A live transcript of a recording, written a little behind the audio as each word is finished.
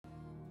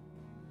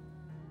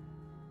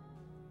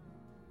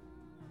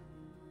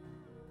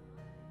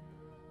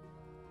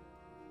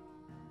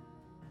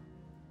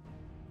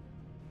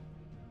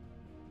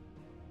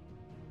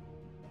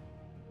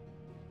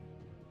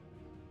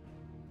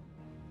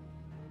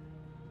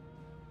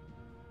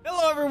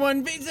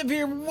everyone, Vaesive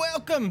here.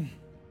 Welcome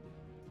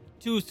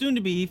to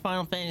soon-to-be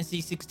Final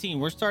Fantasy 16.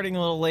 We're starting a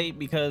little late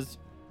because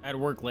I had to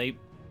work late.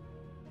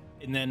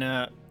 And then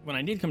when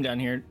I did come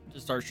down here to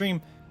start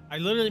stream, I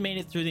literally made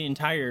it through the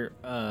entire...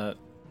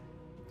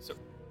 So,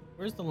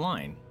 where's the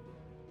line?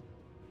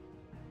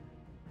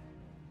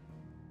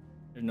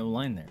 There's no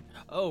line there.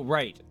 Oh,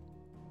 right.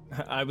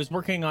 I was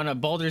working on a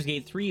Baldur's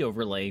Gate 3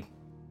 overlay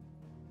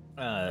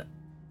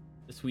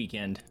this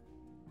weekend.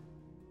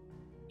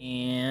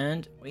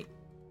 And wait,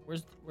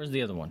 where's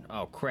the other one?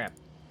 Oh crap.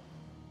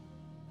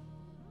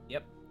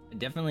 Yep, I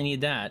definitely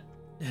need that.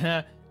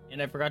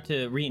 And I forgot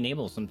to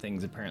re-enable some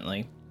things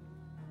apparently.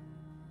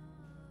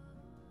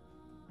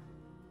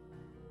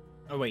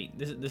 Oh wait,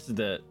 this is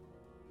the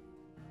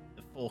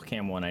full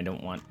cam one I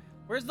don't want.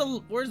 Where's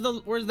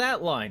that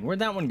line? Where'd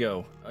that one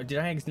go? Oh, did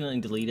I accidentally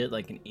delete it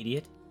like an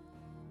idiot?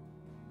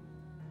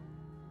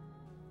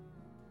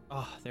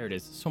 Oh, there it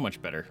is. So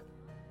much better.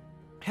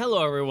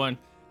 Hello everyone.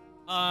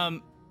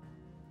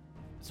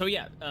 So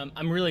yeah,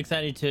 I'm really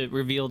excited to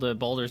reveal the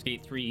Baldur's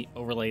Gate 3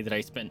 overlay that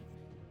I spent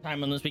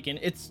time on this weekend.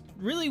 It's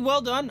really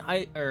well done.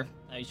 I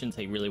shouldn't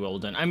say really well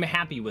done. I'm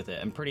happy with it.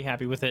 I'm pretty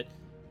happy with it.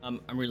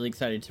 I'm really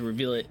excited to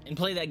reveal it and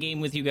play that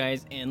game with you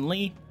guys and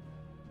Lee.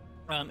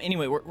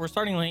 Anyway, we're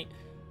starting late.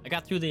 I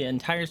got through the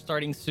entire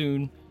starting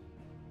soon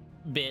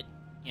bit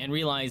and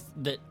realized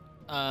that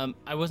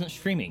I wasn't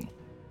streaming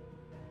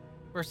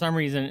for some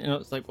reason, and it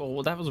was like,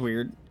 well, that was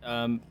weird.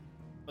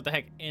 What the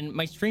heck? And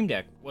my stream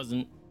deck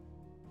wasn't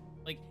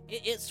like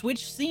it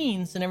switched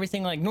scenes and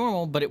everything like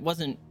normal, but it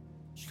wasn't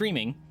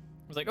streaming.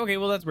 I was like, okay,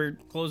 well that's weird.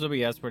 Close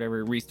OBS,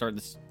 whatever. Restart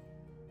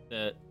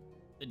the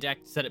deck,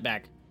 set it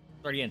back,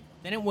 start again.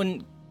 Then it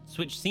wouldn't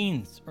switch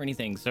scenes or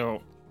anything.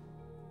 So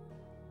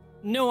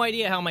no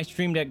idea how my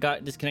stream deck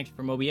got disconnected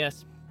from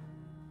OBS.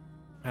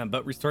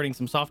 But restarting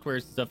some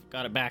software stuff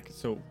got it back.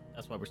 So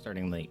that's why we're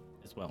starting late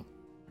as well.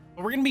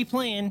 But we're gonna be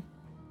playing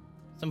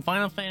some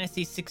Final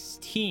Fantasy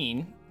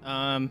 16.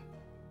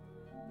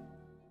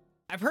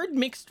 I've heard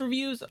mixed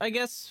reviews, I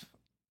guess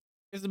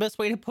is the best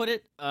way to put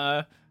it.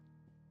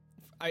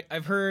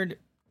 I've heard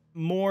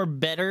more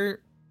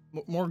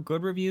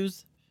good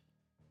reviews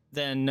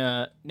than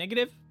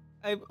negative,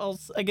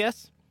 I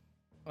guess.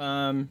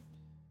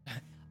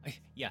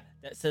 Yeah,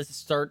 that says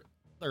start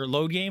or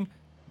load game.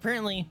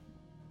 Apparently,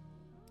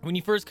 when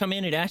you first come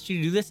in, it asks you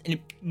to do this, and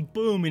it,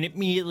 boom, and it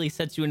immediately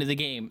sets you into the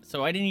game.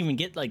 So I didn't even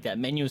get like that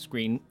menu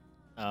screen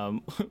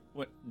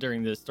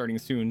during the starting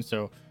soon.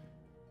 So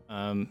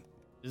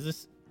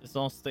does this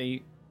all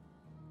stay?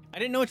 I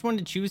didn't know which one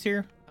to choose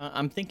here.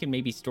 I'm thinking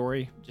maybe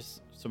story,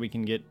 just so we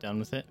can get done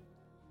with it.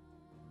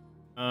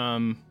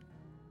 And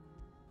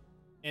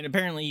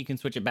apparently you can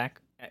switch it back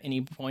at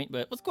any point.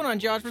 But what's going on,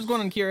 Josh? What's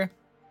going on, Kira?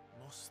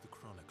 Moss the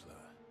Chronicler,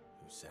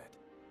 who said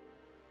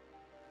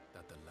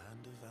that the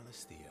land of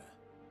Valisthea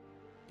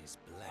is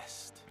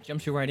blessed.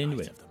 Jumps you right into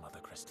it. Of the Mother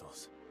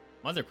Crystals.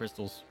 Mother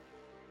Crystals.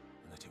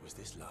 And that it was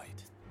this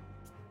light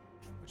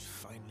which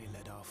finally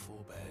led our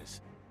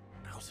forebears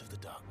out of the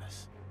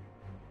darkness.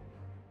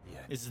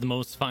 Yet, this is the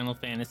most Final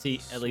Fantasy,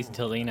 at least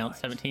until they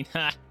announced 17.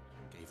 Ha!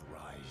 Gave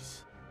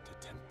rise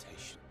to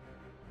temptation.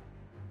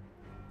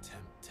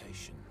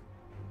 Temptation.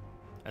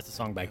 That's a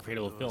song by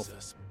Cradle of Filth.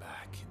 Us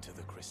back into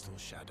the crystal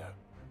shadow.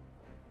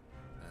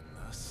 And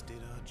thus did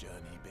our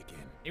journey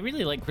begin. They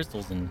really like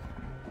crystals in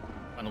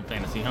Final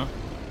Fantasy, huh?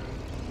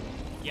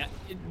 Yeah,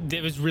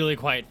 it was really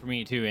quiet for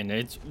me too, and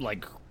it's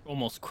like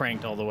almost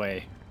cranked all the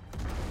way.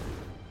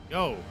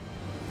 Yo,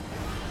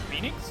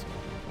 Phoenix?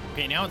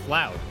 Okay, now it's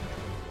loud.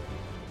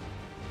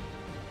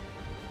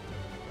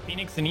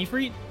 Phoenix and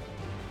Ifrit?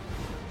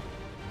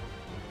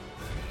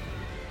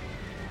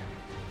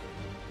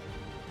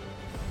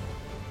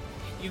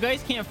 You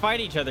guys can't fight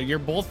each other. You're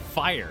both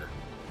fire.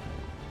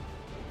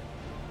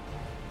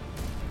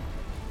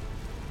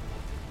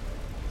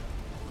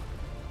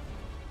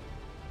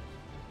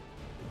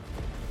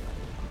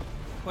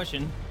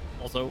 Question.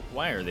 Also,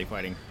 why are they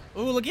fighting?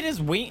 Oh, look at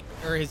his wing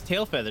or his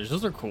tail feathers.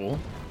 Those are cool.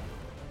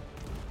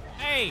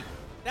 Hey,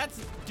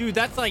 dude,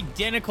 that's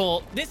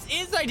identical. This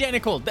is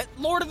identical. That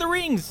Lord of the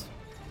Rings.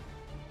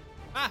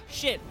 Ah,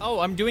 shit. Oh,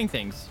 I'm doing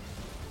things.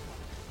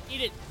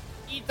 Eat it.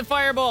 Eat the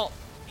fireball.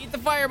 Eat the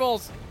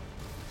fireballs.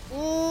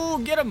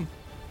 Ooh, get him.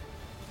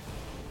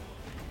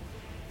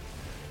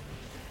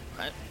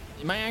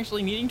 Am I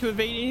actually needing to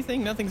evade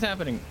anything? Nothing's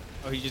happening.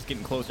 Oh, he's just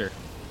getting closer.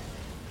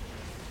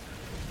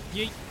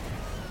 You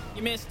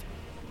missed,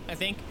 I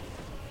think.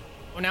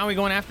 Oh, now we're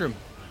going after him.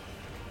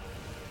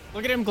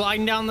 Look at him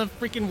gliding down the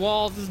freaking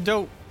walls. This is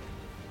dope.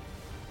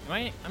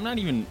 I can't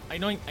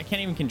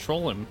even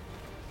control him.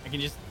 I can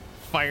just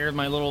fire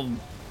my little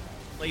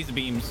laser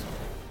beams.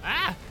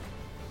 Ah!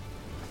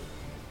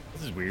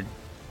 This is weird.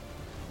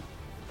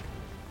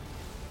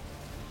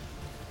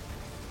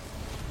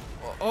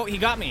 Oh, he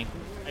got me.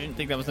 I didn't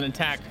think that was an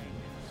attack.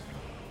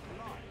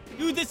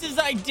 Dude, this is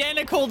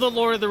identical to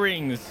Lord of the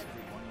Rings.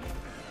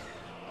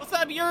 What's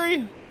up,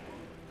 Yuri?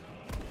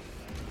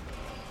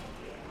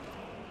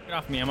 Get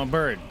off me, I'm a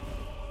bird.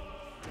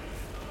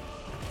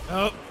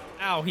 Oh,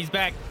 ow, he's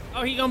back.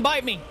 Oh, he gonna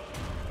bite me.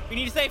 We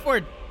need a safe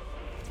word.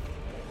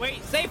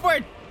 Wait, safe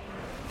word.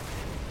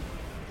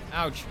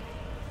 Ouch.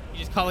 You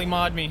just calling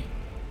mod me.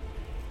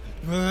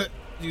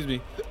 Excuse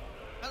me.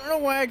 I don't know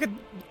why I could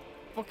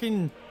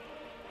fucking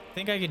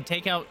think I could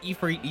take out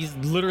Ifrit. He's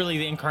literally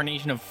the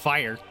incarnation of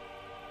fire.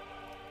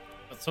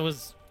 But so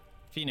is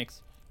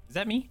Phoenix. Is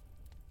that me?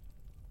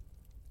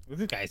 Look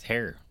at this guy's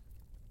hair.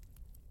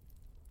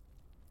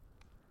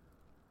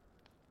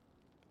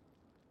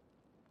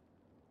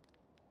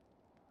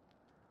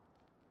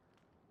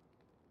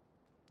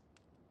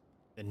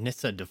 The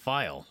Nissa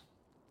Defile.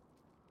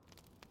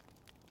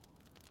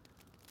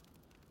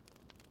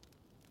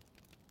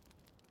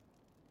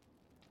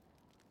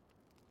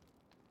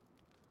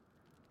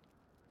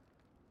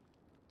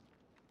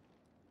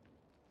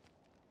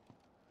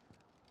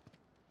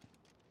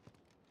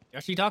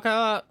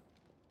 Yoshitaka!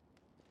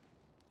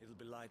 It'll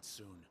be light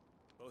soon.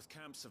 Both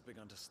camps have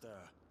begun to stir.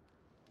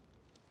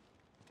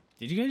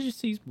 Did you guys just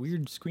see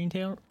weird screen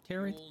tearing?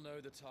 All know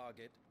the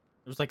target.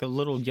 There was like a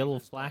little yellow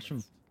flash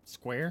of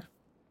square.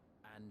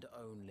 And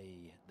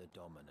only the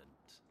dominant.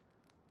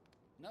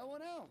 No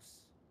one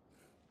else.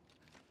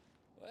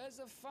 Where's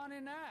the fun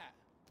in that?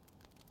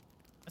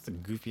 That's a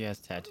goofy ass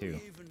tattoo. How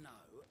do we even know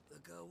the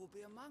girl will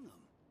be among them?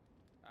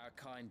 Our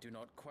kind do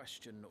not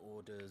question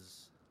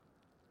orders.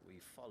 We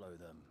follow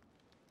them.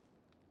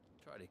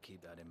 Try to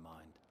keep that in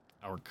mind.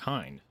 Our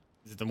kind?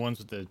 Is it the ones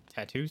with the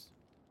tattoos?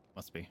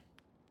 Must be.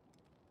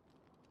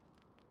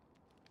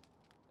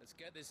 Let's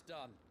get this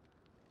done.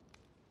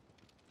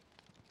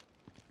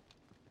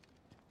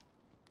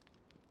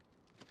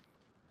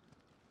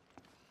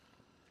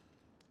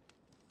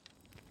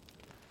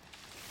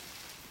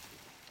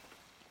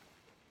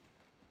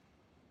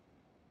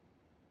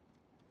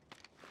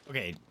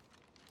 Okay, did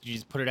you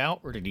just put it out,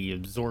 or did he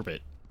absorb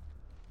it?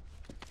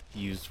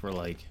 Used for,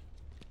 like,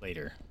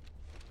 later.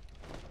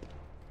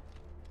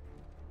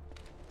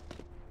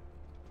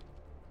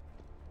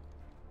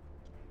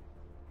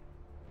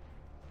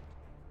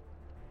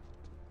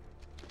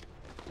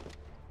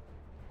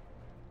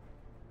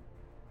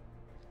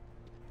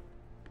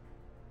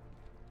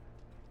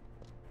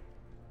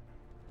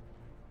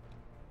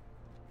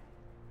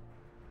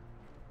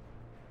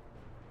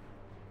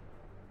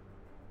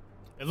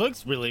 It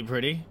looks really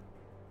pretty.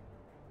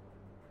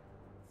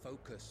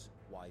 Focus,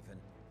 Wyvern.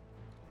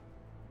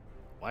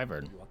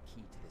 Wyvern. You are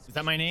key to this. Is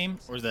that my name,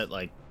 or is that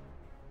like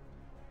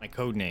my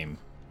code name?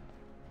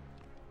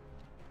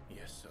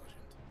 Yes, Sergeant.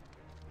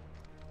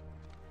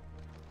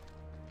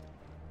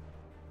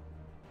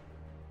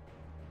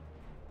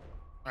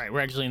 All right, we're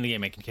actually in the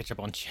game. I can catch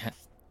up on chat.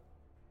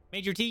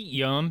 Major T,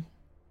 yum.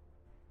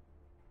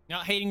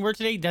 Not hating word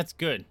today. That's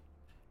good.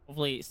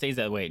 Hopefully it stays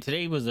that way.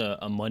 Today was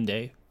a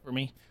Monday for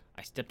me.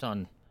 I stepped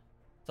on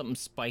something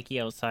spiky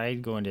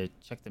outside, going to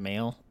check the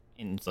mail,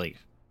 and it's like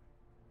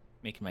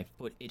making my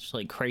foot itch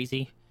like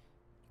crazy.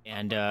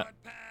 And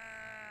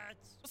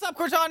what's up,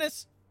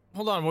 Cortanis?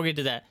 Hold on, we'll get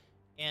to that.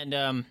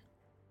 And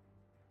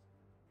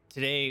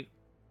today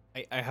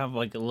I have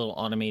like a little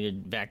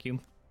automated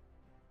vacuum,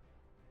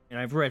 and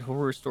I've read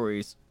horror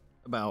stories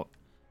about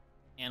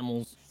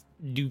animals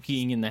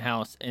duking in the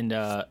house, and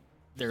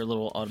their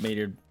little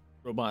automated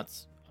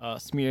robots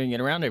smearing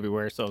it around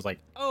everywhere. So I was like,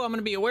 oh, I'm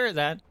gonna be aware of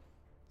that.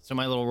 So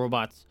my little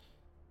robots,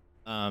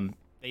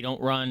 they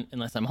don't run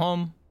unless I'm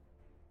home,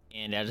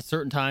 and at a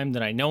certain time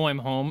that I know I'm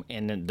home,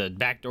 and then the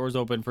back door's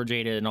open for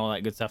Jada and all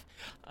that good stuff.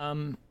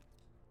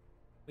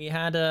 We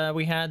had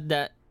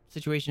that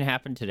situation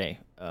happen today.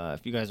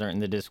 If you guys aren't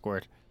in the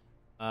Discord,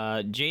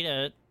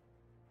 Jada,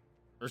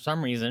 for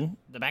some reason,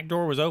 the back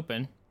door was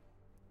open.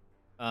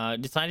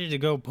 Decided to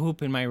go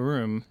poop in my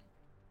room,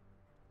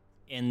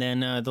 and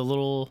then the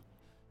little,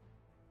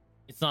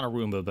 it's not a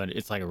Roomba, but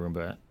it's like a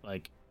Roomba,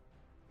 like,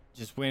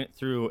 just went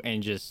through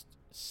and just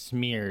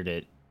smeared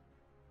it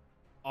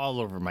all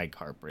over my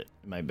carpet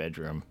in my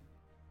bedroom.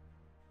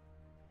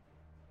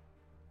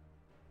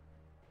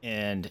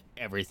 And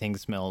everything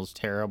smells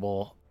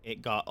terrible.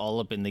 It got all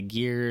up in the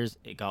gears.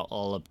 It got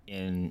all up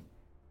in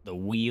the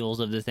wheels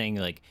of the thing.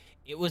 Like,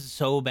 it was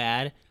so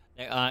bad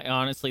that I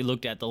honestly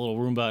looked at the little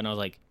Roomba and I was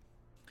like,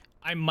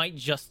 I might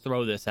just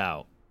throw this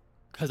out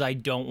because I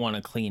don't want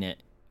to clean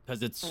it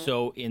because it's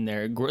so in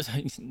there.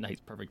 Nice,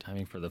 perfect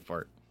timing for the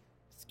fart.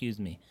 Excuse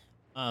me.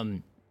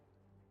 I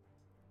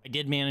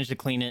did manage to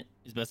clean it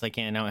as best I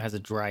can. Now it has to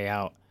dry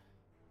out.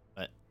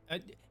 But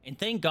and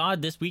thank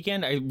God this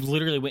weekend I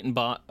literally went and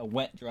bought a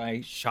wet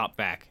dry shop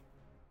vac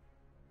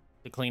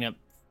to clean up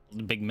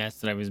the big mess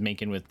that I was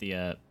making with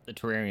the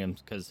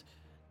terrariums, because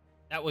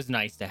that was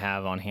nice to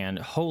have on hand.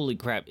 Holy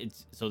crap!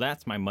 So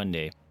that's my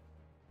Monday.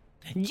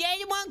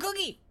 Jada one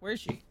cookie. Where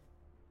is she?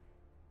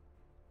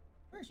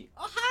 Where is she?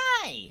 Oh,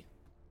 hi!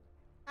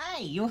 Hi,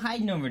 you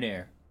hiding over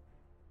there?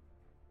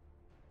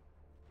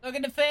 Look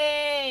at the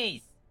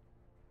face!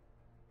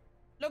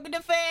 Look at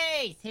the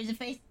face! Here's the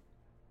face.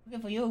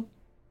 Looking for you.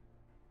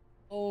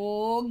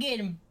 Oh, get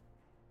him.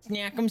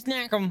 Snack him,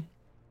 snack him.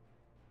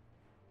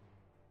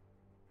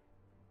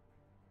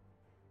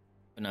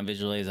 But not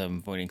visualize, I'm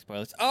avoiding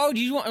spoilers. Oh, do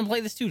you want to play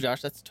this too,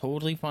 Josh? That's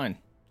totally fine.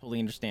 Totally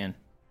understand.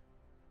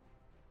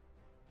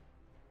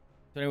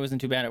 Today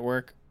wasn't too bad at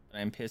work, but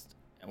I'm pissed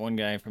at one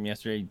guy from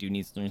yesterday. Dude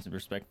needs to learn some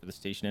respect for the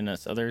station and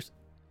us others.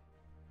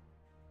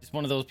 Just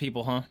one of those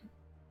people, huh?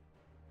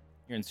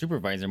 You're in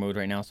supervisor mode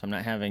right now, so I'm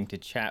not having to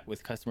chat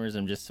with customers.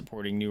 I'm just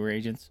supporting newer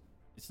agents.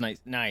 It's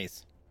nice.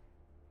 Nice.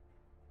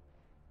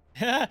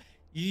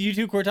 You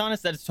too,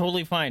 Cortanis? That's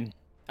totally fine.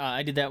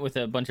 I did that with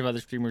a bunch of other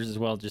streamers as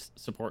well, just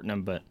supporting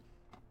them, but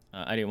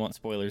I didn't want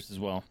spoilers as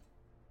well.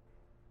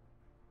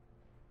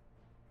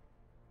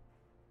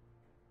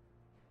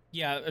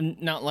 Yeah, I'm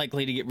not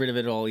likely to get rid of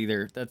it all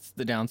either. That's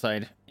the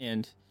downside.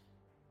 And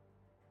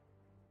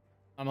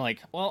I'm like,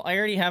 well, I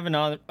already have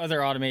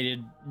other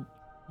automated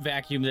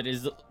vacuum that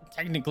is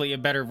technically a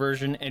better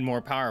version and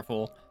more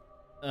powerful,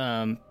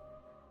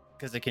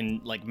 because it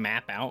can like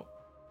map out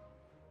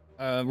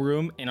a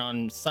room, and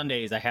on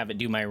Sundays I have it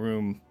do my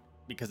room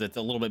because it's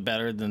a little bit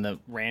better than the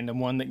random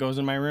one that goes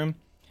in my room.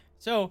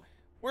 So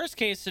worst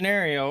case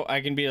scenario,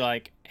 I can be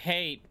like,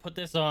 hey, put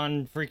this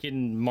on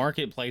freaking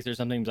Marketplace or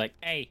something. Like,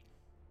 hey,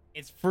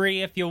 it's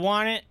free if you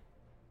want it.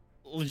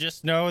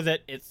 Just know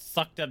that it's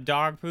sucked up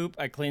dog poop.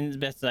 I cleaned it as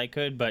best as I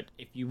could, but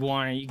if you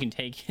want it, you can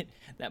take it.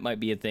 That might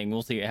be a thing.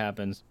 We'll see what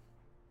happens.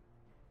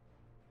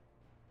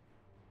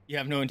 You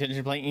have no intention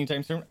of playing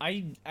anytime soon?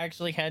 I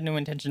actually had no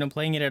intention of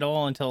playing it at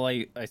all until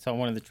I saw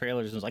one of the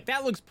trailers and was like,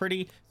 that looks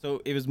pretty. So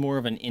it was more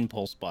of an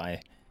impulse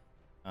buy.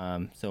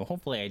 So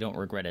hopefully I don't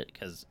regret it,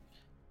 because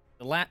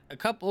a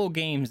couple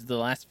games, the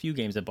last few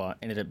games I bought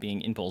ended up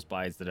being impulse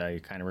buys that I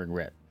kind of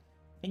regret.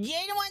 And you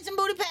don't want some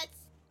booty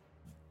pets?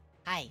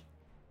 Hi.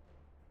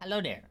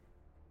 Hello there.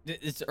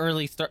 It's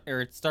early start,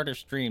 or it's start of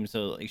stream,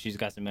 so like she's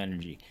got some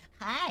energy.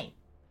 Hi.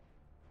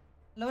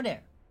 Hello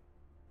there.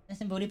 Want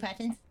some booty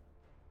patterns?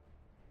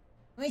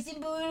 Want some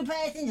booty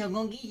patterns? I'm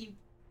gonna get you.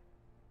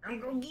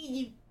 I'm gonna get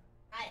you.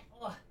 Hi.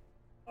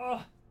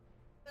 Oh.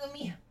 Come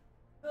here.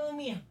 Come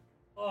here.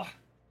 Oh.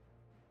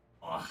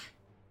 Hi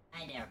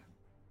there.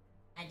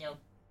 I know.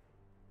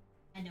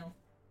 What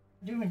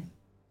you doing?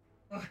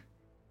 Oh.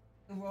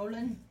 You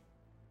rolling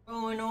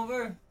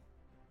over.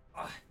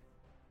 Oh.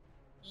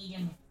 Eat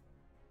him.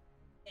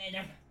 Get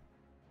him.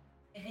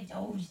 Look at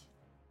those.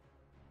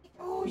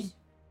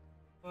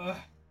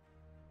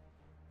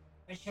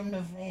 Push him in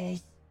the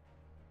face.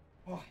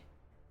 Oh.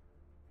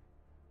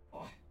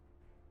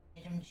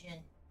 Get him, chin.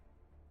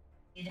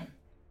 Get him.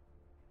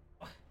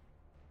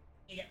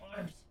 Get his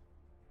arms.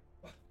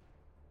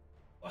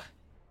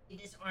 Get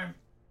his arm.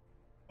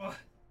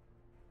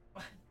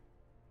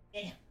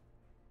 Get him.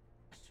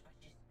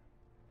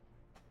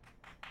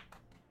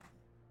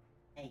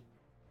 Hey.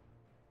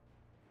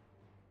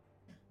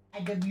 I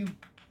love you.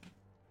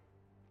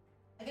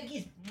 I got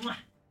kiss. Mwah.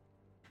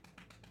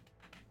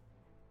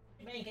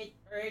 Make it.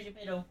 Where's your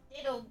fiddle?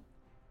 Fiddle.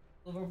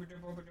 I love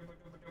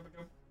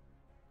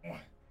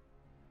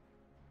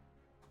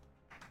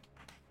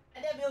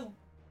you.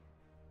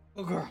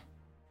 Oh, girl.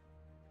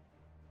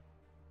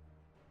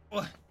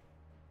 What?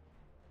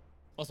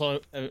 Also,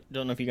 I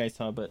don't know if you guys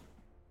saw, but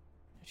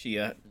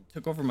she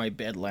took over my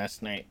bed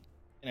last night,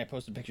 and I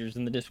posted pictures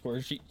in the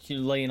Discord. She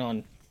was laying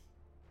on,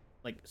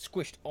 like,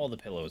 squished all the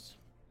pillows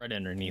right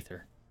underneath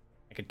her,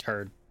 like a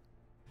turd.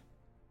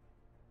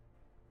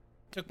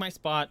 Took my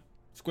spot,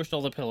 squished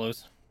all the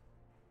pillows.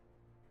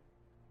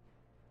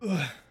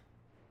 Ugh.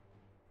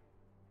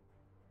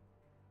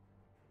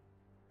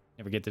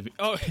 Never get the.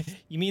 Oh,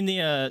 you mean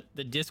the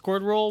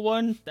Discord roll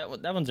one? That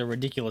one's a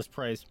ridiculous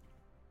price.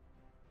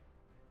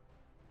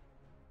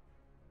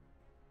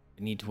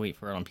 I need to wait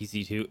for it on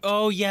PC too.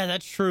 Oh yeah,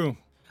 that's true.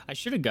 I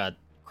should have got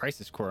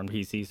Crisis Core on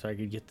PC so I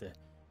could get the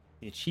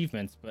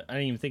achievements, but I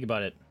didn't even think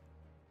about it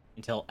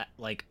until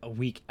like a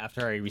week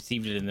after I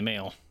received it in the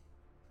mail.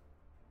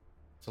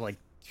 So like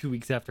 2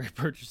 weeks after I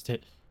purchased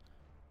it.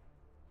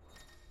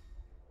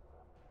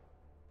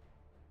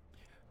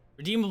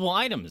 Redeemable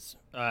items.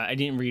 I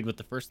didn't read what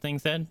the first thing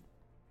said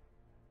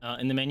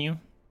in the menu.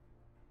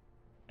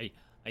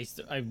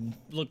 I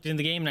looked in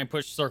the game and I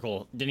pushed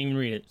circle. Didn't even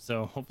read it,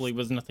 so hopefully it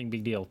was nothing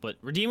big deal. But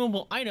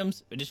redeemable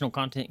items, additional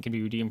content can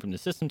be redeemed from the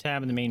system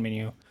tab in the main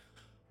menu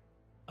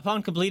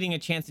upon completing a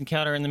chance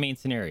encounter in the main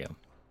scenario.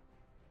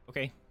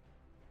 Okay.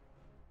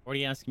 What are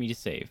you asking me to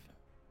save?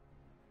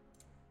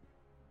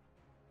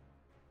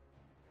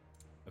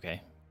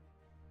 Okay.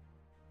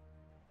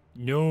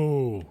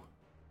 No.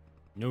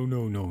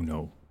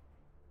 No.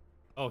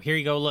 Oh, here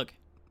you go, look.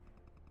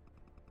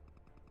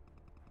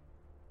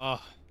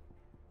 Oh.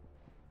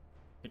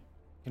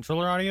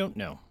 Controller audio?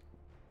 No.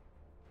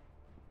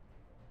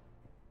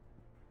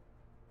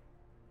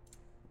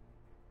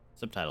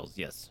 Subtitles,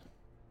 yes.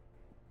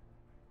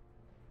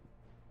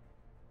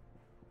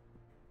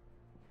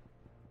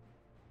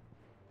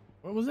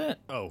 What was that?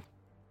 Oh,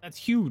 that's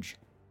huge.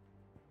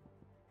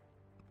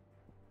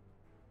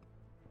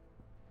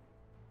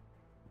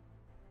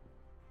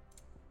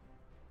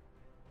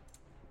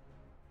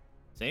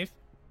 Save?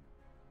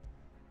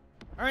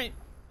 All right,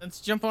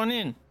 let's jump on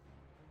in.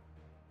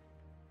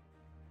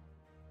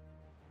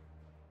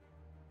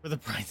 For the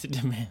price it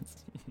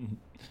demands.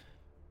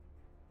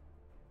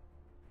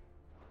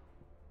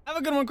 Have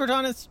a good one,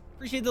 Cortanis.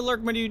 Appreciate the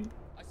lurk, my dude.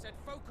 I said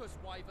focus,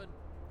 Wyvern.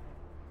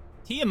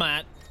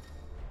 Tiamat.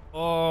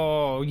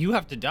 Oh, you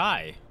have to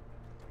die.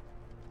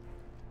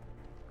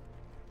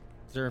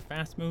 Is there a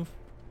fast move?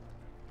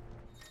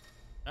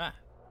 Ah.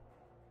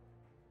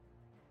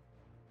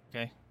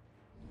 Okay.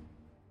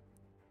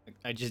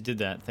 I just did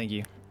that. Thank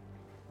you.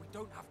 We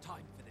don't have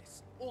time for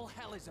this. All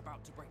hell is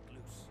about to break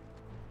loose.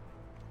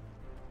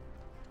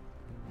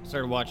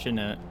 Started watching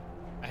I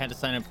had to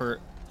sign up for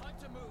Time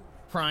to move.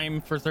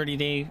 Prime for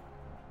 30-day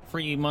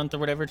free month or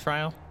whatever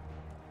trial.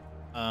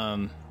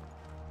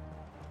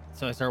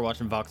 So I started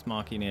watching Vox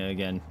Machina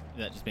again.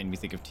 That just made me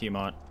think of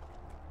Tiamat.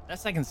 That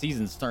second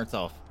season starts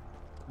off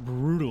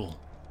brutal.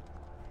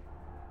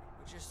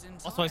 We're just in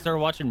Also, I time. started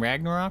watching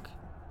Ragnarok,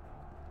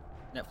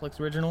 Netflix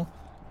original.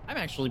 I'm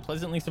actually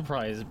pleasantly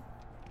surprised,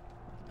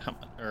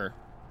 or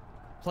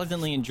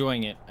pleasantly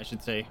enjoying it, I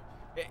should say.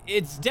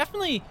 It's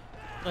definitely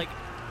like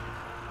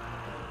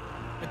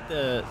with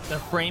the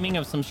framing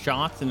of some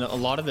shots and a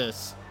lot of the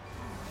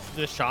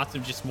shots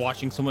of just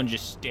watching someone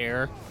just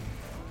stare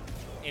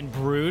and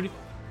brood.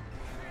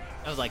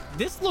 I was like,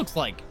 this looks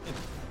like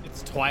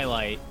it's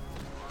Twilight.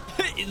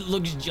 It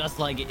looks just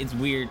like it. It's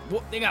weird.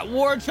 They got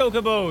war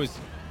chocobos.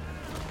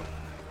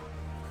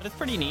 But it's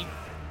pretty neat.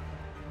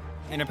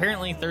 And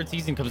apparently third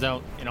season comes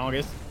out in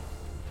August.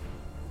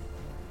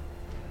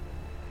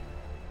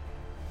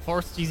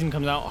 Fourth season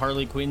comes out,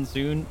 Harley Quinn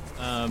soon.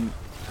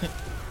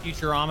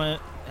 Futurama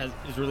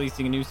is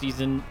releasing a new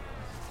season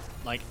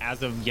like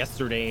as of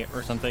yesterday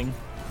or something.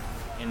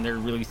 And they're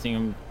releasing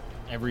them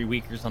every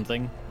week or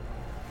something.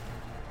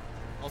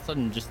 All of a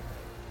sudden, just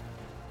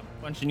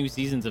a bunch of new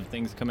seasons of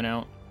things coming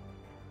out.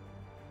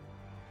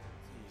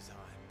 These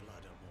Iron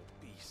Blood are more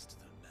beast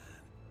than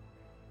man.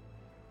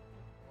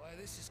 Where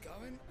this is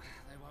going,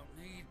 they won't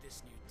need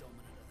this new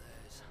dominant of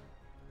theirs.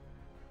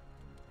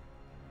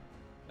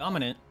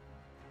 Dominant?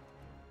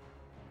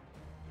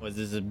 Was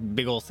this a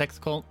big old sex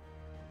cult?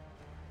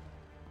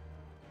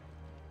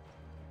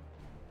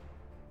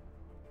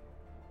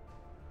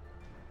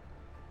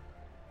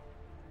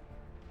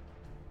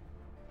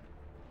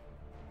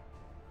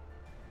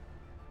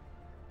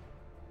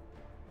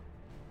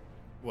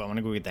 Well, I want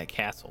to go get that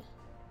castle.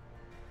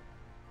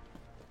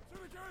 To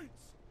the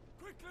gates!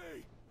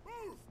 Quickly!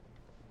 Move!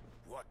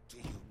 What do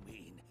you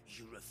mean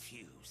you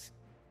refuse?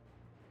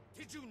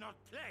 Did you not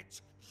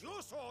pledge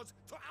your swords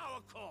to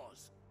our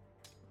cause?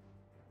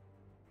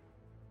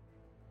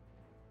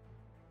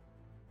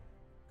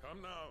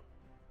 Come now.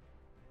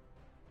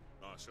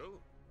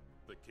 Marshal,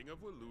 the King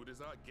of Waloed is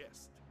our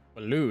guest.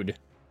 Waloed.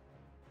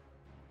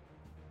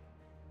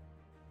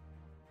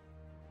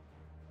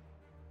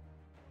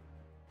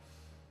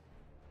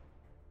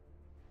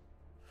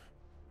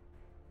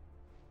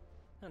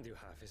 And you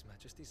have His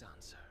Majesty's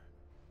answer.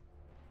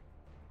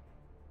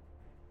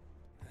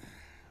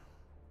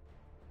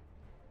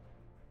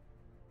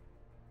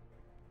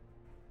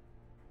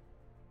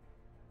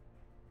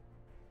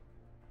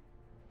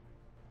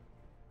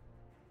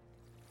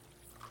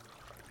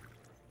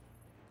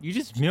 You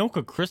just milk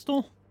a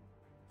crystal?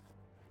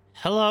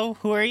 Hello,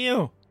 who are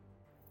you?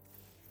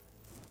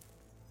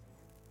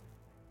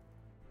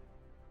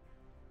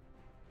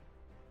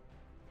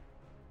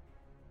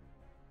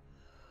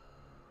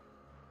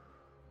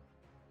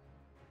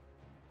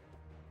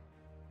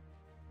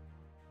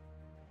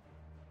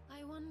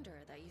 I wonder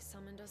that you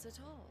summoned us at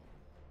all.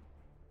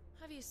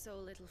 Have you so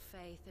little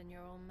faith in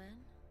your own men?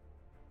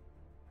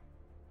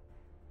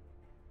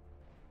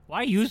 Why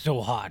are you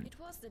so hot? It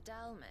was the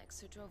Dalmex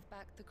who drove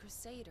back the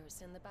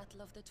Crusaders in the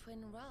Battle of the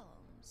Twin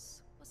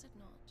Realms, was it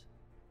not?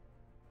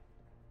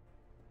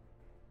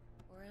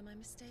 Or am I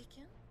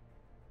mistaken?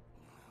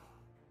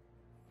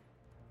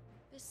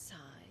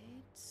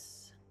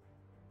 Besides,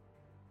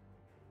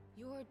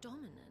 your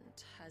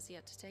dominant has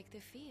yet to take the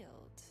field.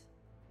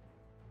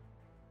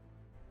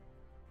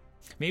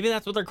 Maybe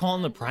that's what they're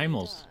calling the And when he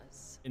primals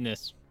does, in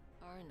this.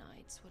 our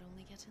knights would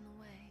only get in the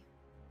way.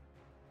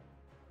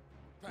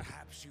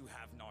 Perhaps you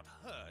have not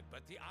heard,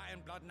 but the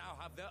Iron Blood now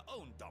have their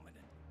own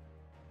dominant.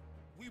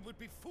 We would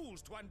be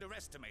fools to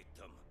underestimate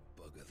them.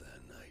 Bugger their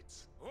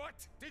knights.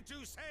 What did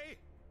you say?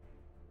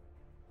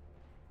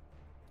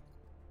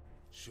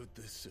 Should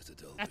this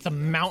citadel That's be a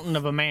left, mountain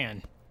of a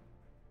man.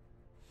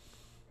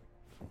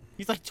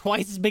 He's like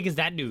twice as big as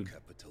that dude.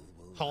 capital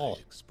will Tall. lie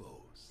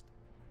exposed.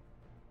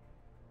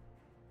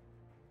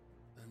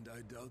 And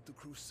I doubt the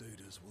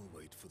Crusaders will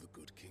wait for the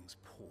good king's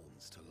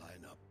pawns to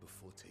line up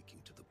before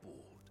taking to the board.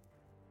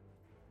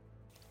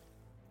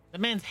 That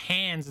man's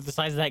hands are the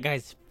size of that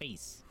guy's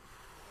face.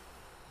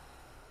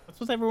 What's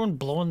with everyone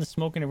blowing the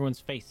smoke in everyone's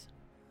face?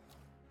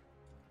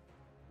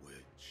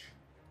 Which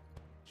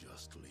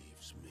just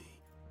leaves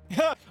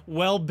me.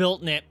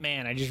 Well-built net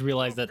man. I just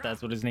realized that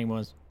that's what his name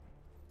was.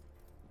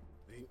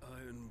 The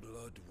Iron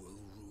Blood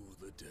will rue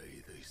the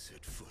day they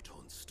set foot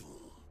on Storm.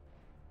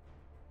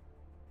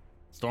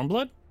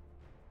 Stormblood?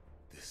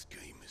 This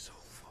game is over.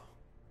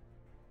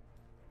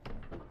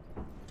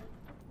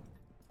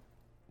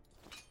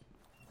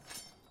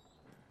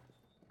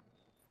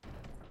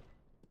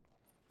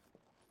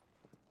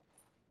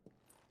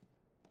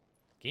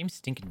 Game's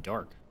stinking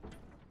dark.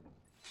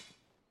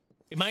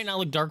 It might not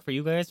look dark for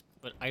you guys,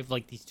 but I have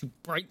like these two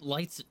bright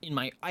lights in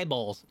my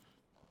eyeballs.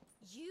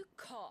 You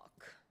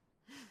cock.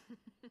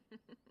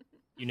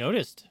 You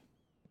noticed?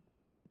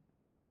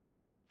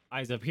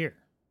 Eyes up here.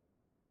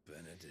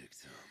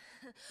 Benedicta.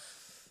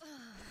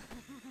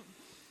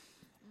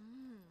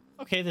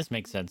 Okay, this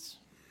makes sense.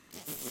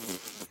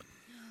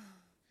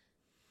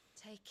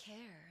 Take care.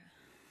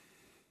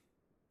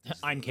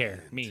 I'm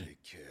Care. Me.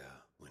 Take care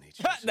when he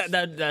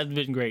chooses That's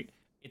been great.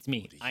 It's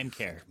me. Or do you I'm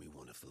Care. think me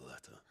one of the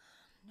latter?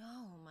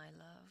 No, my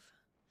love.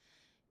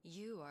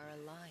 You are a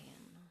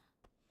lion.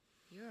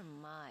 You're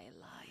my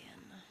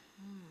lion.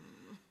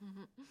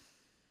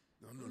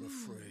 I'm not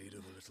afraid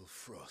of a little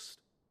frost,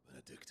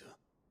 Benedicta.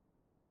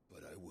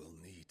 But I will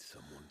need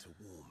someone to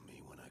warm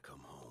me when I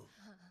come home.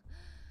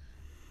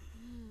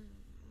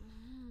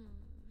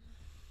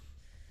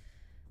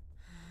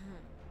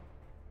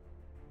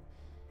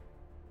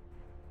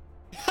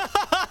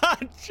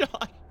 Josh,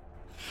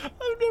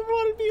 I've never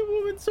wanted to be a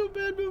woman so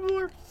bad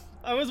before.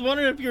 I was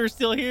wondering if you were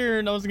still here,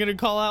 and I was gonna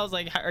call out. I was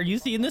like, "Are you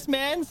seeing this,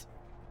 man's?"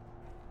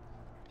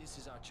 This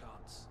is our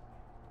chance.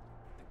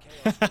 The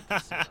chaos will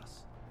pursue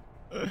us.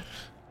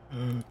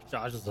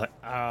 Josh is like,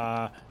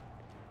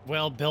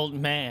 well-built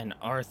man,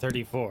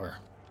 R34.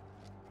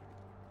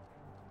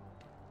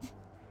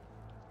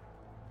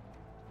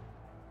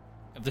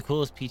 Of the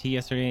coolest PT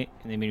yesterday,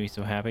 and they made me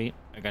so happy.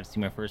 I got to see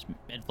my first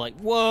med flight.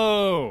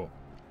 Whoa!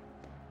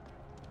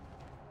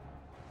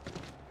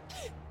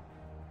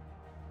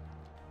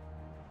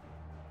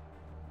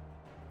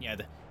 Yeah,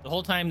 the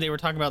whole time they were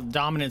talking about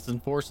dominance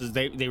and forces,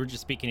 they were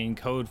just speaking in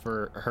code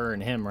for her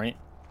and him, right?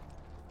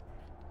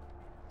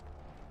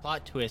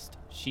 Plot twist,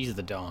 she's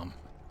the dom.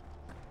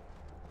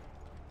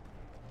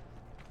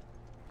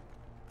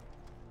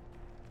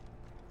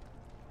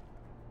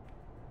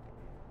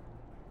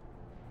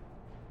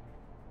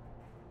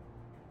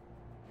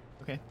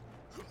 Okay.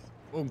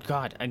 Oh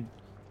god, I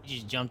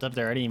just jumped up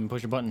there. I didn't even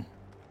push a button.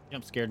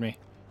 Jump scared me.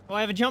 Oh, I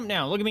have a jump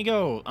now. Look at me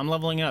go. I'm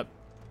leveling up.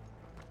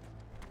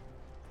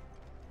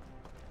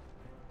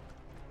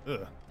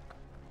 Ugh.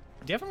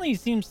 Definitely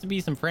seems to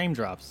be some frame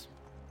drops.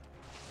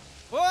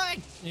 What?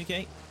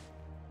 Okay.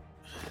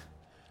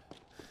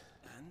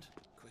 And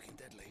quick and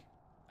deadly,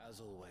 as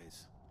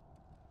always.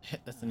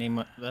 That's the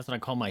name. That's what I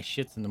call my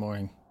shits in the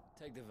morning.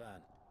 Take the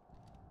van.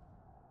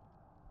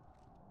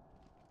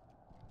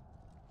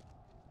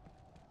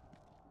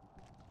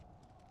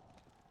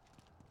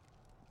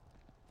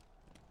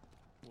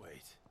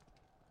 Wait.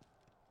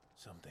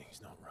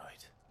 Something's not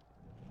right.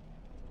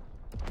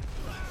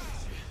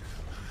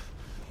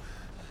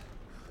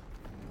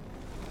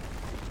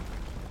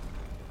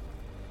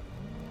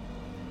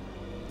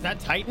 Is that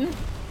Titan?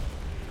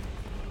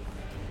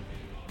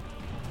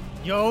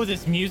 Yo,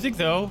 this music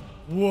though.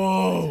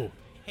 Whoa.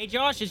 Hey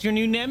Josh, it's your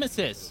new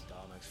nemesis.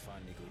 Darmok's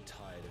finally grew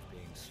tired of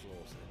being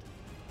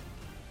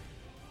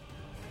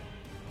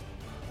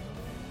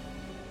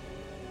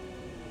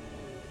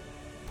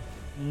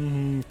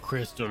slaughtered.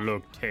 Crystal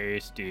look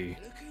tasty.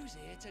 Look who's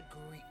here to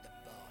greet the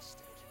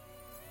bastard.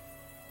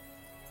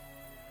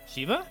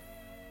 Shiva?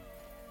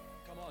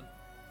 Come on.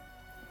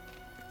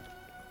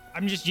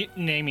 I'm just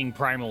naming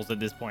primals at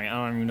this point.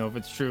 I don't even know if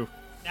it's true.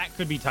 That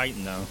could be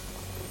Titan though.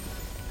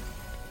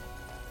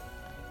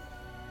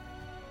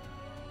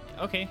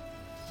 Okay,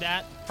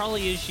 that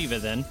probably is Shiva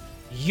then.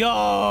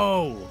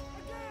 Yo!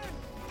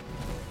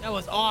 That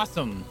was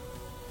awesome.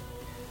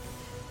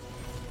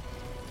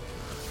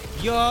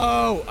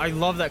 Yo! I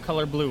love that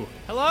color blue.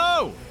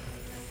 Hello!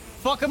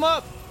 Fuck him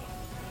up!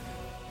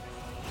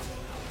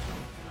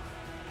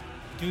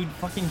 Dude,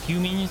 fucking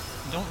humans,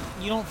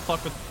 you don't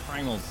fuck with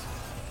primals.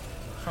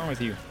 What's wrong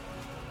with you?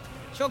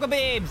 Choco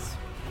babes!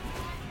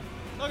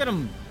 Look at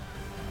them!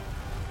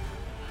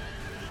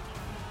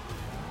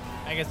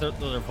 I guess those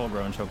are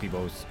full-grown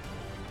chokibos.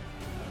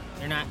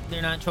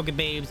 They're not choky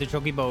babes, they're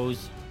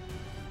chokibos.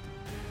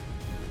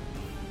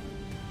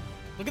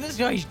 Look at this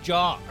guy's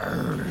jaw.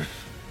 Urgh.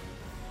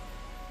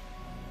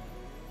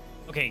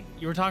 Okay,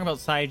 you were talking about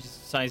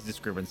size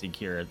discrepancy,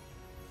 Kira.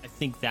 I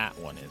think that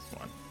one is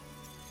one.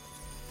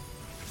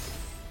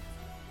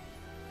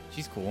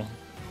 She's cool.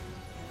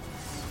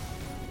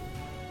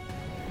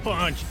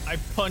 Punch! I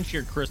punch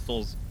your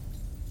crystals.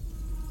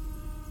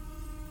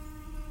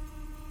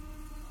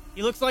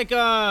 He looks like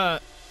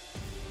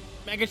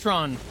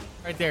Megatron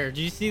right there. Did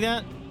you see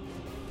that?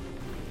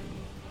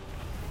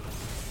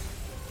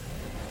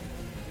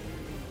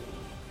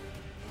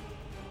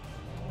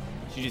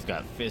 She just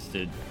got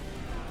fisted.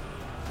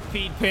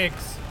 Feed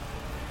pics.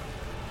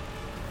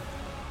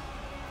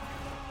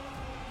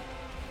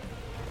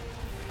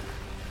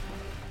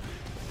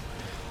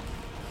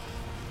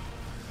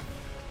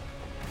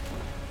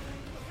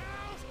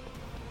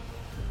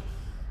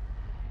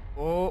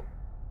 Oh.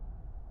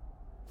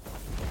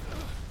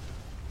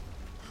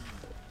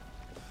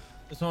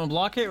 Does someone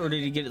block it, or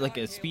did he get like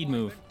a speed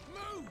move?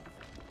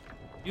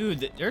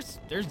 Dude, there's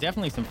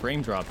definitely some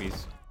frame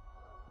droppies.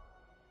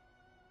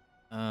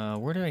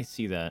 Where did I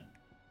see that?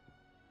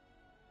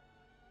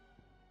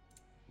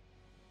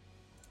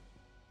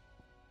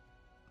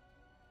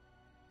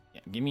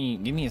 Give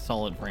me a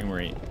solid frame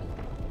rate.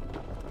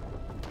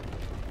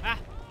 Ah.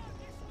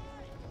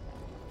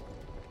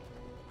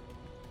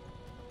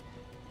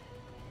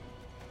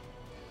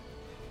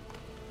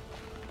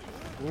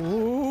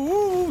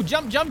 Ooh,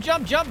 jump, jump,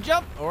 jump, jump,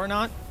 jump, or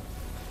not.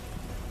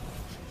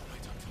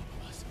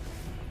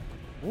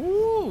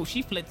 Ooh,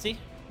 she flitzy.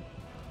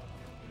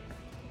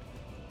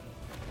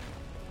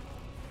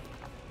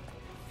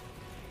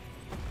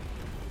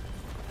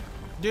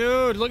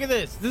 Dude, look at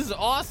this. This is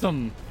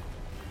awesome.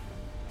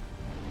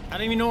 I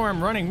don't even know where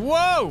I'm running.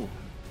 Whoa!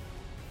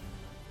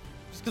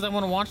 Just because I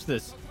want to watch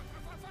this.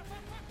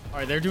 All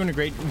right, they're doing a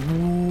great...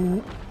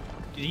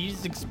 Did he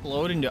just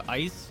explode into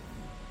ice?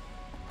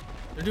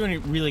 They're doing a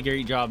really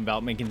great job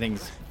about making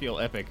things feel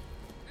epic.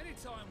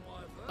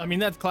 I mean,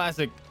 that's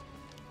classic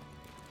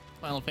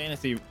Final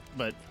Fantasy,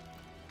 but...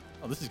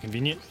 Oh, this is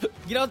convenient.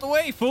 Get out the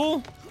way,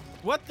 fool!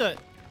 What the...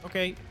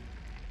 Okay.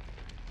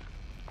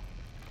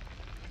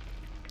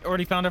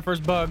 Already found our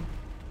first bug. I'm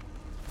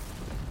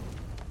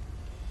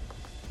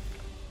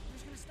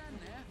just gonna stand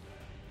there.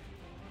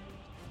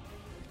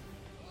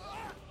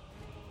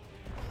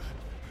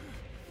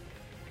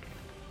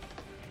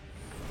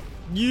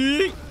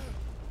 Yeet!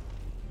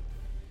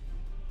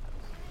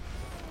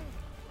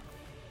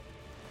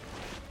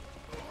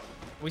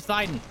 We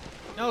sliding.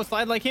 No,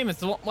 slide like him.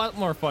 It's a lot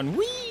more fun.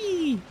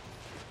 Whee!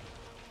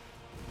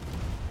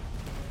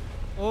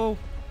 Oh.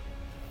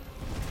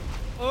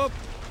 Oh.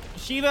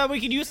 Shiva, we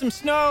could use some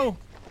snow.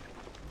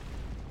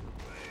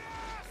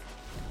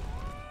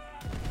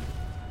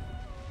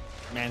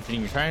 Man,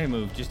 you're trying to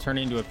move. Just turn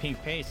into a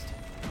pink paste.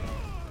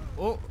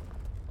 Oh.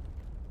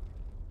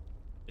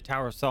 The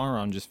Tower of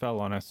Sauron just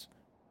fell on us.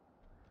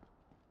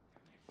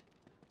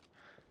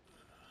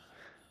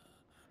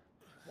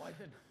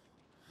 Wyvern!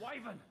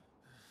 Wyvern!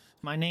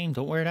 My name.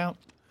 Don't wear it out.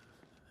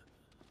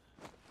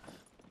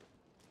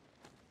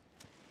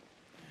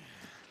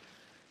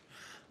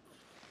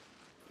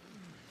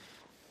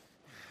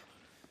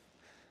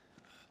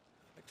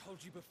 I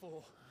told you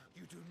before,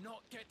 you do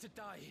not get to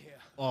die here.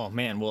 Oh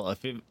man, well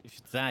if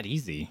it's that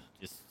easy,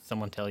 just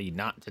someone tell you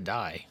not to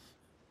die.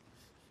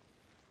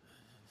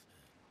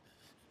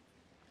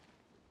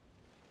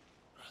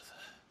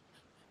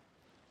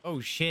 Oh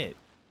shit.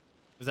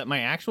 Was that my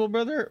actual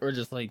brother or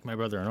just like my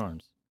brother in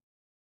arms?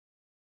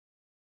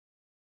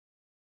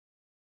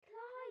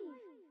 Clive!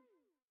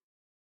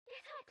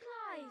 Get up,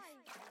 Clive!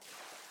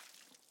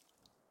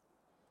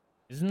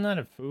 Isn't that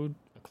a food?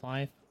 A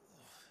Clive?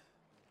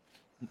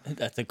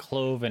 That's a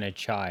clove and a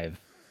chive.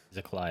 Is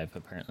a Clive,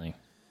 apparently.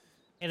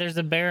 Hey, there's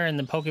a bear in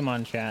the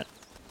Pokemon chat.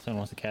 Someone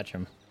wants to catch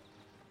him.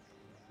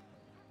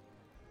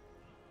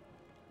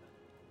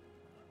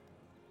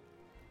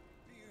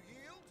 Do you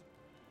yield?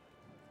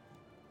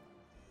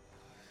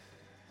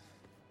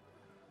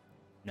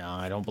 No,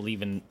 I don't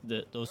believe in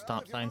those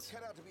stop If you're signs.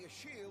 not cut out to be a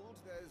shield,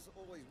 there's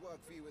always work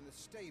for you in the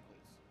stables.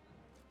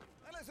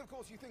 Unless, of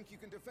course, you think you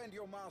can defend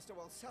your master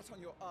while sat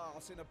on your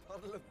arse in a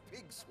puddle of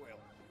pig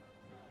swill.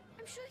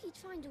 I'm sure he'd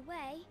find a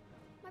way.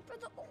 My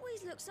brother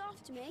always looks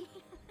after me.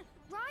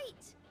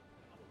 Right?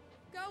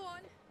 Go on.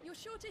 You're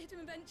sure to hit him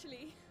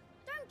eventually.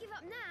 Don't give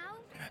up now.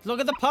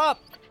 Look at the pup!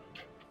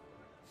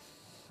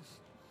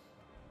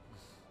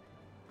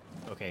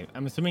 Okay,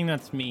 I'm assuming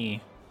that's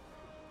me.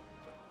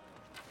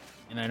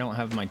 And I don't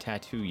have my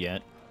tattoo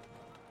yet.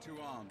 2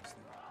 arms, then.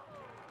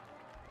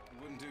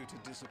 It wouldn't do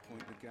to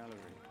disappoint the gallery.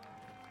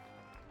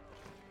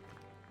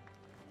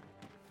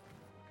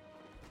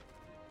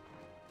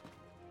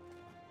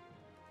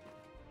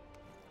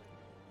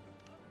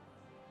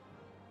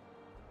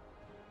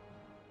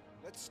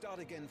 Let's start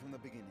again from the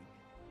beginning.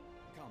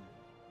 Come,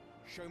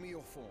 show me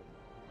your form.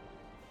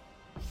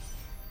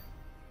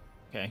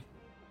 Okay.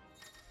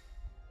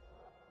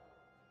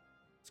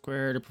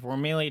 Square to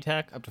perform melee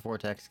attack. Up to 4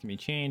 attacks can be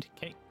chained.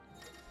 Okay.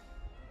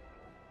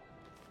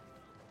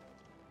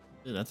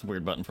 Ooh, that's a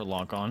weird button for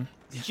lock on.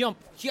 Jump!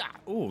 Yeah!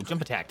 Ooh,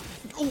 jump attack.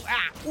 Ooh,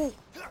 ah! Ooh!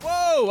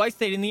 Whoa! I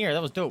stayed in the air.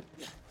 That was dope.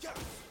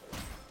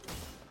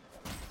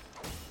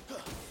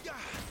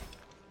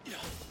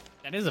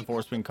 That is a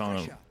force wind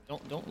combo.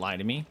 Don't lie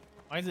to me.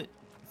 Why is it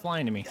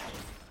flying to me?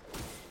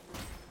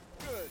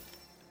 Good.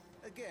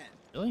 Again.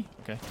 Really?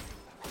 Okay.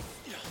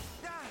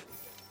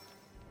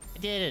 I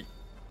did it.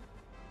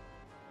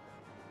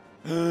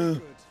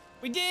 Good.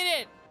 We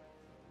did it!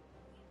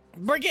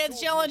 Brigade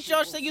challenge,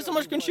 Josh. Thank you so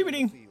much for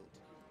contributing.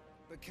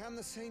 But can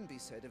the same be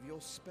said of your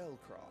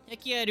spellcraft?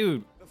 Heck yeah,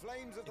 dude. The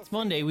flames of the It's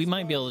Monday. We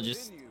might be able to burn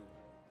just within you.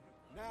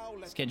 Now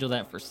let schedule me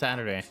that for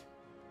Saturday. I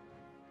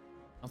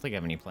don't think I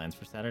have any plans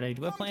for Saturday.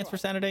 Do I have plans for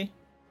Saturday?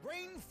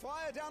 rain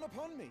fire down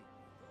upon me.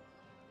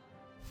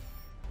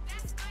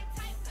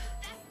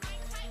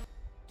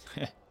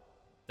 Is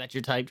that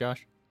your type,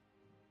 Josh?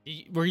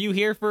 Were you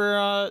here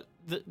for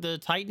the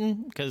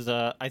Titan? Because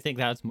I think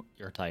that's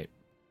your type.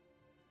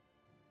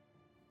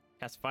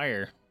 Cast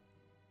fire.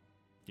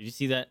 Did you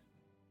see that?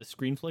 The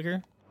screen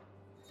flicker?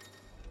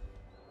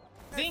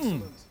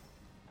 Zing!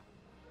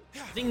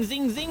 Zing,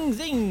 zing, zing,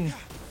 zing!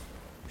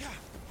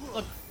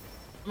 Look,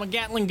 I'm a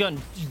Gatling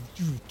gun.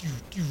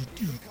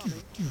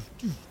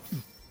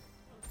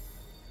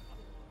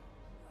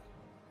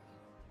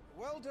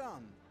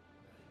 done.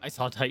 I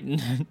saw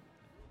Titan.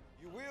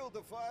 You wield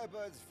the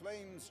Firebird's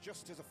flames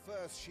just as a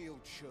first shield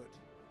should.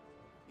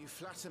 You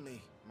flatter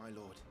me, my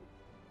lord.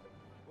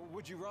 Or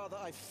would you rather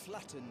I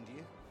flattened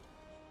you?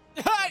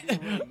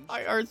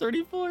 I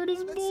R34 his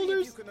Let's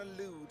boulders. see if you can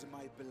elude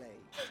my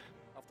blade.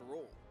 After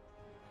all,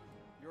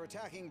 your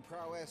attacking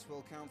prowess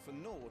will count for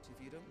naught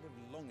if you don't live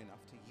long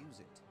enough to use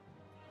it.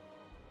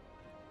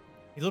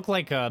 He looked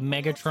like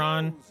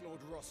Megatron. Lord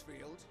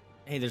Rossfield.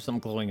 Hey, there's something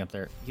glowing up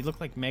there. He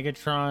looked like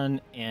Megatron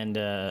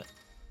and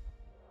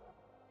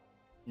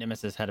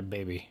Nemesis had a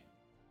baby.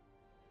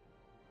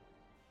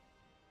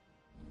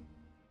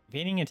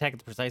 Evading an attack at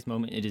the precise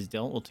moment it is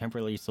dealt will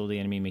temporarily slow the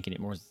enemy, making it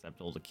more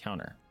susceptible to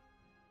counter.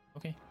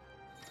 Okay.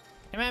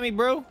 Come at me,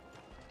 bro.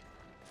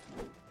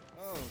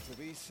 Oh, to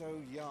be so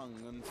young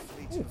and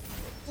fleet of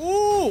foot.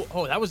 Ooh!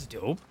 Oh, that was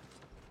dope.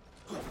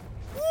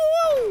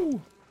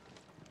 Woo!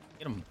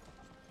 Get him.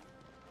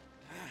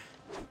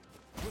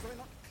 Was I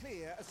not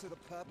clear as to the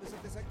purpose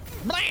of this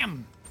activity?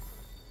 Blam!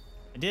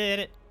 I did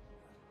it.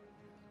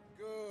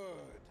 Good.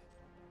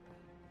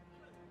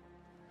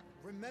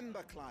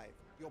 Remember, Clive,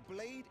 your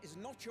blade is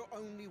not your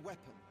only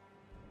weapon.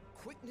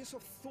 Quickness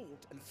of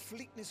thought and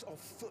fleetness of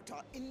foot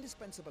are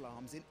indispensable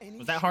arms in any.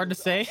 Was that hard to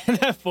shield say?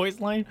 That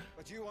voice line?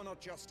 But you are not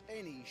just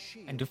any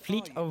shield. And the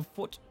fleet are you? of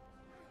foot.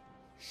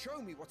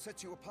 Show me what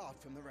sets you apart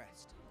from the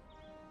rest.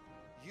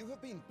 You have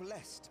been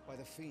blessed by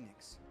the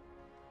Phoenix,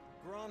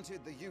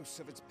 granted the use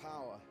of its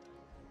power.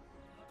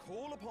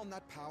 Call upon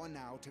that power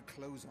now to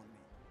close on me.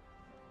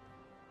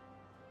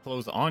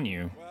 Close on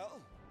you.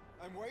 Well,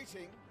 I'm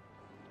waiting.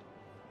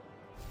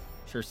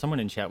 Sure, someone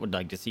in chat would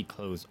like to see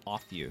clothes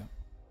off you.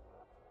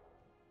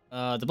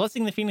 The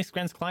blessing of the Phoenix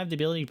grants Clive the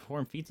ability to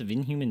perform feats of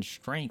inhuman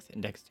strength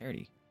and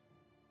dexterity.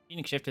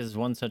 Phoenix Shift is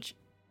one such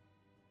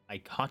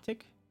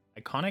iconic,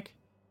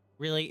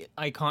 really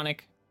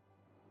iconic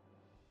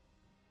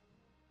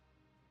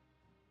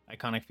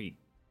feat.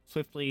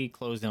 Swiftly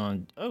close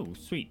on. Oh,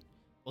 sweet.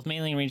 Both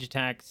melee and range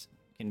attacks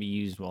can be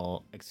used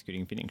while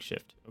executing Phoenix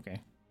Shift.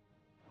 Okay.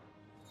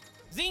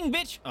 Zing,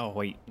 bitch! Oh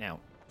wait, now.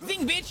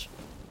 Zing, bitch!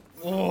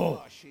 Oh.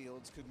 Our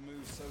shields could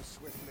move so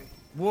swiftly.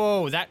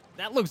 Whoa, that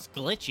looks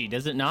glitchy,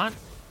 does it not?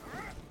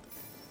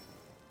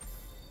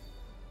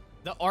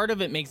 The art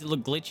of it makes it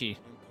look glitchy.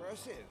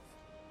 Impressive.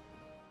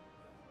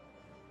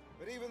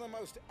 But even the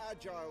most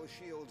agile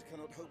shield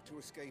cannot hope to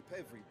escape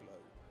every blow.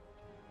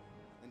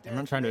 And I'm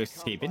not trying to death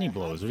may escape come by any a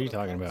blows. What are you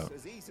handful of talking cuts about?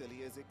 As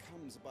easily as it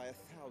comes by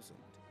 1,000.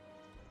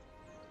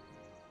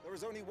 There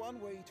is only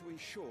one way to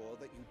ensure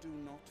that you do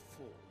not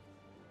fall.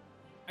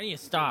 I need to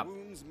stop. Your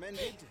wounds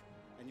mended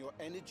and your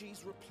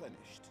energies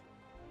replenished.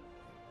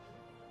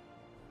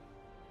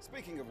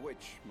 Speaking of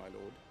which, my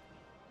lord,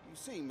 you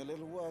seem a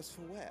little worse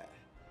for wear.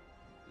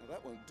 Now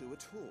that won't do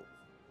at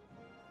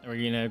all. Are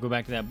we gonna go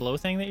back to that blow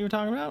thing that you were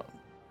talking about?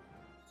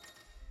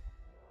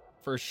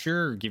 For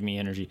sure, give me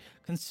energy.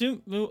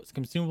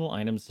 Consumable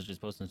items such as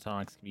potions and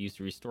tonics can be used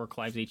to restore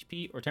Clive's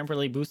HP or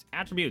temporarily boost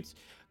attributes.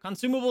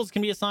 Consumables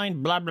can be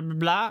assigned blah blah blah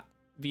blah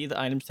via the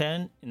items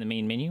tab in the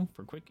main menu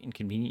for quick and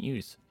convenient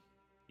use.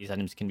 These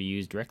items can be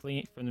used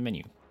directly from the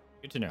menu.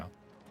 Good to know.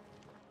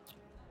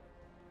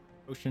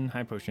 Potion,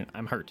 high potion.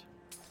 I'm hurt.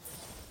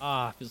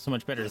 Ah, feels so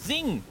much better.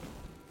 Zing!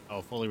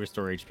 Oh, fully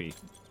restore HP.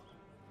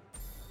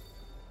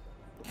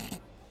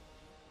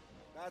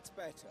 That's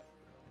better.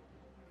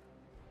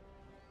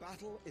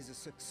 Battle is a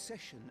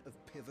succession of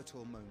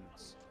pivotal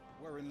moments,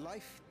 wherein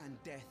life and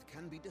death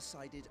can be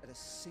decided at a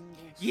single.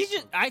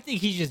 I think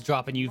he's just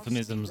dropping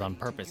euphemisms on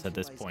purpose at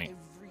this point.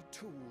 Every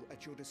tool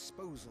at your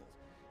disposal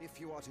if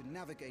you are to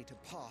navigate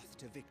a path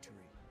to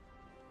victory,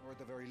 or at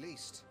the very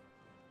least,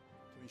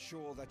 to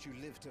ensure that you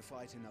live to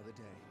fight another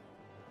day.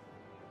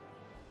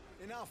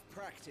 Enough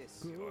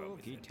practice.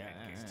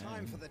 It's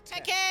time for the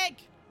test.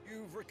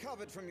 You've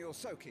recovered from your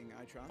soaking,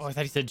 I trust. Oh, I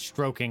thought he said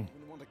stroking.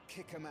 You want to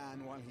kick a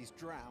man while he's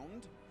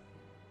drowned?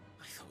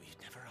 I thought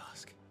you'd never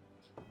ask.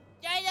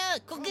 Yeah,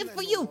 go Come good then,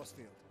 for Lord you.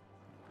 Rossfield.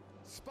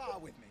 Spar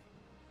with me.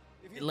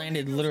 If you It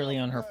landed believe literally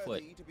yourself on her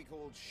worthy foot. to be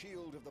called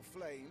Shield of the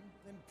Flame,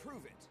 then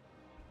prove it.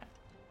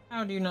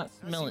 How do you not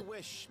smell As it? you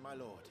wish, my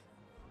lord.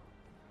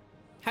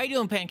 How you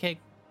doing, Pancake?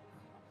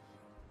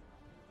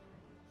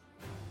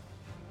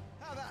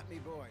 Have at me,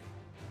 boy.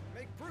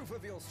 Make proof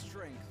of your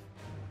strength.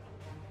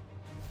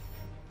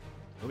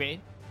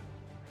 Okay.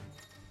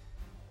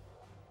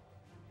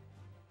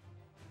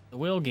 The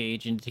will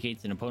gauge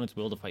indicates an opponent's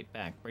will to fight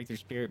back. Break their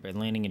spirit by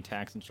landing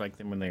attacks and strike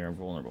them when they are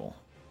vulnerable.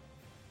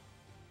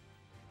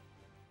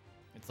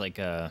 It's like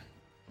a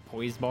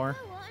poise bar.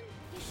 Go on.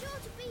 You're sure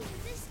to beat him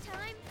this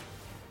time.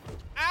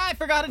 Ah, I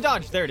forgot to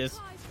dodge. There it is.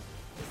 Clive,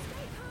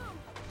 stay calm.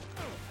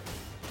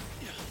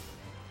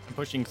 I'm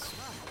pushing. All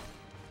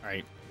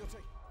right. You'll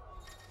take.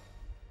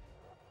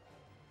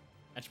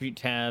 Attribute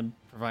tab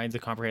provides a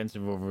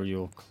comprehensive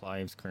overview of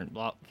Clive's current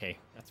block. Okay,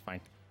 that's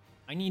fine.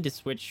 I need to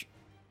switch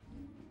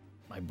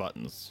my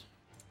buttons.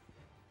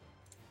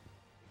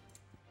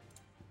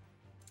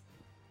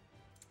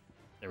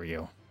 There we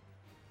go.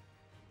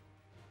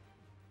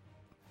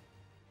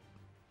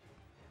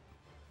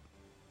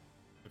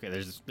 Okay,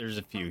 there's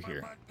a few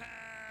here.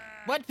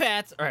 What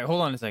pats? All right,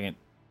 hold on a second.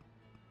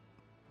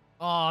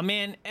 Oh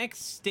man, X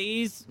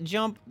stays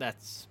jump.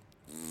 That's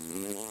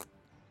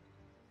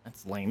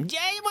lame.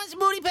 Jay wants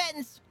booty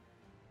patents.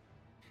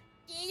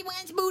 Jay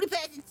wants booty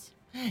patents.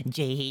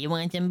 Jay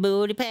wants some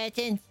booty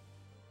patents.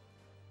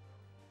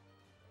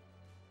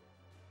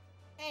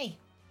 Hey,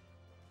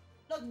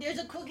 look, there's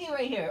a cookie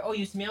right here. Oh,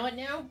 you smell it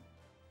now?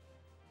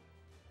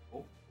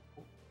 Oh,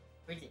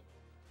 where's it?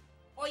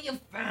 Oh, you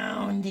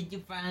found it. You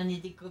found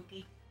it, the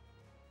cookie.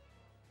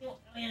 You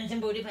want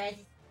some booty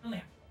patties? Come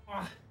here.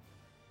 Oh.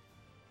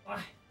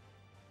 Oh.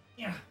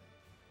 Yeah.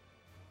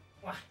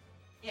 Oh.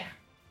 Yeah.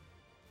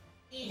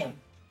 Eat them.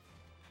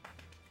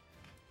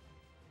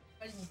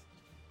 What's this?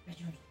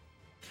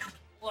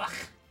 Oh.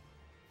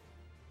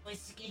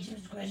 Scratch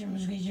him, scratch him,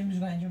 scratch him,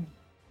 scratch him.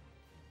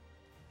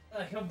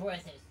 Oh, your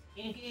breath is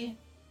stinky.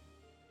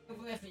 Your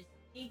breath is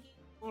stinky.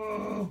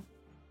 Oh.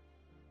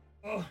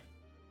 Oh.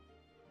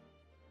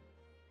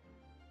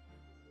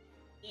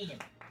 Eat him.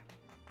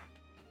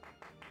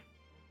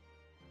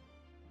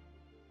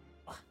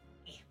 Oh,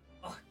 yeah.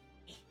 Oh,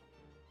 yeah.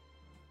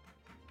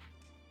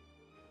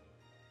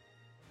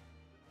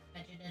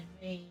 Touch it that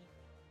way.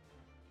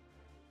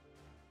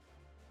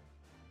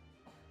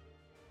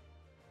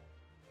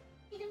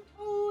 Eat him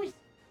toes.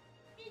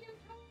 Eat him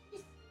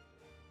toes.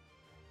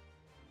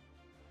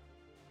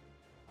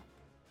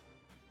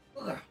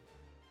 Booger.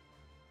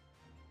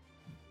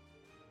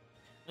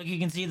 Look, you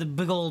can see the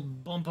big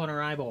old bump on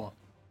her eyeball.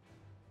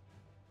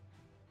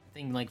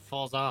 Thing like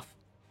falls off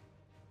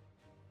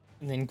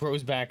and then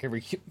grows back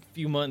every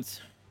few months.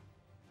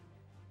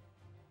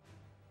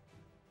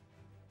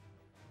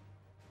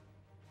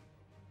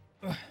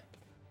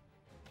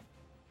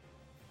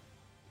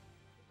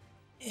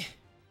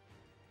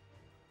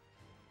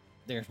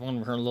 There's one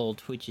of her little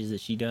twitches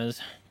that she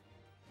does.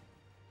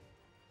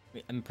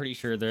 I'm pretty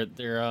sure they're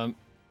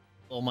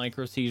little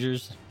micro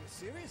seizures.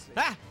 Seriously?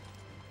 Ah!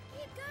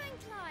 Keep going,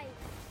 Clive.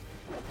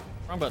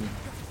 Wrong button.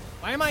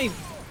 Why am I?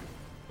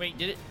 Wait,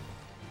 did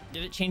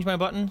it change my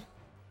button?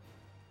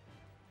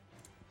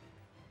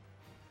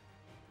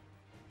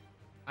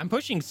 I'm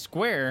pushing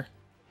square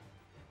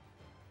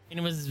and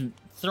it was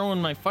throwing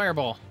my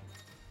fireball.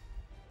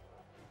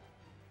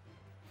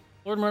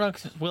 Lord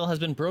Murdoch's will has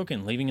been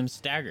broken, leaving him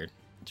staggered.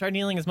 Try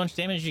dealing as much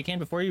damage as you can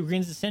before he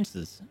regains his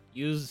senses.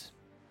 Use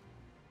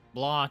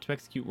Blah to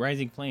execute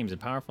Rising Flames, a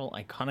powerful,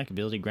 iconic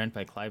ability granted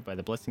by Clive by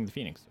the Blessing of the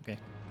Phoenix. Okay.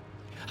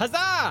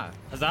 Huzzah!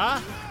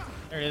 Huzzah!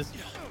 There it is.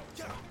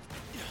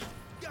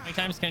 How many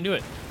times can I do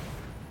it?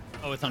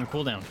 Oh, it's on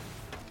cooldown.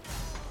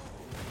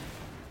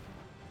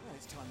 Well,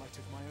 it's time I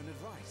took my own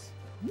advice.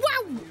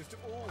 Wow! Used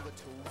all the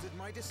tools at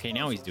my disposal. Okay,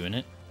 now he's doing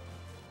it.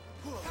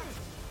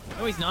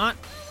 No, he's not.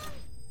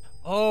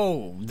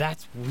 Oh,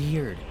 that's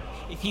weird.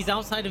 If he's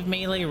outside of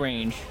melee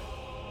range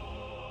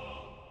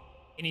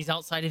and he's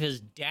outside of his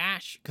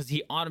dash, because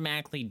he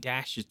automatically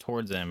dashes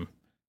towards him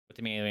with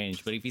the melee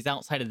range, but if he's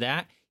outside of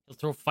that, he'll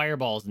throw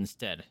fireballs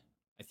instead.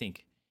 I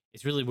think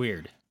it's really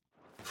weird.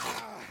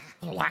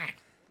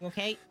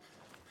 Okay.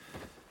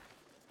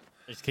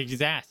 Just kicked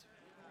his ass.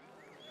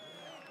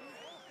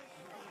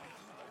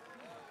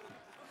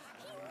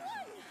 He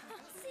won!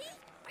 See?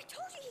 I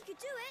told you he could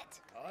do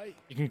it.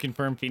 You can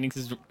confirm Phoenix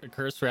is a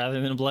curse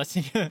rather than a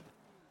blessing.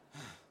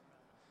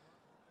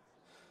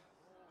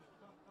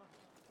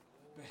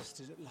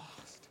 Bested at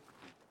last.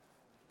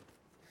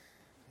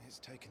 It's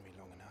taken me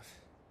long enough.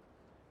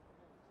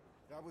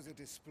 That was a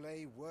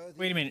display worthy.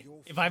 Wait a minute.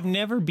 If I've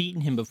never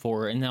beaten him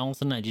before and then all of a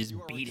sudden I just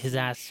beat his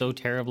ass so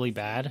terribly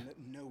bad. Let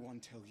no one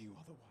tell you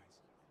otherwise,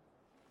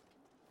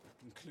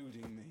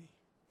 including me.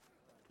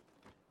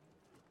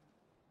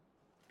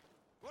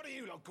 What are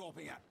you lot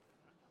gawping at?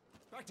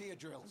 Back to your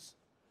drills.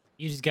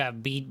 You just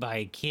got beat by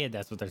a kid,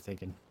 that's what they're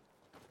thinking.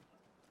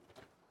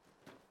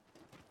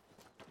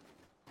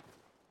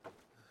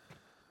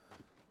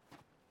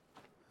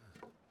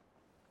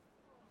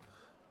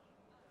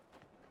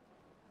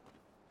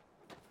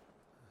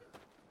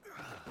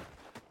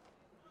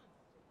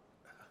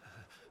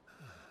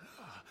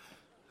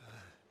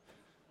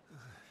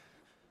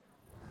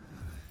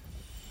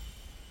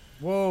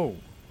 Whoa.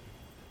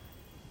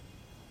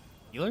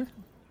 Healer?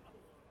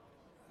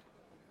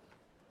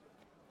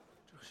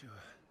 Joshua.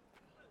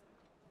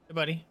 Hey,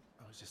 buddy.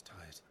 I was just tired.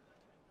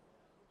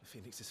 The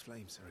Phoenix's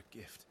flames are a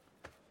gift.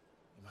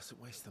 You mustn't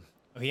waste them.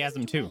 Oh, he has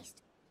them too.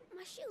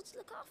 My shields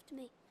look after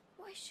me.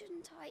 Why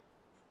shouldn't I?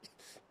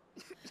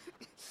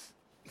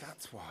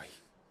 That's why.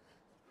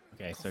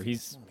 Okay, so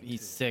he's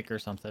sick or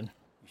something.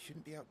 You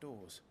shouldn't be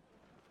outdoors.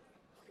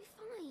 I'll be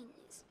fine.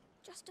 It's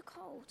just a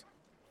cold.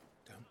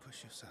 Don't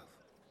push yourself.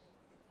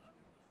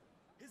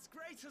 His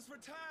Grace has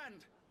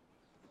returned!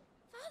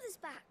 Father's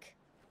back.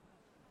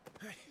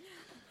 Hey.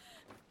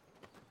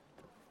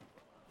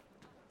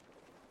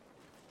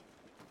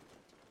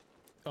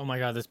 Oh my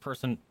god, this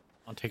person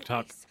on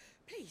TikTok.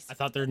 Please, I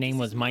thought their name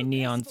was My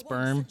Neon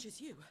Sperm.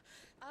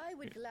 I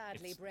would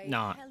gladly It's brave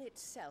not, hell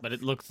itself but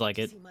it looks like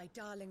to it. see my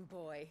darling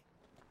boy.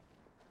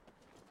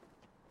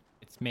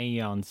 It's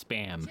Mayon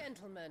Spam.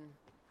 Gentlemen,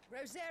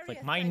 Rosaria It's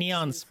like my thanks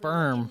neon you for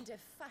sperm. your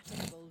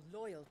indefatigable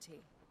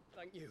loyalty.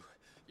 Thank you,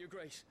 Your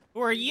Grace.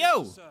 Who are We wish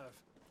you? to serve.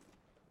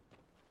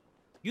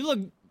 You look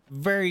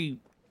very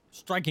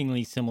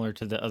strikingly similar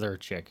to the other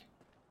chick.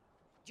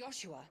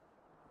 Joshua.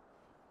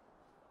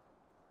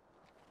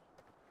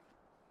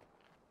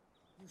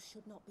 You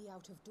should not be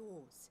out of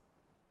doors.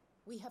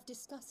 We have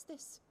discussed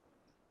this.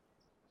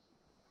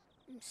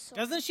 I'm sorry.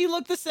 Doesn't she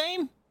look the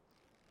same?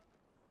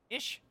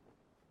 Ish.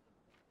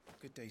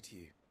 Good day to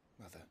you,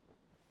 Mother.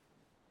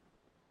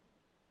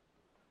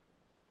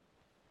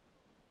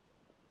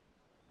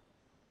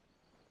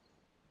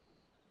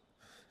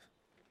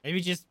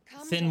 Maybe just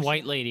Come, thin Joshua.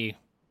 white lady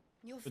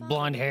Your with father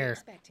blonde will be hair.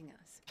 expecting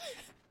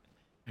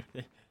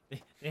us.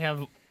 They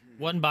have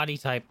one body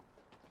type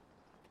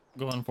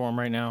going for them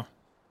right now.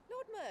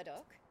 Lord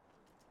Murdoch.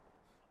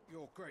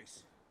 Your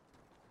Grace.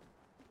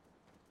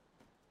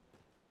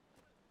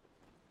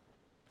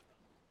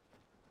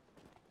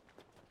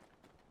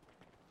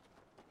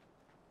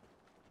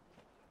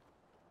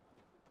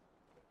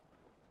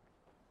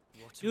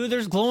 Dude,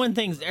 there's glowing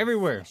things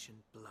everywhere. Flesh and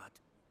blood.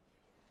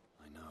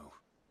 I know.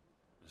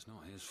 It's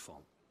not his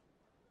fault.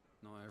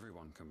 Not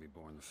everyone can be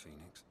born the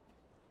Phoenix.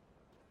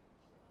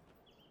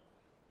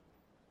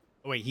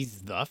 Oh, wait,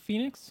 he's the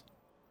Phoenix?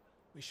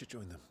 We should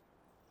join them.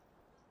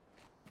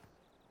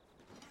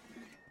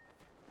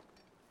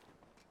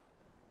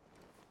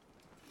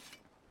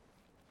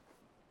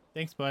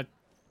 Thanks, bud.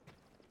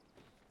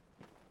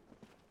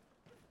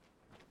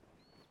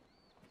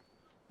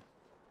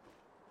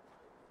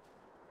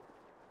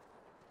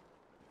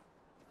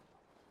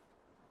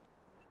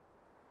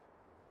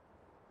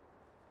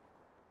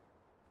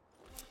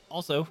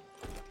 Also,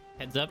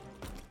 heads up,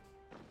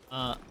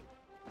 I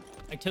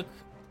took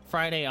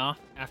Friday off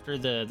after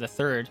the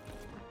 3rd,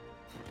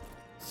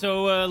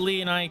 so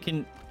Lee and I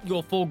can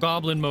go full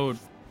goblin mode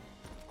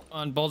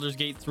on Baldur's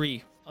Gate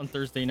 3 on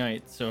Thursday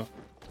night, so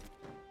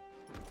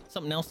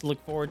something else to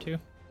look forward to.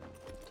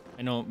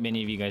 I know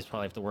many of you guys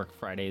probably have to work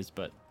Fridays,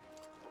 but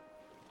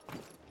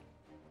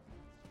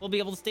we'll be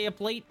able to stay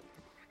up late.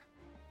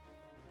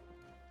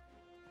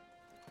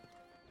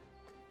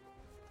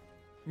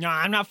 Nah,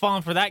 I'm not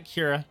falling for that,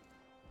 Kira.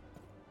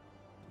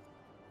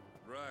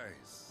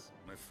 Rise,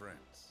 my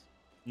friends.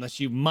 Unless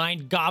you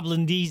mind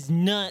goblin these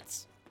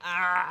nuts.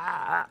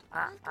 Ah.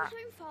 Welcome home,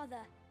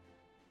 Father.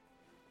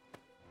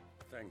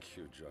 Thank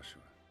you,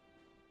 Joshua.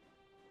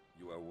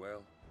 You are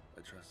well,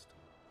 I trust.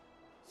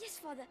 Yes,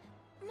 Father.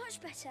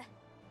 Much better.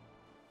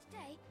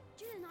 Today,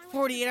 June and I went to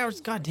 48 the hours,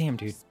 games goddamn, at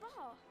the dude. spa.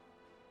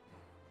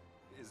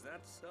 Is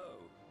that so?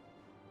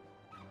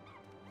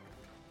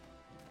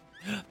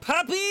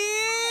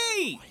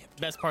 Puppy!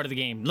 Best part of the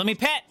game. Let me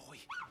pet.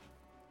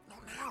 Not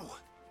now.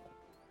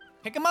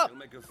 Pick him up. You'll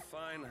make a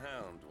fine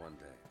hound one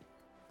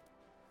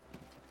day.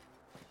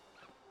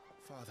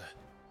 Father.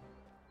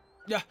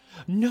 Yeah.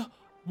 No.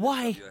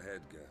 Why? Up your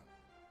head, girl.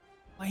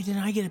 Why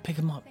didn't I get to pick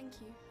him up? Thank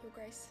you, Your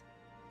Grace.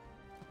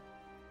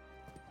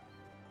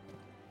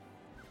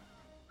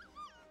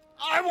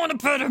 I want to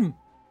pet him.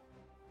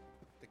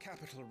 The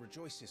capital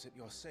rejoices at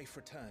your safe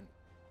return,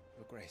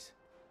 Your Grace.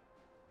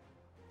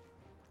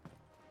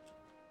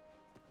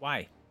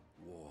 Why?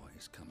 War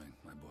is coming,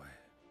 my boy.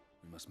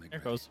 We must make There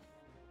ready. goes.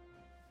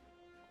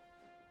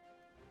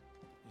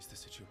 Is the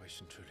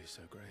situation truly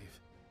so grave?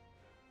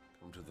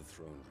 Come to the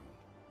throne room.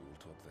 We will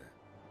talk there.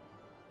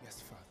 Yes,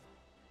 Father.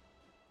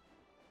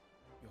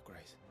 Your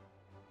Grace.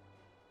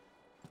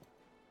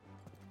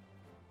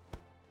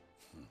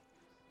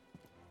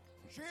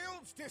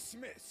 Shields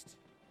dismissed.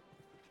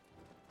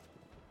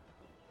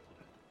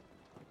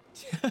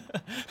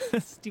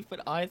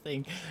 Stupid eye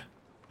thing.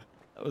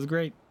 That was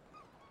great.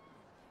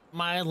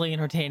 Mildly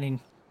entertaining.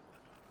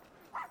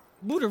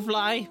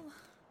 Butterfly.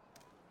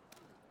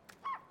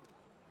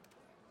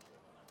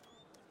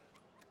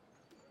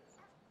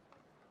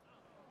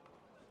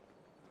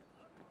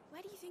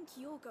 Where do you think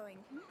you're going?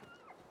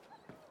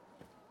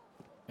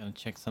 Gonna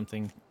check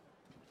something.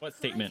 What Clive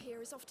statement?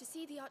 here is off to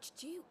see the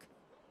Archduke.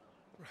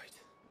 Right.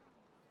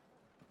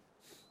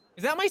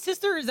 Is that my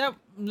sister? Is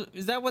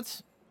that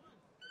what's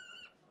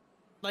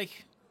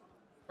like,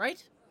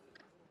 right?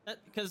 That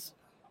because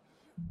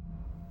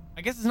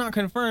I guess it's not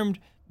confirmed,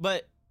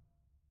 but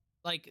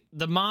like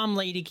the mom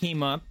lady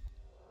came up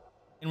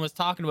and was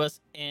talking to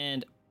us,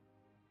 and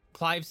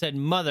Clive said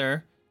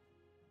mother,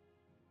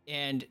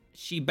 and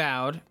she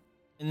bowed,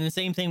 and the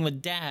same thing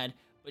with dad,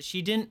 but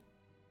she didn't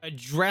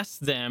address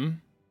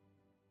them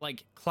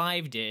like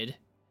Clive did,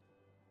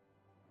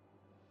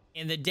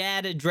 and the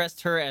dad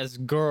addressed her as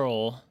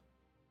girl.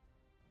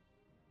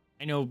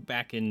 I know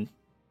back in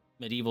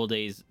medieval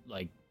days,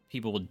 like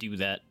people would do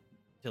that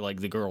to like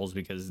the girls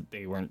because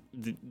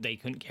they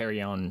couldn't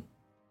carry on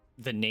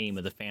the name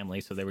of the family,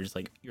 so they were just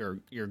like,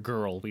 you're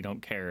girl, we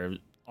don't care. It was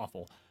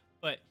awful.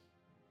 But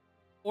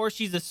or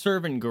she's a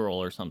servant girl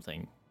or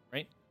something,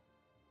 right?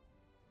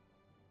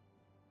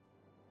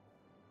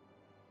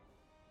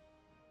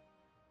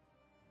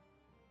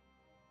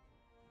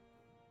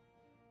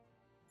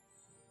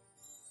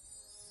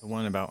 The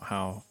one about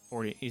how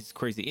 40 is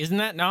crazy. Isn't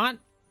that not?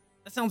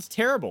 That sounds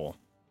terrible.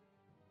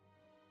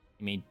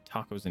 You made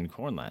tacos and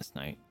corn last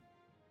night.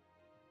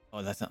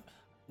 Oh, that's not...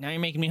 Now you're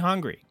making me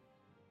hungry.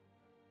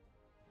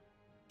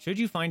 Should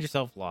you find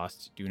yourself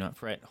lost, do not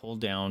fret. Hold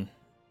down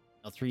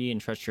L3 and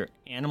trust your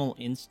animal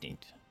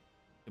instinct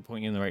to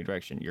point you in the right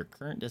direction. Your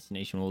current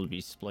destination will be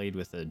displayed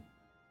with a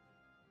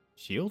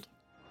shield?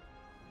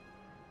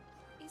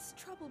 Is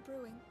trouble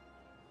brewing?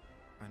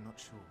 I'm not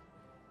sure.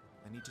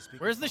 I need to speak.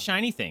 Where's the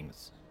shiny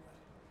things?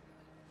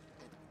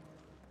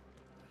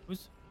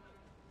 Who's...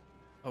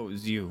 Oh, it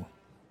was you.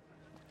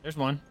 There's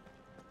one.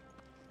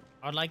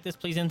 I'd like this,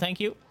 please, and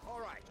thank you. All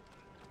right.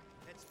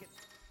 Let's get...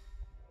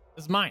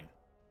 This is mine.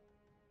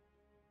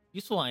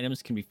 Useful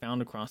items can be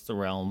found across the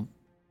realm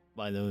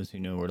by those who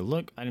know where to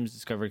look. Items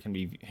discovered can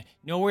be...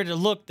 Know where to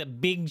look, the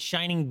big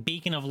shining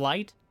beacon of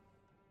light.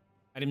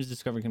 Items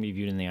discovered can be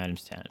viewed in the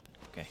items tab.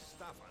 Okay.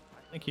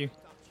 Thank you.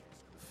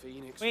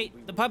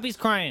 Wait, the puppy's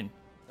crying.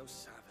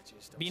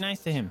 Be nice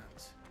to him.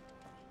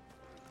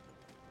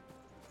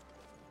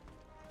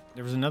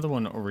 There was another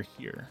one over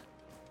here.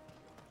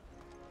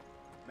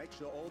 Make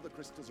sure all the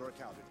crystals are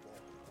accounted for.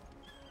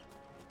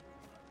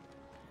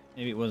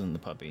 Maybe it wasn't the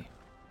puppy.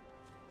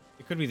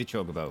 It could be the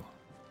chocobo.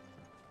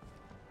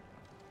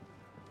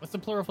 What's the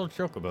plural for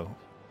chocobo?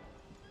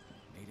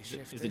 Is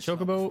it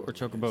chocobo or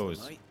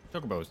chocobos?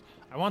 Chocobos.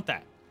 I want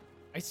that.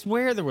 I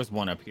swear there was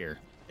one up here.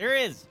 There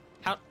is.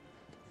 How?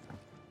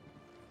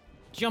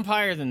 Jump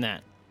higher than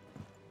that.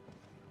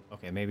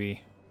 Okay,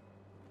 maybe.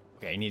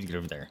 Okay, I need to get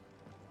over there.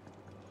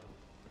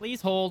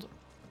 Please hold.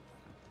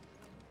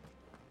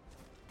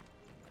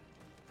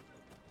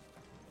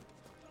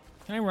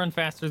 Can I run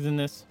faster than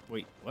this?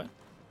 Wait, what?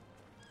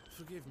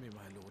 Forgive me,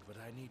 my lord, but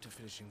I need to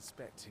finish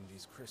inspecting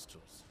these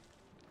crystals.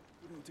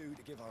 Wouldn't do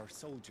to give our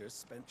soldiers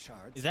spent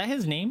shards. Is that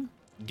his name?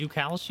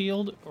 Ducal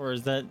Shield? Or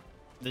is that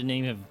the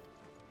name of...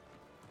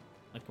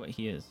 like what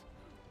he is?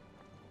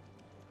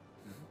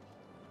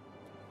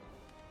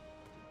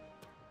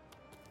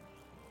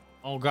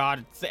 Oh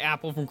god, it's the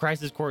apple from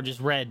Crisis Core just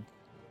red.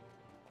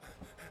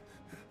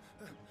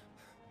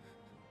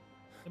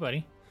 Hey,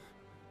 buddy.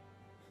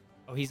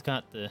 Oh, he's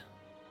got the...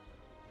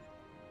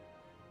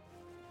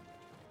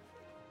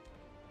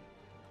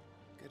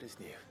 Good as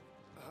new.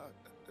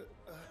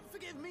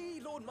 Forgive me,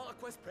 Lord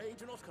Marquess. Pray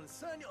do not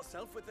concern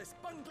yourself with this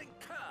bungling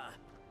cur.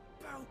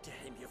 Bow to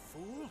him, you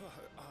fool.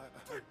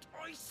 Did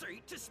I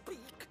say to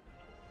speak?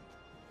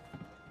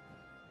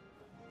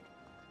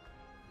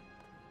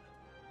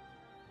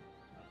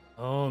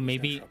 Oh,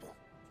 maybe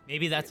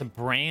that's a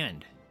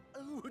brand.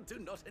 Oh, do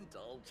not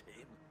indulge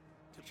him.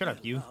 Shut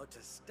up, you.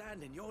 To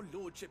stand in your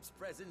lordship's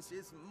presence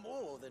is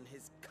more than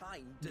his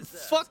kind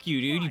deserves. Fuck you,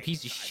 dude, you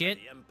piece of shit.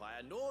 The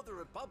Empire nor the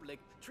Republic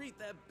treat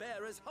their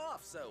bearers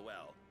half so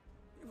well.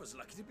 He was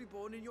lucky to be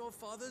born in your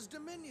father's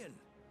dominion.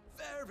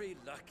 Very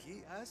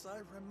lucky, as I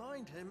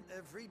remind him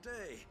every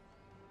day.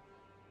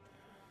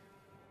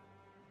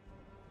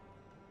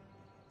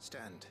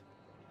 Stand,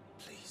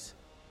 please.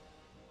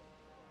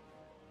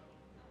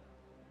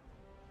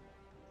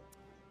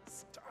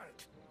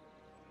 Start.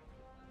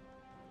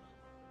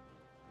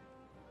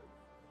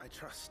 I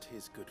trust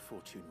his good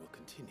fortune will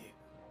continue.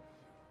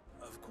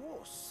 Of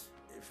course,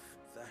 if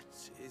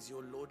that is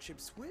your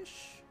lordship's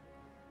wish.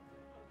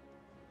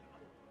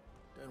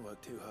 Don't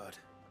work too hard.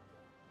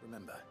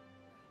 Remember,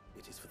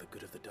 it is for the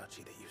good of the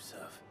duchy that you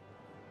serve.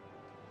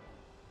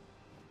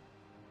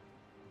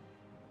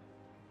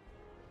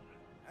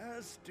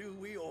 As do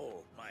we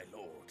all, my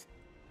lord.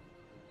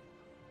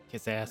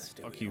 Kiss ass.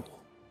 Fuck you.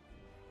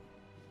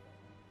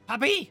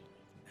 Puppy!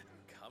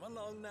 Come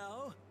along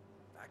now.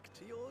 Back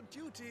to your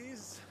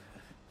duties.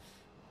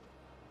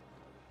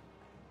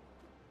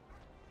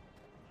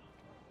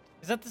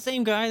 Is that the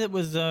same guy that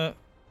was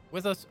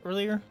with us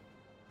earlier?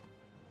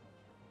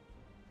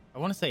 I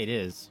want to say it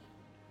is.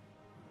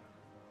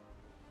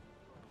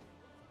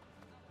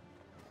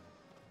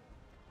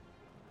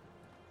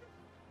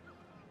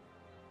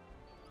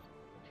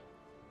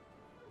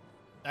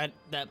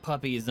 That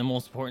puppy is the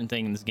most important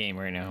thing in this game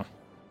right now.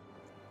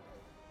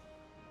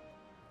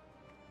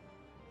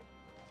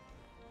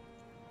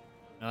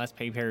 Now last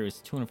pay period was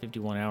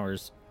 251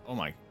 hours. Oh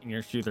my,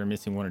 you're sure they're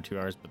missing 1 or 2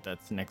 hours, but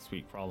that's next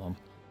week problem.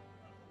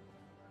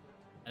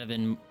 I'd have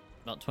been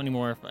about 20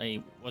 more if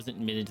I wasn't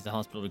admitted to the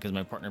hospital because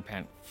my partner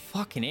panicked.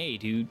 Fucking A,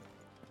 dude.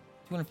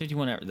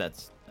 251 hours.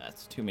 That's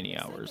too many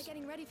hours. We're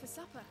getting ready for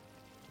supper.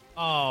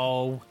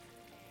 Oh.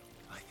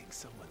 I think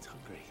someone's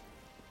hungry.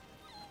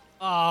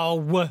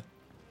 Oh.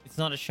 It's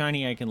not a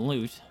shiny I can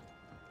loot.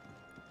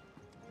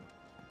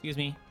 Excuse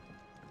me.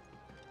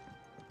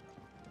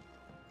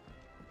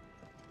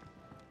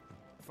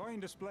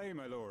 Fine display,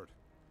 my lord.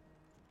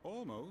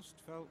 Almost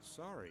felt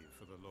sorry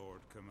for the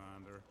Lord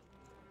Commander.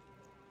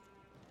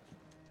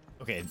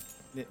 Okay,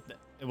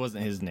 it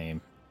wasn't his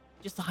name.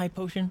 Just a high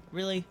potion?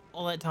 Really?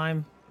 All that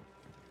time?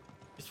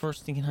 Just for a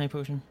stinking high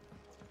potion?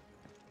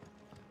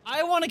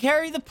 I want to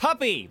carry the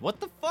puppy! What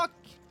the fuck?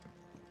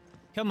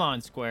 Come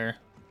on, Square.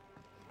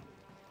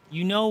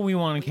 You know we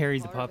want to carry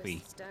the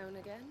puppy. Down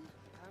again,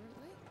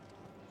 apparently.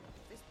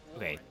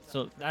 Okay,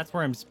 so that's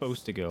where I'm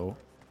supposed to go.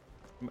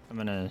 I'm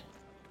gonna...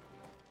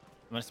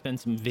 gonna spend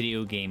some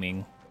video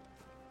gaming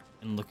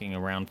and looking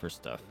around for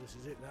stuff. This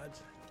is it,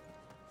 lads.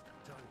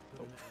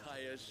 I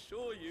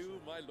assure you,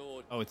 my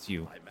lord. Oh, it's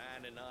you. My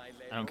man and I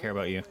I don't care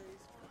about you.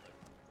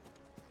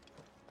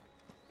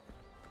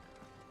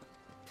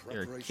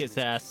 You're a kiss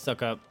ass,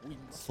 suck up,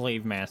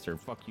 slave master.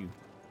 Fuck you.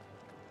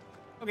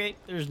 Okay,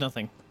 there's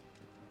nothing.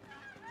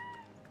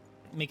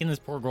 Making this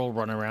poor girl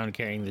run around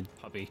carrying the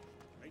puppy.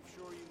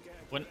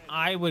 When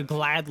I would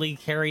gladly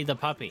carry the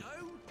puppy.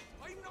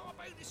 I'm not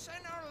about to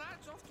send our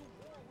lads off to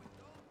war with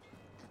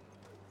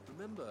God.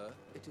 Remember,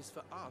 it is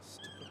for us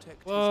to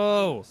protect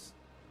Whoa! his house,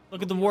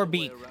 Look at the not war other way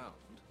beak. around.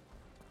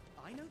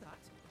 I know that.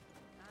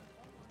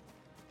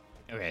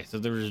 Okay, so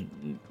there's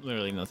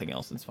literally nothing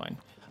else. It's fine.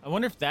 I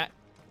wonder if that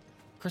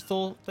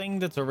crystal thing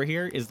that's over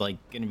here is like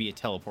going to be a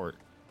teleport.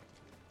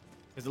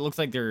 Because it looks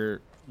like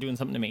they're doing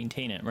something to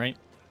maintain it, right?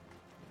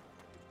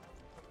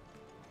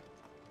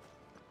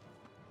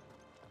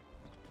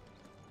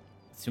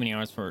 It's too many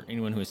hours for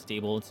anyone who is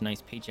stable. It's a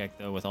nice paycheck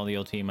though, with all the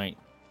OT might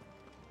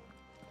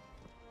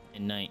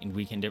and night and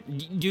weekend.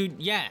 Dude,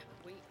 yeah.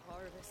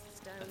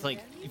 It's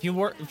like if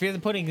you're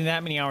putting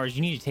that many hours,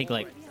 you need to take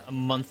like a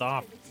month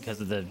off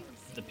because of the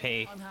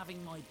pay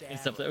and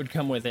stuff that would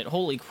come with it.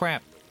 Holy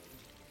crap.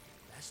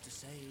 Best to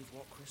save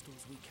what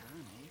crystals we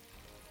can, eh?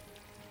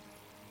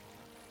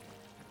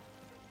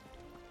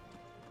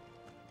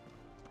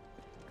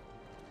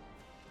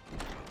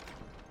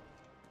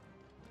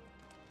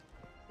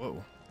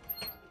 Whoa.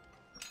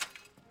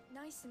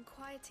 Nice and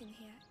quiet in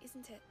here,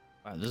 isn't it?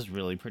 Wow, this is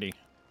really pretty.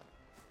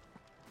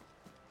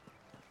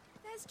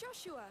 There's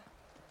Joshua.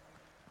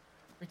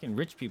 Freaking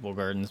rich people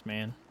gardens,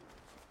 man.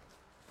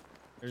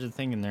 There's a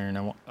thing in there and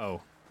I want...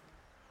 Oh.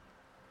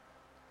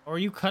 Or are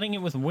you cutting it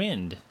with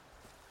wind?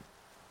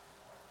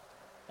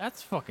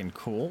 That's fucking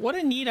cool. What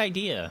a neat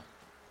idea.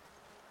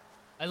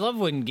 I love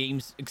when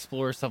games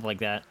explore stuff like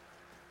that.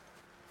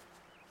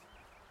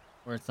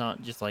 Where it's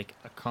not just like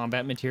a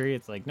combat materia.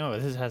 It's like, no,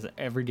 this has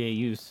everyday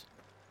use.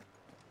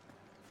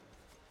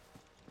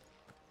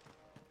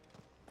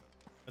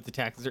 But the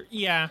taxes are...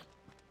 Yeah.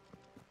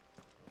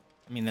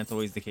 I mean, that's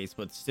always the case,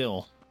 but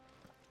still.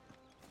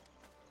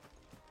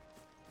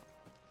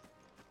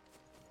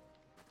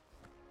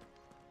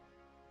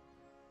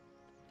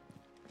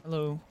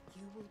 Hello.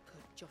 You will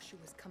put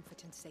Joshua's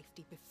comfort and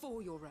safety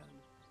before your own.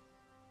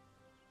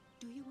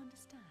 Do you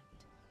understand?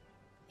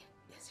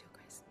 Yes, Your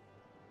Grace.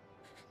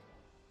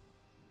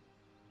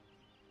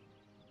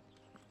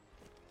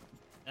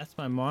 That's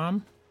my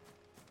mom.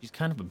 She's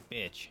kind of a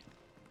bitch.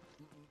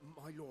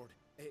 My lord,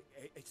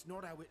 it's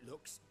not how it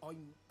looks.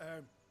 I'm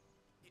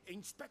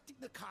inspecting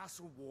the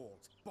castle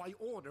walls by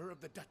order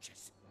of the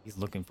Duchess. He's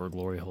looking for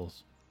glory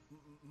holes.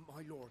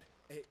 My lord,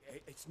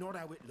 it's not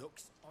how it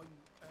looks. I'm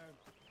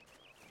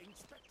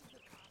inspecting the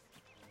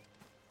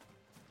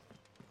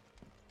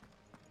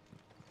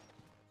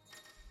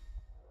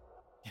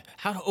castle.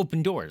 How to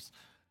open doors.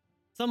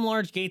 Some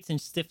large gates and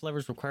stiff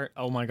levers require...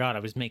 Oh my god, I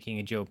was making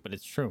a joke, but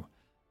it's true.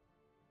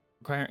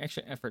 Require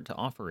extra effort to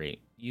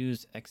operate.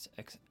 Use X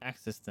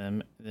access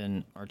them,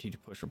 then RT to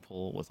push or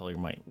pull with all your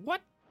might.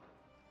 What?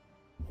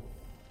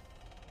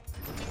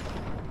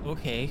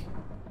 Okay.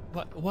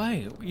 What?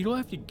 Why? You don't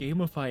have to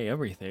gamify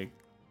everything.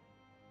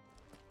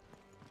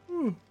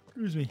 Ooh,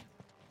 excuse me.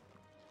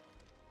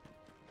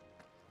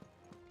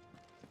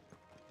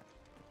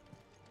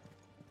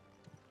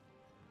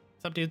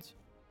 What's up, dudes?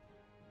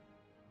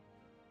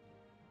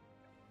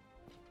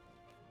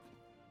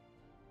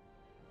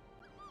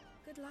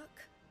 Good luck.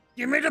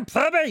 Give me the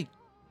puppy!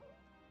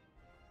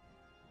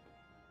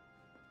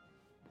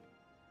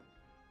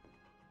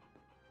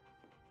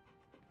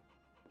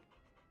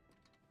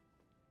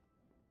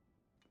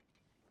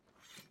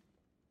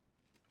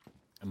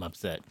 I'm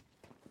upset.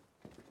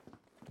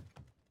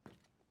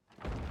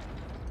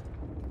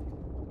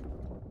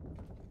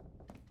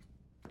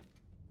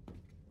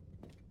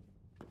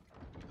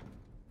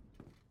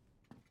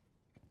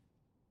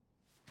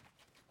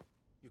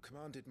 You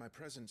commanded my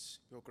presence,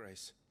 Your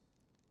Grace.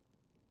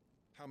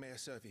 How may I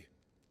serve you?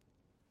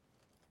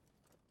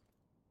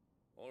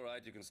 All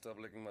right, you can stop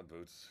licking my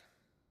boots.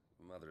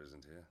 Your mother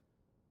isn't here.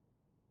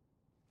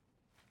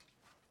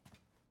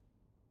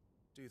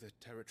 Do the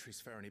territories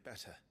fare any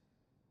better?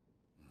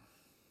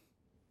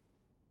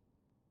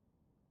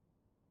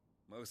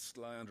 Most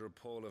lie under a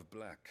pall of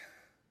black.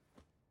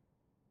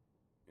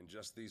 In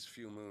just these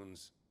few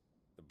moons,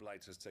 the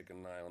Blight has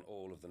taken nigh on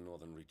all of the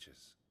northern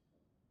reaches.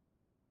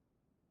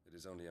 It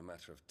is only a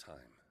matter of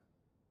time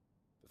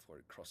before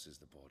it crosses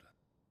the border.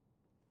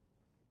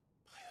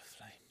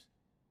 Flames.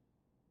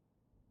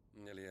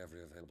 Nearly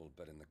every available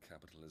bed in the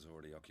capital is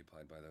already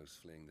occupied by those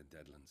fleeing the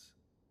Deadlands.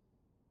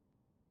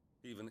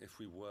 Even if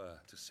we were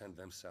to send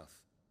them south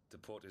to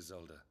Port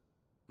Isolde,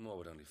 more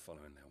would only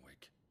follow in their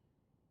wake.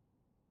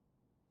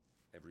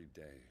 Every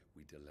day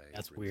we delay.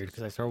 That's weird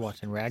because I started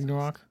watching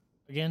Ragnarok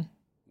again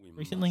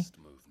recently.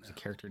 There's a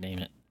character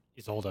named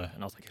Isolde,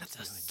 and I was like,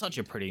 that's such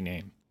a pretty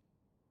name.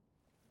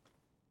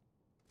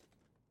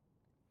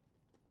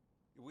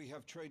 We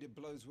have traded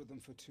blows with them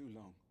for too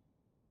long.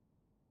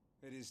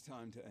 It is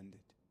time to end it.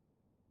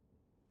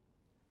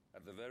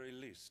 At the very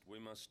least, we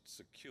must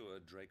secure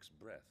Drake's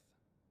breath.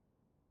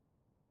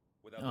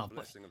 Without Oh, the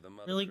blessing of the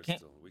Mother really? Can't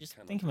Crystal, we just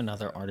cannot think of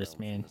another defend our artist, realm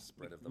from man. the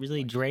spread of the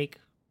Really, blight. Drake?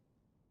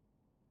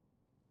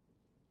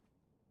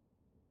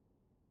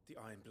 The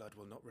Iron Blood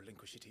will not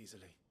relinquish it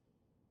easily.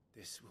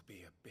 This will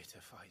be a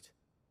bitter fight.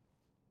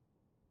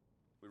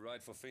 We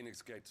ride for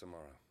Phoenix Gate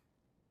tomorrow.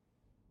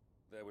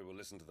 There we will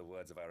listen to the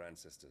words of our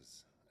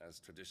ancestors, as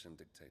tradition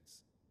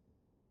dictates.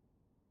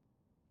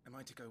 Am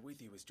I to go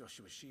with you as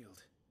Joshua's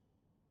shield?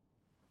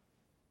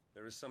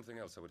 There is something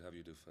else I would have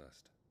you do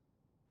first.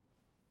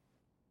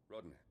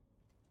 Rodney.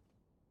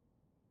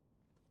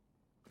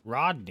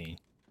 Rodney?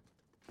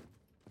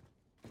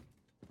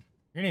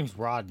 Your name's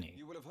Rodney.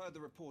 You will have heard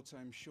the reports,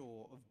 I'm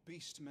sure, of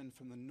beastmen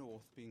from the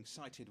north being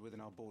sighted within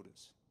our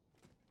borders.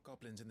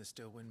 Goblins in the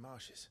Stillwind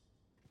Marshes.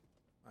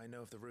 I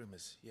know of the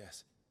rumors,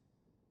 yes.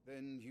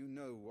 Then you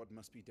know what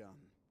must be done.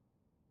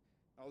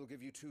 I will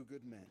give you 2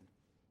 good men.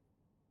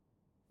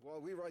 While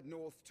we ride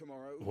north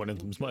tomorrow, One of you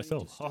will them's journey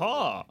myself. to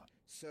Ha-ha! Stillwind,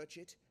 search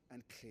it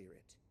and clear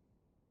it.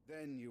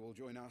 Then you will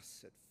join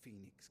us at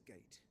Phoenix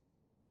Gate.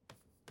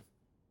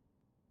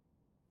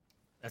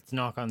 That's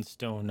knock on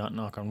stone, not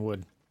knock on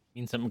wood.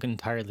 Means something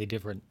entirely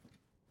different.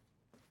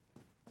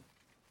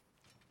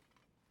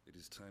 It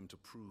is time to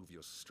prove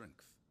your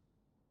strength.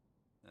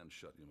 And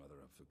shut your mother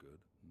up for good.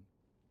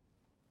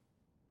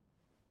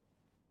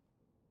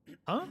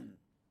 Huh?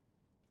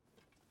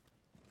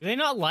 Do they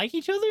not like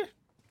each other?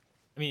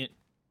 I mean,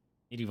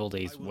 medieval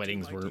days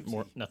weddings were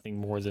nothing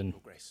more than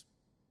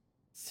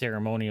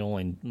ceremonial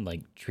and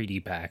like treaty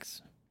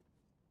pacts.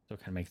 So it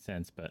kind of makes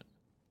sense, but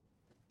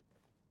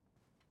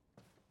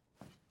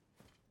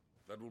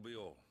That will be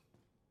all.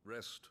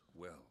 Rest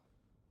well.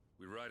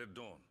 We ride at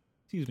dawn.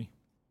 excuse me.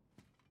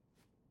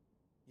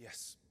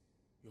 Yes,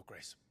 Your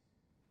Grace.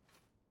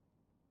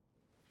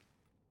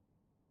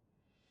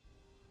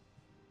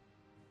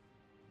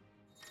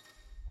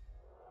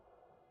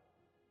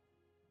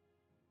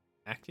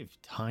 Active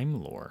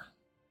time lore.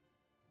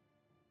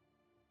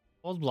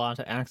 Hold blah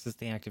to access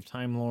the active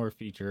time lore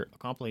feature, a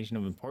compilation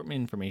of important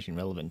information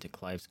relevant to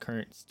Clive's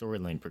current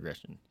storyline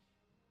progression.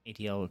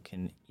 ATL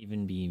can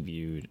even be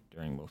viewed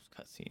during most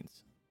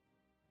cutscenes.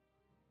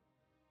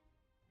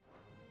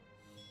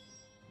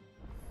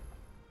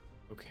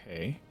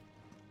 Okay.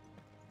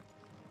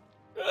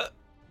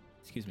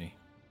 Excuse me.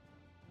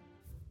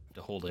 I have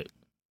to hold it.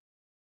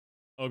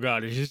 Oh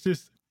god, it's just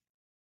this.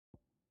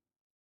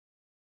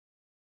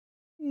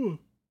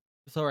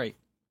 It's alright.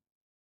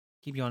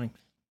 Keep yawning.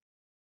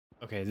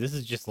 Okay, this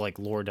is just like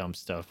lore dump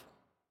stuff.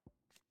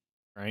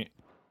 Right?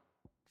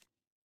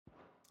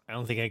 I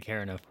don't think I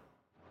care enough.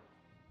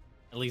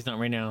 At least not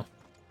right now.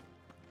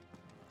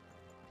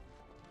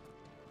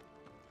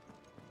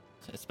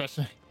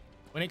 Especially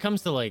when it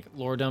comes to like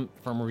lore dump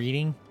from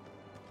reading.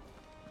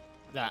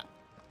 That's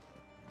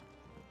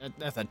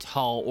a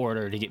tall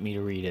order to get me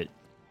to read it.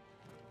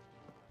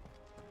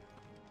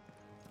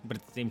 But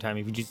at the same time,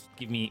 if you just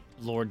give me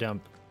lore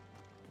dump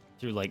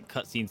through like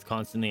cutscenes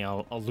constantly,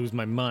 I'll lose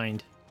my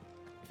mind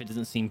if it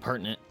doesn't seem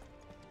pertinent.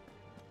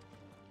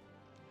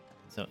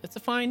 So it's a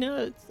fine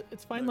it's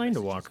a fine line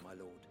to walk. My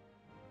lord.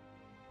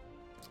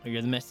 Oh,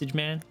 you're the message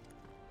man?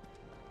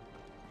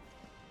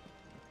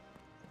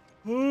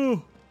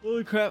 Oh,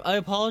 holy crap! I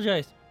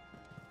apologize.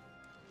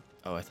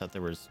 Oh, I thought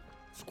there was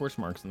scorch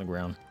marks on the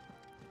ground.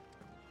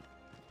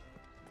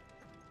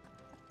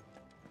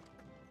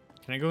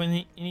 Can I go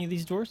in any of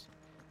these doors?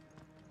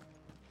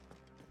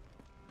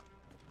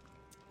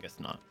 Guess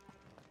not.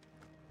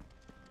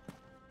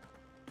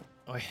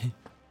 Oh,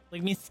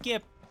 let me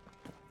skip.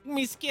 Let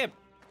me skip.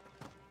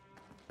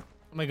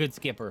 I'm a good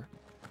skipper.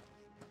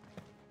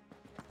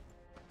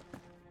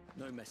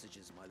 No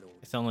messages, my lord.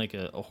 I sound like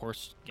a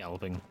horse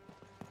galloping.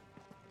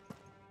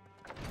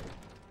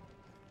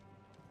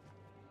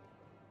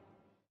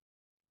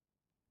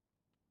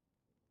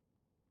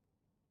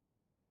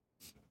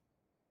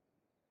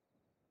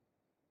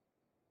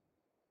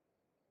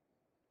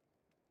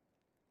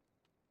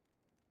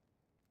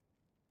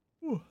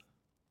 Ooh.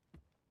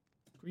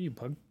 Screw you,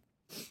 pug.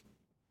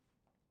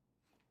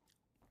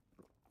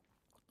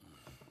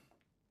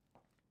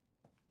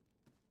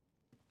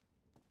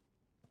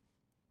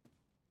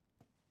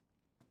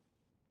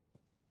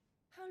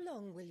 How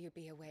long will you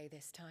be away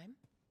this time?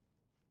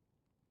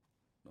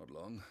 Not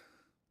long.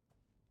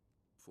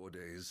 4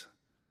 days,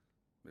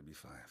 maybe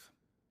 5.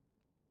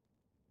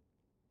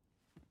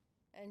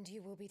 And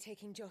you will be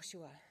taking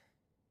Joshua?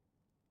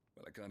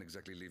 Well, I can't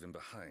exactly leave him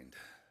behind,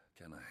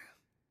 can I?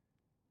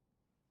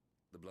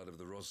 The blood of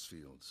the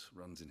Rosfields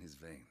runs in his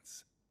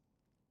veins.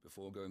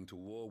 Before going to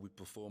war, we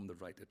perform the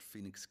rite at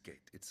Phoenix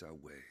Gate. It's our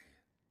way.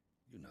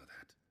 You know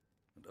that.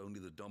 And only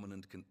the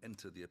dominant can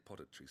enter the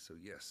apothecary, so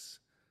yes,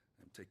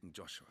 I'm taking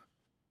Joshua.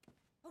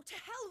 Oh, to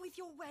hell with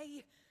your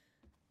way!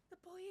 The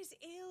boy is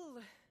ill.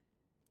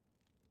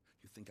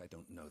 You think I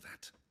don't know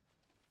that?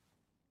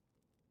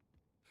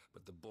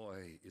 But the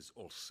boy is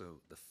also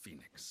the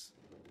Phoenix.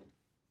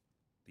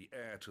 The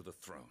heir to the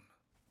throne.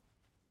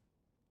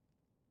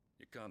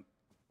 You can't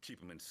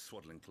keep him in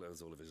swaddling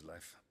clothes all of his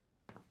life.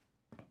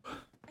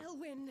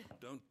 Elwyn!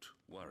 Don't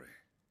worry.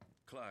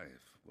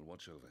 Clive will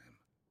watch over him.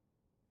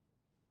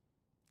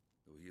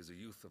 Though he is a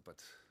youth of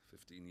but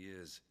 15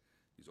 years,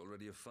 he's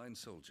already a fine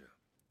soldier.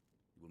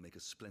 He will make a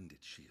splendid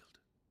shield.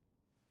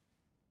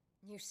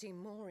 You see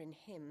more in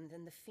him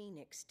than the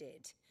Phoenix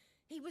did.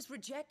 He was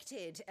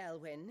rejected,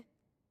 Elwyn.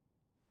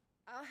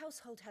 Our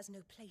household has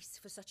no place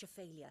for such a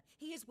failure.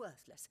 He is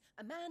worthless,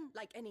 a man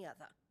like any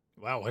other.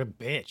 Wow, what a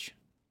bitch.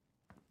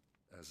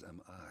 As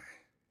am I,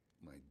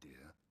 my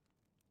dear.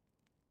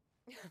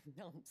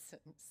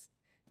 Nonsense.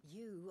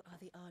 You are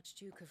the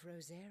Archduke of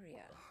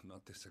Rosaria. Oh,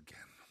 not this again.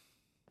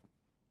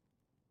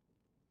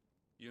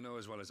 You know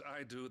as well as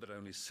I do that I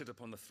only sit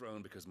upon the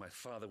throne because my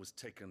father was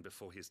taken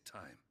before his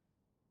time.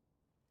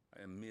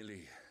 I am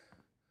merely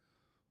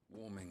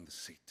warming the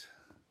seat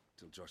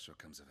till Joshua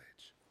comes of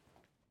age.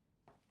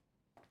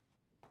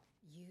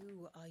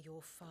 You are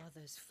your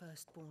father's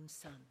firstborn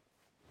son,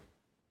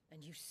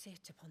 and you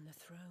sit upon the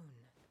throne.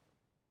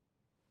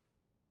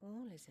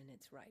 All is in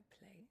its right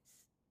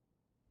place.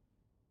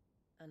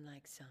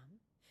 Unlike some,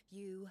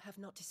 you have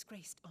not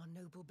disgraced our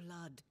noble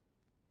blood.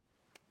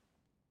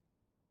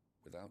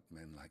 Without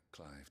men like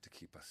Clive to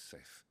keep us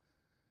safe,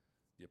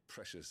 your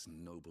precious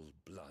noble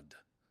blood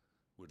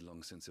would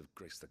long since have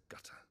graced the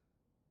gutter.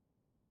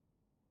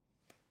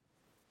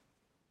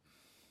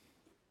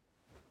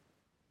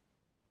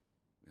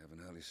 We have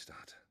an early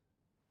start.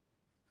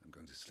 I'm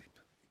going to sleep.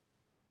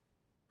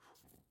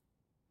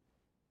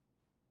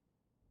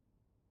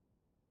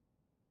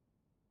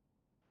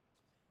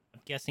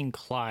 I'm guessing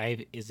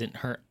Clive isn't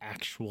her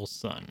actual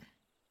son.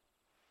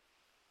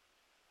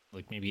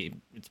 Like,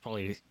 maybe it's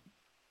probably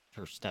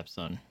her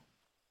stepson.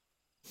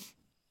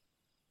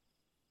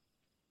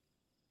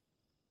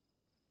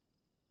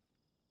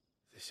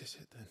 This is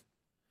it then.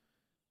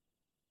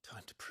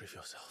 Time to prove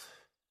yourself.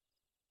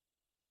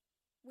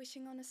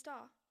 Wishing on a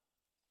star?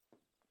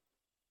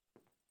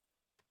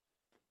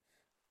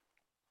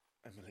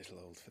 I'm a little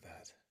old for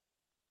that.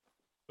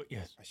 But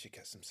yes. I should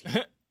get some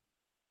sleep.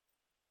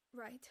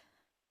 Right.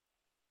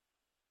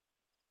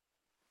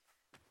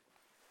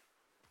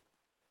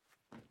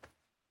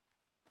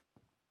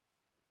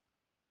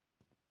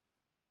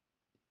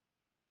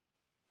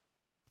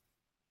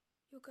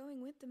 You're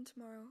going with them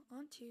tomorrow,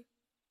 aren't you?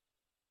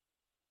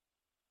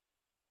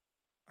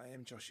 I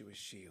am Joshua's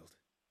shield.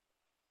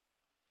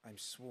 I'm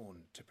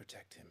sworn to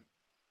protect him.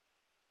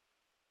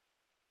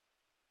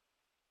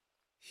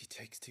 He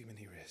takes too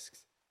many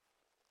risks.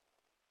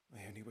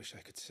 I only wish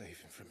I could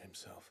save him from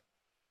himself.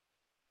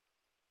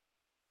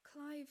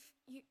 Clive,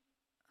 you...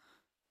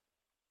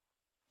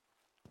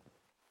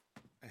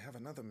 I have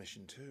another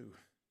mission too.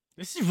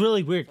 This is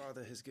really weird.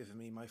 Father has given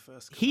me my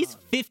first He's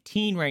command.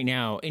 15 right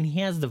now, and he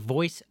has the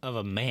voice of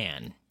a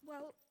man.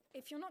 Well,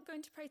 if you're not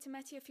going to pray to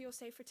Metia for your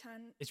safe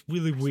return... It's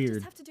really I should weird.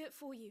 just have to do it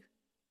for you.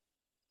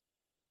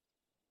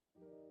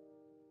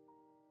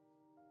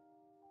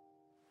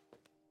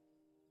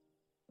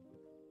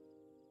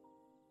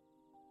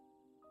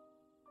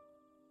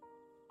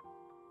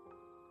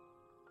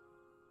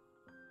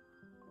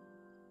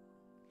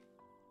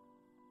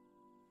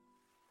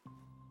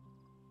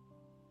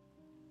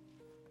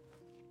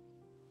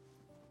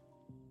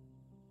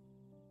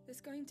 There's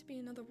going to be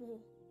another war,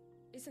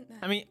 isn't there?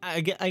 I mean,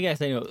 I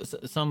guess I know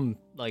some,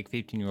 like,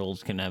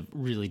 15-year-olds can have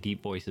really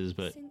deep voices,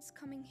 but... Since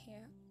coming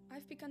here,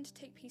 I've begun to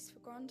take peace for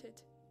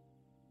granted.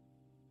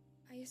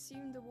 I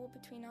assumed the war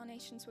between our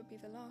nations would be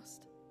the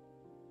last.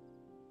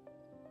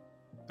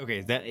 Okay,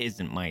 that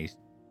isn't my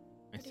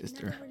But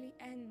sister. it never really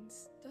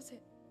ends, does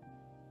it?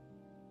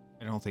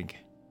 I don't think.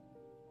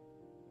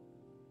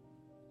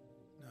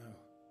 No.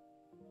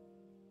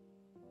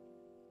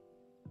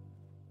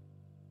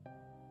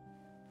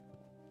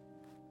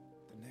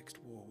 The next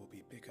war will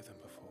be bigger than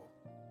before.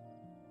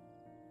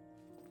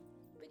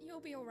 But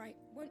you'll be alright,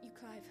 won't you,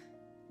 Clive?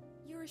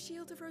 You're a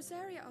shield of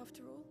Rosaria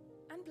after all,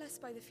 and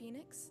blessed by the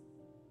Phoenix.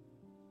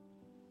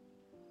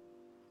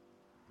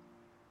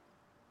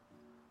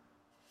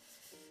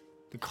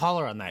 The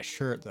collar on that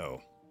shirt,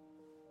 though.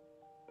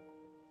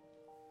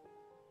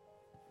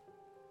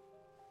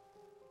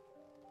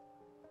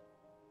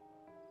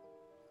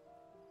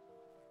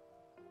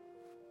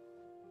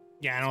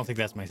 Yeah, I don't think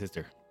that's my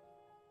sister.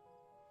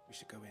 We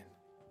should go in.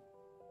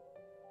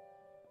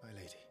 My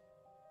lady.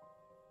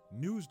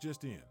 News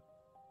just in.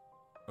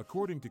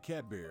 According to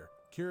Cat Bear,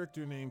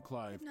 character named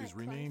Clive Good night, is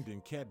renamed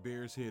in Cat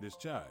Bear's head as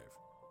Chive.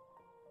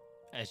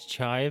 As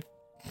Chive?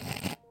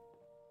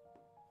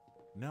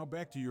 Now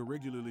back to your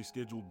regularly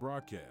scheduled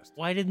broadcast.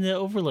 Why didn't the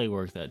overlay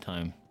work that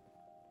time?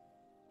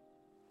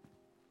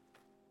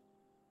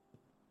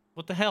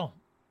 What the hell?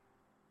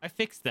 I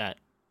fixed that.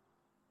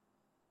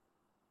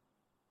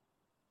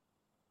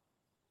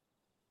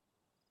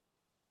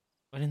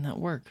 Why didn't that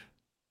work?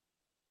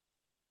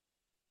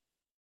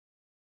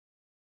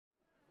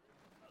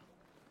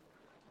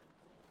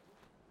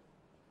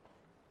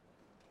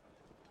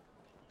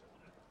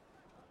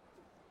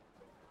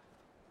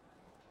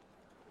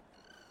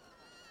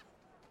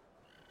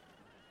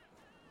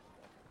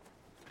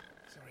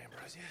 Sorry,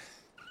 Ambrosia.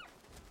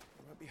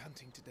 I won't be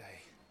hunting today.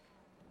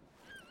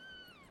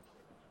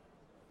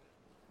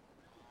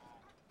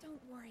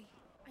 Don't worry.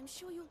 I'm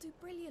sure you'll do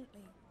brilliantly.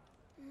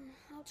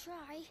 I'll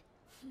try.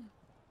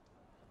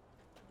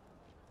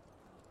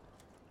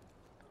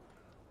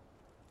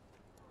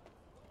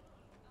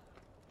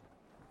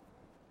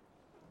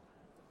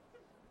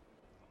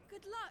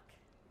 Good luck.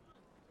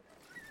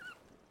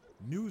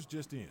 News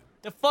just in.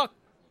 The fuck?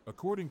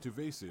 According to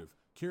Vaesive,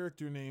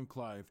 character named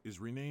Clive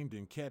is renamed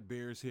in Cat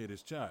Bear's head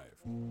as Chive.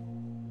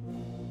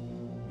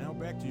 Now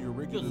back to your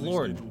regular. Good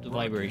lord, the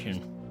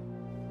vibration.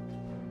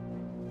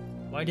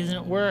 Why doesn't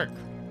it work?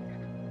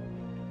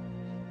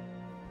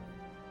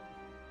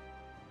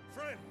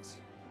 Friends,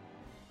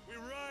 we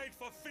ride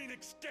for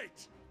Phoenix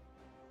Gate.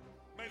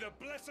 May the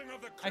blessing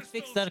of the I crystals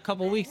fixed that a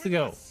couple weeks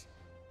ago.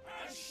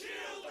 and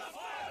shield the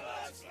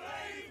Firebird's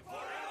flame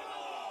forevermore.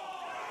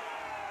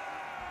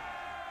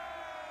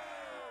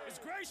 His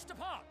grace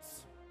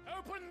departs.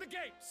 Open the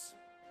gates.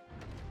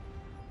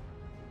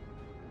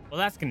 Well,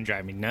 that's gonna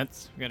drive me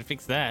nuts. We gotta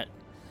fix that.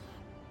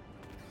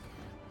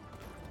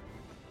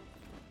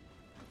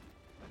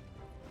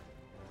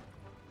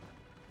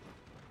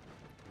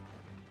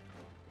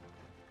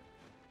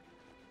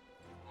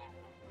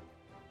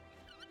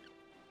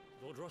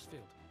 Lord Rossfield,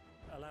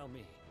 allow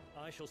me.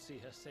 I shall see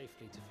her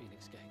safely to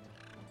Phoenix Gate.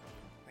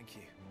 Thank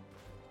you.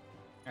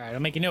 All right, I'll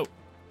make a note.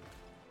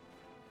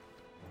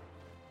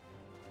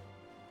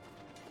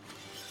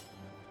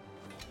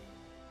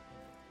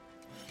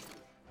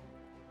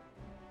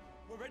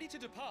 We're ready to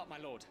depart, my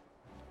lord.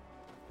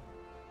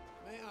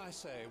 May I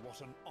say what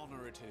an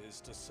honor it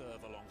is to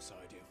serve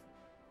alongside you?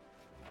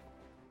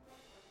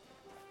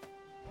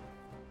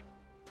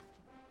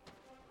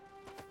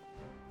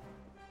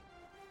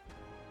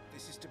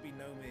 This is to be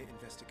no mere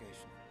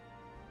investigation.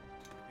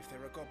 If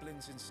there are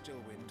goblins in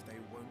Stillwind, they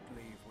won't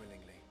leave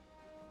willingly.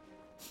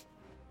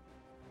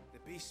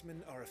 The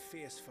Beastmen are a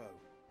fierce foe.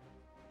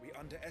 We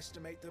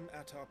underestimate them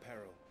at our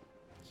peril.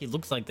 He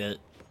looks like that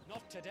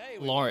Not today.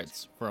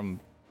 Lawrence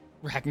from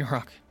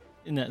Ragnarok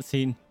in that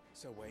scene.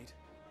 Sir Wade,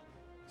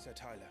 Sir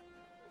Tyler,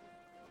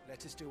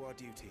 let us do our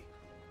duty.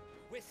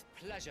 With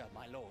pleasure,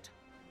 my lord.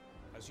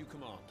 As you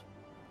command.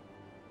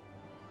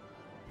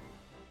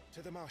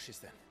 To the marshes,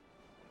 then.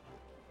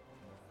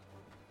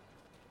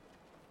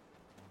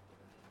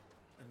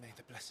 And may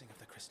the blessing of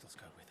the crystals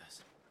go with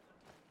us.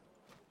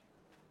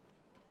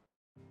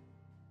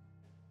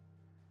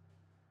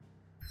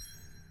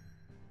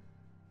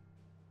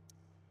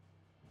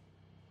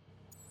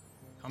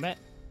 Combat.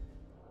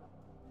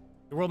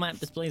 The world map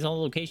displays all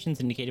the locations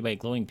indicated by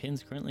glowing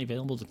pins currently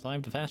available to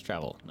climb to fast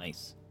travel.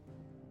 Nice.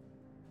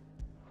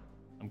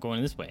 I'm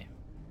going this way.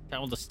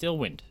 Travel to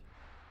Stillwind.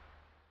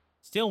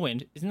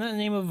 Stillwind? Isn't that the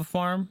name of a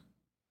farm?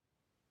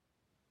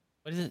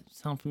 Why does it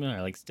sound familiar?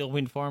 Like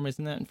Stillwind Farm,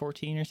 isn't that in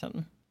 14 or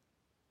something?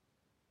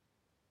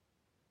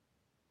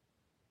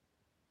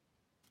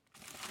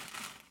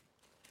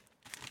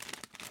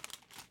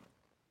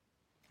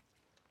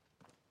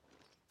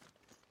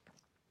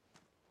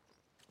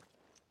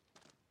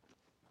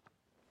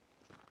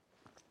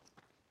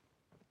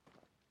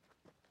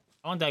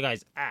 I want that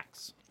guy's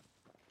axe.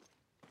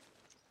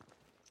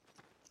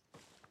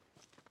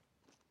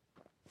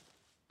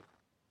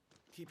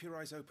 Keep your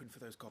eyes open for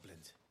those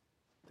goblins.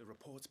 The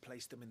reports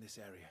place them in this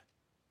area.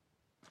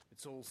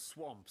 It's all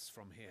swamps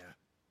from here.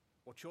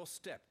 What's your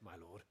step, my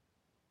lord?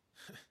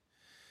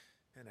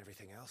 And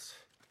everything else.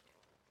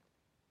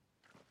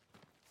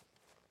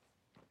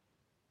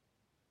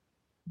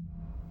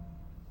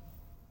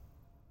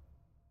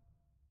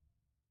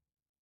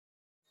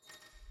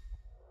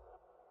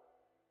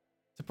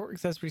 Support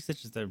accessories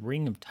such as the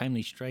Ring of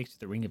Timely Strikes or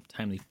the Ring of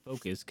Timely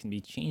Focus can be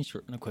changed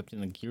or unequipped in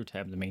the Gear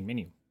tab of the main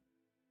menu.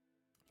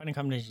 Find a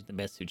combination that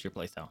best suits your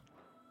playstyle.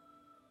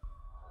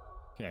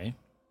 Okay.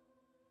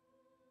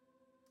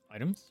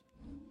 Items.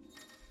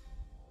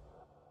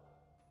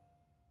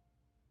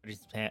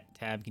 Items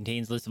tab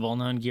contains a list of all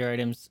non-gear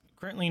items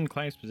currently in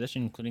Clive's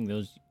possession, including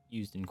those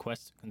used in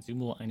quests.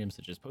 Consumable items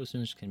such as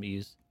potions can be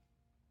used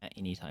at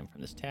any time from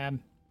this tab.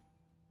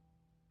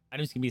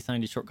 Items can be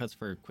assigned to shortcuts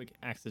for quick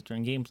access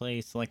during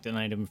gameplay. Select an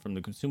item from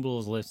the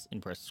consumables list and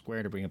press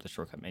square to bring up the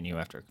shortcut menu.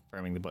 After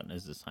confirming the button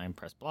is assigned,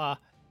 press blah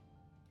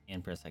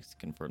and press X to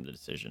confirm the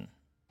decision.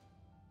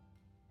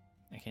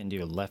 I can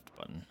do a left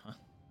button, huh?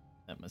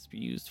 That must be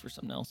used for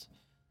something else.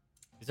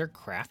 Is there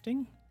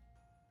crafting?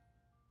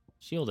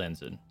 Shield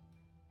ensign.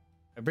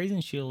 A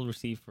brazen shield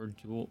received for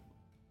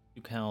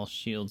ducal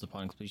shields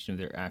upon completion of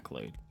their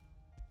accolade.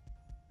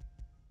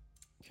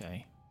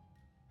 Okay.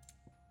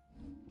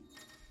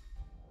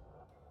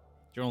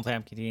 Journal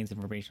tab contains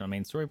information on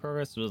main story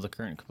progress as well as the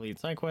current completed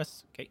side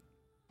quests. Okay.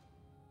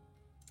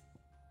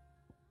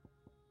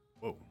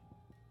 Whoa.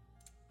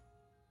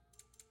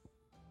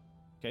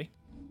 Okay.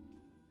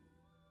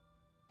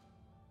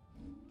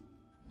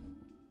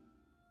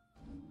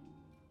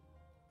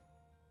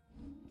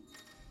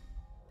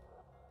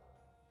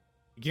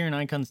 The Gear and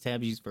Icons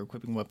tab is used for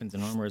equipping weapons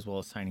and armor as well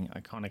as assigning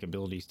iconic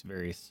abilities to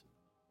various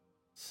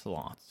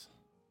slots.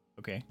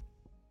 Okay.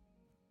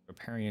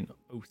 Riparian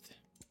Oath.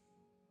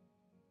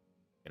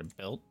 Get a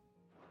belt.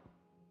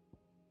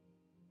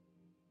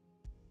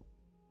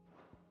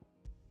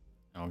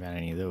 I don't got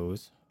any of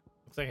those.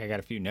 Looks like I got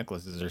a few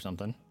necklaces or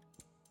something.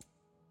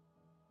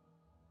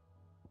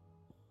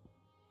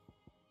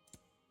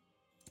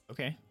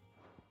 Okay.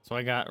 So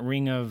I got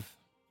Ring of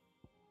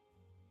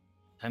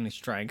Timely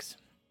Strikes.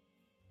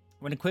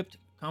 When equipped,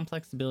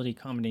 complex ability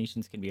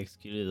combinations can be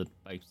executed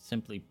by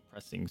simply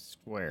pressing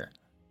square.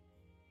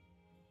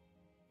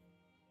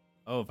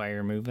 Oh, if I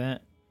remove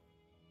that,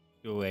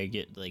 do I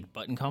get like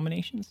button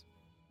combinations?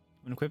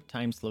 When equipped,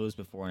 time slows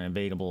before an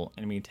evadable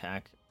enemy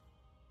attack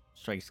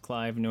strikes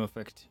Clive. No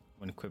effect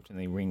when equipped in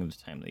the Ring of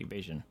Timely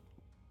Evasion.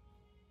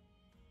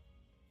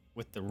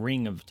 With the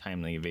Ring of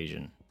Timely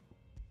Evasion.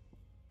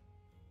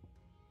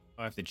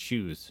 I have to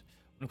choose.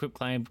 When equipped,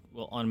 Clive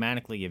will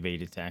automatically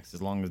evade attacks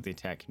as long as the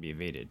attack can be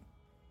evaded.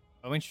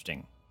 Oh,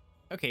 interesting.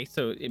 Okay,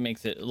 so it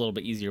makes it a little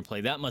bit easier to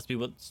play. That must be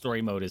what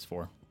story mode is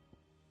for.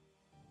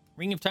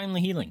 Ring of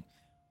Timely Healing.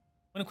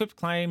 When equipped,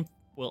 Clive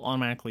will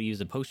automatically use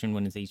a potion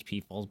when his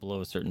HP falls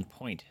below a certain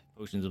point.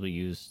 Potions will be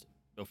used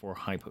before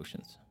high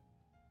potions.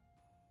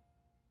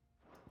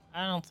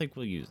 I don't think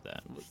we'll use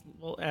that.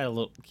 We'll add a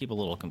little, keep a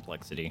little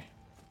complexity.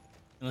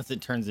 Unless it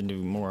turns into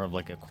more of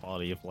like a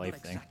quality of life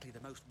thing. Not exactly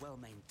the most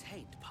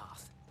well-maintained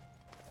path.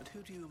 And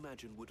who do you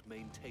imagine would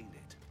maintain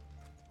it?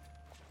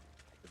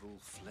 They've all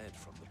fled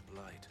from the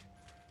Blight.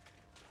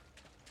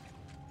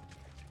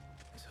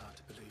 It's hard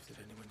to believe that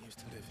anyone used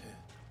to live here.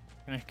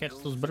 Can I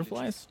catch those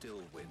butterflies?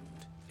 Still wind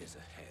is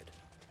ahead.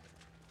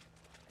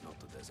 Not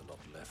that there's a lot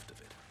left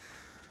of it.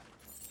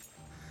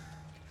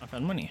 I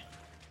found money.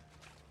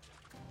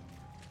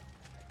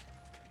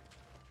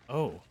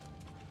 Oh.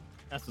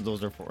 That's what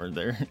those are for.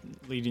 They're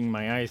leading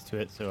my eyes to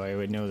it so I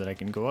would know that I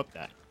can go up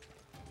that.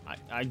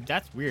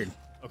 That's weird.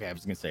 Okay, I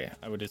was gonna say,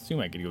 I would assume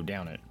I could go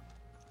down it.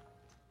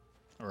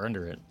 Or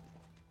under it.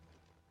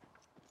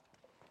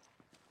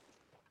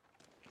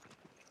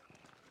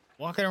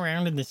 Walking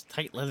around in this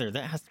tight leather,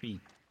 that has to be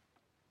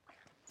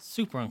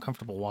super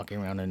uncomfortable walking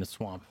around in a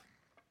swamp.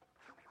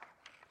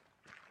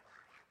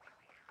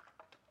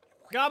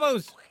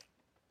 Gobos!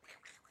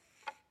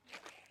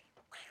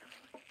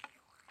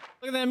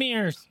 Look at them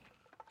ears!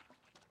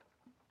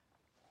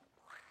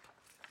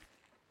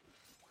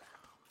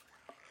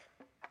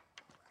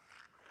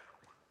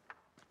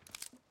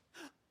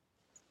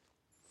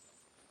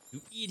 You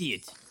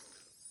idiot!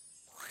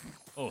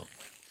 Oh,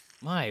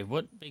 my,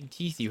 what big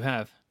teeth you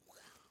have.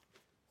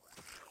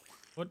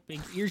 What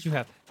big ears you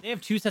have. They have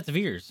 2 sets of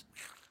ears.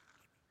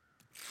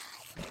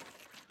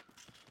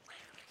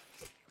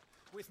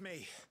 With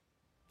me.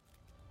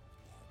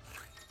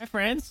 Hi,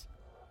 friends.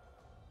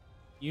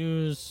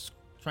 Use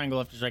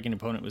triangle after striking an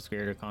opponent with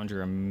square to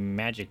conjure a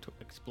magic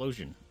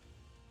explosion.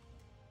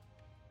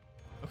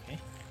 Okay.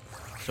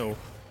 So,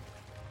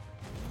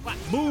 whack,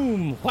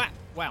 boom, whack,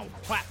 wow,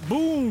 whack,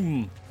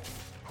 boom.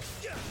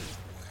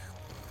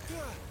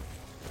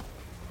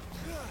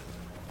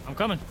 I'm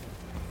coming.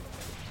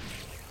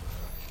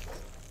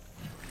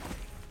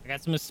 I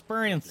got some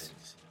experience.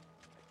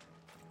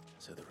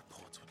 So the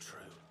reports were true.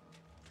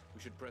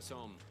 We should press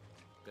on.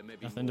 There may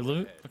be Nothing to more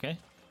loot? ahead. Okay.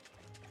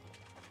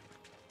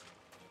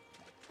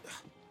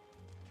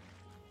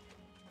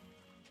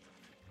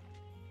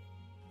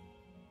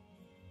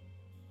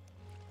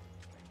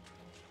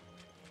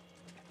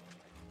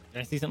 Did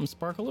I see something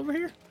sparkle over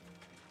here?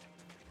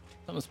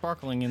 Something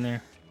sparkling in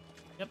there.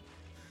 Yep.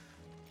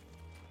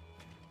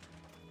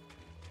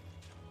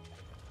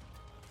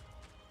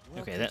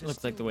 Okay, that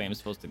looks like the way I'm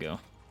supposed to go.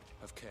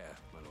 Have care,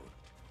 my lord.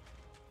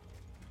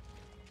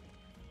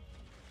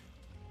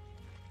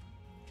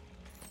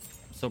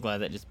 I'm so glad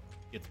that just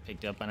gets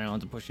picked up and I don't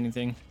have to push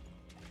anything.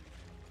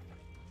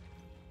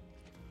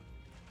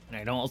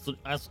 And I also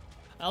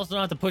don't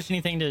have to push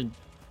anything to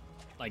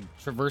like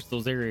traverse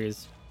those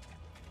areas.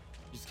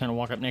 Just kind of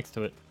walk up next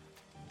to it.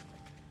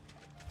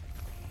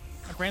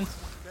 Hi, friends.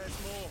 There's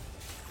more.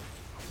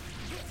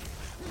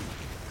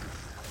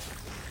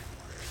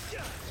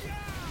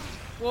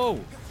 Whoa!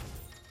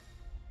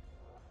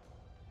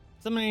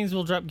 Some enemies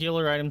will drop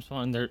killer items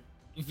on their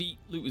feet.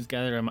 Loot is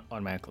gathered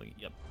automatically.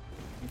 Yep.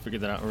 We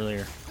figured that out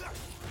earlier.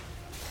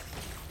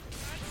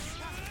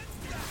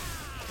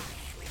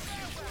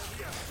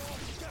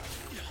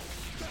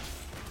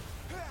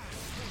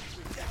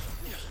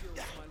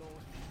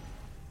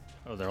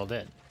 Oh, they're all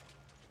dead.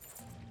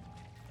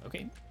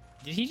 Okay.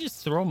 Did he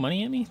just throw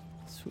money at me?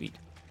 Sweet.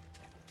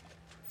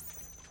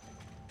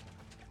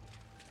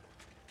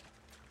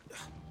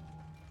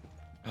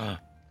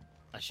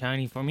 A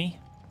shiny for me?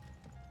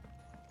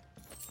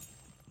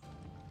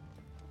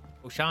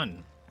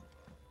 Oshan.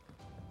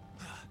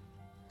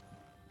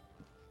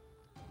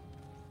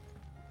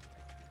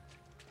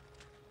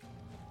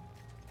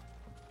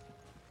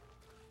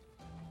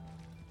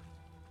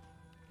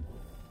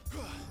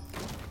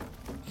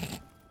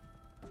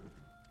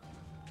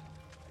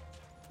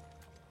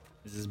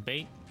 Is this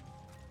bait?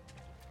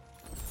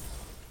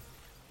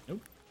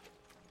 Nope.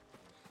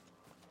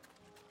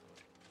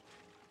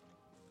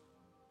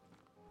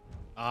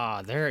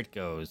 Ah, there it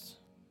goes.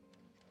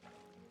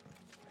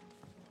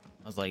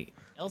 I was like,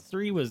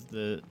 L3 was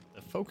the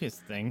focus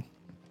thing.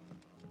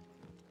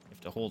 You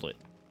have to hold it.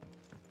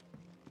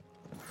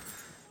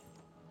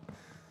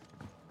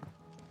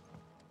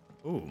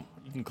 Ooh,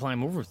 you can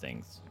climb over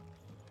things.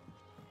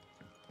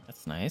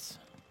 That's nice.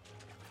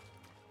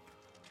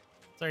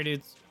 Sorry,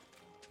 dudes.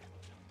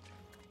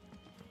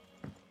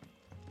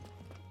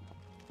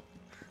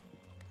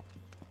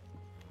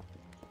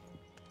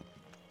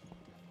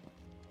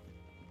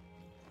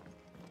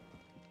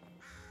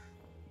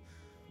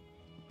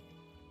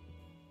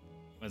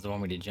 Does it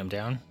want me to jump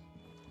down?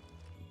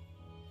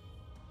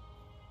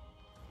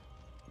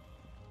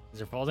 Is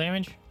there fall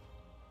damage?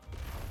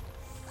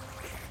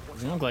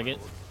 Doesn't look like it.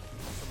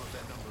 Some of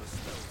their number of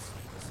spells.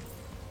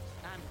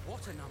 And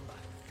what a number.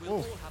 We'll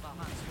all have our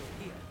hands full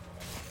here.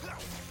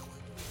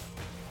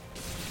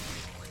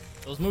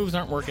 Those moves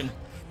aren't working.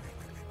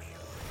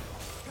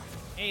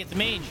 Hey, it's a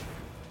mage.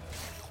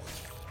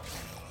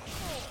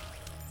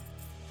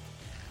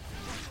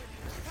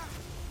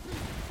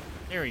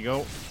 There we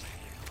go.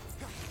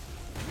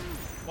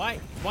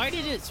 Why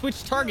did it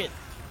switch target?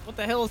 What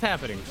the hell is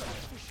happening?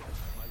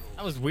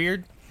 That was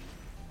weird.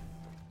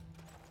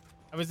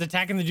 I was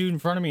attacking the dude in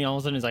front of me, and all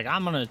of a sudden he's like,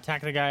 I'm gonna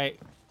attack the guy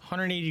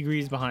 180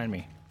 degrees behind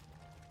me.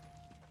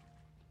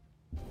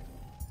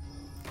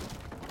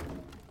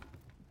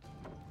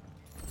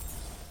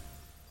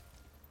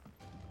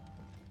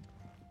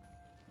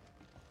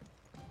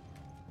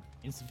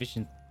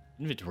 Insufficient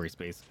inventory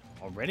space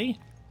already?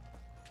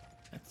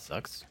 That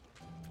sucks.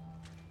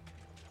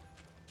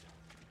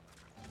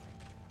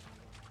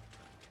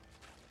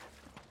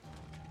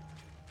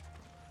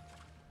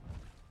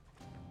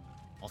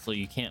 Also,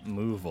 you can't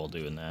move while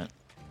doing that.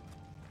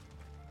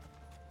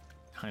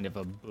 Kind of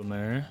a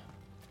boomer.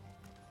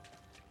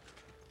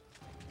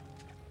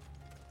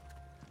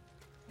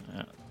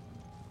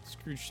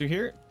 Scrooge through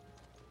here.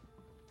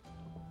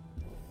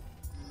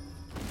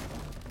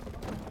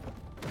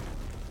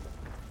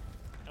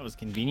 That was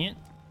convenient.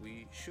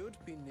 We should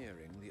be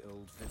nearing the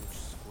old village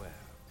square.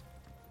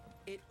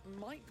 It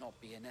might not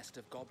be a nest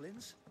of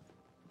goblins.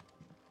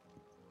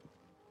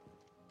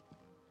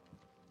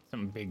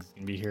 Something big's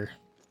gonna be here.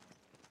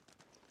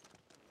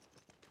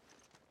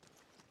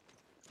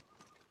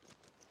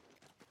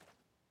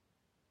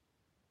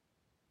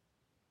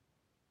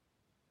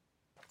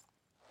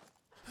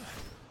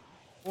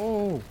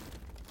 Oh,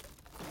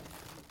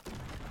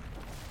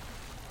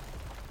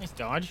 nice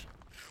dodge.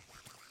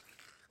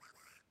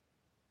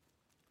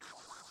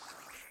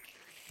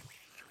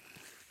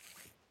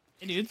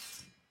 Hey,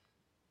 dudes.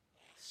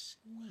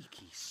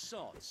 Sneaky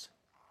sods.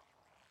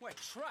 We're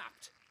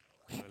trapped.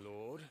 My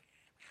lord.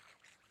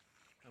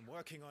 I'm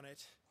working on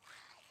it.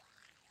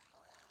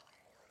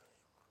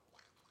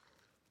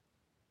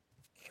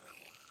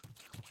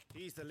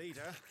 He's the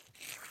leader.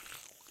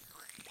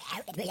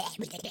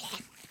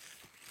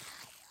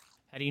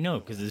 How do you know?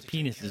 Because his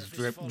penis is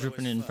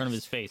dripping in front of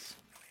his face.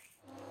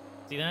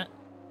 See that?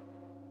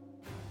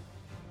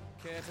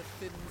 Care to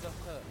thin the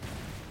herd?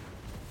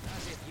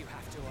 As if you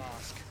have to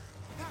ask.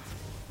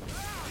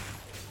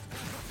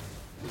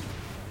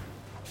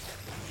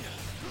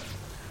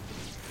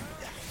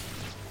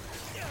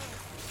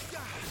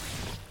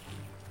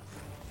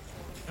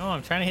 No,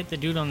 I'm trying to hit the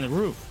dude on the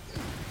roof.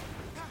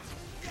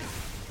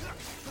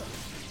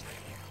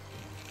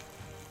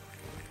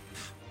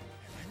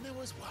 And there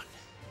was one.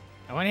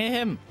 I want to hit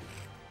him.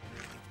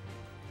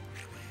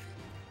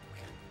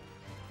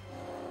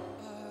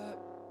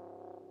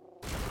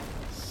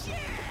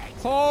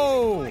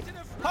 Oh!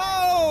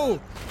 Oh!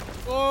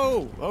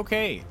 Whoa!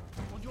 Okay.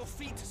 On your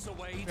feet, Sir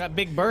Wade. Got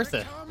Big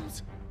Bertha.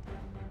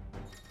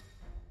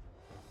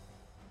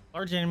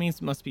 Large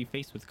enemies must be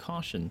faced with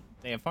caution.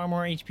 They have far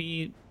more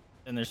HP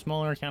than their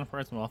smaller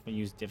counterparts and will often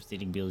use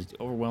devastating abilities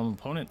to overwhelm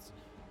opponents.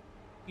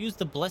 Use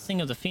the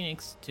Blessing of the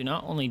Phoenix to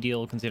not only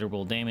deal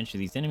considerable damage to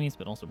these enemies,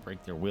 but also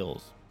break their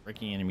wills.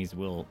 Breaking enemies'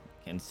 will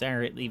can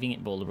stagger it, leaving it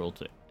vulnerable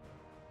to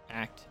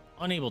act,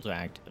 unable to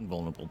act, and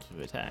vulnerable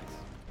to attacks.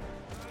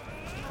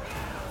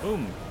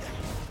 Boom.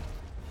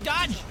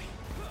 Dodge!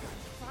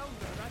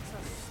 Founder, that's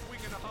a swing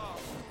and a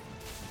half.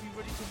 Be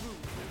ready to move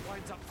if it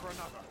winds up for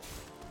another.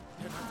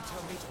 You don't have to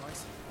tell me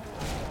twice.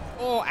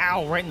 Oh,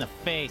 ow, right in the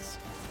face.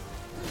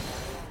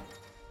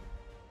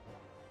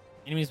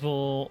 Enemies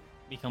will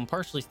become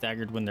partially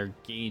staggered when their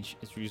gauge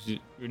is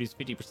reduced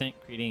 50%,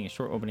 creating a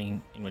short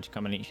opening in which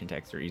combination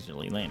attacks are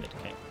easily landed.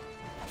 Okay.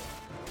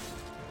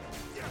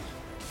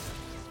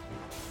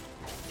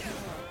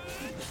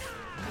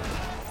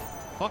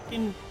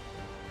 Fucking...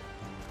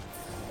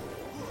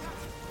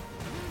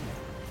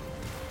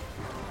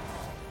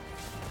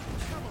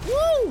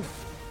 Woo!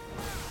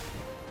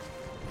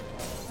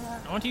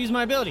 I want to use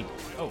my ability.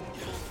 Oh.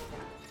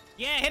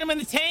 Yeah, hit him in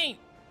the tank!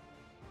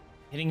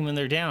 Hitting them when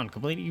they're down.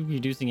 Completely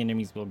reducing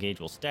enemies' will gauge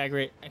will stagger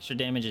it. Extra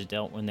damage is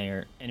dealt when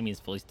their enemy is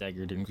fully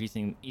staggered,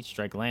 increasing each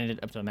strike landed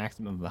up to a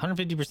maximum of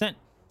 150%.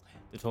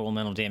 The total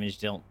mental damage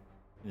dealt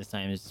this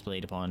time is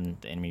displayed upon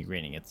the enemy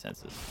gaining its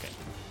senses. Okay.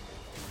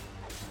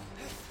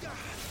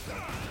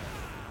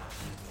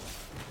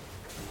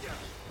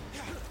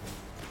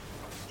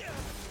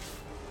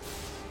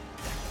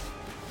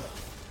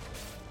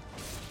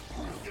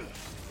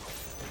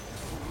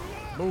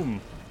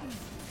 Boom.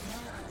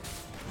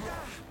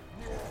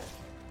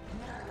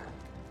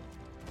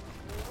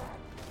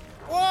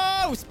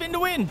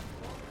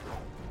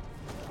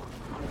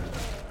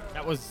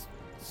 That was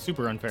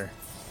super unfair.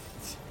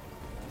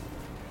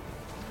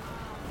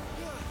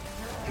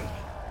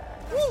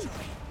 Woo!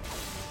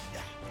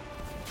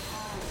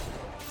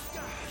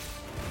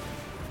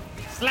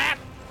 Slap!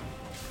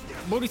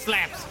 Booty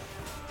slaps.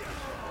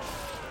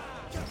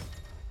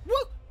 Woo!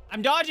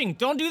 I'm dodging.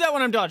 Don't do that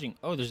when I'm dodging.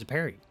 Oh, there's a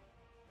parry.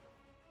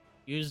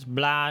 Use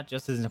blah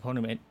just as an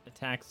opponent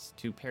attacks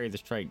to parry the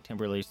strike,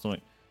 temporarily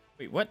slowing.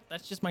 Wait, what?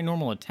 That's just my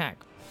normal attack.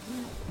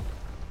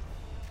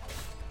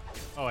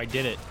 Oh, I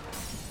did it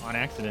on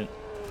accident.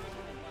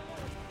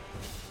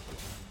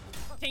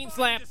 Taint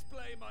slap.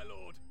 Display, my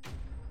lord.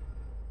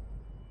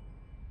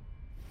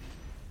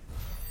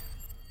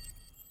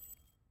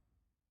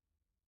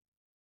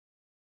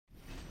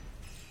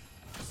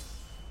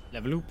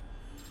 Level up.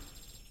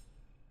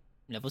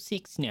 Level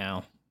 6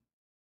 now.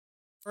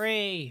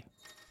 Hooray!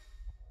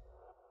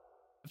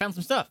 I found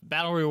some stuff.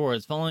 Battle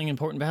rewards. Following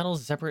important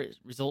battles, a separate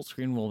results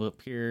screen will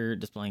appear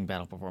displaying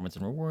battle performance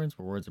and rewards.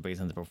 Rewards are based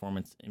on the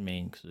performance and may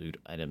include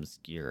items,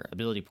 gear,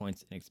 ability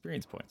points, and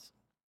experience points.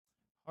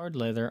 Hard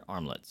leather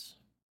armlets.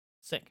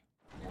 Sick.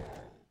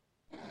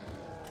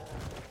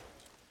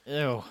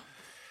 Ew.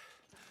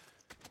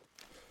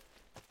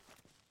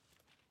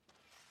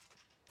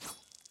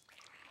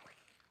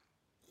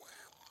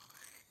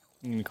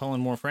 You gonna call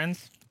in more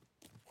friends?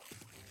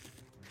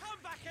 Come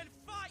back and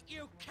fight,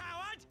 you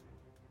coward!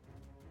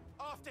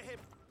 After him,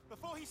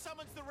 before he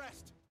summons the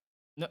rest.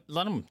 No,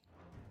 let him.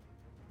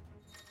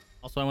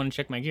 Also, I want to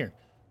check my gear.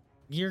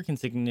 Gear can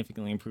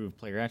significantly improve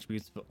player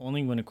attributes, but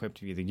only when equipped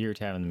via the gear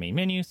tab in the main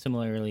menu.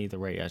 Similarly, the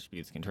right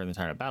attributes can turn the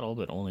tide of battle,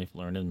 but only if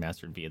learned and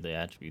mastered via the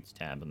attributes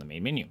tab in the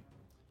main menu.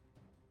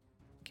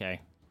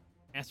 Okay.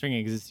 Mastering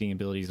existing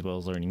abilities as well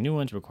as learning new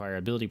ones require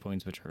ability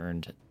points which are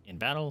earned in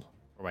battle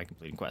or by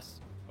completing quests.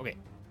 Okay.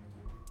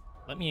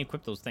 Let me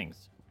equip those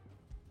things.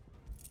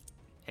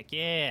 Heck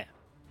yeah.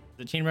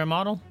 The chainmail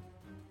model?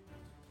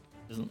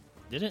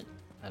 Did it?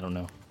 I don't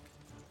know.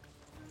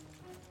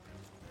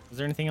 Is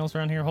there anything else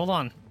around here? Hold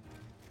on.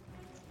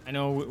 I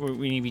know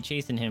we need to be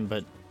chasing him,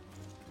 but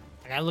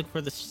I gotta look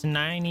for the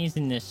sninies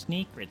and the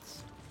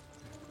sneakrits.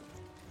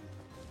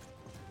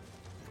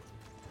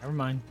 Never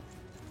mind.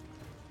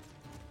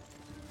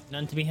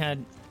 None to be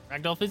had.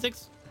 Ragdoll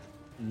physics?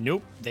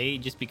 Nope. They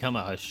just become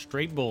a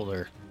straight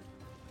boulder.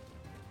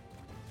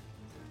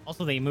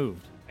 Also, they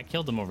moved. I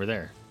killed them over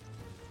there.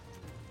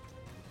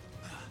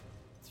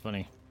 It's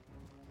funny.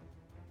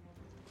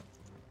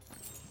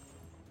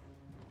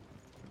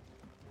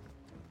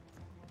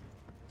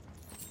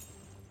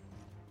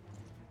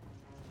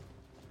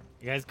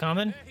 You guys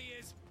coming? There he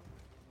is.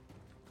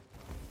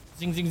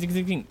 Zing, zing, zing,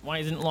 zing, zing. Why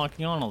isn't it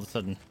locking on all of a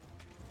sudden?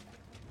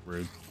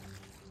 Rude.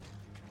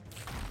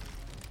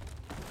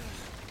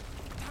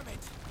 Damn it.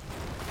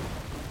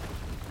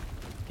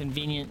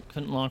 Convenient,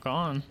 couldn't lock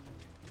on.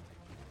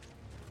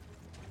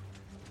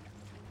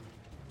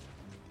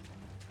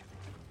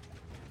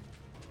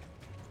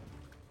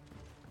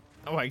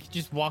 Oh, I could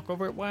just walk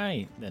over it?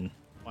 Why? Then,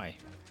 why?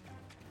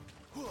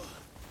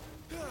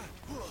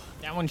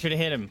 That one should have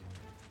hit him.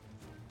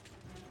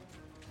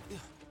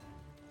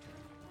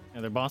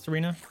 Another boss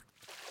arena?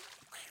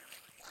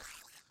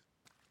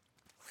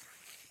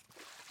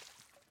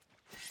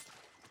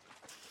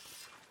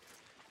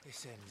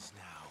 This ends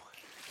now.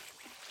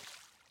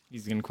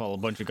 He's gonna call a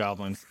bunch of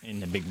goblins in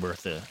the Big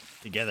Bertha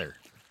together.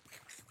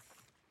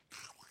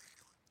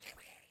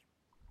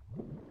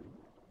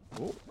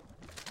 Oh.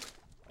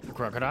 The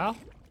crocodile?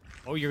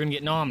 Oh, you're gonna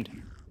get nommed.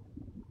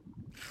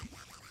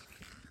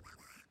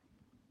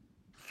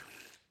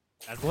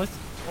 Basilisk?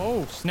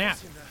 Oh, snap.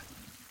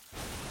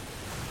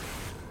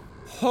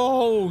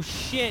 Oh,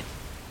 shit.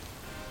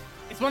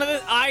 It's one of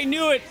the... I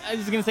knew it. I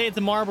was gonna say it's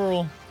a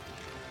Morbol.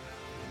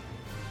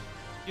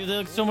 Dude, they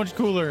look so much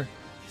cooler.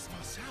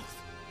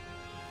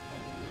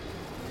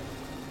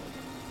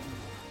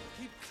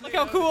 Look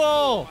how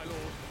cool!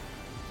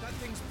 That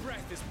thing's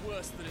breath is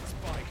worse than its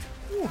bite.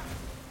 Ooh.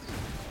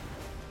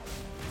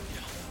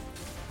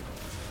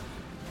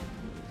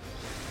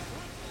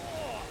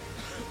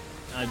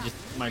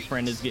 My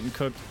friend is getting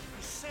cooked.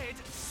 I said,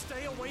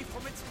 stay away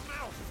from its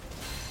mouth.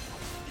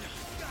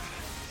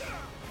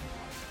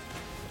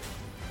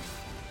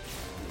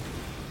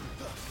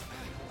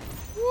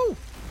 Woo!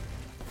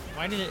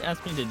 Why did it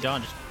ask me to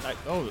dodge?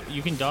 Oh,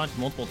 you can dodge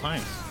multiple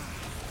times.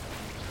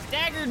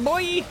 Staggered,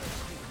 boy!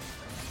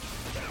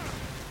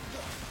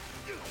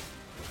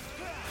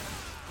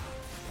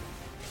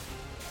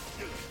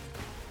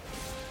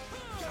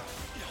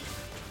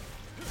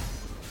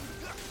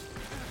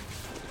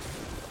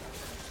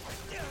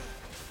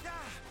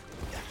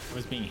 I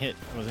was being hit.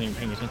 I wasn't even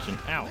paying attention.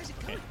 Ow.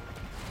 Okay.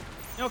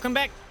 No, come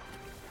back.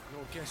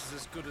 Your guess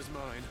is as good as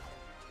mine.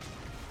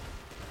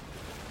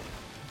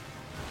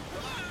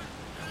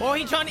 Oh,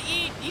 he's trying to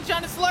eat. He's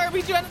trying to slurp.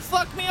 He's trying to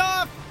suck me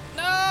off.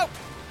 No.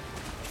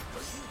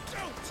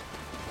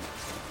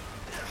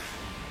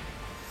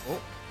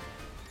 Oh.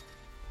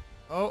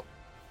 Oh.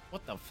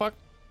 What the fuck?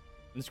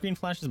 When the screen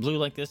flashes blue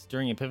like this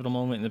during a pivotal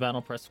moment in the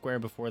battle, press square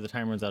before the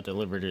time runs out to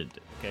deliver it.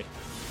 Okay.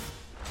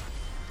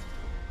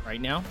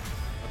 Right now?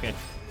 Okay.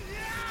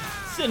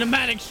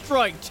 Cinematic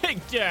strike,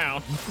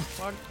 takedown.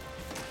 Fuck.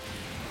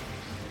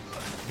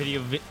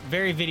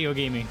 Very video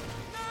gaming.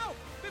 Now,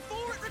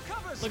 before it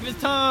recovers. Look at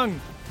his tongue.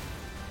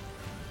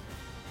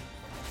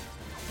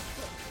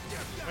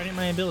 Why didn't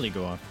my ability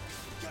go off?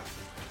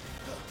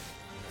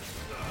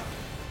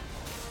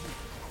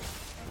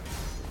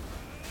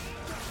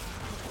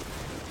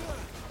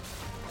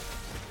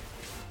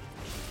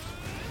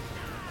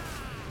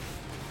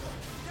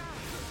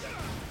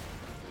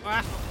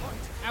 Ah,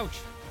 ouch.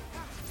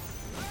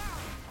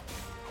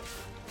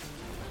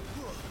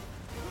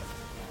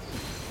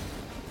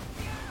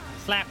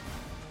 Slap.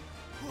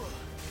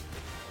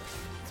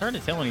 It's hard to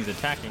tell when he's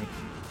attacking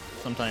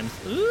sometimes.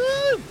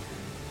 Ooh!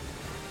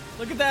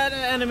 Look at that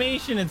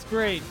animation, it's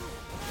great.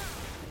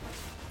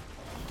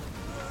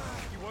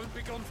 You won't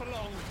be gone for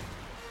long.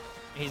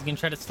 He's gonna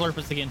try to slurp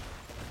us again.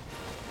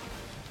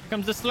 Here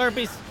comes the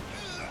Slurpees.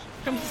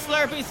 Here comes the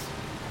Slurpees.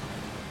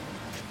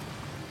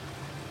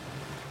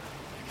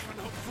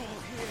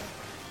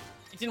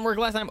 It didn't work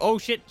last time. Oh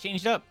shit,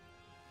 changed up.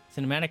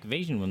 Cinematic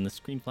evasion. When the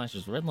screen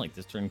flashes red like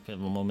this during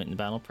pivotal moment in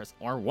battle, press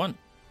R1.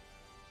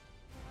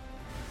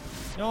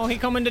 No, he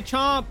coming to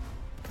chomp.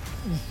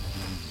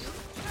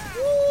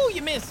 Ooh,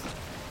 you missed.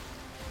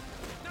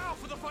 Now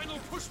for the final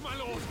push, my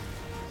lord.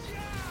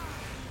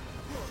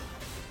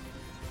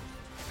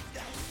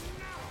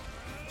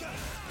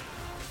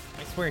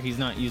 I swear he's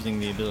not using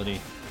the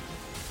ability.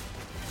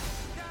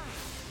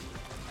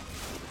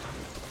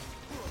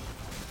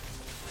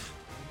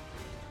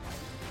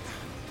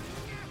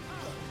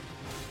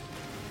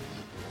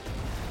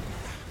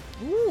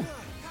 Ooh.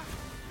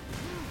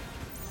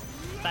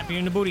 Slap you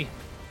in the booty.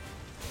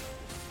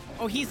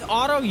 Oh, he's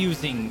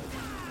auto-using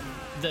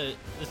the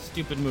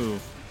stupid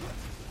move.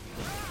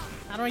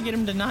 How do I get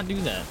him to not do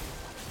that?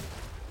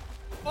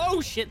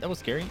 Oh shit, that was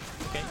scary.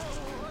 Okay.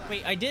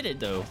 Wait, I did it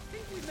though. I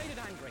think we made it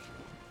angry.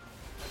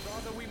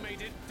 Rather we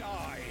made it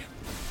die.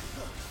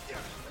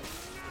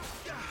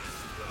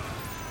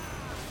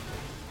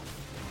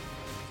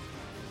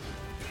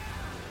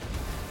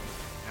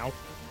 Ow.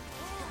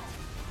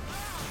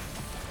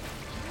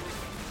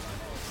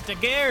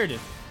 Scared.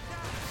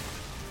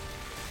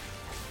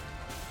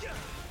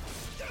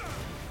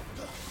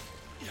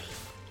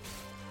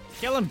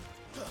 Kill him.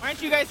 Why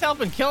aren't you guys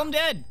helping? Kill him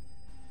dead.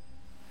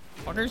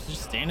 Fuckers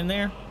just standing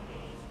there.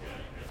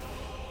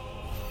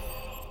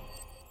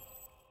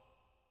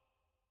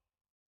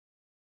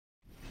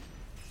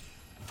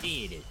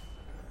 Did it.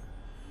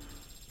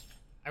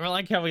 I really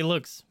like how he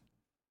looks.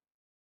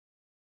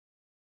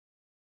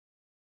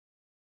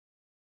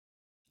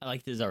 I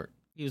liked his art.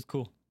 He was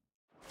cool.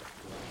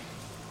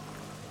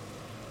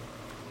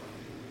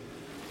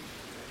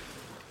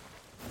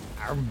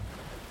 Arm.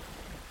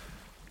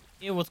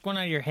 Ew, what's going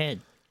on in your head?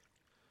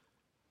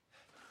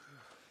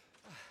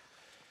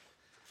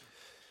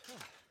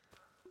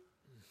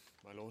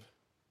 My lord.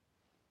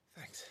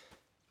 Thanks.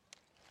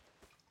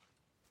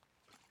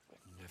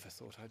 I never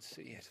thought I'd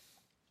see it.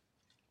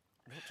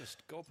 Not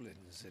just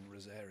goblins in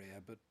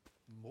Rosaria, but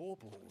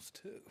Morbols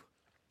too.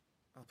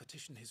 I'll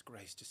petition His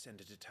Grace to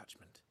send a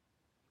detachment.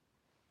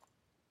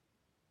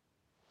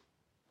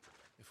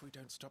 If we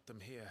don't stop them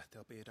here,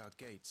 they'll be at our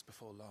gates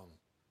before long.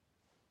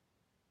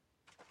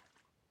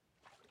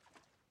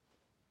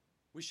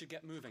 We should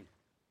get moving.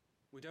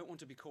 We don't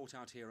want to be caught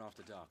out here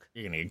after dark.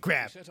 You're gonna get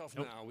grabbed. If we set off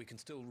now, we can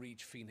still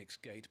reach Phoenix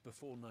Gate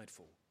before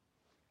nightfall.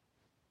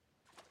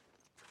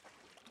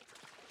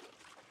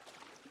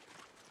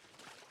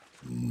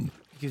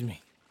 Excuse me.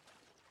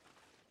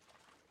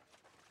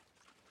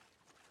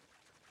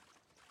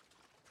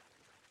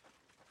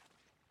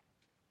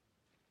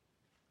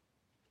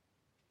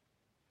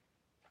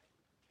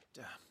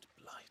 Damned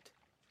blight.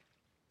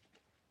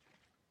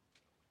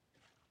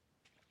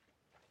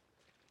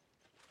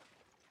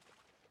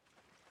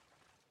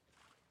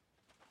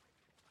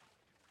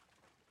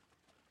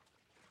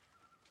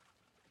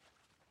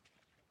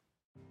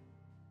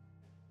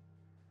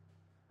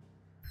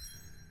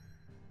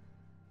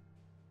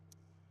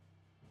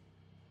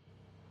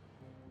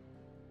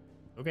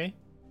 Okay.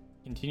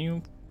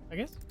 Continue, I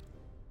guess.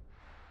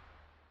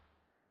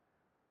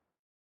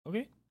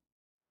 Okay.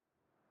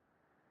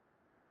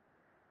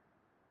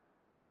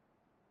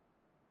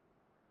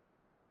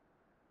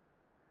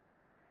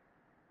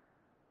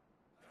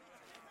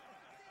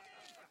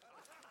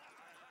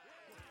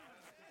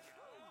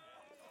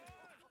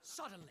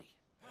 Suddenly,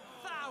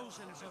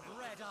 thousands of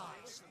red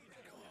eyes.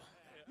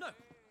 No,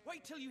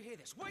 wait till you hear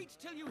this. Wait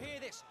till you hear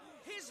this.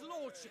 His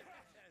lordship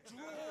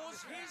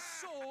draws his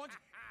sword.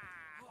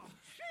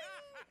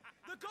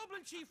 The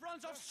goblin chief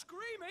runs off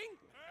screaming.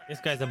 This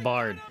guy's a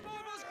bard. More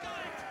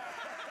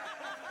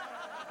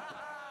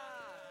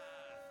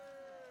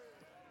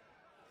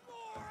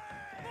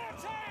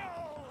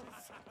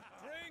tales!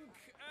 Drink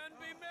and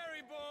be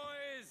merry,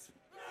 boys.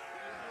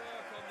 Good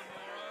work on the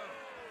morrow.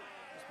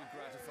 Must be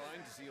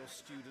gratifying to see your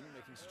student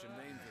making such a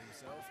name for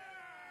himself.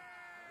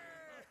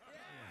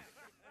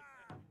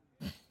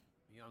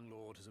 The young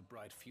lord has a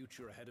bright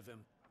future ahead of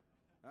him.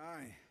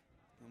 Aye,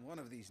 and one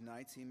of these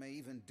nights he may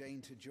even deign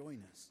to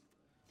join us.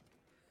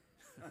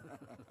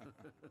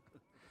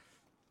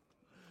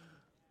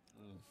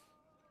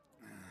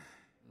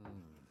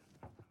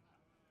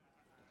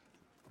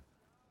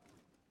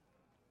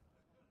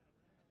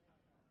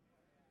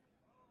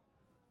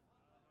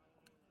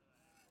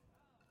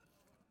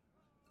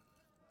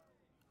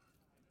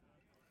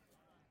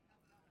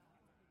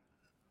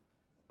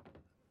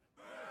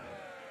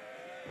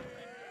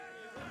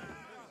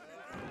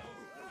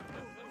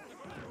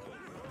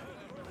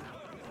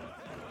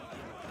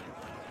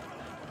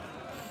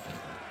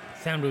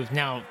 Sound moves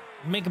now.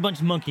 Make a bunch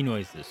of monkey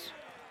noises.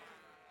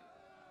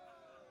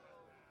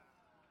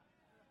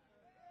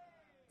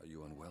 Are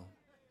you unwell?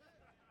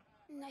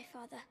 No,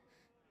 Father.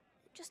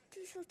 Just a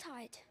little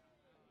tired.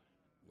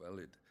 Well,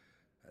 it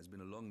has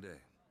been a long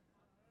day.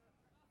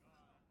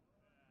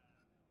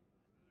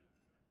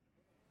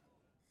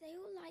 They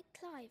all like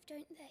Clive,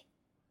 don't they?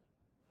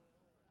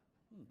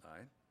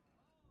 Aye.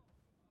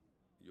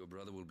 Your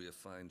brother will be a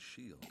fine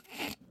shield.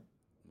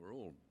 We're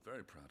all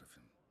very proud of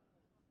him.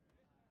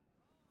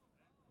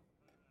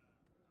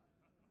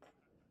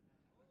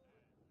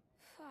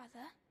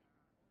 Father?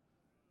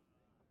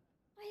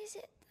 Why is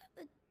it that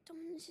the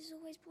dominance is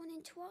always born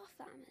into our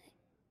family?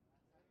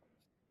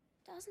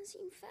 It doesn't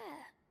seem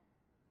fair.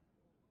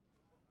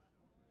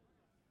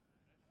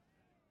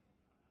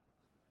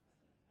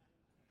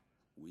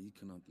 We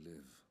cannot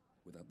live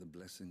without the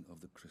blessing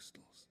of the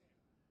crystals.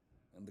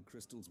 And the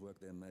crystals work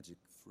their magic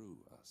through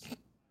us.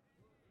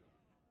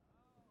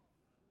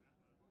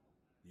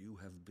 You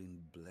have been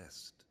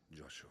blessed,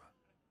 Joshua.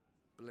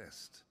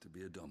 Blessed to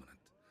be a dominant,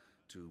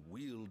 to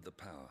wield the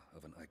power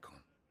of an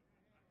icon.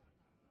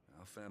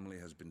 Our family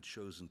has been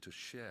chosen to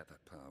share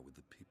that power with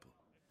the people.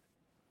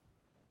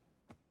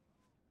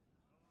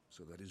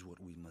 So that is what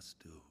we must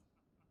do.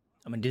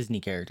 I'm a Disney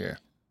character.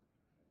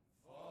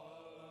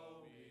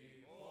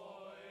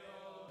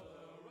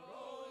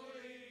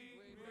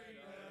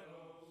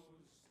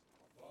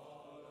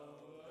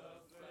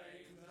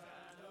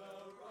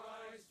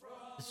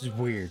 This is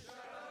weird.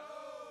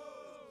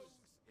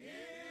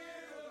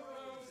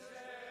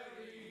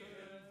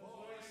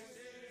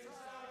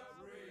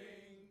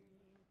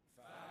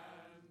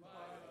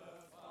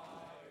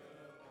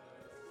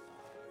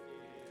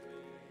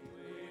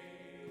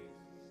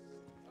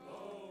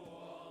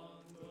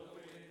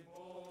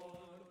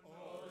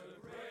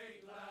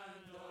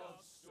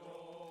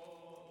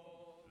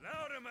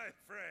 Louder, my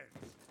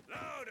friends!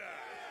 Louder!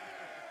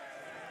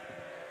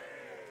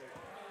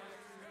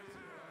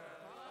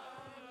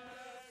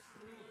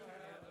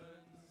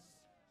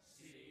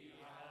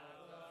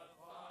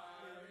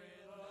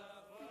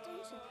 I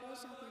don't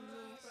suppose I'll be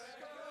missed.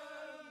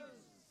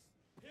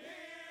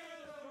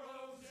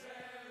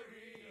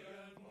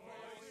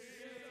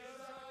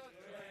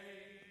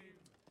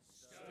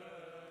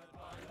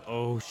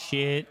 Oh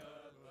shit.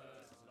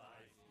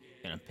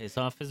 Gonna piss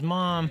off his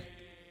mom.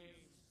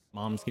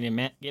 Mom's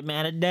gonna get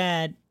mad at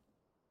dad.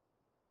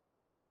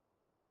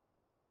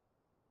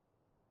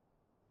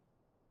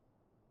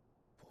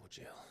 Poor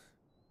Jill.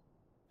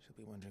 She'll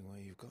be wondering where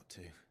you've got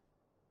to.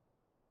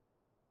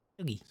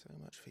 Oogie. So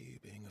much for you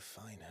being a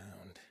fine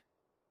hound.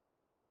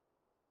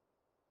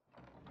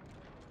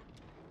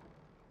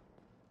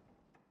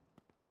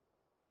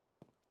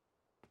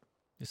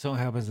 If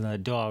something happens to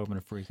that dog, I'm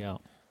gonna freak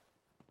out.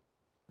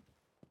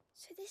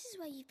 So this is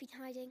where you've been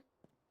hiding.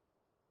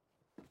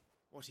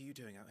 What are you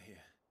doing out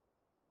here?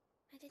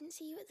 I didn't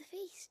see you at the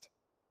feast.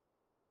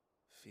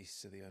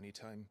 Feasts are the only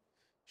time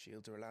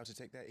shields are allowed to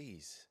take their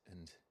ease,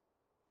 and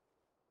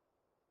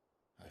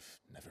I've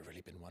never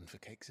really been one for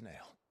cakes and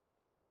ale.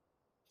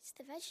 It's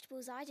the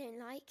vegetables I don't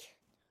like.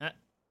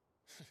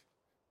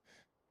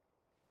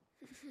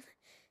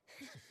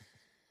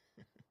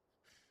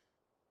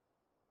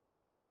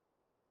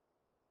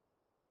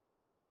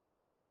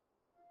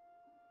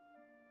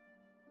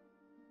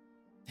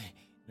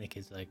 The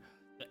kid's like,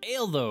 the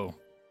ale though.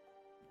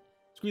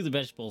 Screw the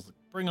vegetables.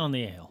 Bring on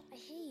the ale. I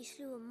hear you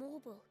slew a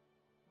Morbol.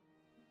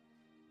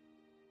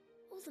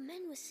 All the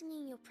men were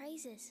singing your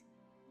praises.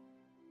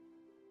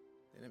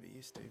 They never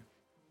used to.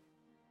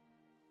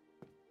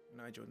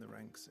 When I joined the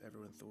ranks,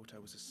 everyone thought I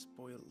was a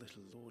spoiled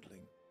little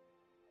lordling.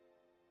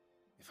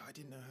 If I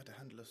didn't know how to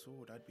handle a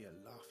sword, I'd be a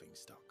laughing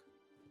stock.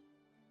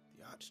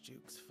 The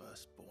Archduke's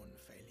firstborn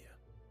failure.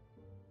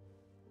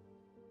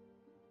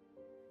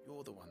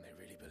 You're the one they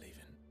really believe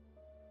in.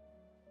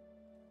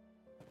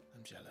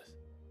 I'm jealous.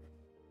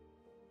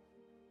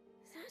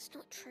 That's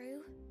not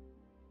true.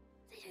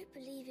 They don't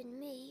believe in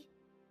me.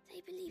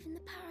 They believe in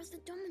the power of the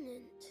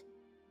dominant.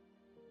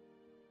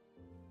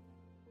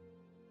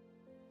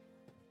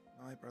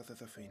 My brother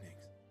the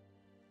Phoenix,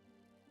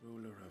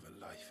 ruler over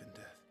life and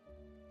death.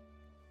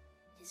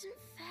 It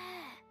isn't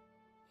fair.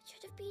 It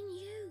should have been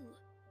you.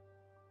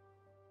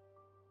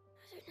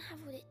 I don't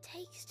have what it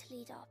takes to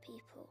lead our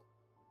people.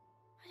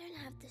 I don't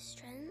have the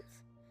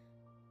strength.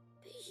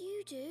 But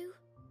you do.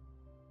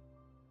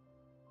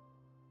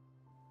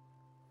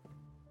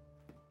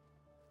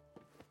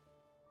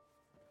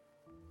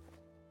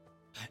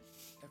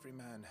 Every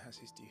man has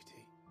his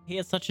duty. He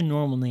has such a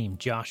normal name,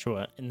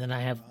 Joshua, and then I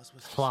have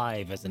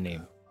Clive as a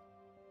name.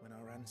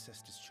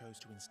 ancestors chose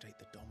to instate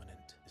the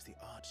dominant as the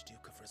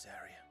Archduke of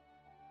Rosaria.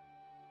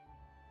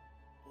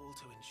 All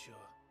to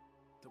ensure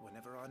that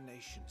whenever our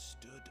nation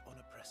stood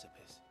on a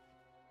precipice,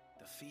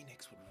 the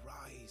Phoenix would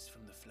rise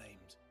from the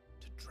flames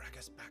to drag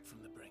us back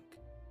from the brink.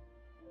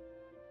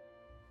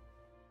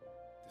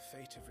 The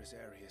fate of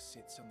Rosaria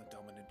sits on the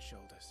dominant's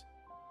shoulders.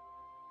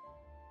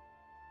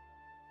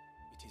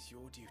 It is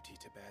your duty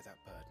to bear that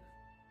burden.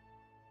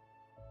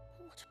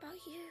 What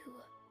about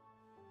you?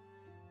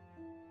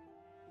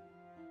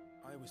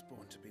 I was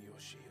born to be your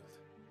shield.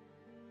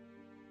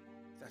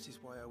 That is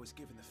why I was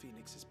given the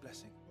Phoenix's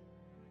blessing.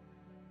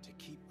 To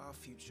keep our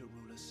future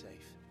rulers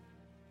safe.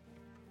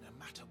 No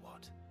matter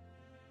what.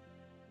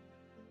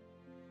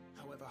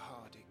 However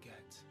hard it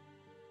gets.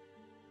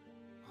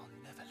 I'll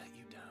never let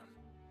you down.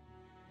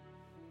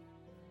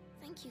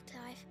 Thank you,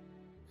 Clive.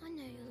 I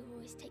know you'll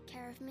always take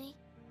care of me.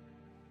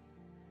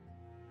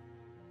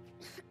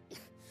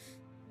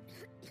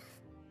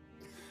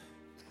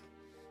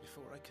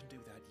 Before I can do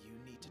that, you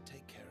need to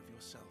take care of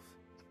yourself.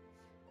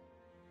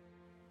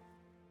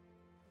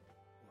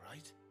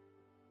 Right?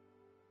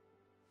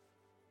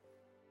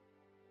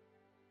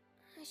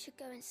 I should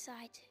go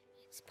inside.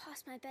 It's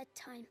past my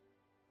bedtime.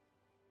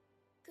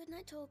 Good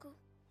night, Torgal.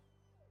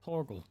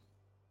 Torgal.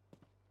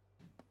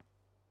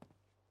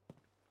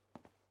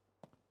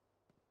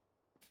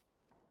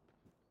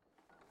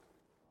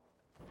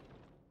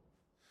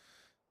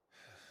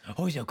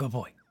 Oh, he's a good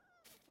boy.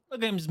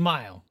 Look at him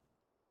smile.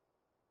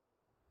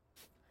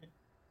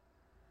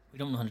 We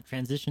don't know how to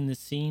transition this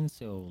scene,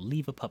 so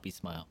leave a puppy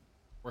smile.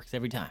 Works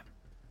every time.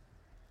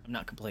 I'm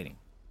not complaining.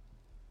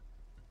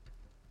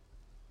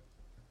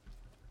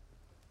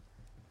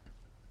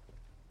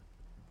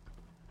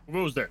 Who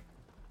goes there?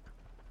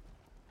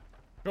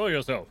 Show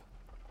yourself.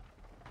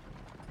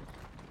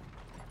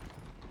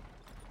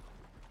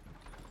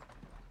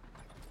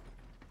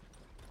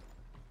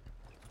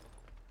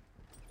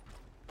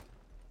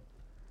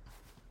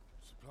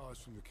 Supplies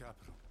from the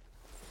capital.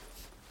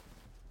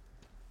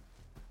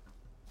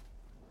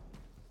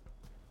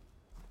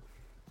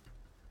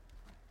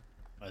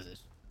 What is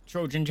this?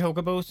 Trojan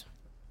chocobos?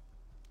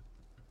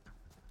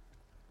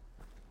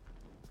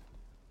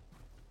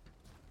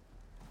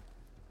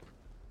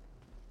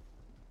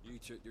 You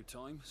took your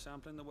time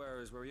sampling the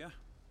wares, were you?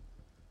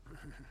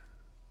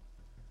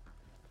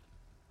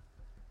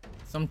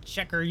 Some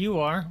checker you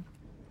are.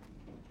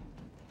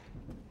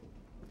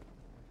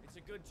 It's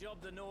a good job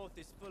the North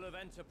is full of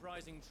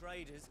enterprising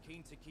traders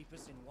keen to keep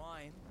us in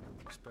wine.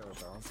 Spare a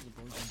barrel for the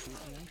boys on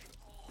duty, eh?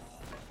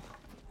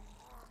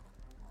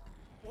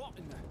 What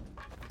in the...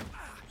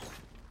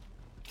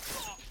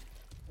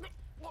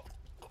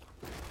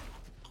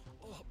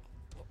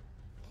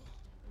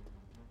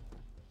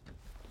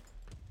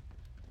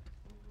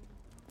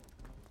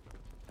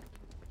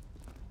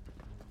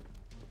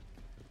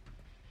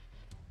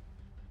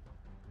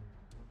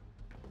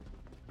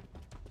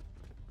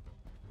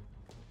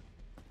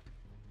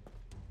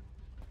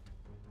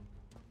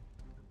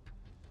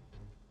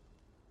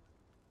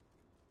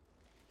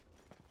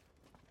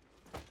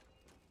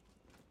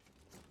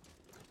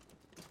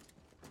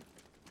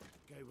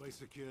 Gateway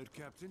secured,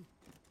 Captain.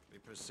 We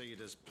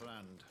proceed as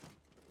planned.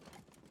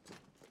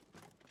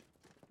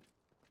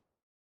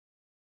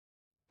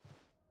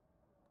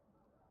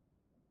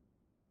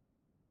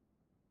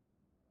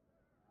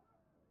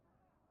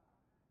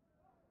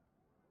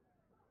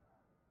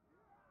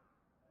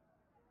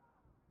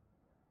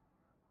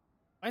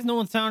 Why is no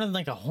one sounding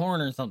like a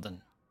horn or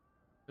something?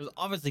 There's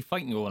obviously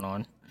fighting going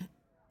on.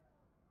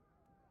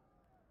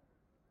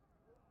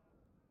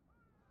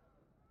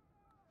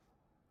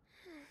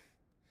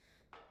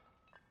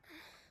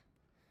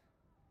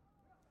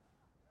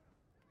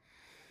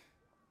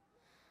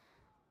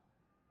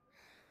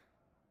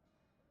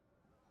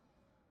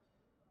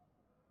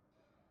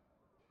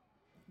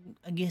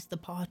 I guess the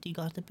party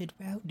got a bit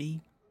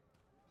rowdy.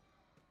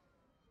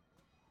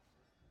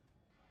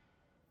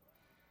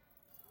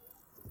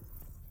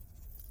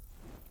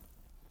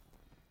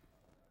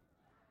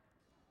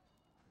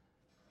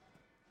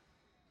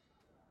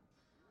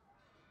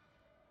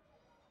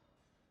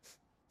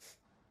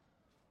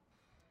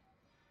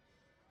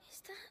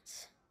 Is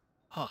that...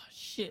 Oh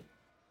shit.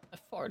 I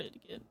farted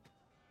again.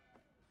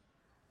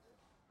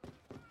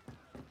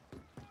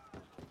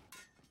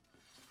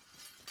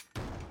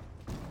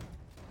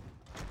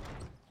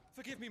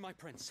 Forgive me, my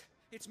prince.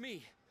 It's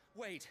me,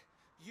 Wade.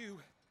 You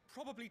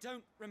probably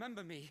don't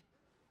remember me.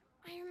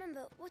 I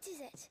remember. What is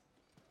it?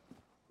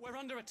 We're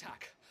under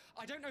attack.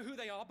 I don't know who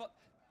they are, but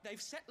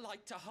they've set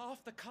light to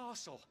half the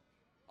castle.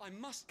 I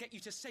must get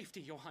you to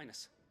safety, Your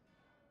Highness.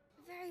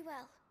 Very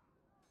well.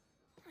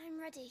 I'm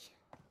ready.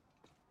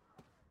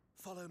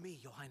 Follow me,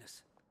 Your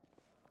Highness.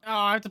 Oh,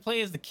 I have to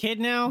play as the kid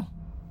now?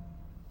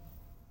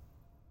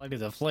 Like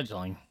as a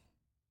fledgling.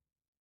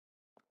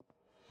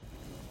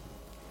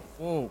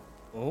 Whoa.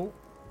 Oh.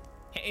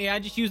 Hey, I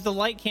just used the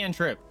light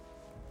cantrip.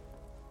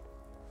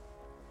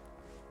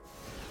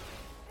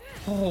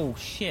 Oh,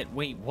 shit.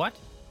 Wait, what?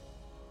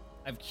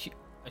 I've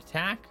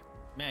attack,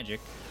 magic.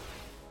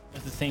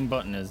 That's the same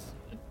button as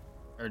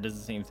or does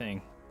the same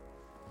thing.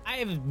 I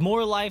have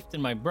more life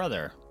than my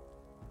brother.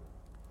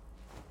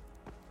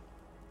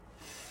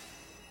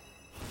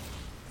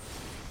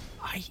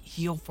 I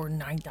heal for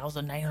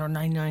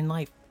 9,999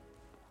 life.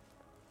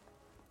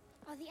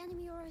 Are the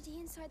enemy already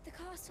inside the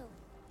castle?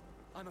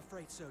 I'm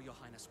afraid so, Your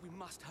Highness. We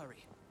must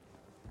hurry.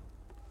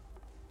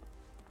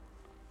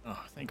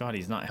 Oh, thank God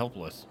he's not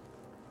helpless.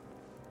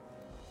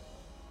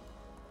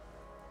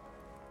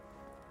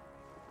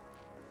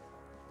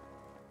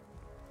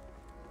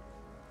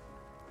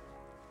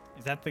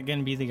 Is that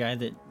gonna be the guy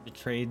that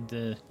betrayed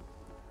the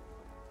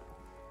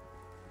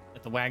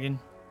at the wagon?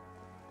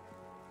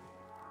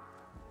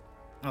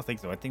 I don't think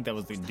so. I think that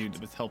was the dude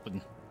that was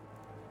helping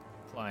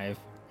Clive.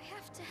 We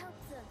have to help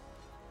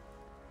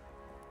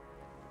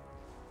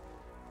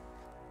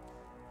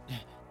them.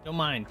 Don't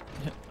mind.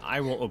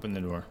 I will open the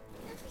door.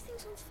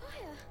 Everything's on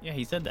fire. Yeah,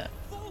 he said that.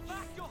 Fall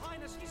back, Your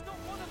Highness. He's not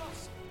one of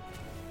us.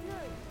 No.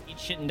 Eat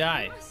shit and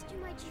die. I must do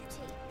my duty.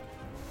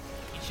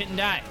 Eat shit and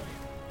die.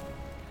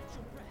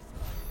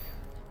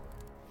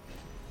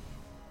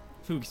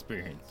 Food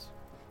experience.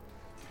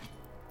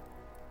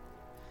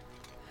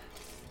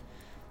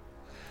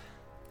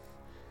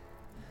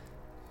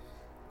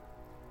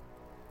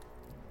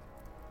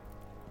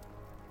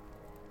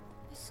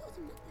 I saw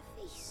them at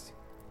the feast.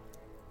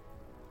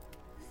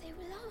 They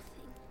were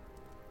laughing.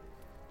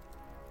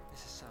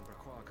 This is Sambra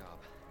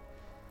Quagab.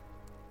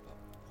 But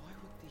why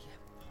would the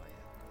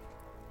Empire?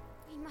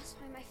 We must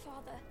find my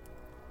father.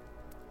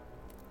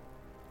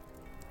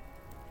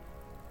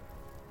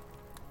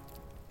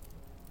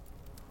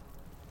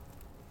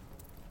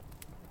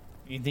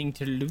 Anything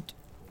to loot?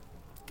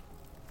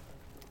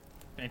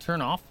 Can I turn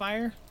off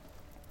fire?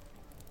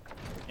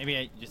 Maybe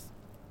I just...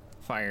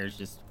 Fire is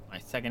just my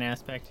second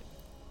aspect.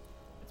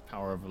 It's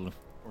power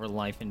over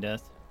life and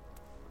death.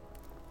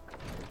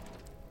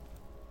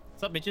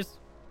 What's up, bitches?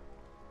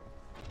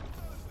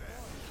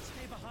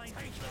 Stay behind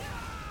me.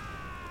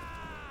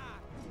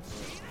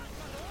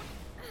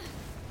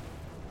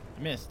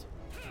 I missed.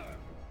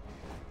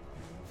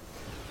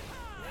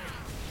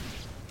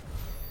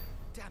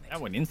 Damn it.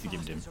 That one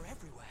instigated him. Bastards are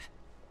everywhere.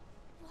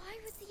 Why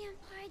would the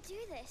Empire do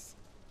this?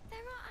 They're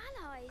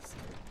our allies.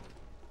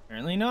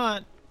 Apparently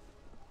not.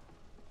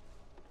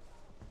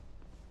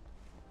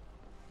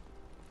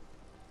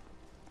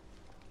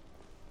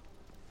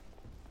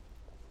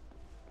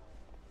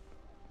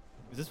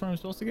 Is this where I'm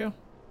supposed to go?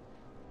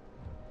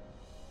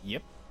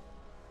 Yep.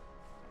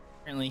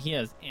 Apparently he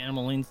has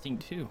animal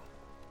instinct too.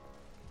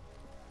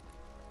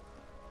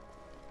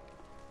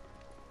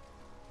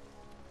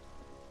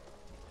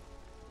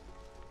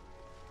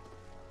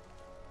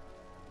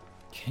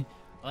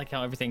 I like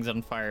how everything's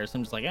on fire, so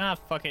I'm just like, ah,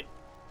 fuck it.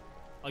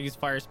 I'll use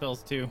fire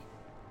spells too.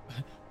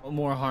 What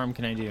more harm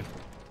can I do?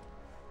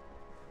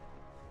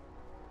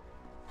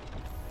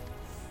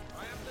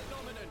 I am the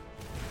dominant.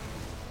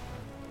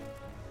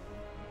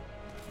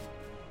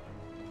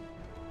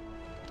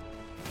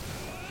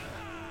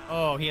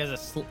 Oh, he has a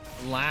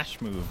slash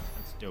move.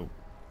 That's dope.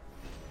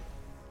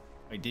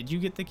 Wait, did you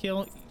get the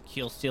kill?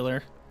 Kill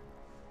stealer.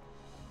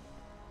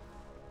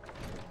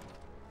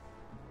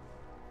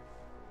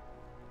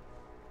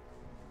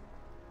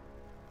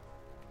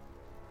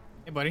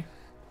 Hey, buddy.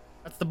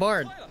 That's the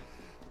bard.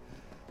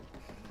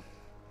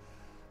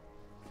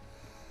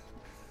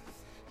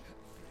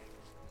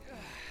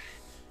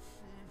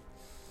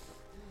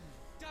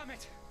 Damn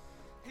it!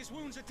 His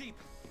wounds are deep.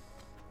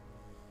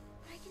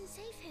 I can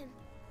save him.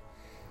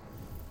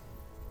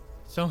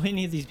 So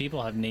many of these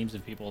people have names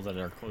of people that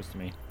are close to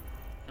me.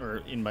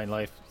 Or in my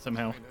life,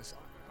 somehow.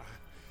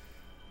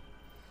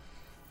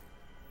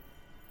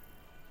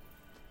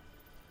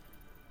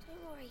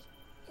 Don't worry.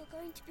 You're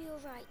going to be all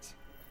right.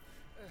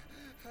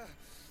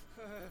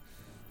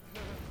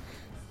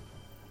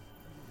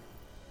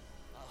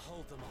 I'll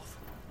hold them off.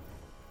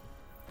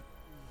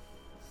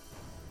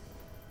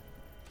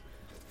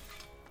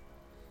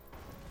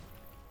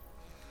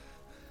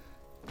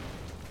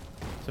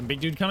 Some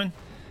big dude coming?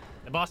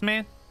 The boss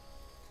man?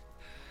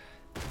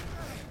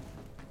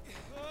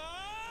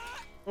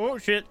 Oh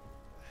shit.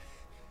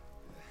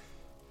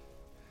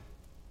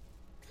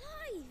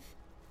 Clive!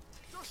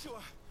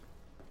 Joshua!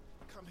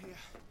 Come here.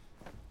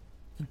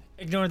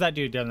 Ignore that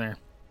dude down there.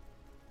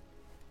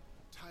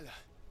 Tyler,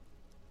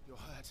 you're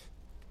hurt.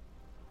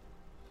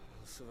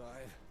 I'll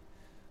survive.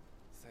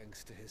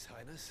 Thanks to His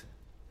Highness.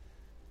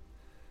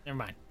 Never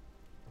mind.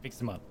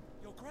 Fix him up.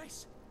 Your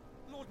Grace,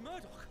 Lord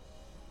Murdoch.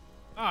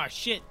 Ah,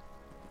 shit.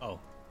 Oh.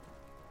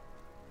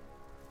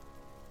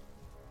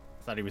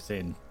 Thought he was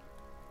saying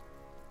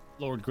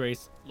Lord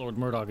Grace, Lord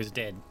Murdoch is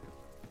dead.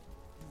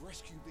 You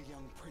rescued the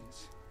young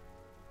prince.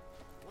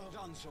 Well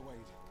done, Sir Wade.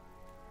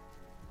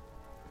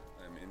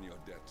 I'm in your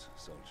debt,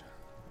 soldier.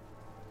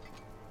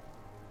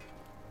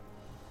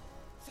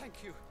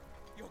 Thank you,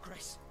 Your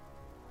Grace.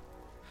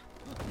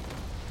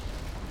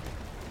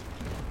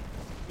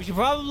 We should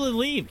probably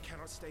leave. We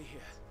cannot stay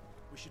here.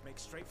 We should make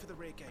straight for the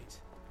rear gate.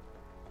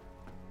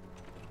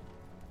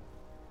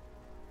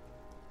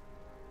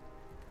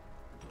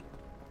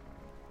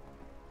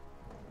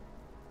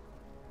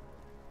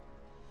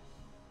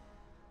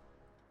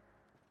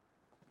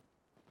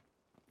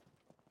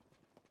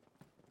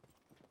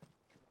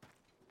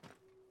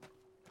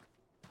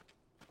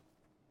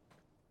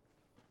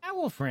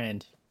 owl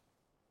friend.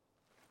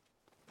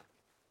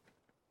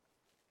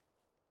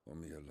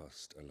 Omia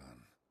lost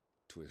Alan,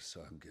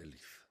 Tuisa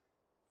Gelif.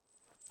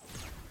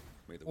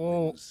 May the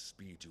Oh. winds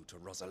speed you to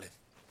Rosalith.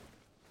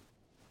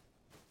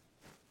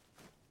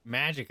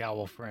 Magic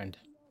owl friend.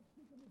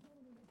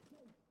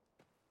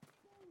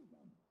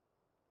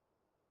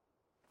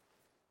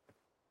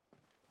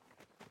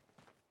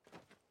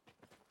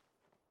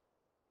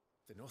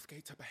 The north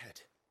gate's up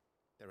ahead.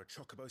 There are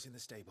chocobos in the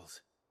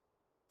stables.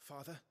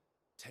 Father,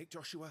 take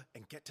Joshua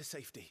and get to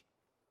safety.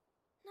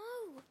 No,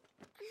 I'm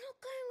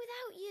not going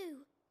without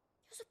you.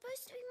 You're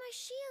supposed to be my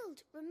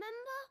shield,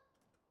 remember?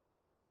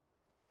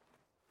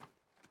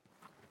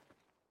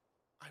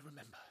 I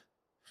remember,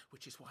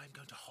 which is why I'm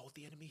going to hold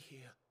the enemy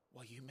here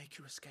while you make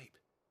your escape.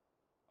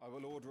 I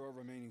will order our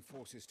remaining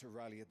forces to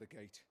rally at the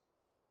gate.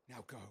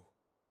 Now go.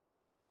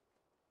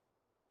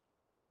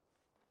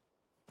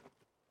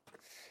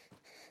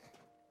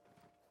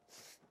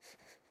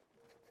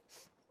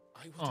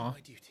 I will do my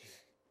duty.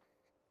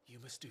 You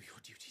must do your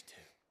duty too.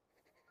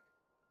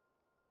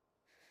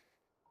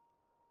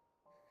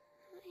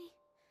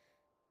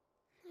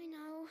 I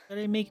know. But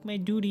I make my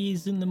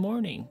duties in the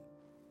morning.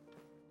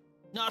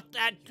 Not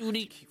that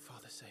duty. Keep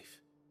Father safe.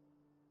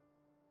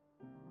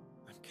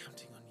 I'm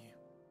counting on you,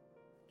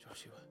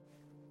 Joshua.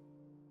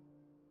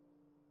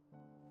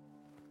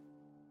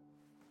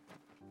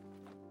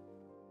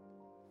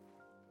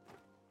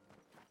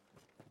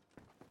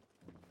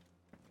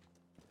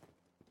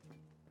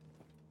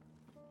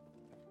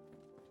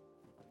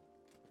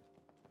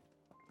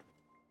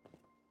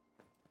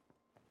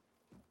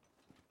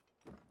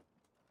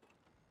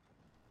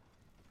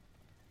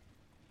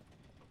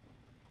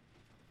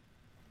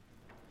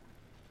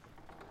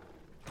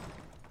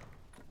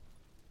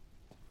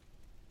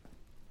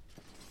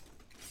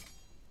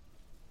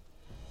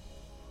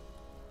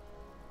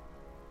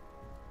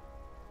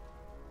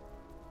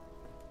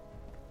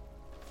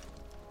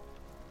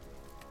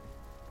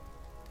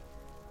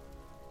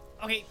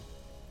 Okay.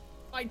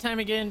 Fight time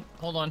again.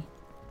 Hold on.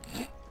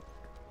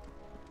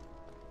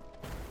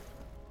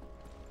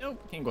 Nope,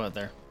 can't go out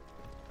there.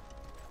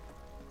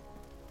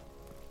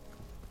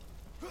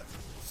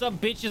 Sup,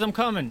 bitches, I'm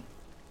coming.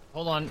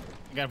 Hold on.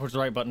 I gotta push the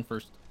right button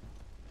first.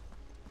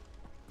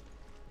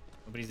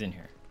 Nobody's in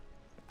here.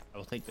 I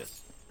will take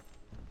this.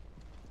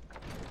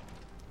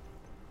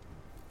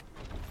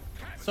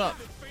 Sup?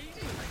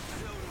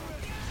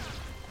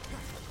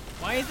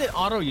 Why is it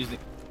auto using?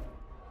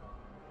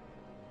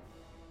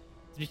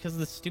 Is it because of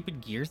the stupid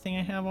gear thing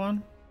I have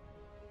on?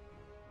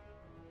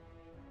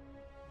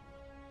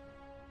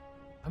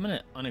 I'm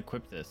gonna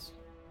unequip this.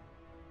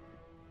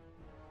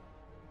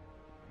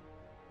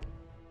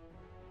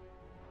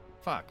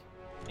 Fuck.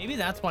 Maybe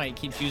that's why it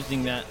keeps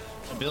using that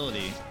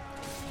ability.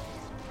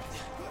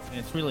 And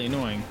it's really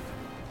annoying.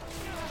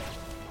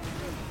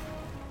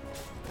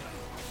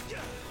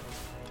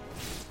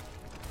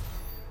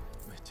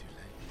 We're too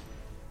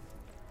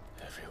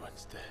late.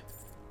 Everyone's dead.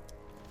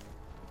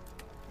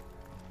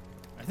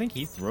 I think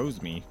he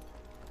throws me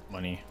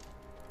money.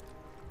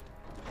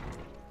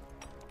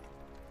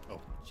 Oh,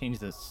 change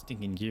the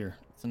stinking gear.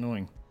 It's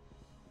annoying.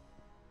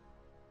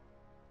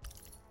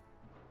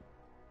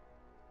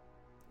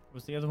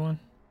 What's the other one?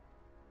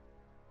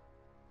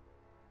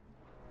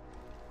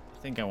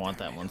 I think I want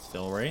that one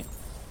still, right?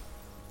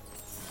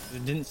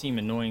 It didn't seem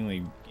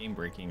annoyingly game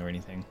breaking or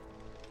anything.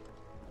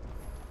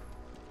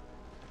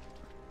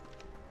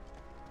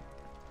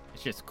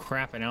 It's just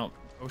crapping out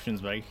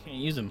potions, but I can't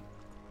use them.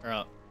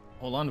 Or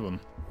hold on to them.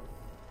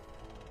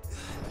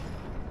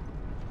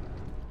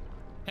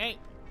 Hey!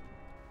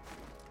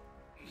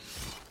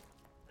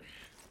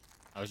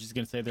 I was just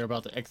gonna say they're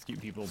about to execute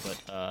people,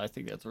 but I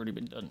think that's already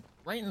been done.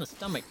 Right in the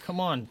stomach, come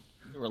on.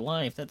 You're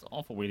alive, that's an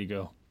awful way to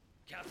go.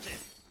 Captain!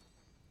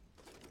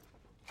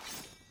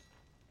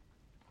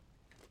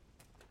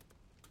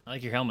 I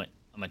like your helmet.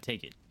 I'm gonna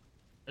take it.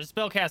 There's a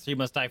spellcaster, you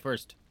must die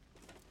first.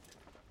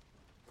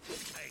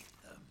 Take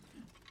them.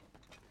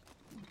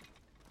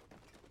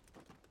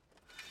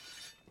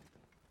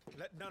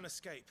 Let none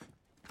escape.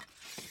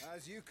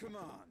 As you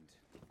command.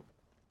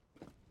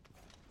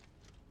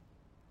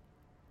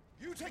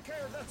 You take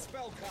care of that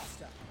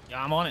spellcaster.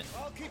 Yeah, I'm on it.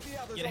 I'll keep the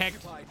others Get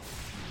hecked. occupied.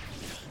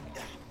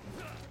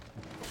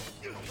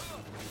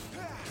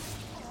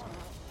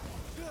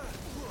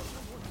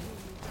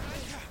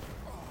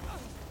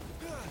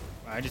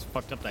 I just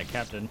fucked up that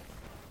captain.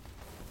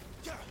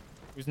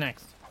 Who's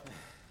next?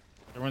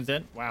 Everyone's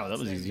dead? Wow, that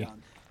was easy.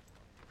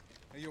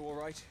 Are you all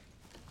right?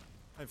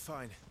 I'm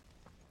fine.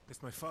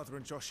 It's my father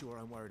and Joshua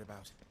I'm worried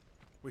about.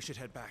 We should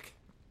head back.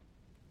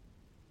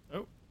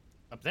 Oh,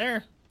 up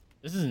there.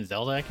 This isn't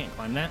Zelda. I can't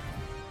climb that.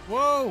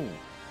 Whoa!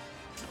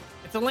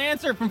 It's a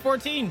Lancer from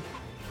 14.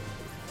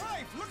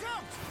 Hey, look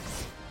out!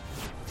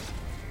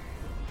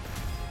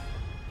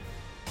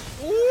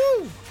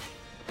 Woo!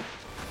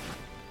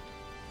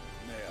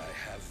 May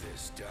I have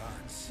this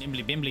dance?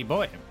 Nimbly bimbly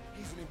boy.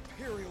 He's an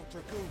Imperial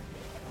Dragoon.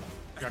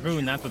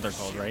 Dragoon, that's what they're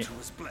called, right? Who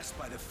was blessed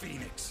by the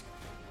Phoenix.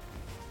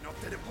 Not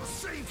that it will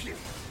save you.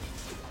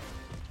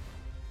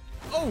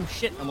 Oh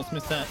shit! Almost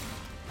missed that.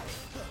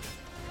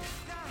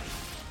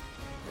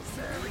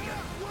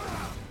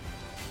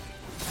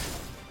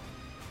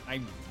 I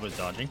was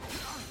dodging.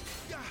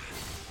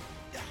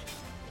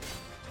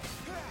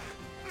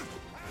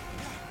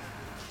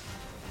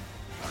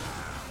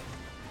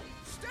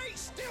 Stay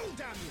still,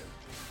 damn you!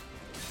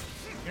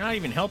 You're not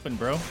even helping,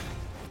 bro.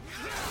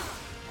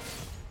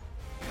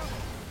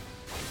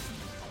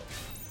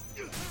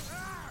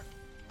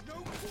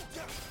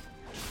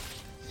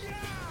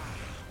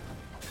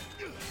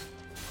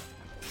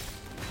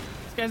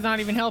 This guy's not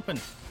even helping.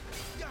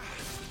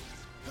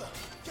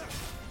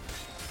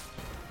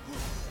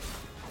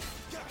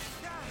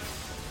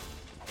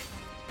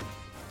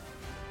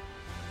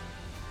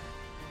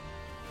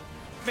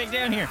 Back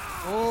down here.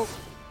 Oh.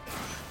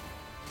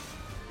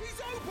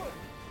 He's open.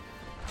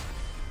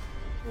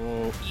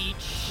 Oh, eat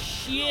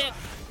shit.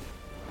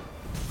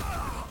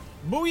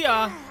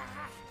 Booyah.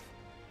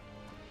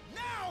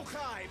 Now,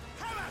 Clive,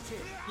 have at it.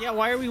 Yeah,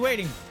 why are we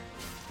waiting?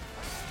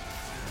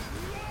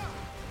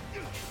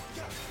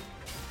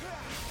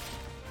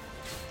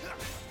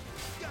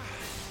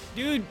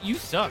 Dude, you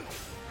suck.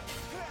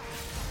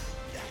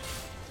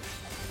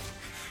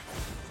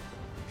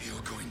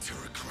 You're going to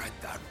regret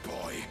that,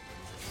 boy.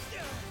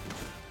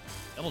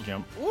 Double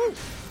jump. Woo!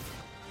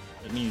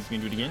 That means he's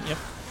gonna do it again. Yep.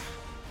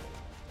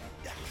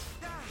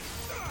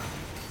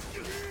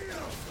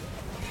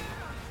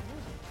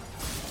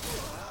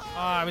 Oh,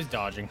 I was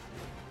dodging.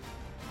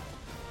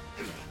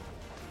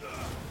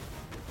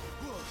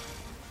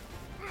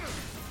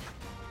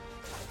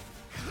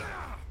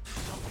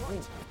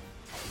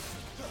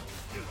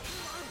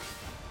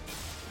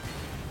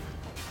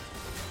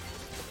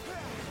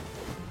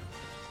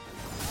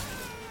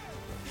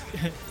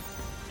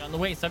 Got in the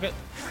way, suck it.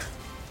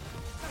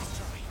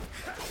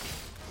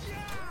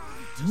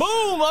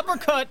 Boom!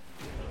 Uppercut!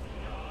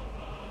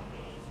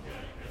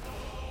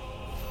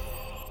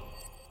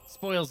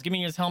 Spoils, give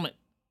me his helmet.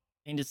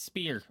 And his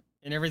spear.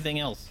 And everything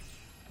else.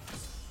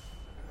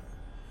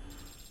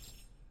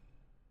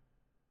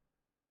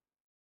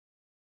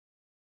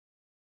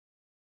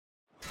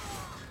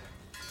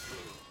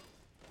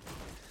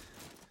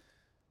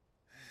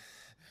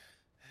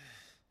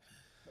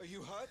 Are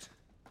you hurt?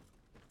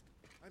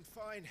 I'm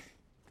fine.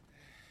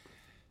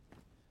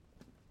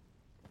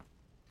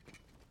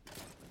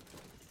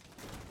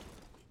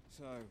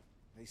 So,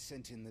 they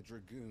sent in the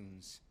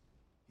dragoons.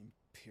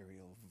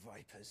 Imperial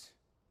vipers.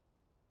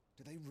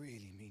 Do they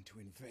really mean to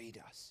invade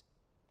us?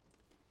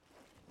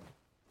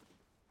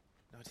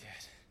 Not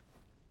yet.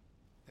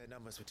 Their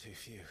numbers were too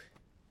few.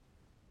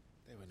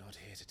 They were not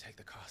here to take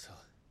the castle.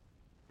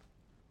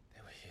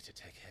 They were here to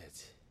take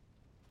heads.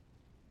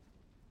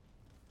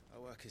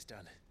 Our work is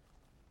done.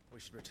 We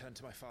should return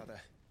to my father.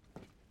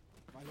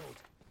 My lord,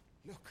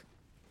 look.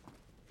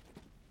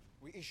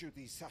 We issued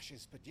these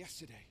sashes but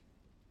yesterday.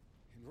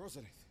 In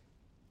Rosalith.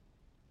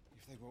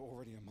 If they were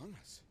already among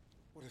us,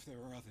 what if there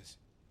were others?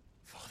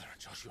 Father and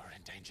Joshua are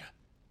in danger.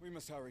 We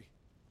must hurry.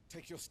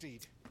 Take your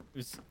steed. It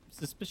was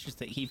suspicious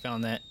that he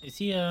found that. Is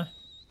he and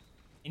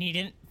he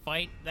didn't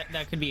fight?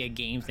 That could be a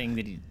game thing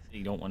that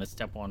you don't want to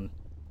step on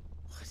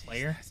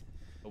player.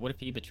 But what if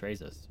he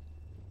betrays us?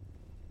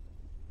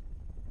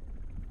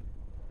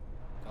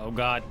 Oh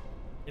god.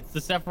 It's the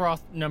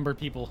Sephiroth number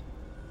people.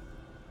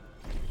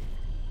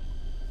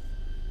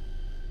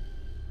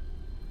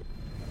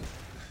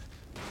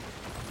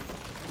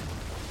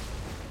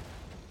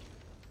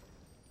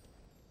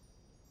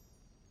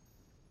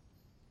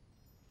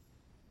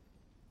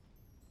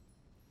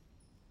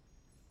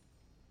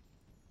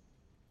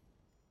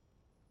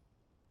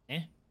 Eh?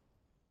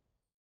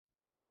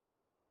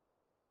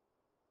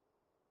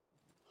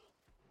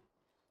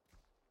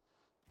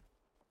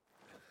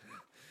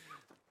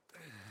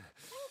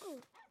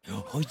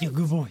 Oh, you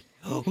good boy.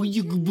 Oh,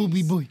 you good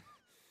booby boy.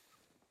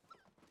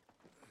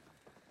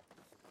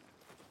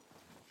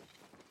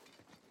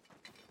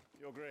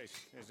 Your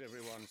Grace, is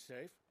everyone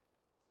safe?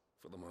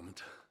 For the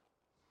moment.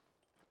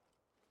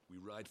 We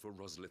ride for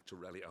Rosalith to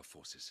rally our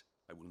forces.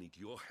 I will need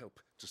your help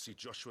to see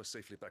Joshua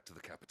safely back to the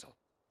capital.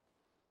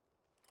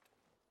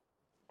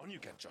 On you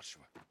get,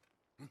 Joshua.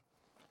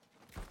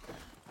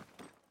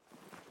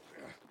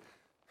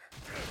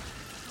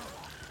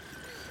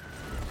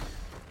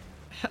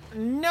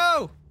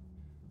 No!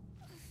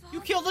 You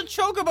killed a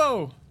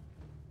chocobo!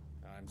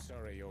 I'm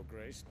sorry, Your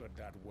Grace, but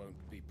that won't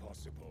be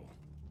possible.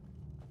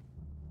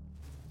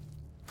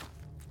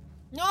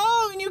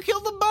 No! And you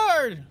killed the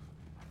bird!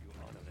 You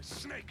honor the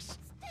snakes!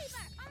 Stay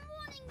back! I'm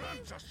warning you!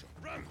 Run, Joshua,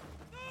 run!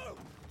 No!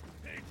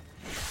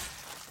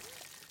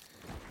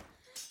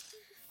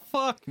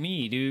 Fuck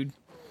me, dude.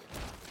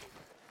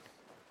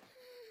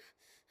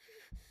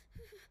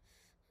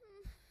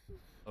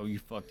 Oh, you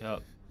fucked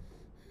up.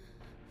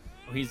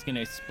 Oh, he's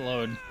gonna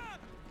explode.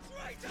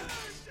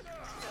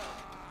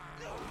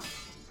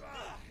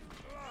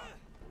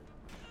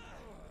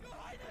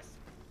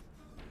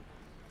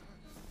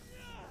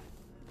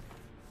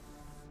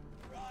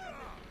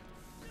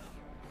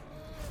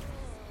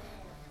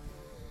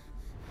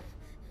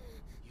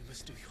 You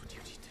must do your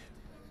duty too.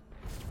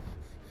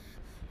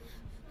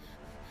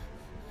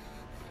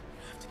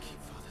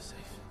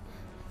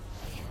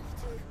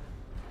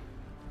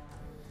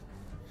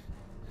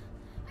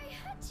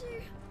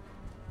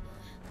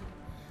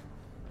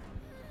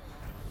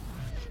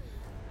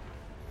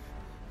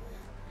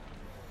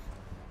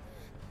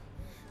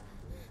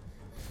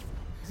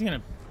 He's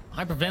gonna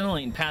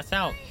hyperventilate and pass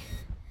out.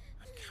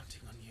 I'm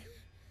counting on you,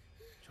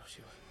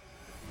 Joshua.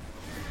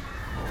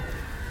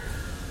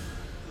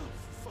 Oh,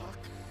 fuck.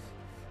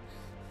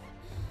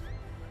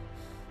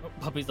 Oh,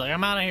 Puppy's like,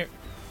 I'm out of here.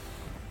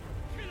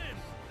 Kill him!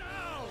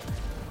 Now!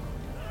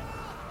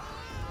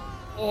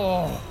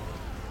 Oh.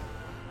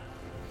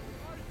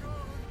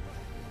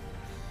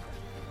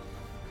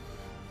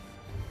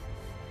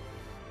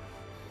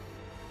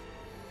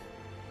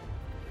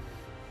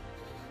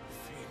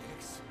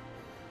 Phoenix.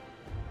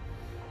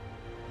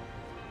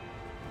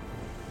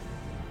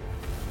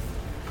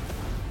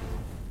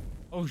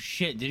 Oh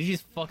shit, did he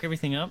just fuck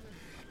everything up?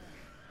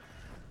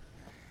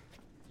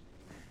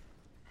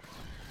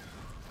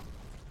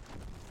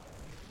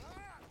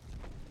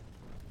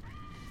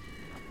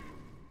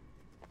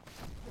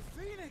 The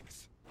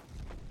Phoenix!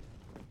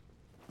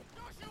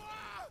 Joshua!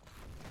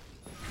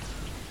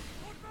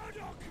 Lord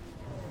Murdoch!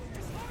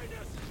 His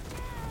Highness!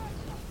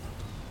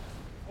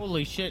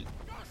 Holy shit.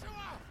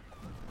 Joshua!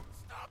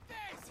 Stop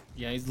this!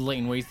 Yeah, he's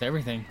laying waste to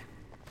everything.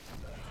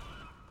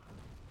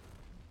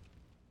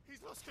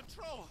 He's lost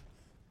control.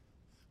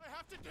 I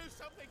have to do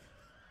something.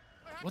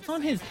 What's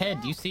on his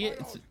head? Do you see it?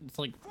 It's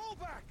like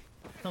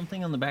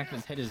something on the back of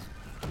his head is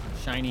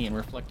shiny and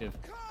reflective.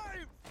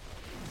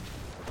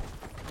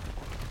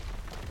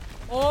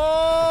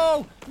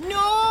 Oh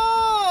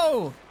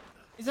no!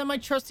 Is that my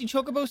trusty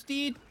chocobo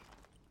steed?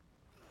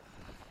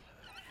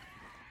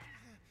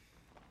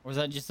 Or is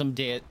that just some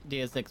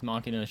Deus Ex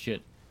Machina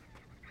shit?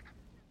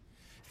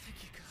 Thank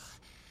you, God.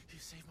 You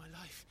saved my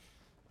life.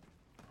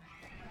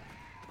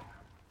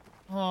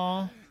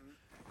 Aww.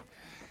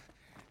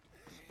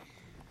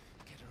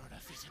 Get her on her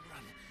feet and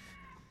run.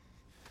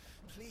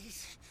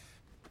 Please.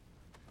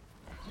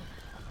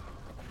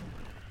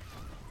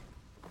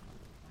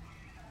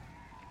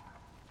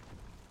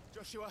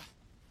 Joshua,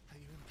 are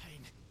you in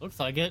pain? Looks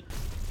like it.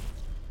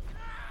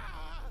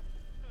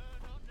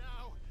 Not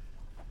now.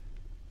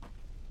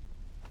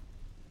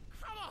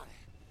 Come on.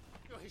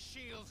 You're his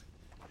shield.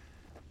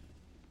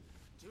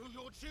 Do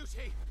your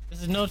duty.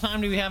 This is no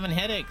time to be having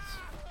headaches.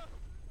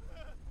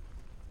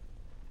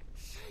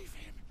 Save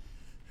him.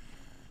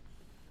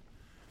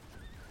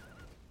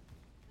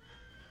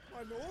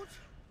 My lord?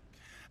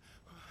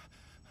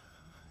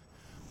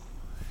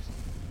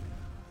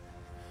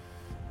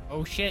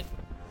 Oh shit.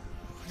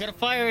 We got a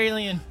fire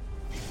alien.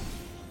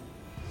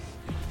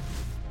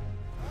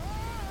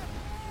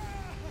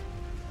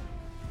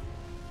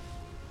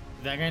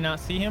 Did that guy not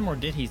see him, or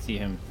did he see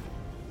him?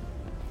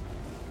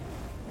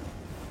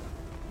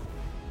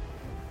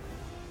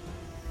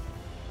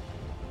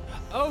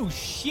 Oh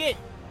shit!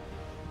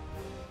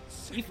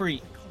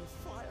 Ifrit. Eikon of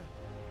Fire.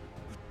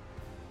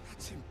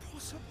 That's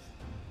impossible.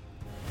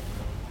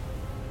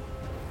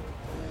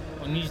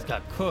 Oh, and he just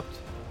got cooked.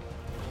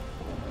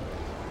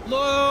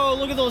 Whoa,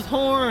 look at those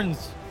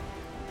horns!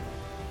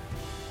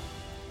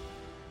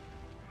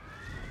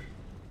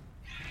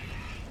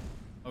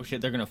 Oh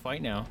shit, they're gonna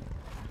fight now.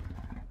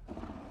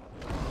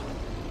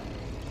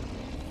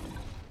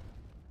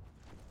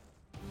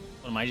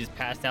 What, am I just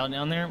passed out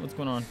down there? What's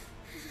going on?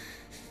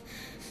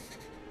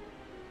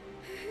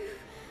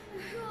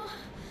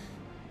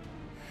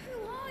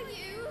 Who are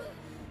you?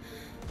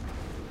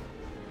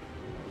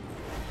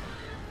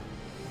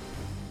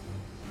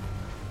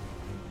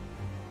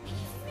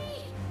 It's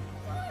me.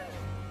 No.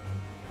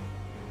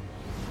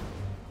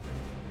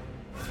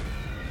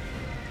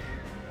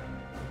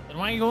 Then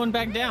why are you going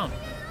back down?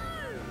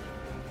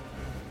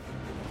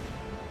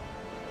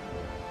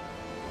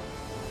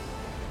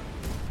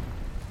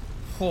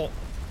 Cool.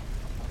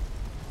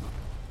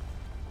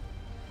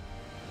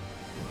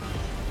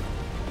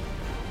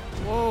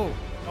 Whoa.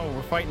 Oh,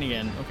 we're fighting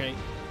again. Okay.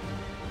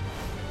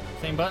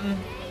 Same button.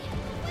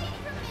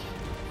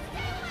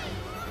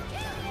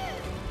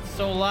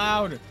 So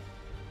loud.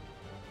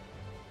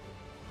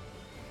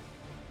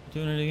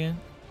 Doing it again.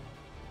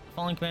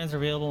 Following commands are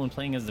available when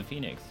playing as the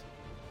Phoenix.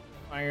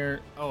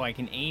 Fire. Oh, I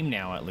can aim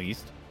now at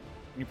least.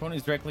 When your opponent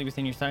is directly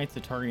within your sights, the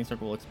targeting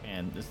circle will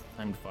expand. This is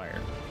time to fire.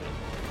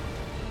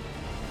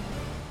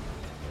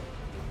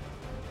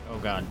 Oh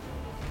god.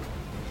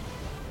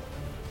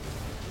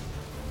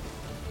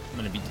 I'm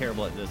gonna be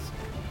terrible at this.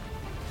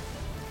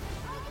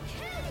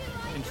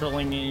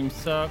 Controlling aim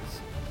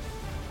sucks.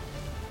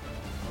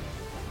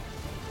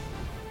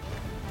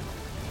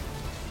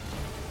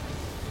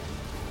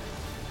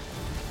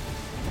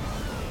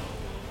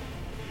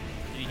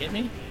 Did he hit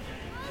me?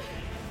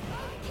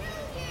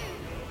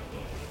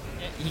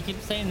 Yeah, he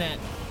keeps saying that.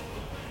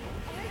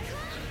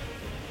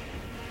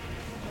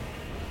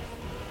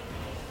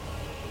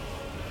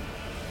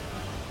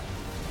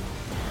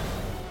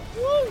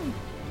 Woo!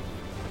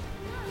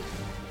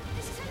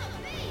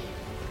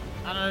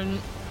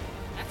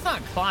 That's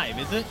not Clive,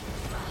 is it?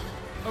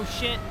 Oh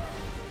shit.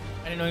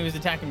 I didn't know he was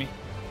attacking me.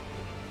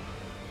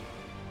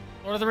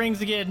 Lord of the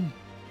Rings again.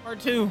 Part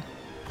 2.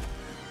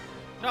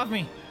 Get off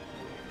me.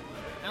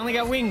 I only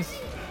got wings.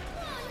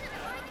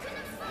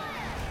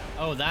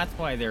 Oh, that's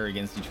why they're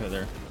against each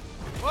other.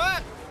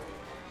 What?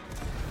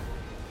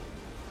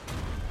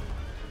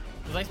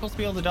 Was I supposed to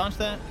be able to dodge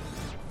that?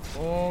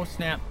 Oh,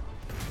 snap.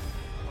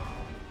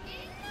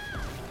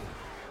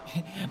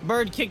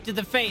 Bird kick to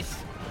the face.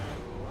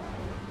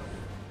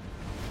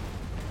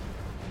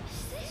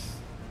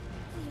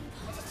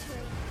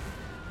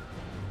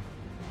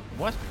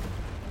 What?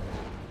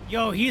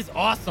 Yo, he's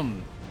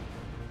awesome.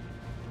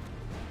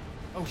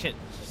 Oh shit.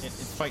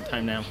 It's fight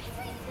time now.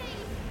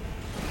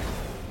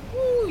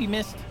 Woo, you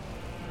missed.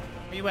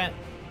 Where you at?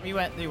 Where you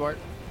at? There you are.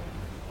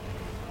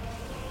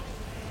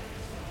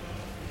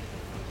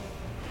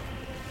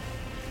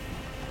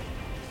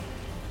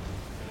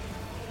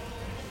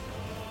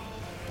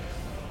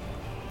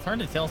 It's hard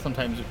to tell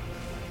sometimes,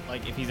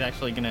 like, if he's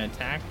actually gonna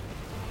attack.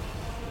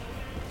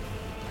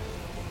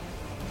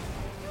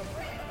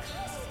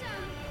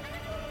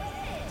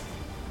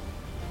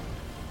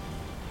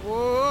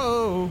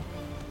 Whoa!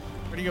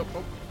 Where'd he go?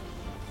 Oh.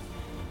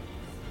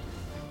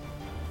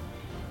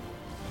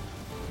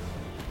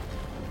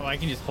 Oh, I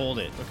can just hold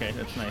it. Okay,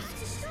 that's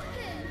nice.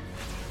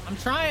 I'm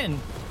trying.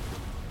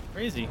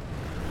 Crazy.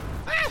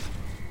 Ah!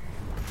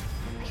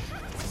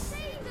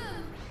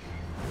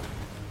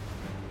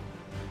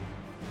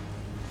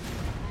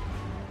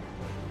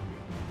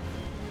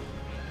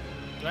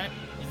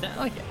 Is that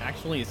like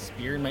actually a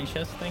spear in my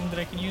chest thing that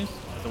I can use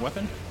as a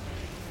weapon?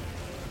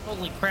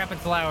 Holy crap,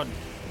 it's loud.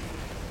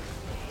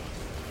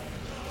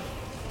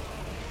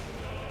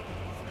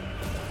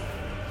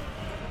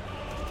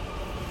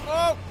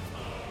 Oh!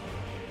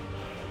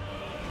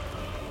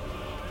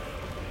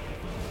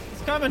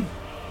 It's coming.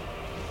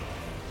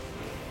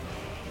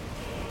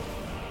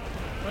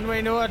 One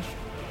way dodge.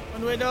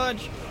 One way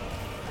dodge.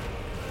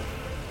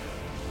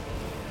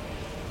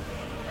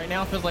 Right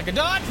now feels like a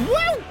dodge.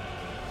 Woo!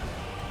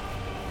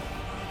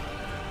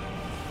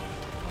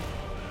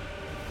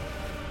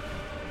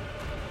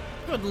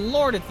 Good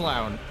lord, it's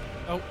loud.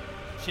 Oh,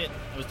 shit.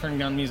 I was turning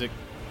down music.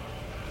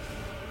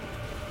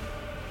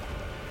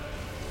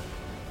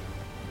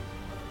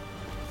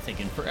 It's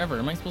taking forever.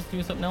 Am I supposed to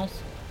do something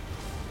else?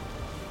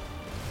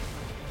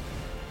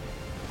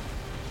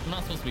 I'm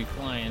not supposed to be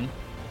flying.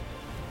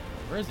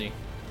 Where is he?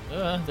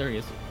 There he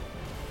is.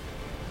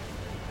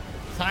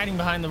 He's hiding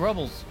behind the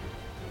rubbles.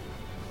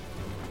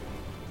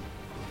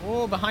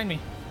 Oh, behind me.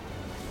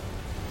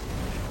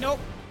 Nope.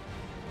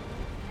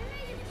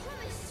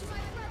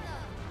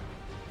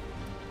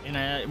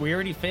 And we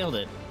already failed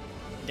it.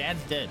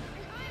 Dad's dead.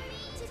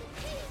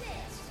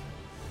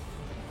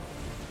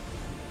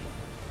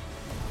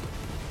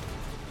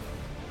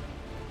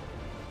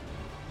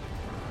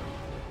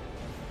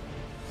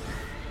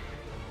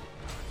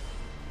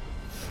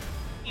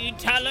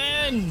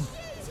 Talon!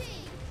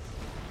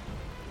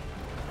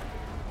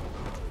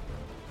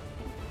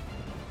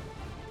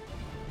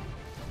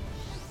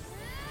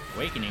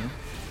 Awakening.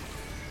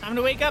 Time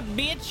to wake up,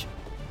 bitch!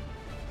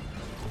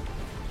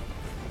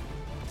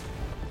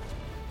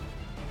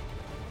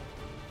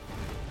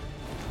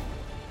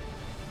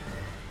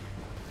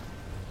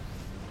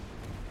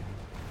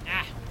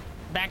 Ah!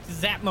 Back to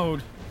zap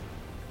mode.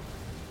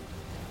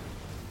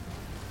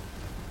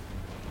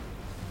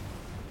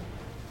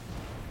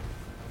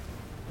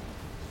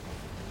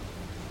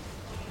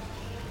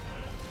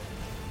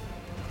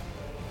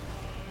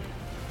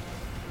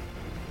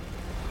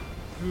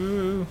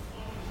 Ooh.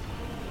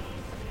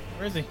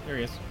 Where is he? There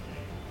he is.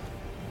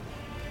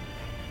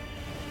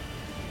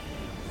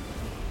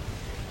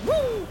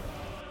 Woo!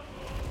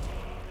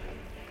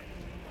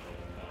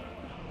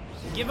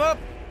 Give up!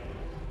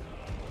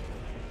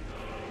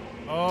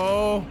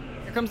 Oh,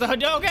 here comes the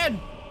Hadouken!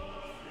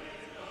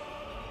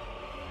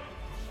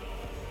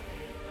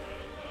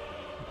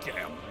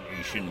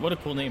 Damnation. What a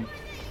cool name.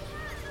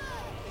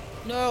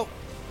 No!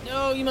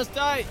 No, you must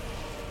die!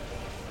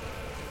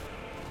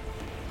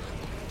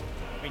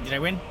 Wait, did I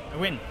win? I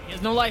win. He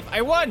has no life.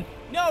 I won!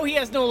 No, he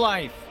has no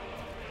life!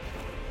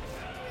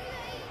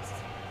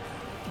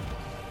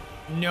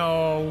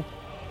 No.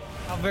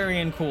 How very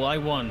uncool. I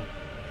won.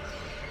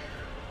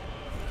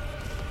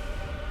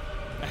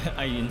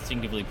 I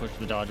instinctively pushed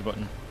the dodge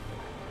button.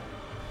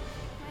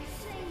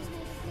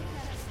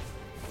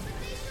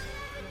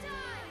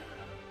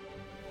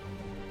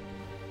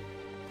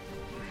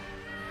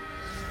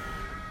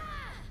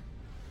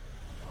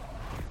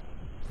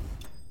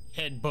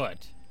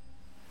 Headbutt.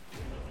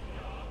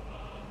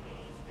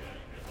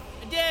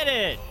 I did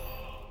it!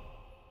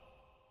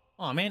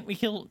 Aw, man, we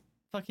killed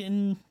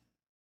fucking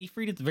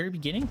Ifrit at the very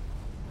beginning.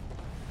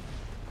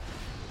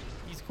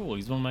 He's cool.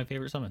 He's one of my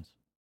favorite summons.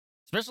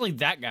 Especially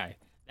that guy.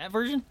 That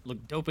version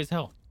looked dope as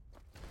hell.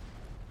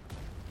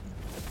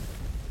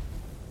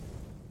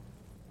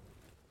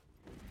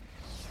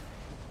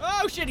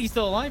 Oh shit, he's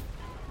still alive.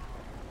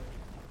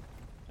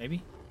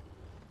 Maybe.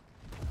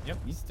 Yep,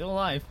 he's still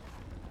alive.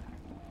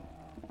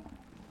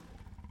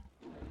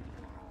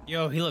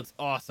 Yo, he looks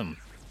awesome.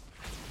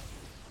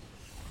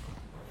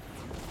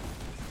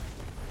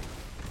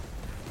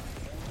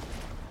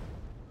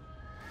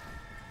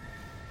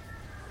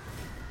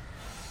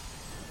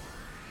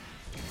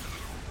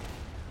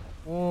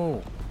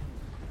 Whoa.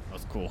 That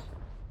was cool.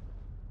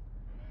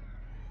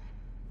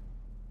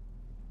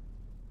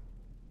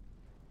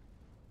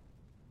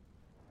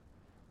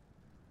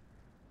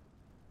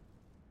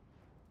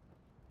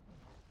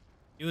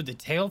 Dude, the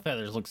tail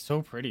feathers look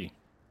so pretty.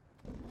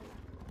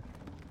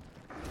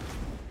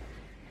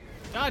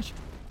 Dodge!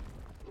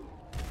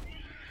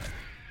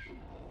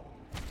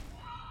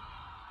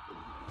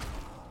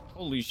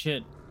 Holy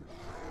shit.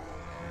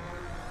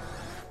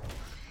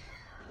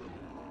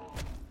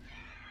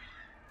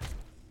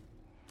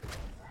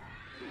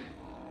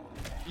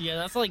 Yeah,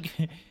 that's like...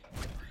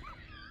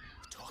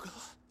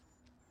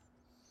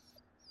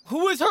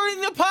 Who was hurting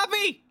the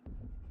puppy?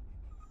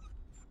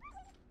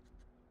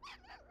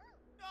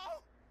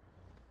 No!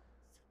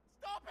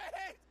 Stop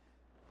it!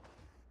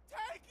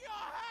 Take your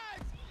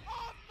hands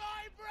off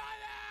my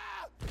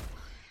brother!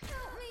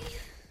 Help me.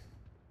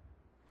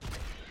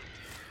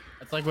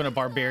 That's like when a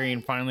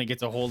barbarian finally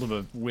gets a hold of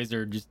a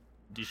wizard, just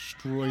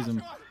destroys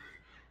him.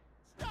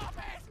 Stop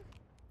it!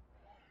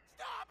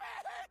 Stop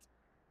it!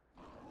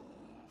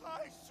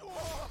 I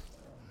swore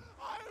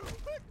I would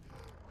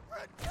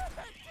protect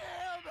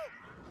him!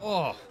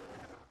 Oh.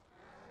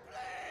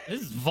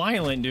 This is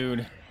violent,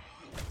 dude.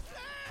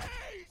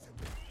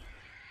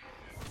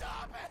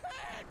 Stop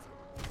it!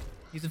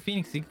 He's a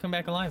phoenix. He can come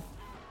back alive.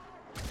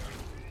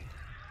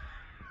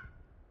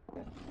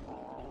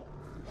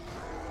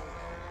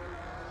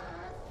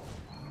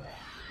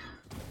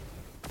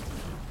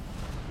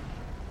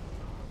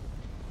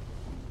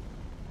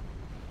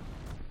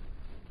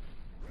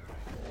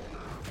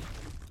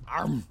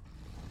 Arm.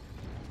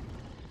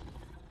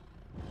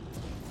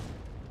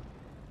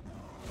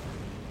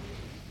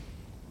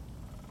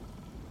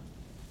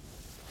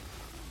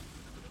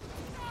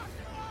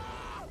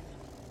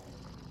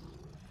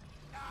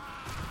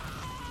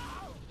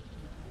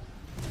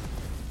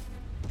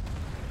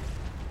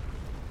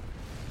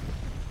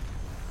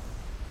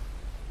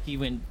 He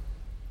went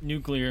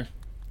nuclear.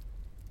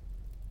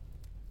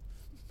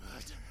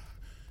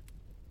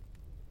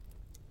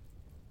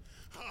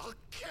 I'll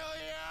kill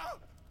you!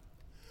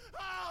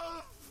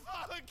 I'll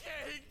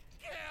fucking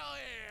kill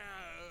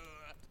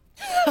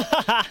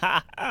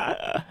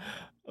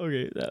you!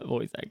 Okay, that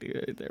voice acting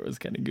right there was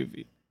kind of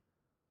goofy.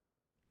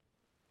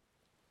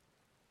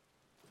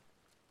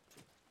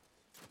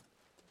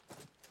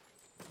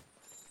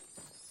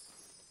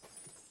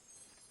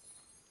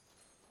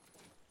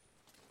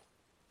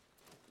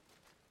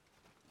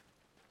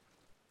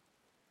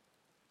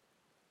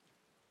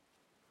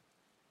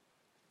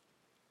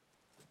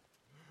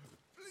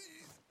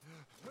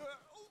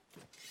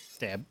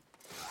 Stab.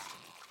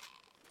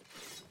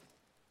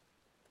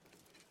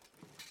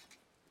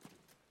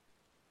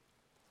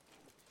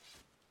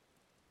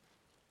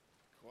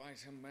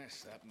 Quite a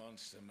mess that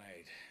monster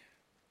made.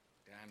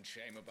 Damn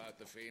shame about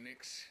the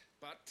Phoenix,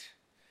 but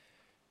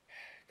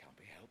can't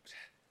be helped.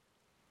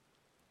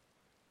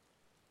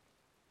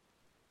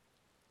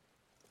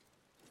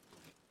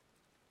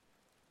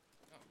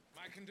 Oh,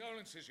 my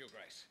condolences, Your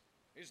Grace.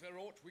 Is there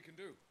aught we can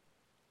do?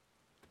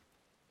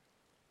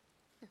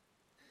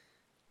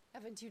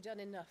 Haven't you done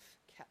enough,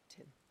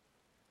 Captain?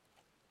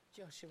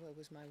 Joshua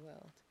was my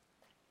world,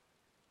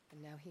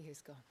 and now he is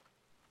gone.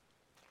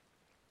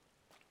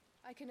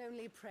 I can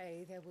only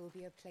pray there will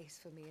be a place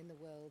for me in the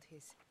world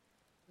his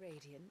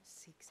radiance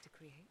seeks to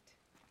create.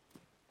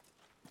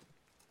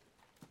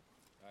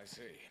 I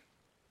see.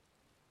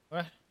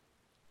 What?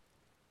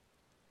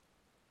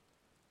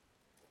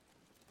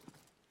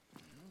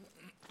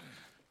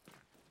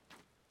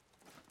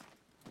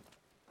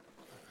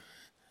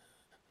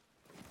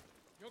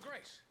 Your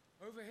Grace,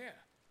 over here.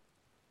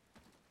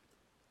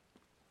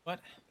 What?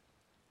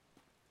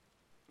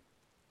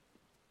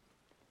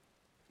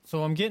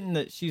 So I'm getting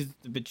that she's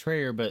the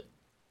betrayer, but...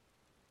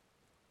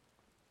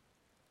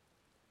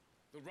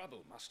 The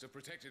rubble must have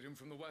protected him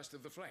from the worst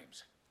of the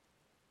flames.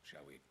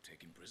 Shall we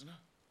take him prisoner?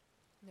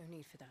 No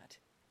need for that.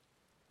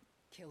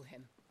 Kill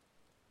him.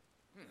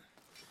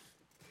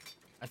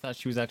 I thought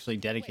she was actually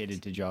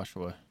dedicated to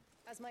Joshua.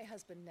 As my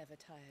husband never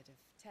tired of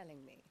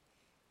telling me,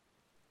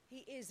 he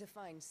is a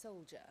fine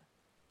soldier.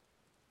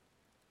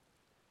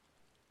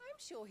 I'm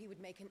sure he would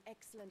make an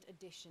excellent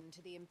addition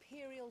to the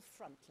Imperial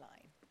front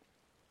line.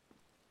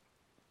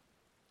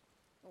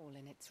 All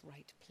in its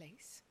right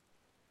place.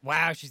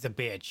 Wow, she's a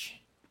bitch.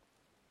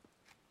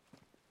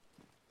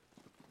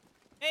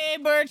 Hey,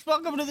 Birch,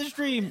 welcome to the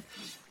stream.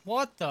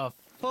 What the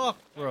fuck,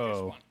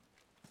 bro?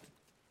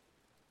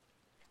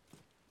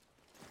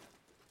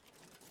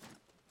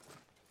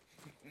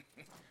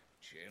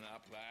 Chin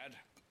up, lad.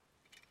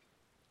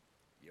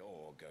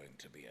 You're going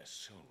to be a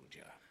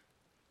soldier.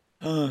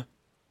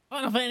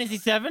 Final Fantasy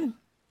VII?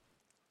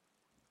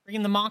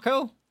 Bringing the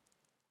Mako?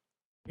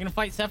 You gonna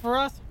fight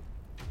Sephiroth?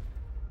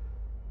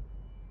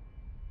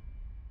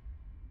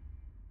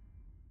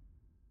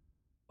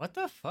 What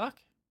the fuck?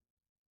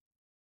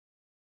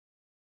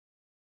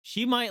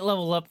 She might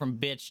level up from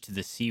bitch to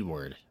the C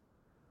word.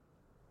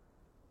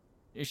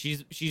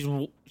 She's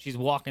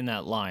walking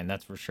that line,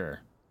 that's for sure.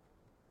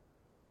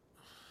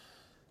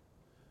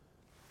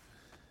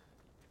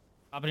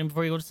 Pop it in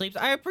before you go to sleep.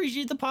 I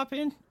appreciate the pop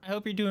in. I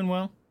hope you're doing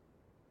well.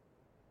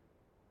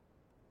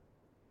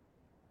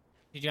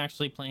 Did you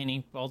actually play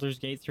any Baldur's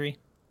Gate 3?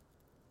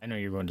 I know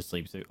you're going to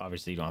sleep, so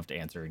obviously you don't have to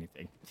answer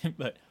anything.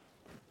 But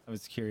I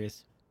was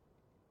curious.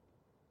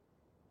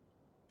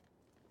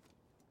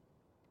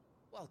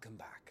 Welcome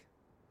back.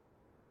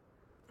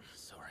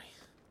 Sorry.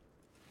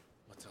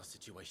 What's our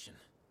situation?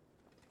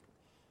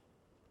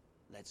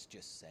 Let's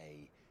just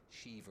say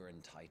Shiva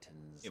and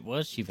Titan's... It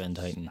was Shiva and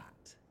Titan.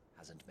 spat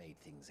hasn't made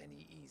things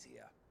any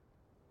easier.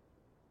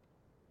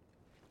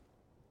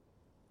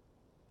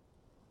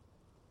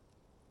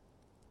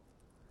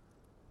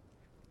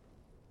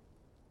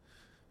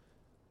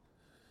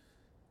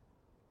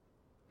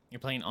 You're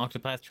playing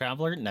Octopath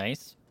Traveler?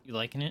 Nice. You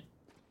liking it?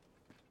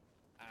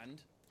 And?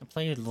 I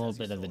played a little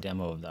bit of the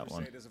demo of that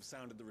one. Crusaders have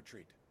sounded the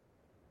retreat.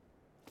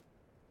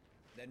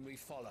 Then we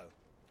follow.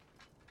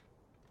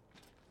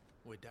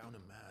 We're down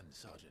a man,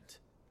 Sergeant.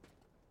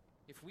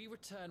 If we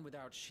return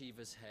without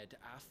Shiva's head,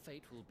 our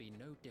fate will be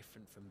no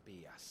different from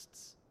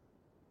Biast's.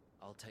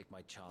 I'll take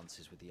my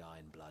chances with the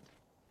Iron Blood.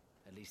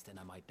 At least then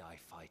I might die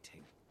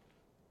fighting.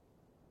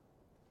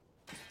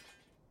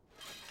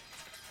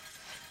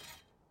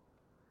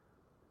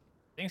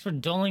 Thanks for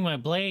dulling my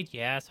blade,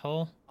 you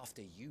asshole.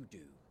 After you do,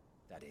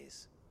 that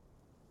is.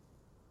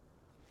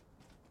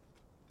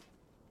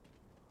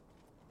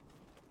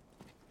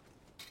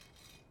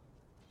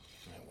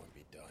 I won't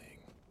be dying.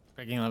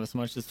 Breaking love as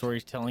much as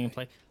storytelling and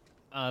play.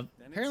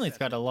 Apparently it's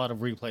got a lot of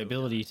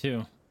replayability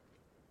too.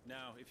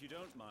 Now, if you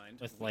don't mind,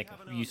 with like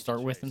who you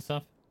start with and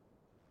stuff,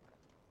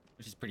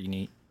 which is pretty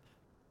neat.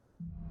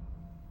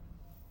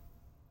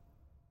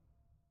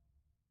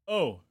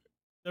 Oh,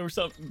 there was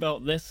something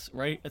about this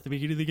right at the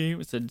beginning of the game.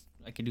 It said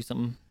I could do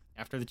something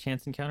after the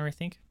chance encounter, I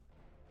think.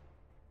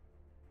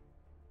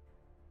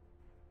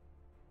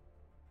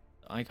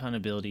 The Icon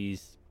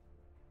abilities,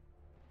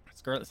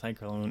 Scarlet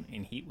Cyclone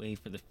and Heat Wave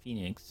for the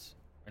Phoenix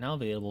are now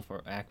available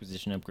for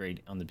acquisition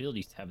upgrade on the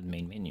abilities tab of the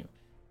main menu.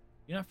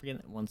 Do not forget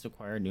that once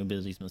acquired, new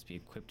abilities must be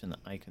equipped in the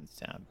Icons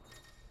tab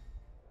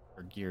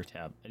or Gear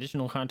tab.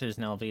 Additional content is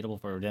now available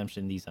for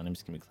redemption. These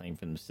items can be claimed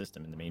from the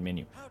system in the main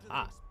menu.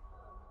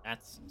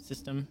 That's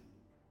system.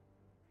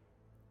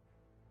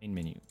 Main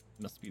menu.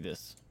 Must be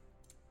this.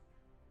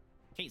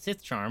 Kate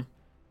Sith charm.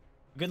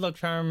 A good luck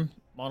charm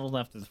modeled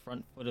after the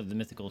front foot of the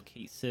mythical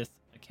Kate Sith,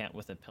 a cat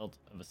with a pelt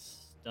of a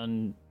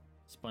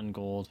spun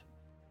gold.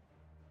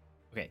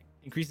 Okay,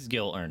 increases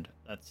gil earned.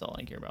 That's all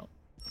I care about.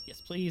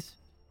 Yes, please.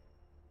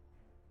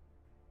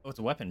 Oh, it's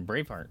a weapon.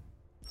 Braveheart.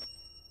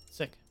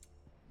 Sick.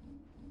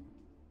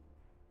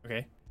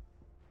 Okay.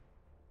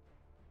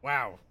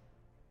 Wow.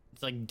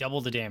 It's like double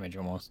the damage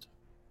almost.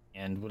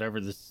 And whatever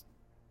the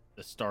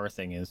star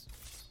thing is.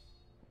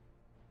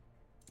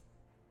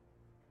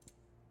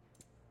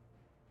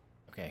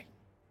 Okay.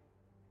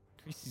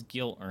 Increases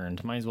gil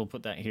earned. Might as well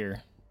put that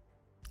here.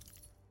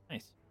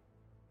 Nice.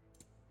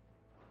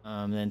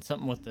 Then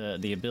something with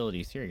the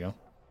abilities. Here you go.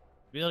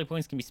 Ability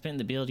points can be spent in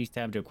the abilities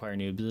tab to acquire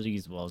new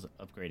abilities as well as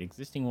upgrade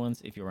existing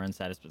ones. If you are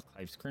unsatisfied with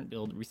Clive's current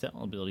build, reset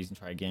all abilities and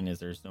try again as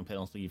there's no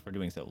penalty for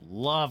doing so.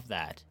 Love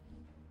that.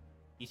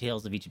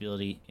 Details of each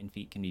ability and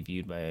feat can be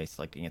viewed by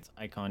selecting its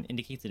icon.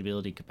 Indicates its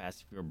ability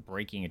capacity if you're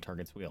breaking a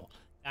target's wheel.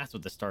 That's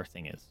what the star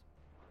thing is.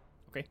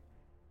 Okay.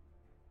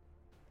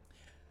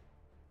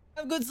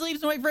 Have good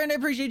sleeps, my friend. I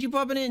appreciate you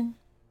popping in.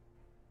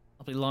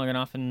 I'll be logging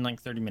off in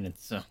like 30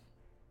 minutes, so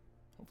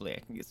hopefully I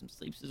can get some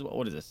sleeps as well.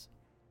 What is this?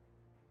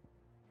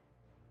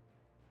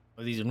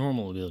 Oh, these are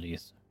normal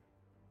abilities.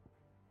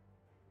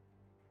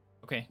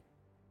 Okay.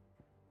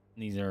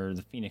 And these are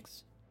the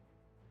Phoenix.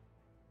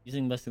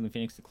 Using Blessing the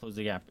Phoenix to close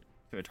the gap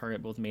to a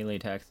target, both melee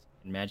attacks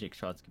and magic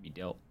shots can be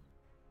dealt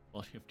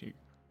while shifting.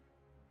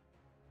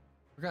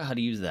 Forgot how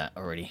to use that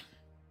already.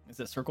 Is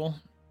that circle?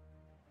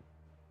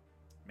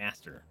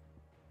 Master.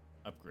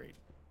 Upgrade.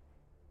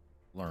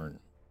 Learn.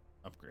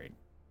 Upgrade.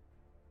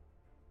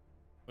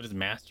 What does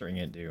mastering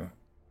it do?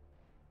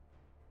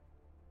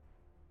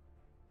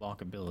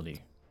 Lock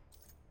ability.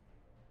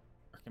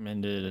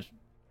 Recommended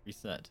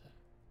reset.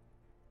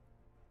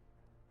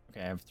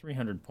 Okay, I have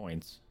 300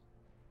 points.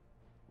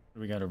 What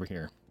do we got over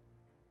here?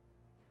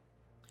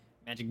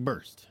 Magic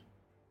burst.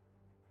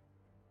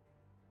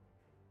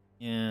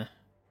 Yeah.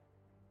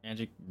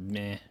 Magic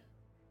meh.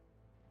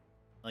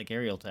 Like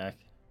aerial attack.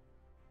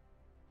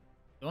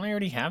 Don't I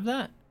already have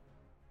that?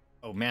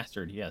 Oh,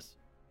 mastered, yes.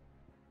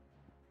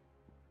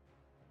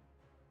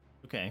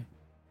 Okay.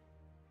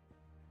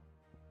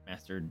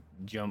 Mastered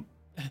jump.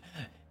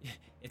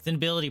 It's an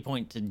ability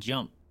point to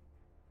jump.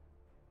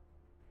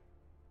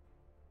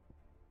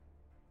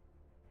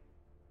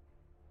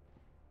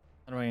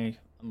 How do I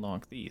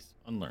unlock these?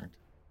 Unlearned.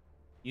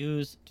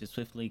 Use to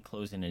swiftly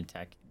close in and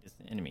attack a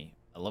distant enemy.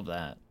 I love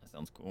that. That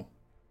sounds cool.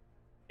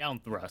 Down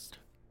thrust.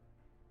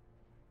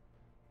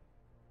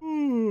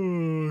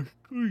 Oh,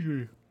 excuse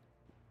me.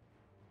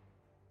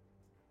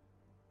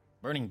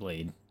 Burning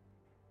blade.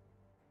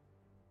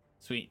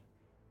 Sweet.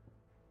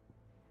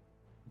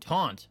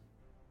 Taunt.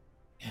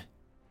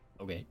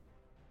 Okay.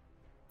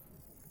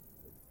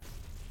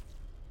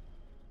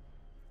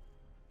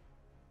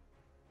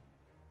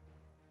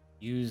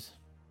 Use.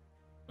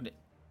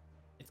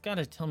 It's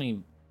gotta tell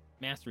me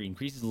mastery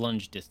increases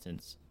lunge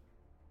distance.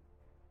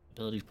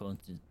 Ability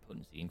potency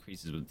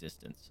increases with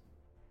distance.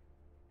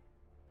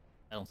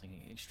 I don't think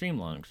extreme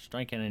lunge.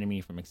 Strike an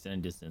enemy from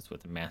extended distance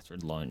with a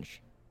mastered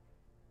lunge.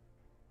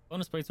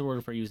 Bonus points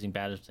awarded for using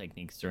battle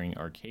techniques during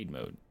arcade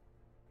mode.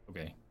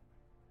 Okay.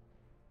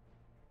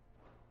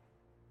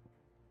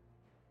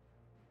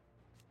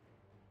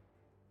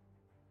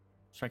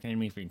 Strike an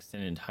enemy from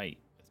extended height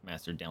with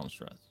mastered down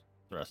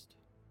thrust.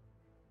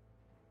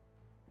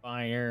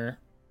 Fire.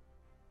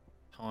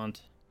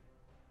 Taunt.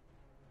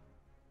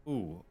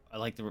 Ooh, I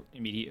like the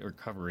immediate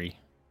recovery.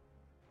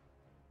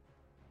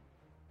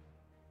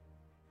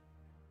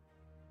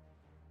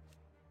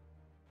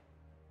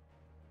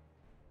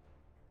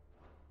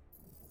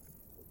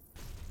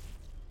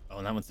 Oh,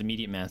 and that one's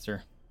immediate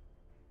master.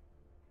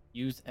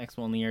 Use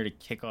X1 in the air to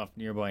kick off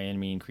nearby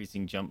enemy,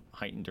 increasing jump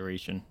height and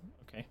duration.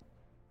 Okay.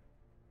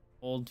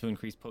 Hold to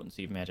increase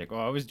potency of magic. Oh,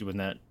 I was doing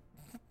that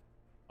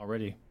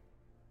already.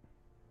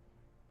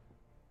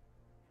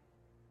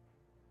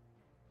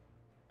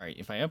 Alright,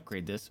 if I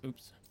upgrade this,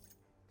 oops.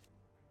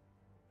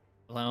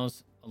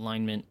 Allows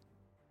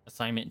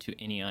assignment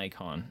to any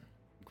icon.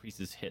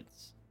 Increases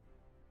hits.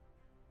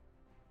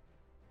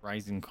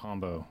 Rising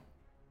combo.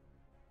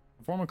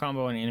 Perform a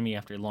combo on an enemy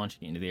after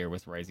launching into the air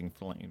with rising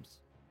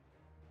flames.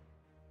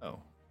 Oh,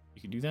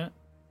 you can do that?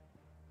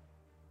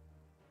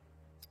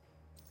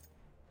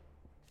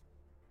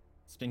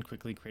 Spin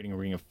quickly, creating a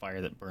ring of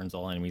fire that burns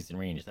all enemies in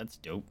range. That's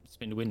dope.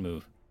 Spin to win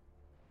move.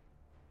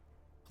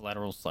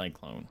 Collateral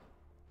cyclone.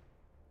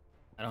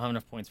 I don't have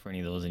enough points for any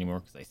of those anymore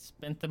because I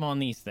spent them on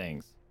these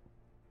things.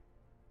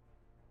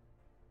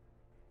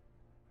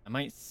 I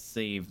might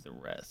save the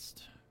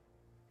rest.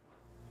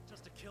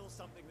 Just to kill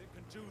something that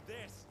can do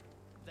this.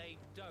 They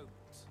don't.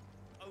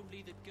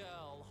 Only the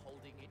girl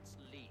holding its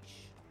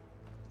leash.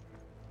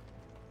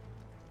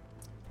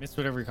 Missed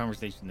whatever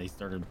conversation they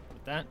started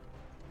with that.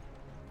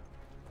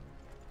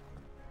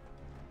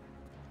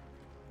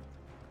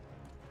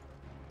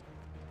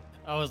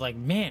 I was like,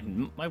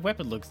 man, my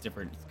weapon looks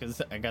different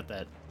because I got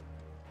that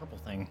purple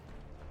thing.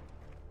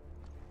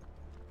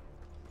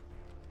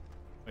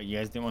 Wait, you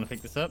guys didn't want to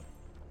pick this up?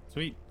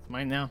 Sweet, it's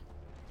mine now.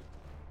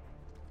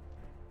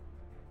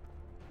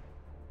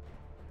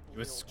 It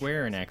was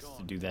square and X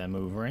to do that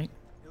move, right?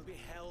 It'll be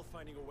hell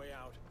finding a way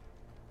out.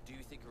 Do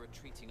you think a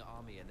retreating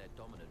army and their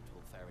dominant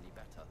will fare any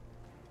better?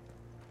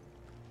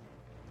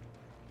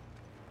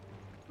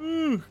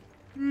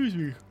 Excuse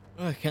me.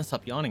 Oh, I can't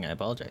stop yawning. I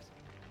apologize.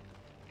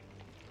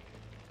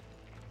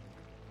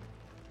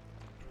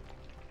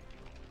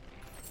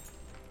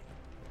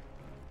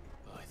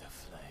 By the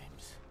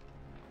flames.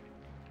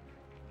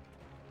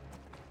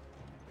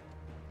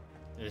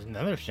 There's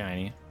another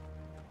shiny.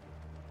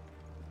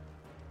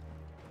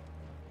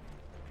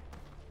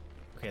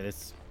 Okay,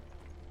 this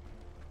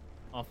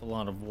awful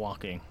lot of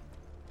walking.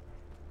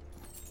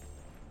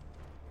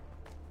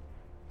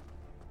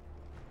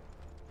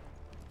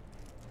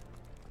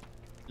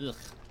 Ugh.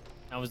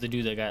 That was the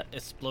dude that got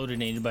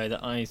exploded by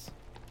the ice.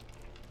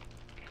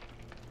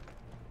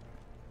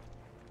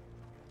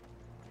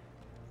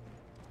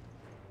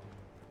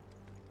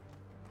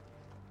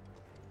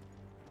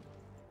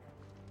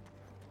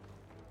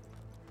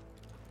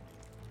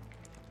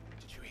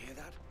 Did you hear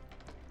that?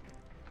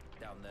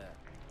 Down there.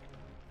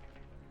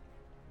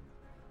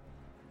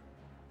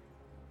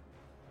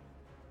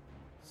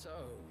 So,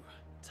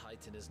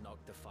 Titan has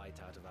knocked the fight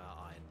out of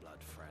our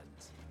Ironblood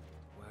friends.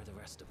 Where are the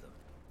rest of them?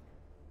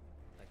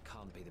 That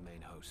can't be the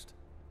main host.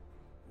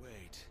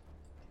 Wait.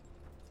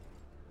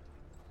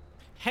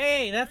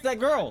 Hey, that's that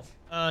girl,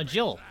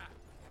 Jill.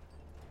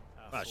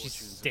 Wow, she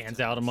stands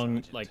out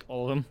among like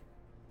all of them.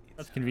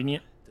 That's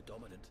convenient. The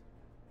dominant.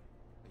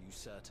 Are you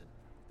certain?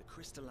 The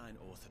crystalline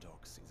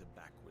orthodoxy is a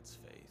backwards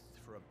faith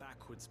for a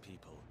backwards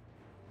people.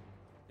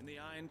 In the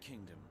Iron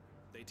Kingdom,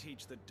 they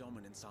teach that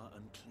dominants are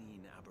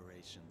unclean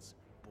aberrations,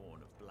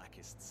 born of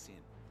blackest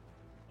sin.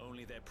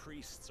 Only their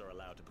priests are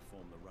allowed to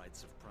perform the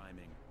rites of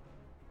priming.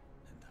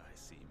 And I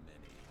see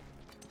many.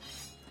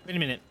 Wait a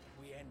minute.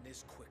 We end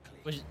this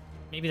quickly.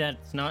 Maybe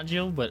that's not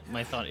Jill, but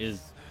my thought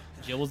is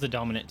Jill was the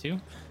dominant too.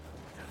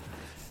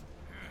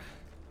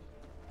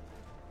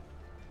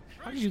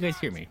 How did you guys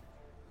hear me?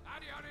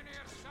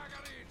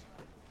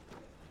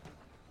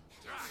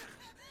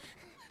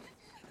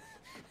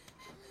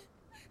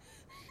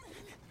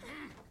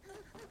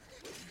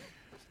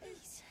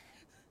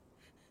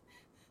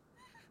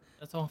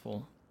 That's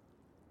awful.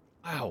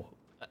 Wow.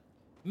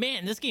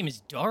 Man, this game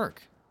is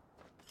dark.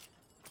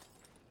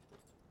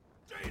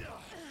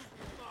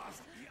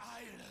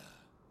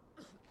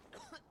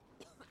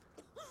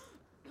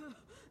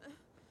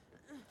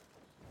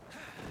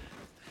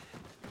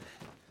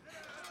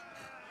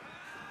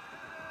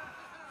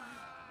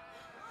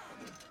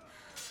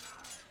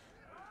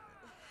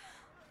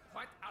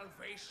 What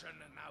Alvation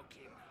now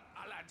king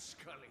Alan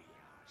Scully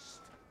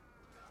asked.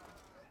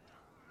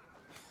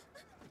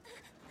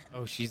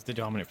 Oh, she's the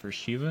dominant for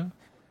Shiva?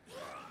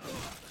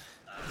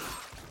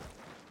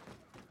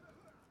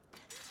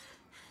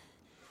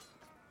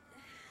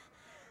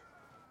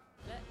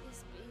 Let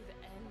this be the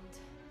end.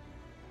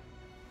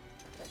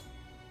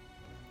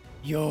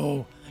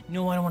 Yo,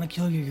 no, I don't want to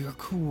kill you. You're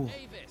cool.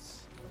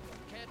 Avis,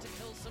 care to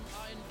kill some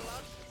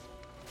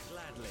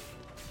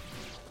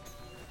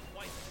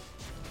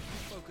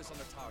focus on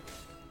the target.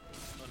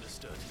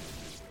 Understood.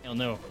 Hell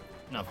no.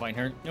 I'm not fighting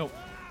her. Nope.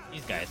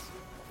 These guys.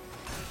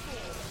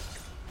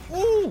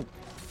 Ooh!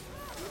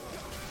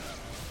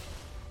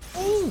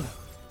 Ooh!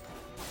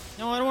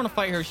 No, I don't want to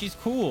fight her. She's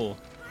cool.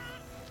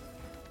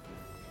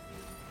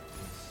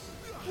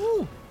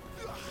 Ooh!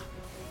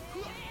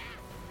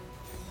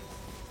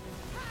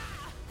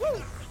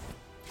 Woo!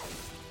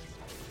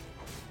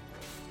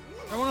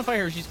 I don't want to fight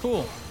her. She's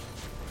cool.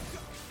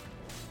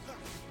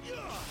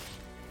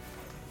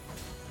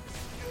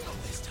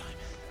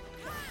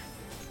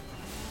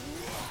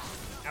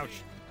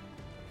 Ouch.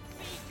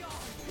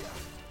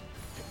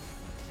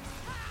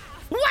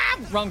 Wow!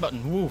 Wrong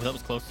button. Woo, that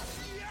was close.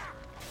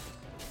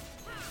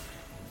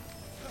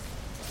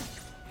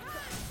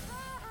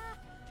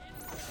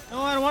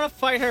 No, I don't want to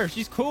fight her.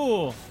 She's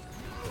cool.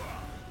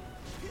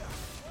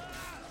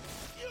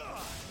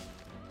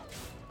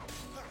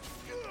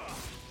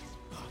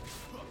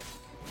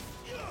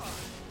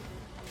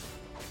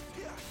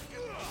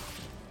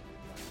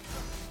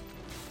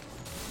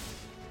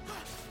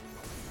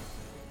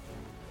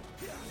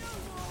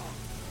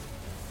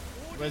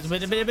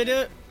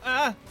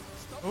 Ah!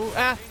 Oh,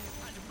 ah!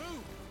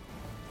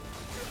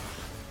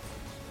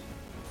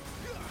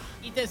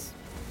 Eat this!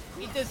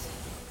 Eat this!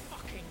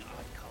 Fucking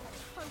icon.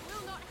 I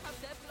will not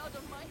have their blood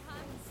on my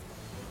hands.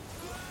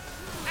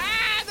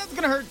 Ah! That's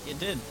gonna hurt! It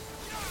did.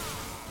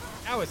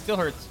 Ow, it still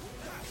hurts.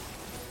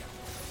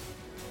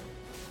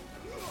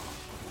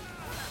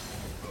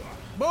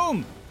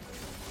 Boom!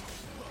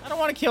 I don't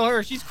want to kill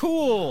her. She's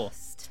cool.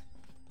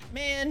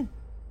 Man.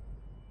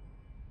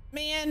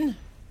 Man.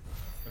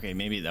 Okay,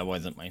 maybe that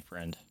wasn't my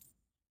friend.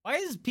 Why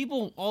does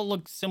people all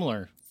look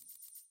similar?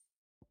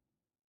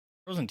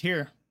 Frozen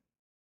tear.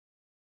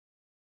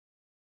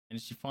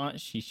 And she fought,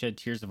 she shed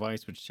tears of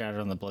ice which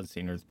shattered on the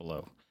bloodstained earth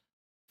below.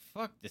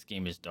 Fuck, this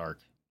game is dark.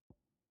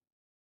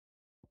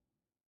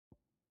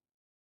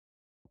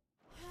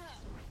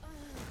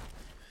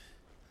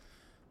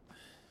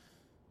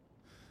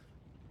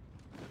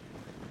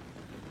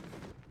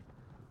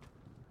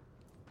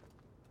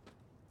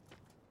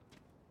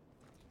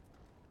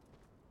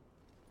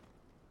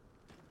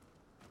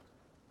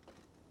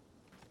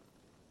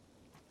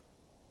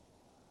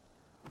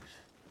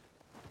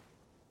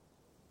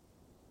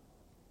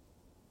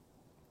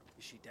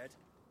 Is she dead?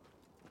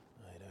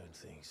 I don't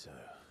think so.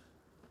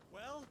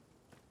 Well,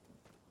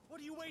 what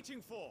are you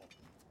waiting for?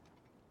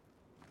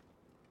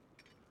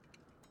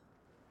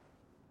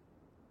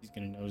 He's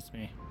gonna notice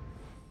me.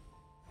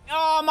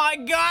 Oh my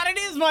god, it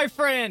is my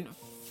friend!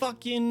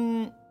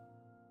 Fucking... No,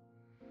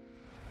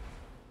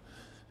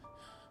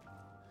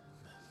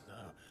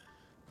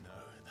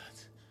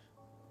 that's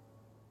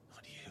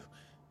not you.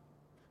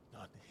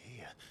 Not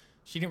here.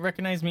 She didn't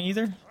recognize me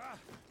either?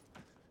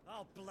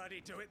 I'll bloody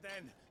do it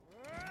then.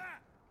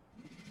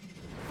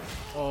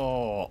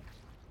 Oh.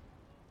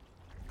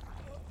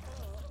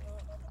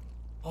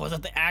 Oh, is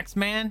that the Axe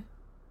Man?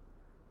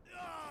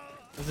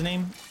 What's his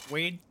name?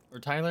 Wade or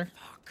Tyler?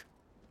 Fuck.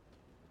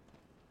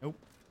 Nope.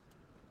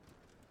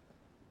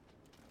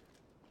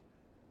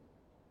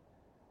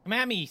 Come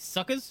at me,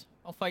 suckers.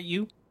 I'll fight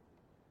you.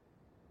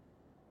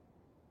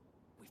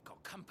 We've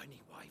got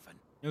company, Wyvern.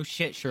 No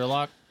shit,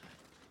 Sherlock.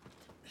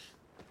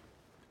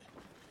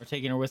 We're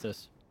taking her with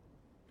us.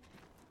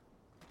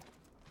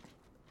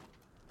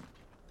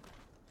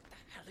 What the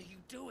hell are you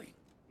doing?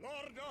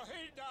 Lord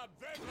Ohilda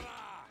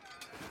Vedra!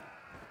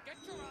 Get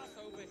your ass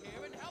over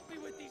here and help me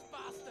with these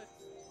bastards!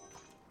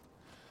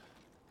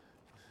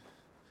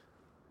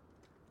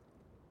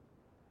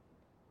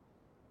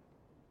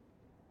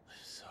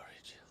 Sorry,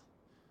 Jill.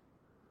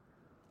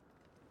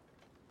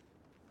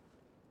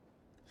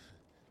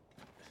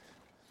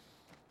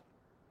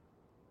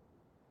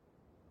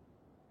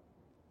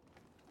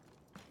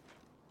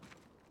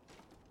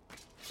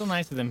 So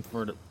nice of them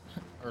or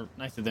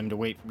nice of them to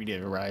wait for me to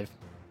arrive.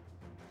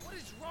 What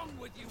is wrong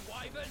with you,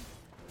 Wyvern?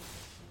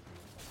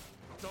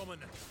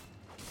 Dominant.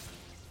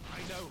 I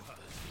know her.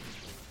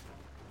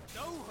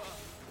 Know her?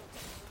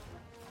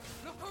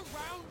 Look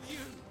around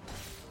you!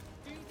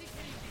 Do you think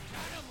any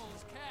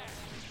animals care?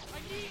 I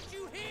need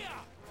you here!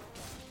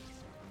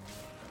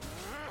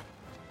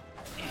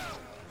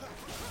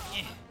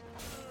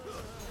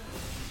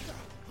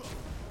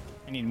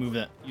 I need to move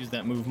that, use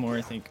that move more,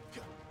 I think.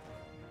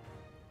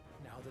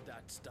 Now that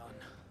that's done,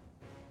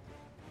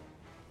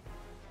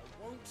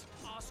 I won't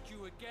ask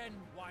you again,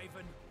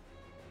 Wyvern.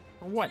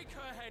 For what? Take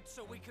her head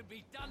so we can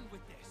be done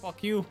with this.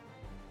 Fuck you.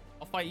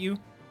 I'll fight you.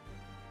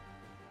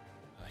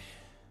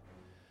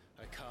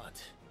 I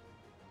can't.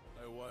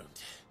 I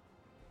won't.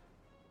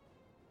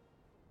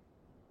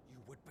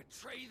 You would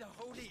betray the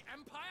Holy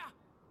Empire?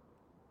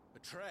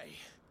 Betray?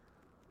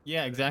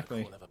 Yeah, exactly.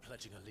 I don't recall ever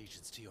pledging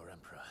allegiance to your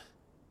emperor.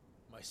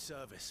 My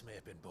service may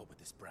have been bought with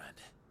this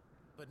brand,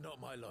 but not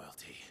my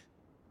loyalty.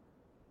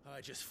 I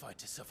just fight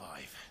to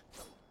survive.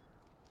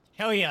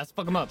 Hell yeah, let's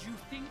fuck him up. You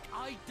think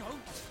I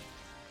don't?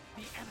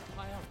 The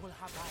Empire will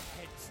have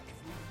our heads if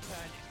we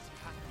return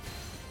empty-handed.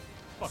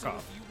 Fuck so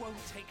off. if you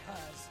won't take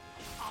hers,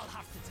 I'll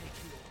have to take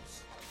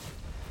yours.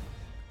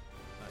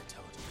 I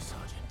told you,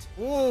 Sergeant.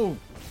 Whoa!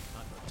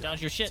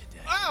 Dodge your shit.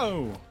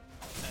 Oh!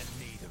 And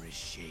neither is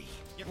she.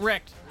 Get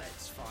wrecked.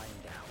 Let's find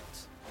out.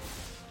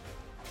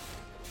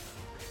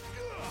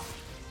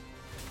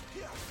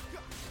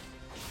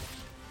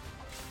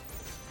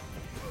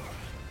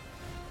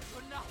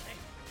 For nothing.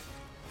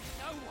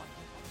 No one.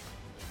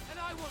 And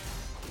I will.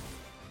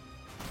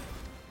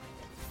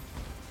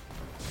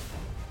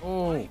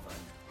 Oh. Have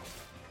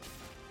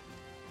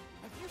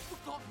you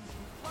forgotten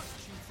who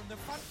plucked you from the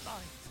front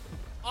lines?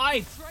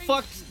 I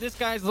fucked this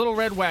guy's little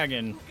red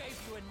wagon. Who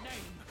gave you a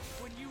name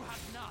when you had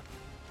none?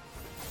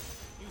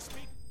 You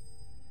speak.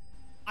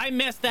 I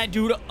messed that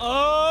dude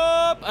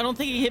up. I don't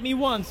think he hit me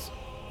once.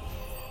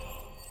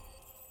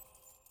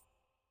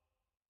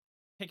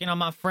 Picking on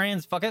my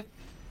friends, fuck it.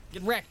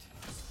 Get wrecked.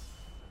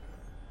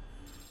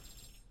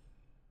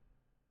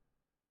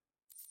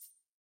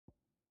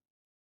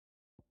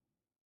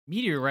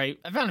 Meteorite.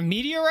 I found a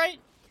meteorite?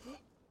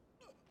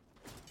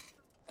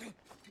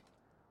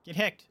 Get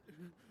hecked.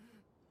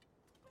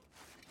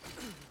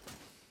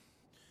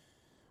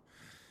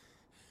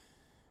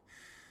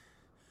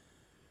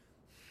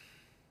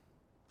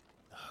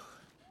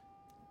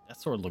 That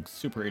sword looks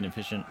super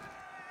inefficient.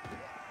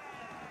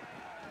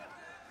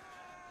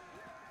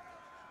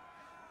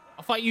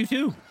 I'll fight you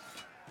too.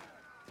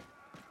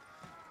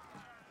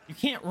 You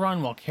can't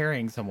run while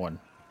carrying someone.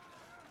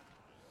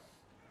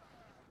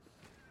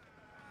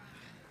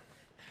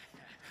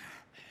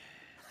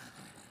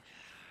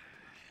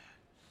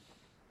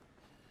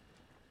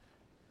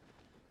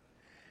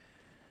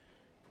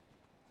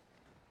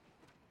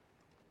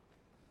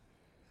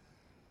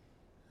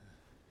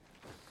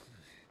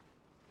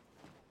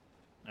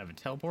 I have a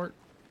teleport.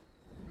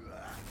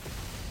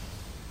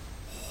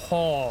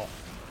 Oh,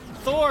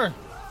 Thor!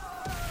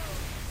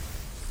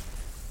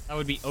 That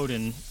would be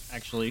Odin,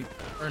 actually.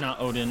 Or not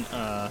Odin,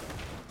 that's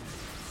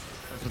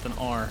with an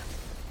R.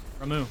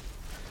 Ramu.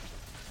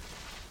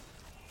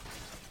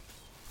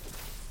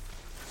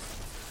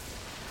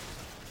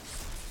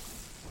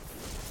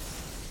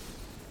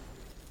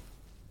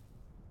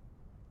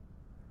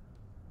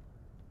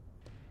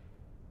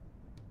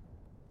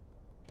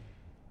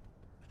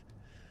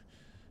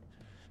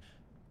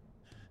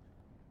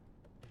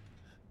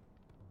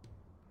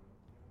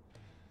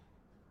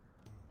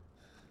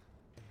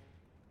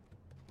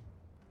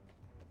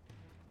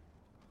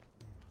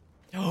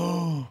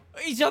 Oh,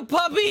 he's a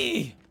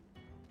puppy!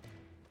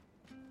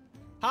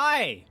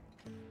 Hi!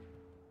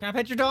 Can I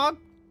pet your dog?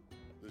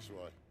 This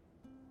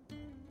way.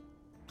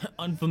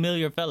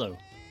 Unfamiliar fellow.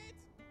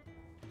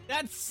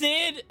 That's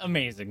Sid!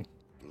 Amazing.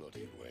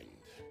 Bloody wind.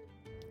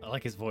 I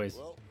like his voice.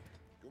 Well,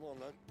 come on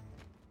then.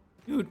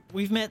 Dude,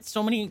 we've met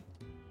so many,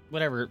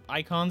 whatever,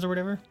 icons or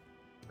whatever.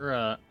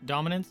 Or,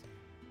 dominants.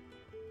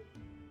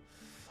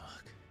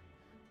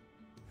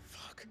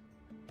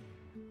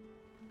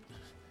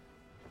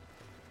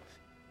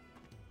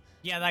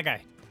 Yeah, that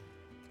guy.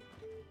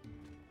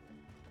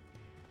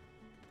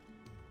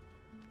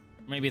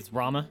 Maybe it's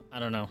Rama. I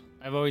don't know.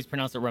 I've always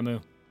pronounced it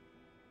Ramu.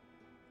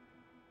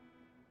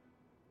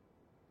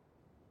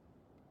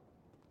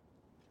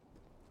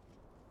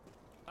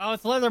 Oh,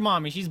 it's Leather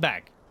Mommy. She's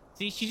back.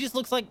 See, she just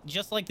looks like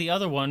just like the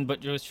other one,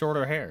 but with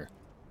shorter hair.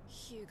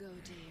 Hugo,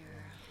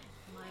 dear,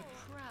 my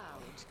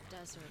proud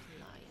desert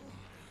lion.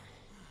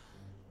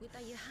 Would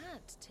that you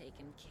had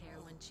taken care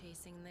when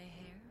chasing the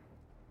hare?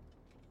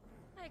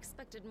 I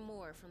expected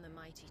more from the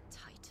mighty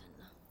Titan.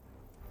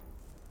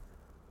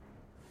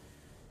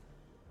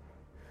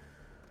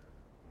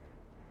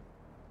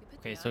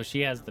 Okay, so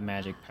she has the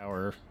magic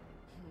power.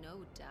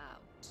 No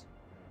doubt.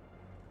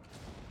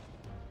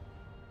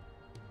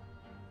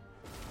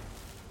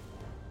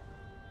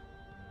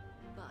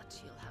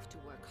 But you'll have to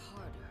work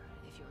harder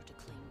if you're to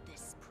claim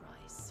this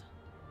prize.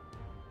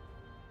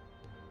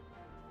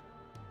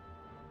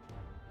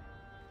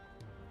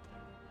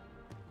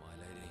 My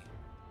lady,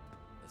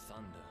 the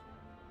thunder.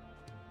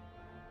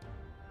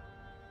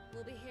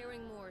 We'll be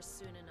hearing more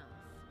soon enough.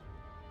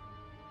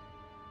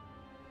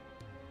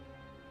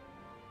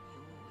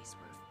 You always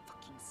were a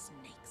fucking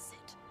snake, Sid.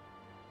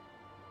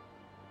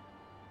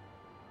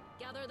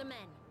 Gather the men.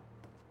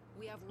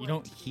 We have You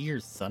don't hear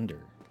thunder.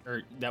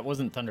 Or that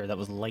wasn't thunder, that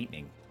was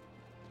lightning.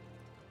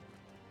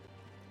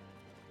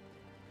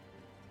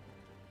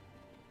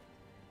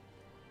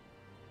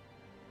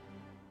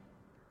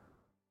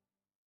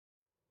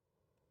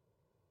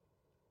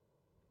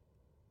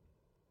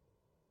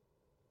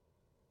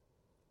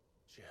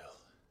 Jill.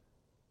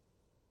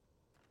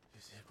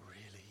 Is it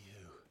really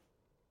you?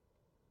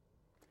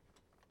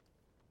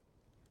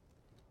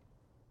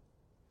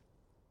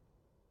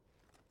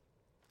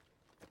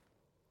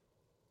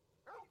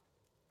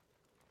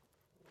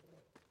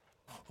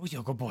 Oh,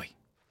 yo, good boy.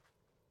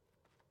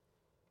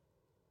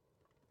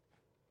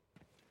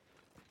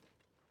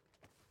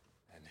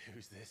 And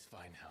who's this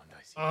fine hound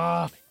I see?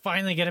 Ah,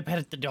 finally get a pet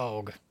at the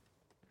dog.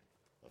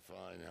 A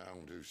fine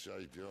hound who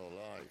saved your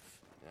life.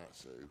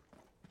 That's who.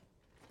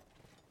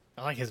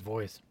 I like his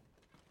voice.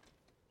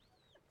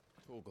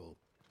 Torgal.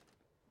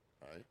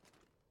 Hey?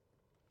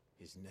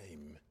 His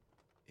name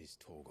is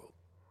Torgal.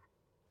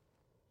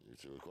 You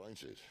two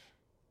acquainted?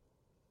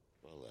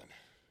 Well then,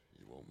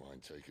 you won't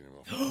mind taking him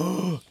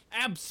off.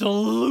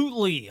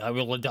 Absolutely, I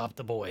will adopt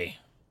the boy.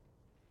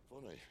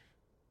 Funny.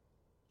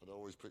 I'd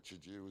always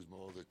pictured you as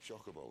more the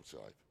chocobo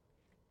type.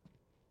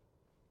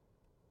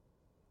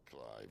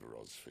 Clive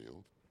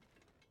Rosfield.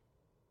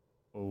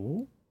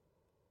 Oh?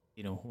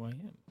 You know who I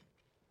am.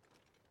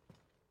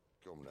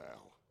 Come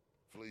now.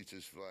 Fleet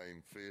as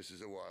flame, fierce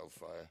as a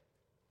wildfire.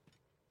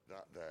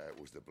 That there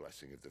was the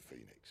blessing of the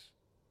Phoenix.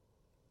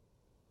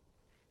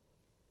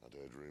 I'd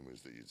heard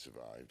rumors that you'd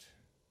survived,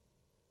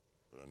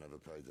 but I never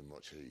paid them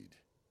much heed.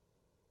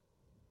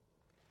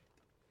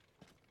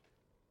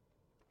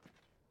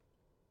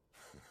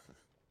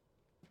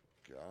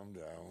 Calm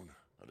down.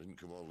 I didn't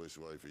come all this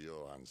way for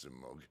your handsome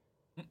mug.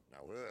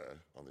 Now her,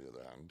 on the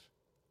other hand,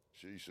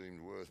 she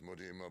seemed worth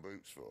muddying my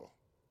boots for.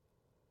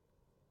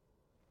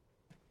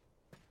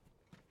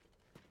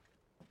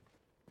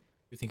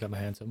 You think I'm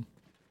handsome?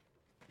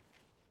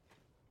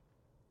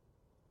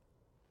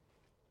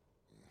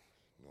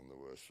 None the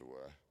worse for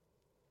wear.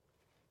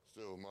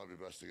 Still, might be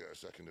best to get a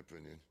second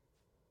opinion.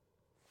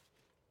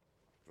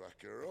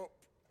 Back her up.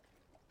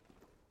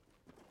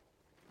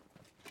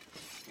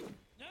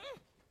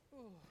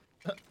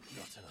 Not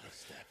another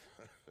step.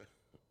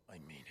 I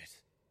mean it.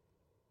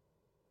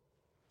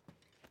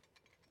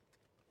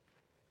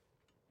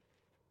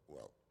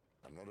 Well,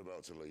 I'm not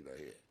about to leave her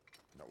here.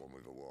 Not one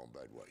with a warm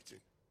bed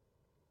waiting.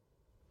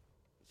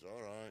 It's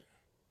all right.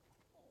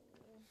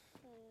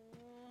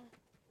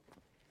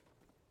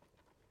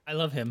 I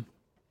love him.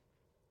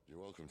 You're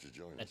welcome to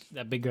join us.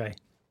 That big guy.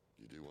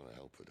 You do want to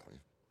help her, don't you?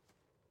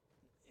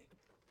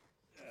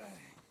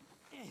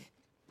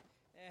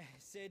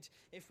 Sid,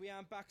 if we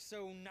aren't back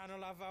soon,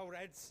 Nan'll have our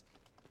heads.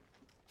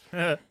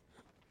 I'll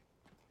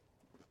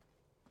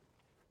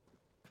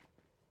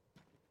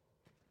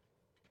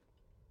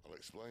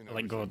explain I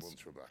like everything gods.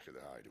 once we're back at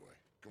the hideaway.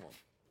 Come on.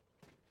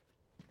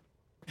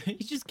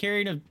 He's just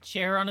carrying a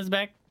chair on his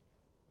back.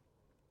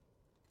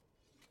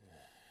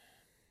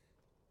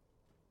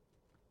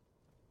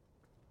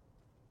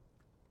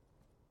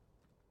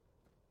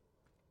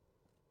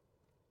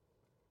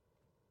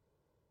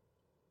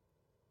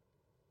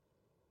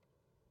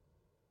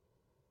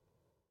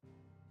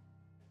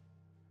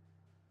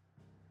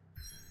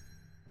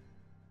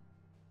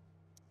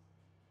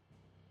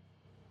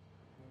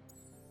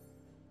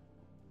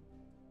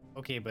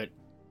 Okay, but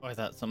I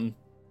thought something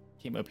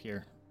came up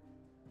here.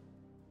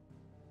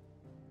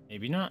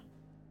 Maybe not.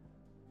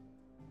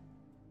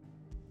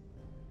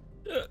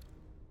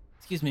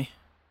 Excuse me.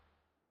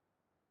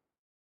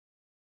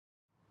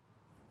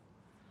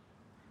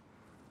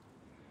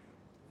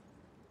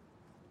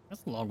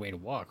 That's a long way to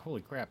walk.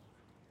 Holy crap.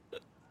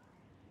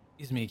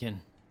 Excuse me again.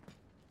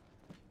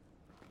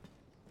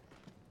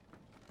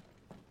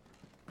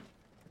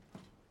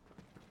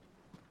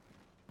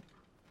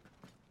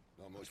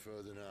 Not much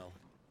further now.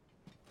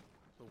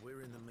 But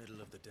we're in the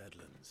middle of the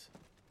Deadlands.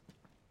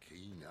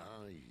 Keen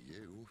eye,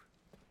 you.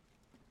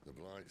 The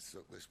blight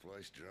sucked this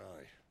place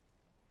dry.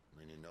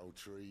 Meaning no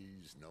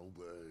trees, no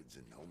birds,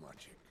 and no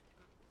magic.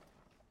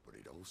 But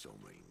it also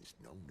means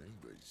no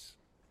neighbors.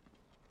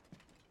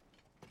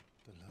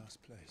 The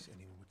last place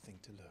anyone would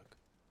think to look.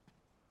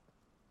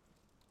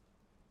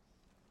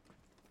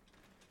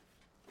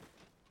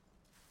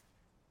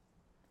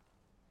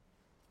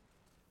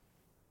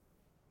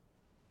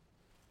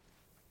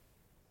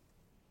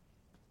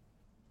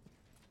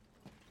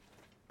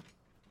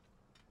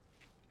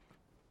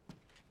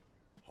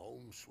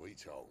 Home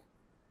sweet home.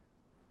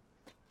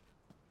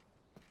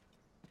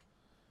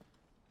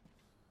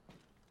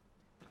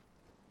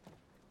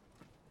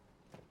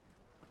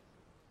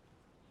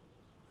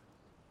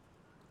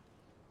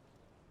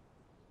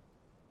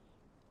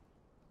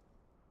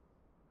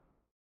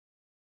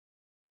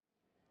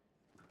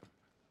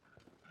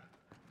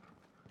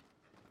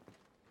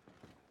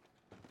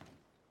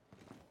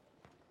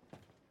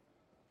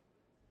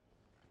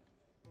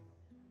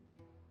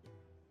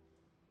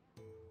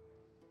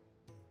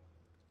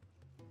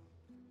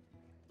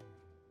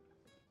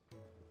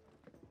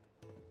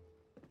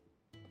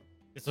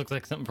 This looks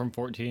like something from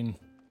 14.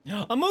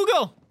 A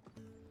Moogle!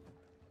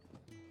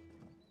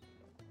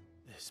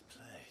 This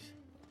place.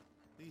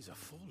 These are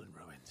fallen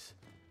ruins.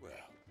 Well,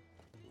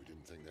 we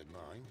didn't think they'd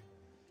mind.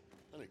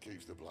 And it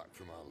keeps the black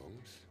from our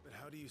lungs. But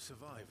how do you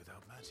survive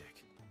without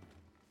magic?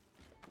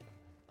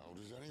 How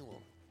does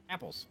anyone?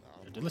 Apples.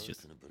 Now, They're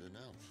delicious. And a bit of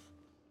now.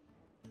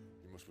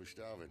 You must be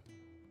starving.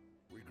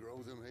 We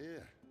grow them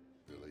here,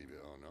 believe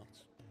it or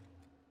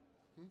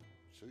not.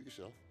 Suit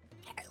yourself.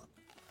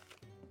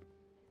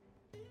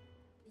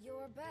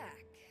 You're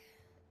back.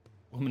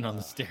 Woman on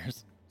the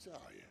stairs. Talia.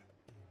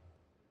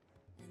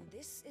 And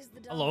this is the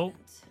Hello.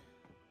 dominant.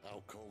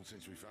 Out cold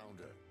since we found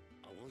her.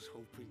 I was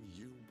hoping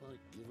you might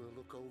give her a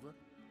look over.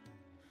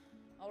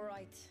 All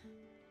right.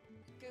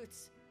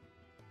 Goots,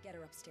 get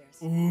her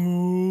upstairs.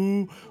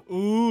 Ooh,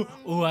 ooh,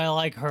 ooh, I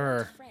like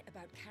her. Don't fret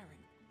about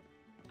Karen.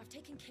 I've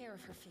taken care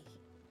of her fee.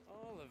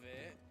 All of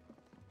it?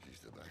 She's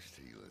the best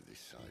healer this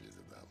side of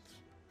the belt.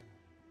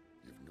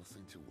 You've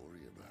nothing to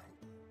worry about.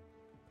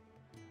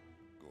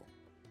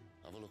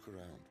 Have a look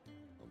around.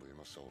 I'll be in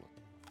my solar.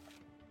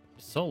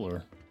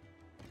 Solar?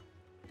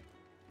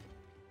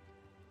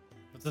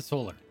 What's a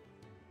solar?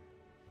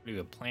 What are you,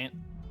 a plant?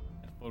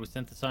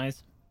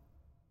 Photosynthesize?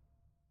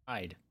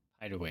 Hide.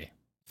 Hide away.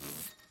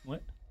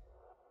 What?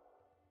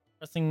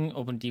 Pressing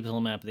open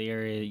detail map of the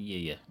area.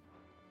 Yeah.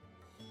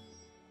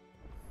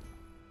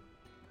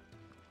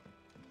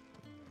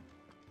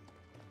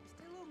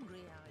 Still hungry,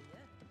 are you?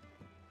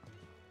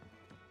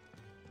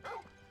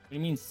 What do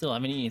you mean still? I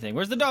haven't eaten anything.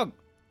 Where's the dog?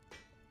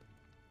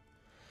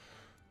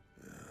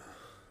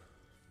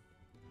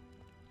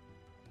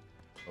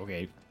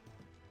 Okay.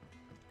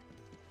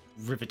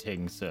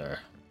 Riveting, sir.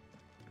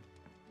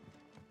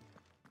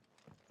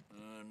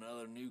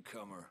 Another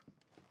newcomer.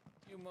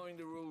 You mind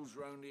the rules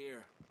round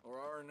here, or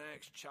our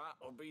next chat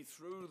will be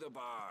through the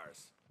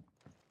bars.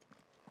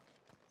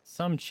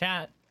 Some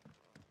chat.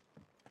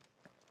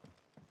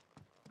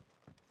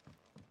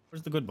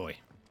 Where's the good boy?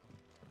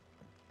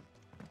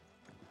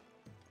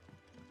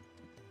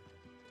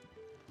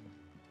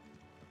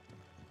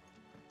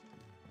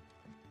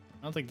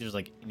 I don't think there's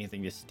like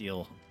anything to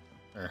steal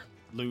or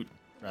loot,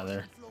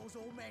 rather. Floor's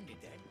all mended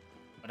then.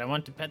 But I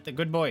want to pet the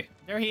good boy.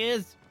 There he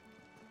is.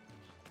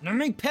 Let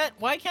me pet.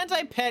 Why can't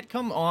I pet?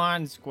 Come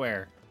on,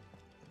 Square.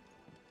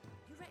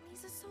 You reckon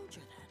he's a soldier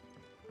then?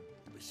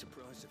 I'd be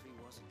surprised if he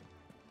wasn't.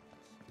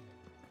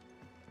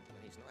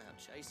 When he's not out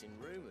chasing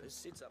rumors,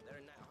 sits up there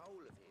in that hole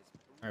of his.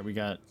 All right, we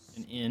got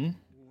an inn.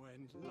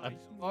 When A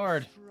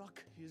bard.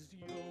 struck, his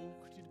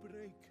yoke did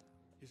break,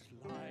 his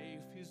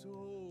life his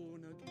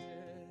own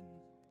again.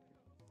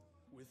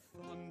 With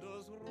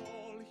thunder's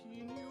roll,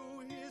 he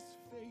knew his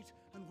fate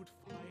and would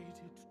fight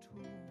it to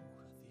the end.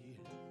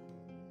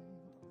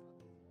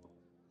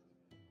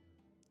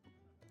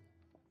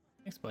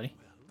 Thanks, buddy.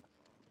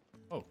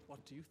 Oh.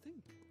 What do you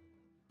think?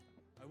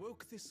 I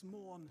woke this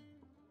morn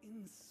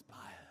inspired.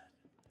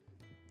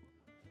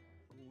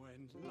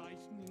 When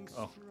lightning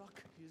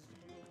struck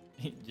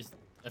his yoke.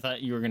 I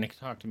thought you were gonna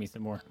talk to me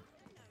some more.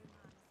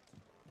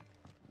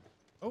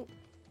 Oh.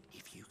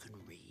 If you can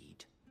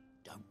read,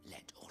 don't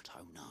let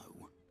Otto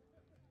know.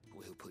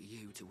 We'll put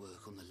you to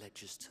work on the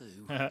ledgers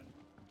too.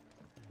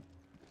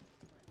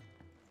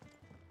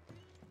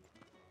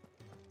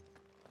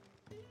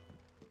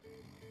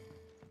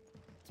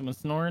 Someone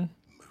snoring?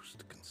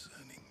 Most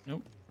concerning.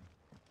 Nope.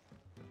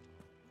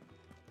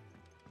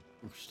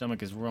 Your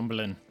stomach is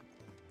rumbling.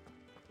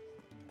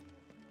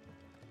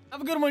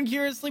 Have a good one,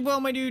 Kira. Sleep well,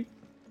 my dude.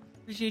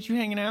 Appreciate you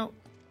hanging out.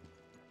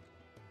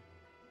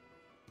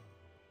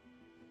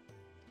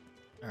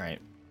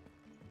 Alright.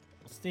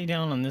 I'll stay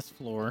down on this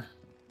floor.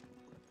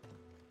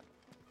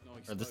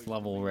 Or this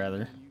level,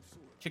 rather.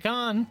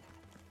 Chikan!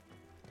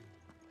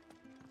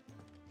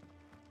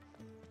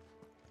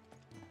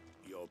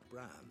 Your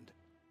brand.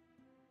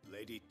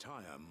 Lady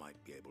Tyre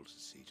might be able to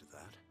see to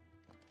that.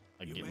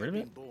 Like, You get may rid of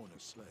have it? been born a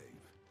slave,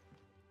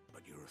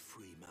 but you're a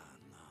free man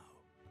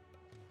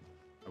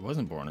now. I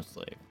wasn't born a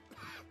slave.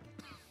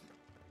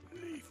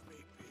 Leave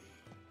me be.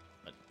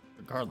 But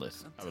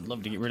regardless, I would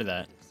love to get rid of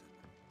that.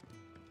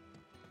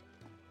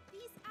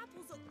 These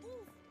apples are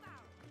all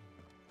foul.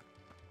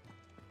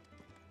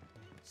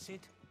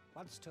 Sid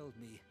once told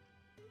me,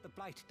 the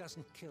blight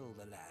doesn't kill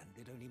the land,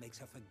 it only makes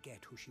her forget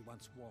who she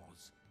once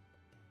was.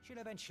 She'll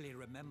eventually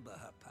remember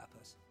her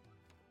purpose.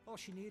 All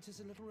she needs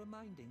is a little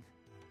reminding.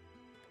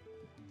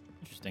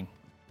 Interesting.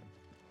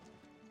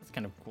 That's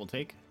kind of a cool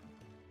take.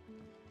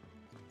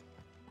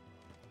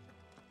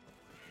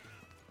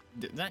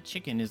 That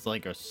chicken is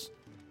like a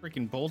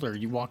freaking boulder.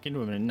 You walk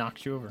into him and it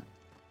knocks you over.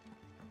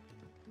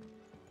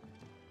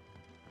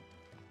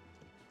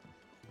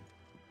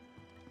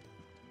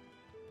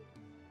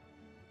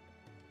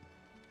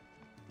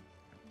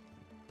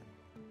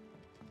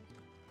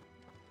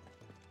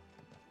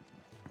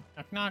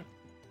 Knock, knock.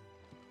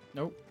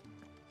 Nope.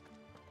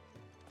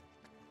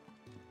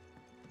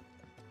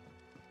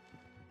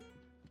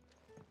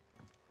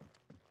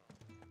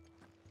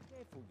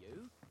 Careful,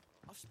 you.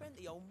 I've spent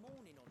the whole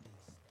morning on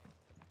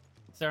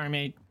this. Sorry,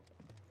 mate.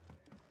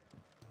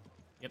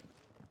 Yep.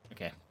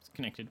 Okay, it's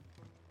connected.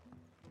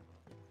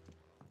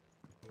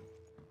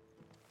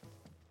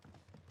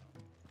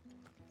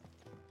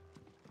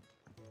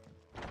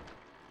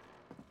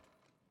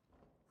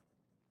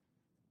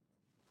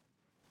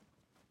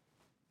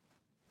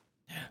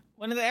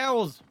 One of the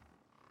owls.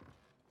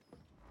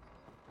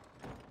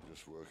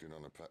 Just working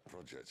on a pet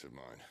project of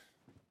mine.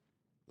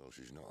 Though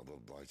she's not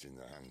above biting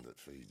the hand that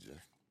feeds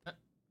her.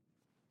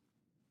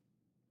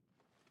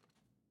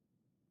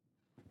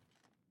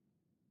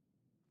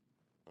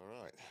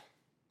 Alright.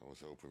 I was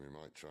hoping we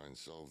might try and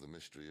solve the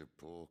mystery of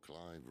poor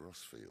Clive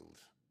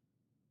Rossfield.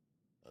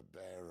 A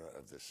bearer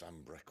of the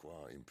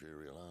Sambrequois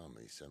Imperial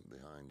Army sent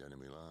behind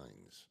enemy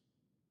lines.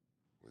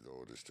 With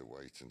orders to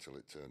wait until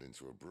it turned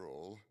into a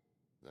brawl,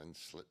 then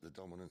slit the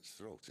dominant's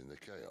throat in the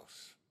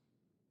chaos.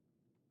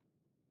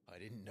 I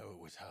didn't know it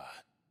was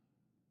her.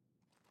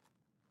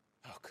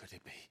 How could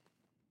it be?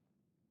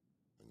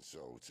 And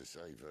so, to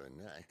save her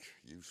neck,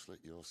 you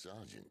slit your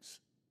sergeants,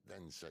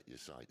 then set your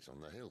sights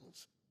on the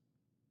hills.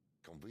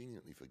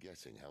 conveniently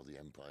forgetting how the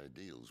Empire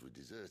deals with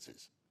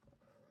deserters.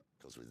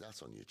 Because with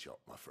that on your chop,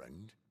 my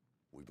friend,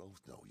 we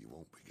both know you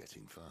won't be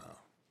getting far.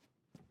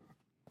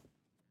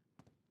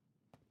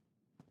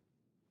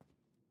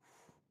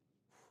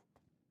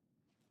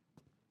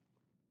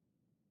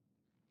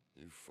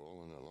 You've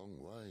fallen a long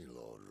way,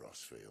 Lord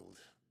Rossfield.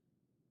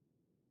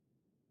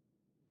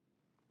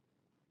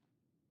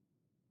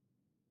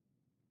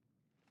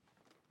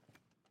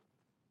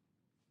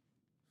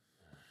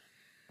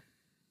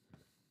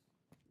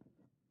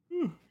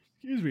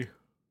 Excuse me.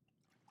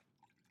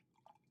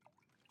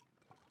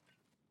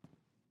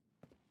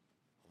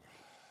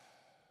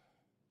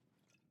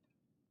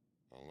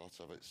 I'll not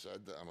have it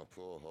said that I'm a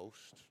poor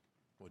host.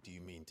 What do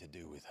you mean to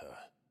do with her?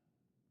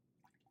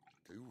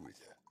 Do with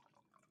her?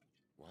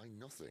 Why,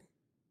 nothing.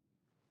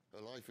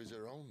 Her life is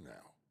her own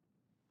now.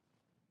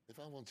 If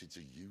I wanted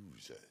to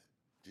use her,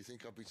 do you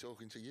think I'd be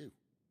talking to you?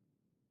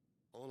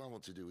 All I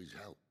want to do is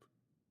help.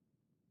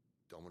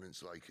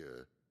 Dominants like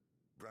her,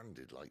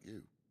 branded like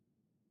you.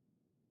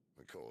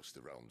 Of course,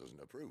 the realm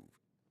doesn't approve,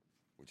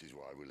 which is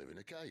why we live in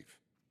a cave.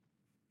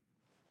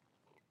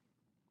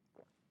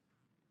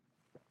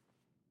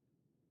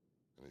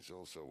 And it's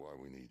also why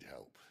we need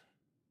help.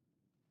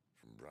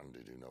 From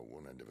branded who know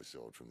one end of a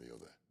sword from the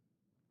other.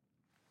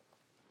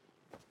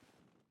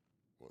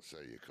 What say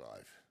you,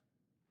 Clive?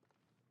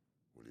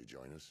 Will you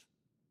join us?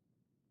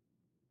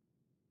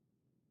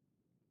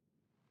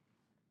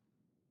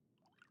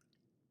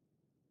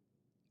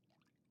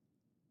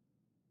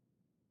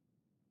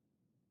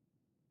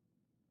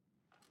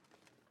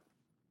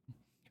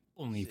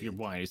 Only if your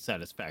wine is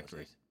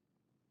satisfactory.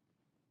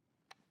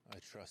 I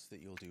trust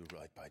that you'll do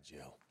right by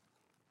Jill.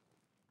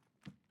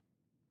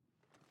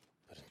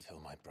 But until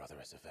my brother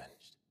is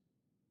avenged,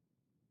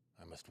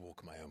 I must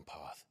walk my own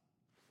path.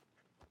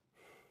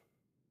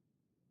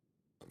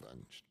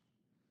 Avenged?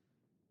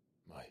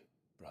 My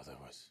brother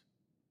was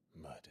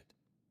murdered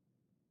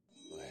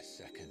by a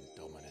second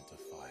dominant of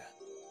fire.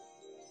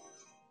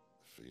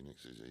 The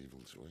Phoenix's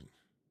evil twin.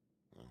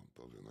 Oh,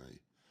 bugger me.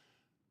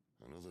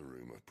 Another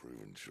rumor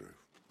proven true.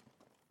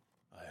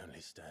 I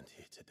only stand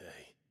here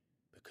today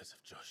because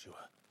of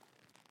Joshua.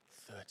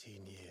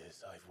 13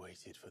 years I've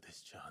waited for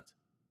this chance.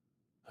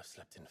 I've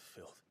slept in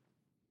filth,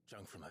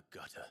 drunk from a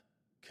gutter,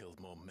 killed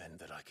more men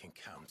than I can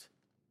count.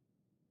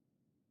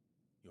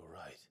 You're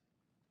right.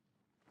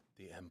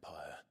 The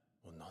Empire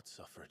will not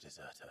suffer a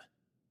deserter.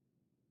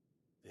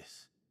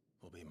 This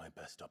will be my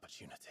best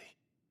opportunity.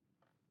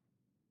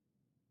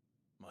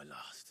 My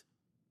last.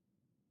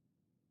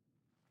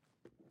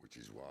 Which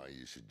is why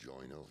you should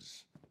join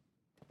us.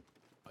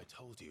 I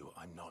told you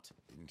I'm not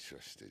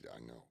interested, I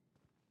know.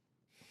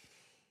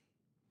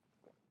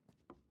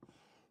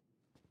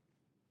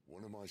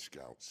 One of my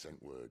scouts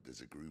sent word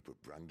there's a group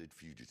of branded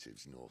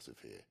fugitives north of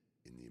here,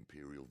 in the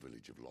Imperial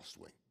village of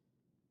Lostwing.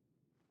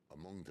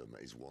 Among them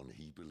is one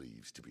he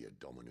believes to be a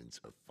dominant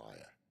of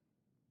fire.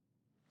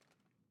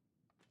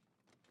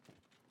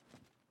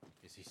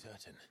 Is he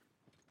certain?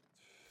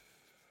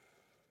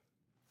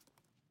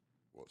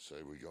 What say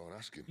we go and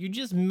ask him? You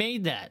just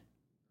made that.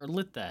 Or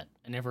lit that.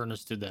 I never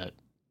understood that.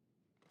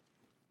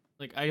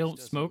 Like, I don't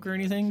smoke or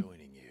anything,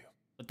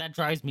 but that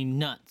drives me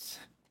nuts.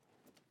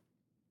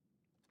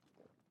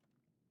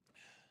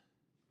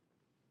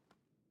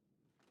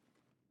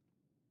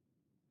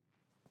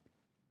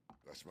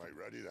 Let's make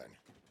ready then.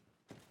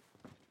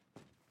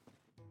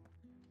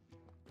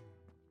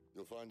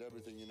 You'll find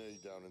everything you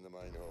need down in the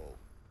main hall,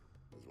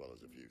 as well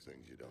as a few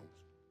things you don't.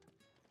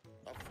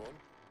 Have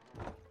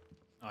fun.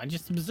 Oh, I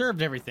just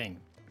observed everything.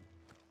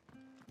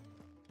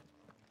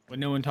 But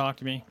no one talked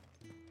to me.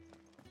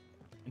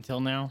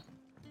 Until now.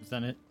 Is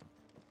that it?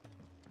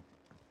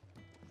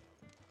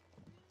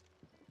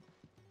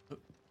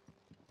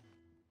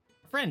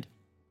 Friend.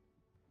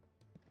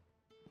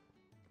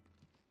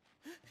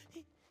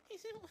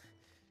 He's in...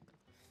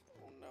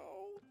 Oh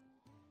no.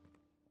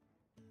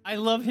 I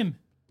love him.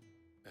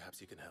 Perhaps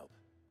you can help.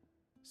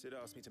 Sid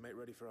asked me to make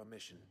ready for our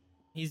mission.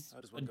 He's How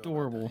does one go about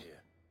adorable. that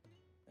here?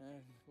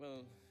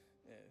 Well,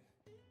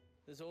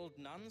 there's old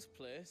Nan's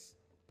place.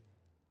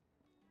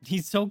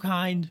 He's so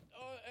kind.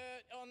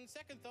 Oh, on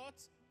second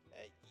thoughts,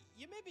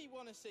 you maybe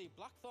want to see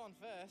Blackthorn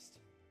first.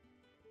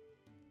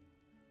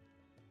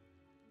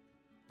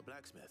 A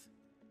blacksmith?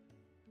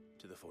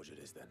 To the forge it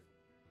is then.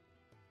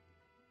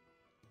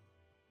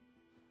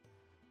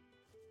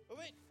 Oh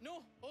wait,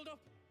 no, hold up.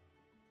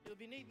 You'll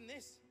be needing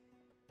this.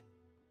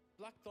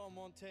 Blackthorn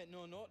won't take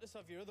no notice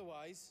of you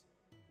otherwise.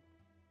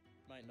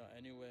 Might not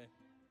anyway.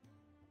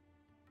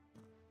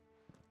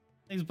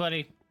 Thanks,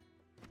 buddy.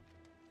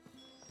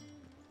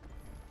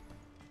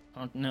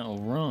 Oh no,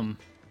 rum.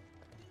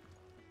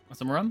 Want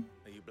some rum?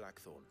 Are you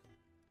Blackthorn?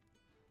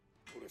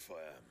 What if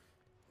I am?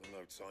 I've no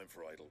time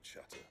for idle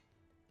chatter.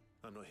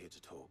 I'm not here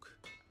to talk.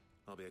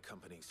 I'll be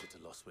accompanying Sid to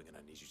Lostwing and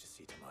I need you to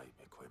see to my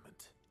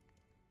equipment.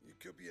 You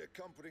could be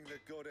accompanying the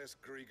goddess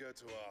Gigas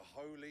to our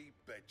holy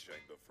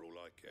bedchamber for all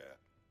I care.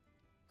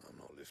 I'm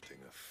not lifting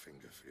a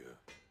finger for you.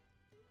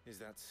 Is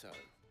that so?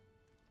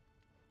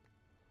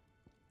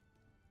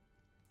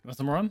 Want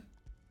some rum?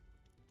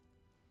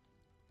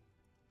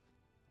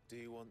 Do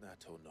you want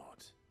that or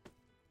not?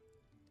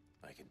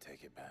 I can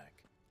take it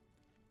back.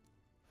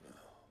 Oh,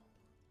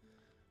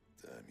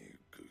 damn you,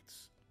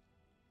 Goots.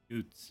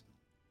 Goots.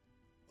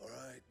 All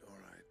right, all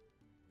right.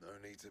 No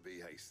need to be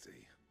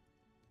hasty.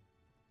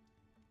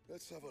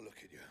 Let's have a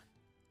look at you.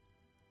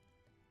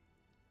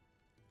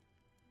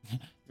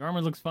 Your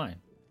armor looks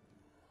fine.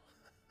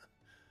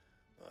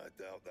 I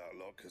doubt that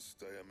lot could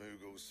stay a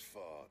Moogle's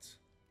fart.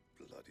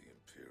 Bloody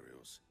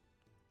Imperials.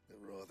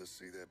 They'd rather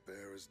see their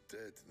bearers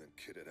dead than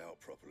kitted out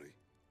properly.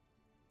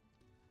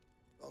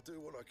 I'll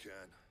do what I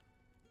can,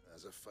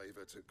 as a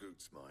favor to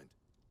Goot's mind.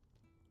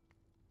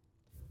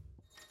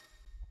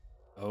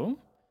 Oh?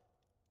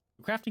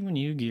 Crafting of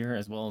new gear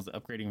as well as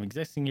upgrading of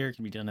existing gear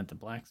can be done at the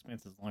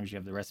blacksmith as long as you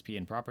have the recipe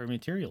and proper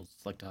materials.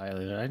 Select a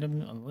highlighted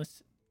item on the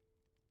list.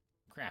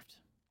 Craft.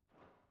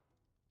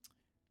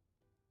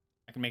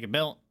 I can make a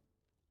belt.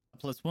 A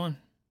 +1.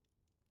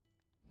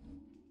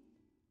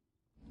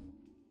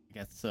 I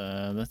guess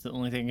that's the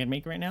only thing I can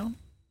make right now.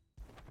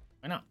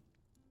 Why not?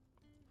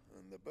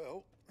 And the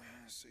belt,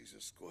 Caesar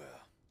Square.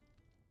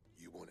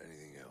 You want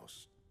anything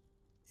else,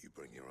 you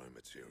bring your own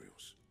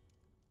materials.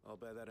 I'll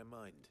bear that in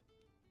mind.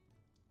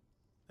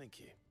 Thank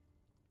you.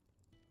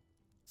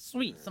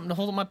 Sweet, something to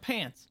hold on my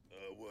pants.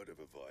 A word of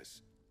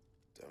advice.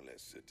 Don't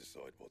let Sid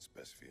decide what's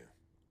best for you.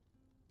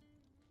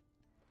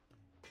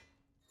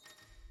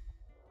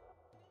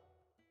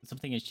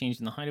 Something has changed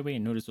in the hideaway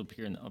and notice will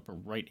appear in the upper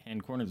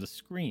right-hand corner of the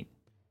screen.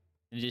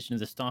 In addition to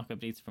the stock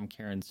updates from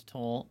Karen's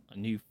Toll, a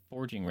new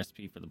forging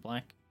recipe for the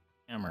Black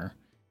Hammer,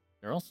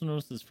 there are also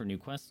notices for new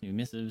quests, new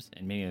missives,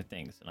 and many other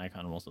things. An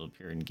icon will also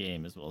appear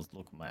in-game as well as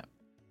local map.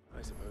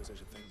 I suppose I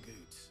should thank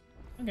Goots.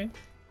 Okay.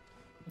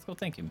 Let's go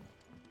thank him.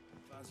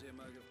 Fancy a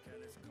mug of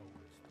Kenneth's cold.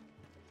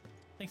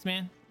 Thanks,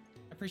 man.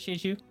 I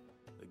appreciate you.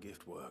 The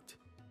gift worked.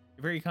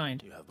 You're very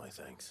kind. You have my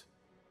thanks.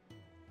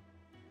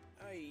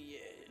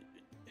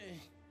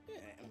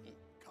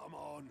 Come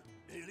on,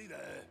 nearly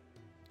there.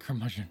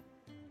 Curmudgeon.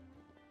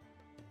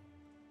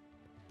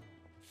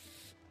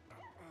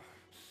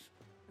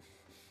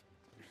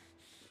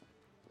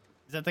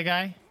 Is that the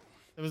guy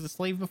that was a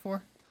slave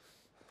before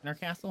in our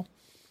castle?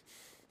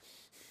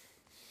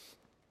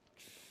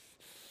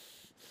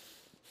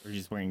 Or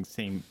just wearing the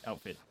same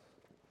outfit?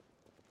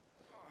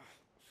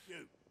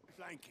 You,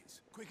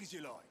 blankets, quick as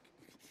you like.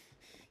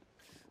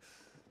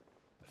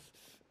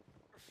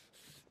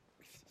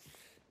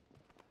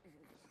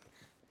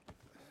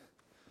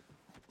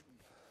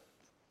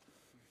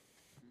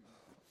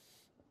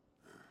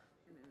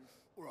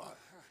 All right,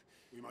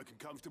 we make them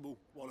comfortable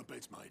while the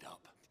bed's made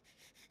up.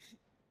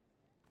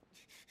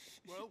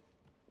 Well,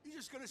 you're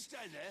just gonna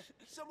stand there?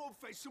 Someone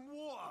fetch some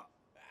water.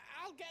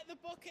 I'll get the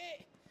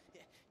bucket.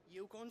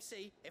 You go and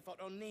see if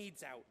Otto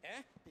needs out,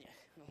 eh?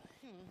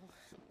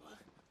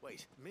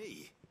 Wait,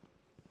 me?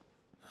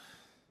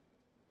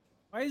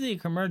 Why is he a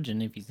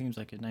curmudgeon if he seems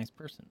like a nice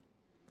person?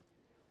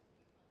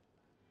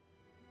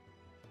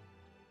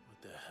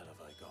 What the hell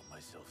have I got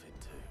myself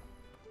into?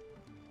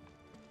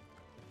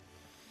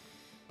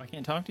 I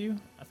can't talk to you?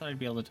 I thought I'd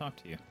be able to talk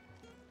to you.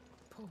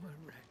 Poor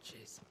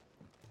wretches.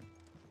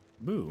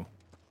 Boo.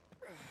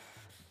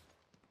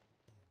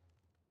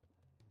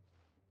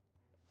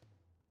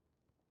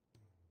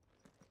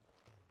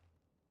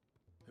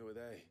 Who are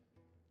they?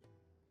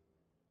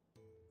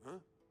 Huh?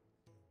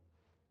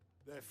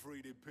 They're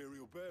freed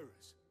Imperial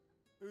bearers.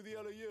 Who the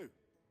hell are you?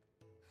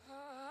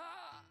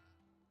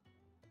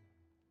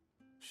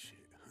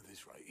 Shit, at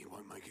this rate, he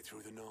won't make it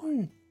through the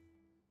night.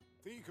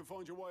 Think you can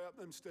find your way up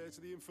them stairs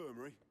to the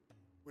infirmary?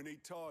 We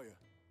need Tyre.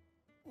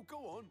 Well,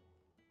 go on.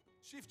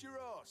 Shift your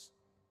ass.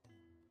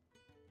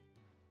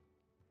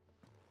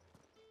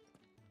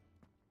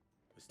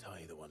 Was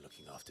Ty the one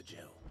looking after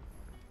Jill?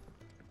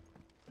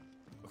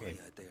 Okay,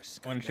 I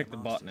want to check the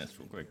botanist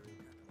real quick.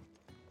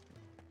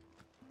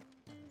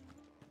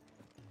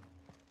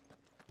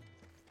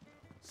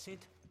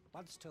 Sid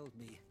once told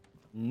me.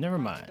 Never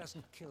light mind.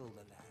 Doesn't kill the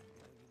land. It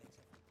only makes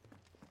it.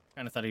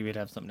 Kind of thought he would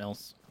have something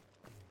else.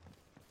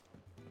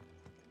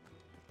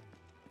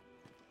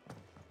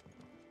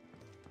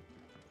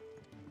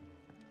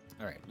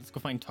 All right, let's go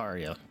find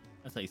Tarja.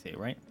 That's how you say it,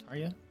 right?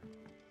 Tarja?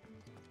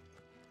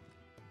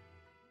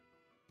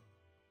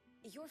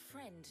 Your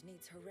friend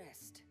needs her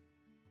rest.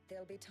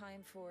 There'll be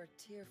time for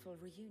tearful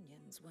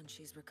reunions once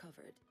she's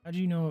recovered. How do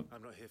you know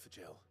I'm not here for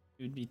Jill.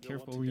 it would be You're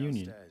tearful wanted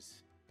reunion?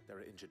 downstairs. There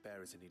are injured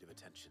bearers in need of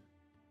attention.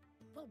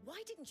 Well,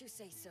 why didn't you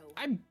say so?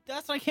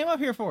 That's what I came up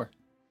here for.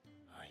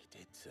 I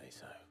did say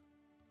so.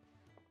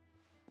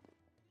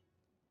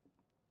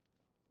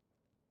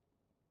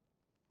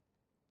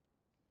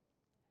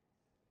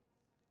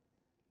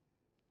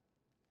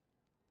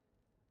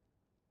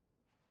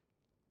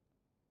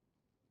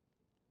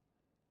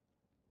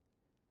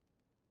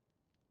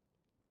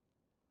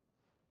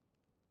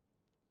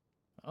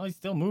 Oh, he's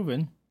still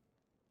moving.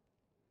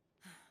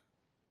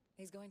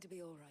 He's going to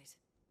be all right.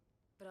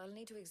 But I'll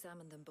need to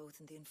examine them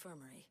both in the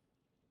infirmary.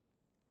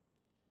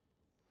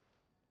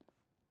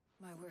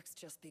 My work's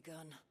just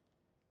begun.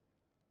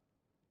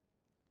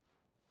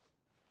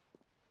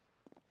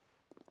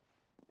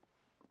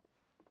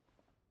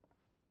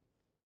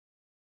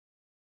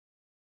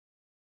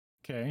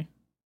 Okay.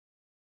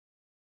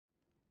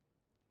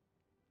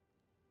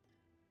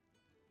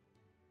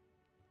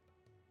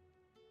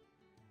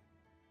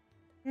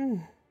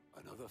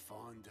 Another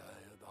fine day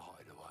at the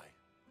hideaway.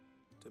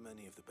 Do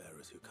many of the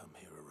bearers who come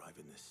here arrive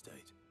in this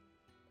state?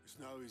 It's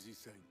no easy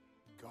thing,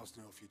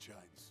 casting off your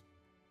chains.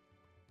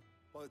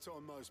 By the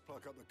time most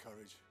pluck up the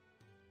courage,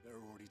 they're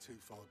already too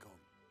far gone.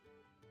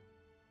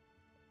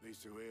 These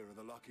two here are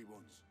the lucky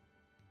ones.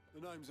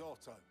 The name's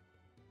Otto.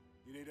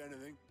 You need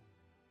anything?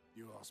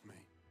 You ask me.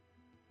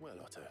 Well,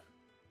 Otto,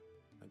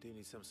 I do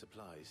need some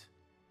supplies.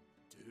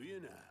 Do you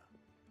now?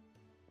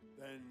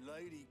 Then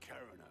Lady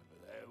Karen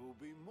over there will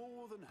be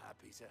more than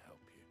happy to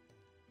help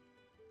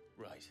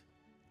you. Right.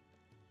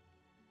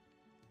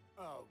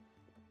 Oh,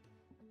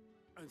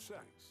 and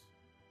thanks.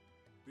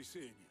 Be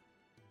seeing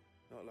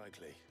you. Not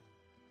likely.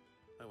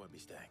 I won't be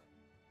staying.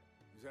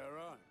 Is that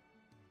right?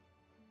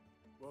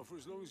 Well, for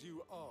as long as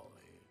you are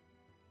here,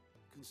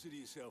 consider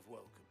yourself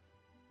welcome.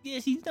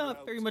 Yes, he's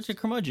not very much a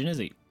curmudgeon, is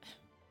he?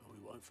 And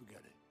we won't forget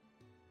it.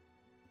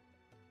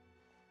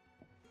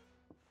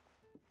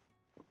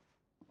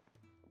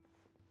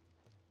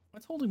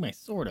 What's holding my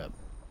sword up?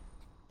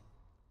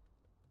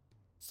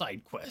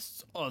 Side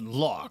quests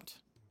unlocked.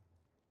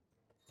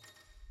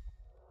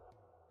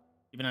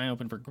 Keep an eye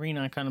open for green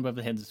icon above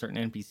the heads of certain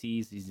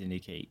NPCs. These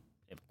indicate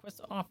they have a quest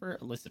to offer.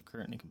 A list of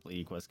current and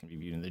completed quests can be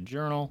viewed in the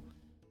journal.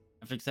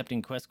 After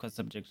accepting quest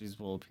objectives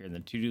will appear in the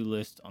to-do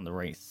list on the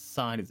right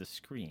side of the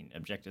screen.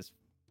 Objectives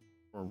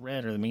for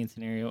red are the main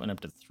scenario, and up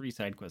to 3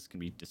 side quests can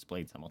be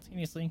displayed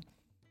simultaneously.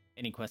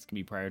 Any quest can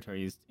be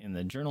prioritized in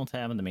the journal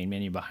tab in the main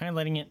menu by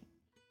highlighting it.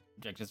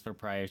 Objectives for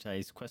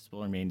prioritized quests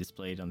will remain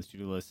displayed on the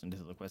to-do list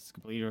until the quest is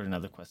completed or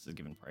another quest is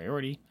given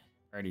priority.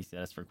 Priority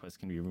status for quests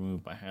can be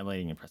removed by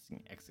highlighting and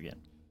pressing X again.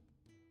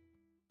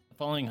 The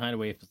following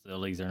hideaway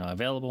facilities are not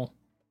available.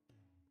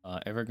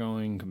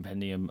 Evergoing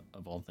Compendium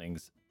of All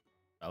Things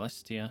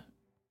Celestia,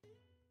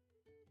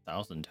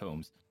 1,000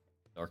 tomes.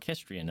 The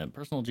Orchestrion, a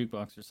personal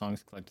jukebox for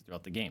songs collected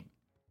throughout the game.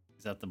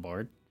 Is that the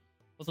bard?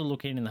 Also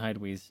located in the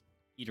hideaway's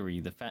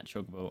eatery, the Fat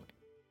Chocobo.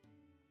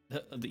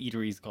 The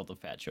eatery is called the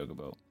Fat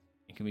Chocobo.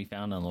 It can be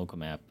found on the local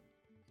map.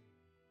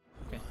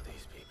 Okay. Who are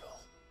these people?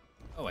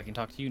 Oh, I can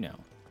talk to you now.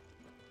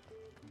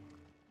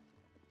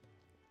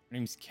 Her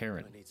name's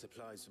Karen. I need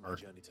supplies for my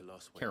journey to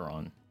Lost Wind.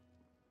 Charon.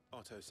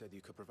 Otto said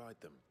you could provide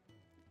them.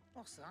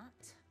 What's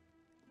that?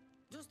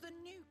 Does the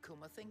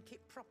newcomer think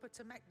it proper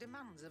to make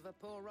demands of a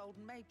poor old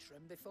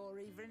matron before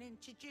even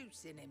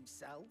introducing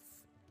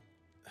himself?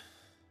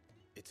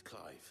 It's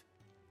Clive.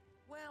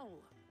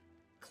 Well,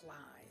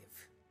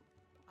 Clive,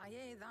 I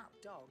hear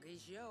that dog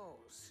is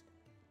yours.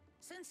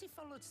 Since he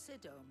followed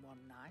Sid home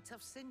one night,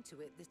 I've seen to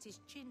it that his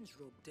chin's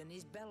rubbed and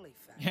his belly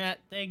fed. Yeah,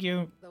 thank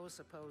you. Though I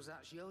suppose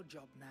that's your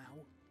job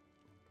now.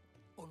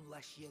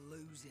 Unless you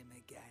lose him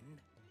again.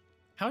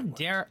 How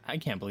dare... I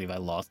can't believe I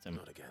lost him.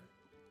 Not again.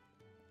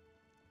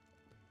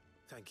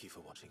 Thank you for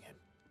watching him.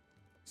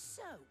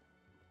 So,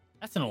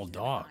 That's an old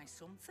dog. buy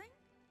something?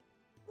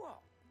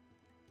 What?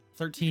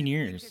 13 You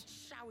years. could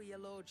shower your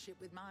lordship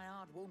with my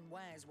hard-won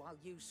wares while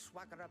you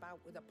swagger about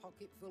with a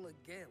pocket full of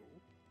gil.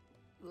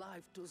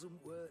 Life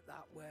doesn't work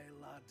that way,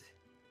 lad.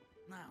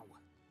 Now,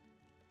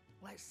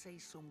 let's see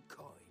some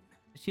coin.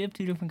 Does she have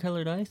 2 different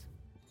colored eyes?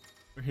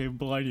 Or have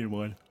blinded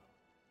one?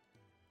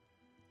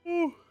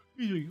 Oh,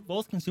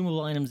 both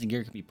consumable items and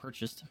gear can be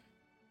purchased.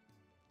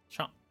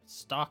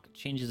 Stock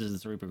changes as the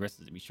story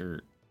progresses, to be sure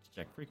to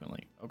check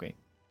frequently. Okay.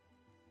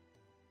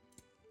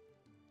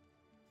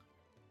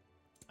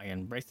 I can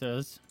embrace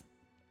those.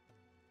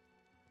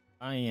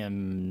 I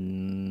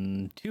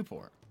am too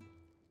poor.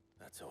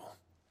 That's all.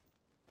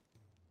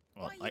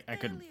 Well, I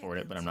could afford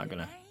it, but I'm not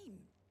gonna.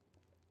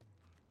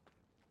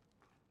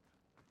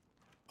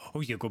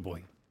 Oh, you're a good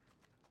boy.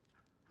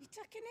 You're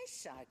taking his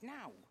side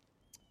now.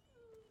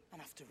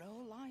 And after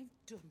all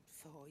I've done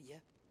for you.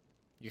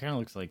 You kind of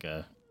looks like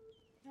a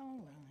All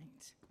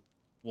right.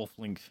 wolf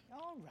link.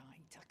 All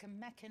right, I can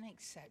make an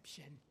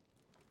exception.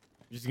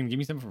 You're just gonna give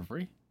me something for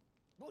free?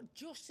 But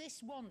just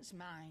this once,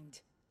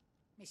 mind.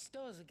 My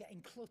stores are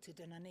getting cluttered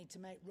and I need to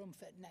make room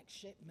for the next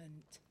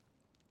shipment.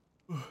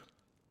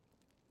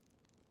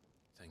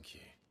 Thank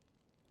you.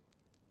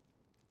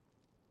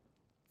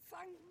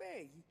 Thank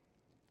me?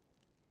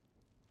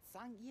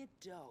 Thank your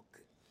dog.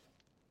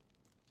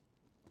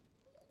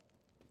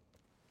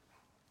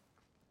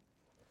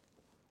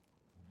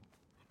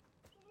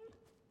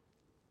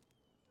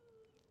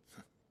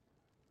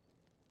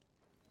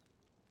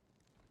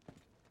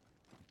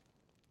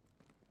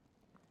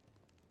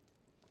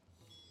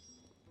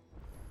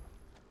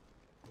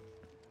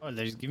 Oh,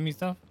 they just giving me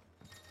stuff?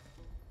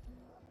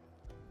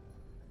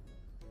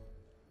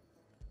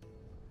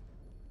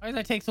 Why does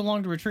that take so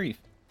long to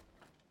retrieve?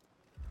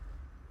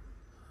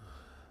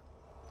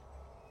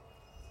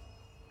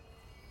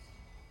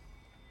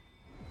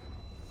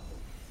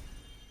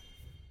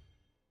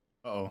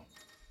 Uh-oh.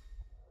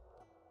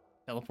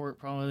 Teleport,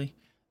 probably.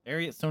 The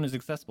area stone is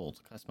accessible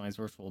to customize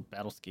virtual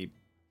battlescape.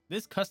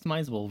 This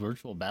customizable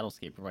virtual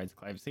battlescape provides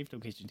Clive a safe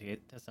location to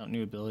test out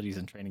new abilities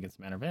and train against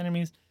a manner of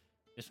enemies.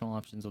 Additional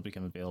options will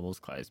become available as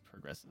class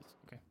progresses.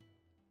 Okay.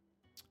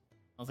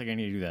 I don't think I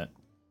need to do that.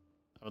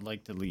 I would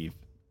like to leave.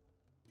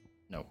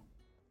 No.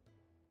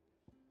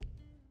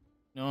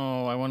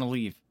 No, I want to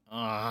leave.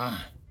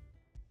 Ah.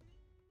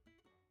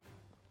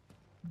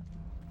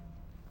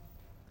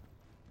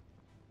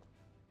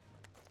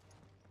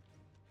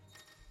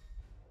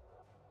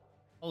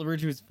 All the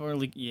virtues for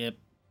leak. Yep.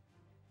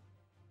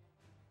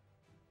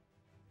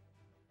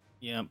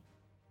 Yep.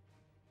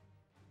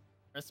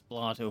 Press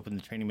blah to open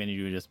the training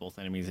menu to adjust both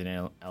enemies and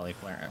ally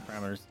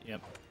parameters.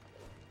 Yep.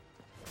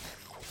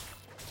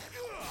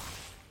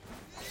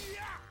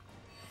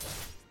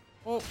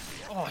 Oh,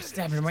 I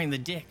stabbed him right in the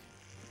dick.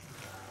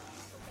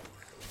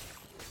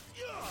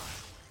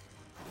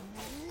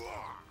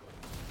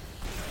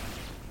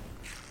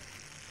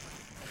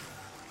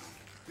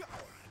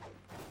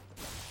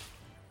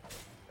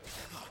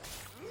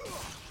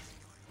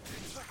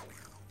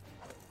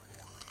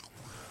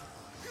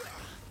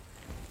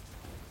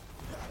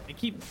 They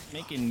keep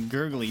making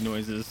gurgly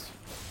noises,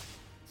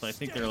 so I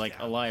think they're like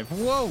alive.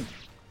 Whoa!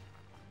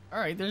 All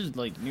right, there's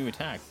like new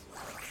attacks.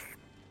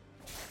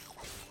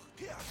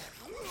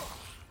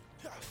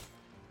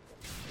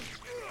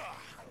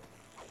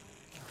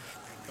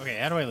 Okay,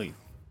 how do I leave?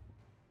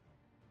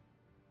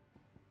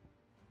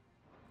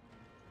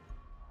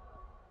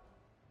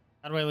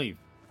 How do I leave?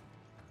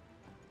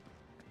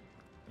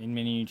 Main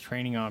menu,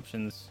 training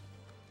options.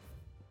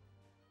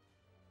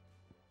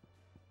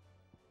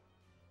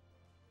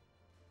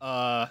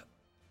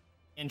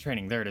 In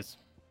training, there it is.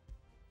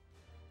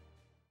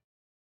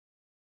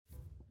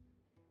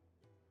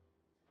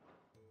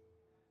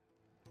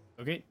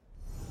 Okay.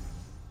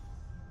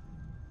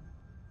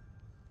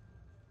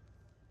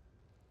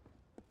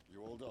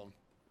 You all done?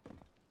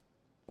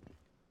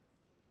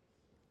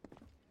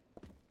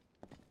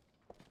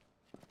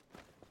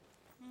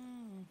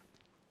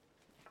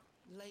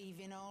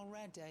 Leaving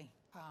already,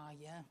 are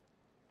ya?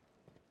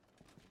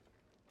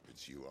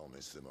 It's you I'll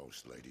miss the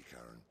most, Lady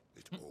Karen.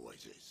 It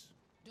always is.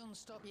 Don't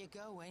stop you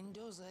going,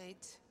 does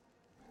it?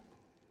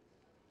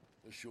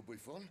 This should be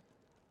fun.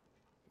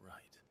 Right.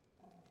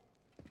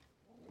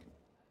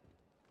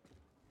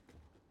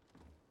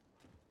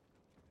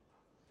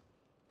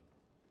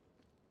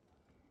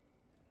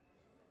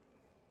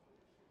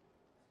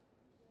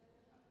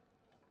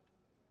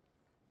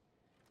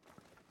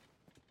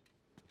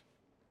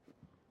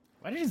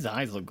 Why did his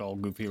eyes look all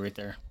goofy right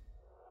there?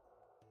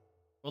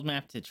 World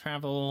map to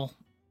travel.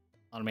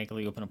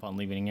 Automatically open upon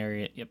leaving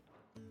area. Yep.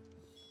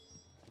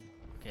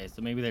 Okay,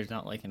 so maybe there's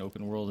not like an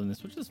open world in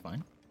this, which is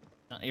fine.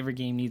 Not every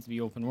game needs to be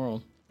open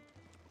world.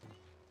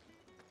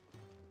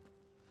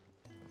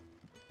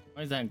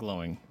 Why is that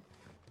glowing?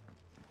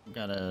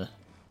 Got a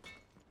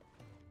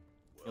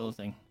kill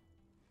thing.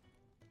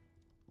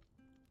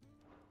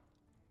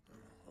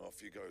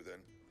 Off you go then.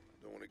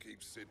 Don't want to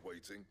keep Sid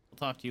waiting. We'll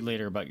talk to you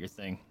later about your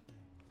thing.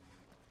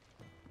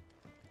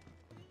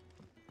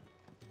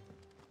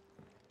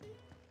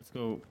 Let's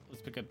go.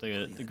 Let's pick up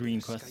the green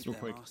quests real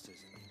quick.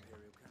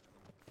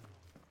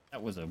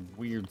 That was a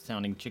weird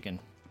sounding chicken.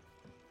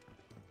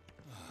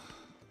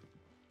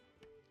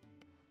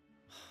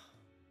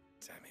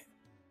 Damn it.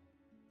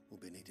 We'll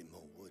be needing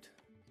more wood.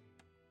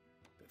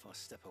 But if I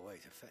step away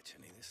to fetch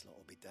any, this lot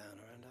will be down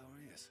around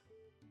our ears.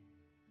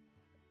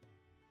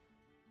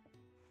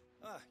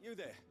 Ah, you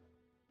there.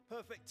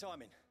 Perfect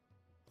timing.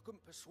 I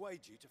couldn't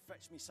persuade you to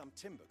fetch me some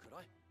timber, could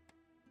I?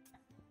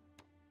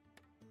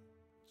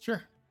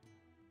 Sure.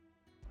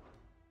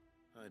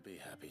 I'd be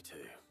happy to.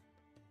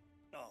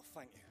 Oh,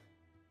 thank you.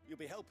 You'll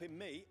be helping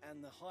me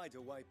and the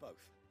hideaway both.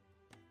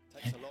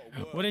 Takes a lot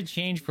of work. What a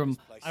change from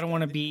I don't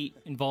want to be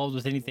involved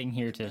with anything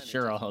here to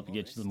sure I'll help you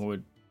get you some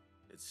wood.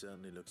 It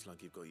certainly looks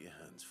like you've got your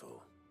hands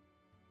full.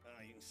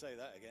 You can say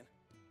that again.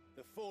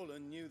 The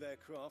Fallen knew their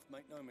craft,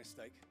 make no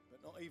mistake,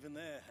 but not even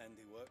their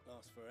handiwork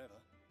lasts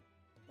forever.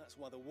 That's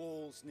why the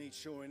walls need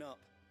shoring up.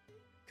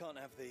 Can't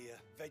have the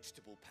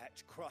vegetable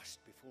patch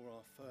crushed before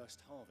our first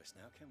harvest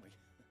now, can we?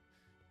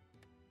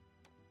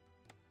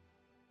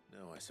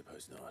 No, I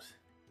suppose not.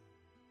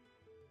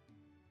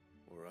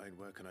 Alright,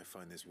 where can I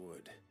find this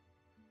wood?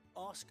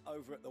 Ask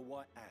over at the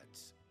White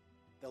Ads.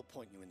 They'll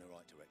point you in the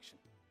right direction.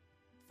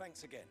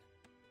 Thanks again.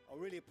 I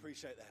really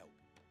appreciate the help.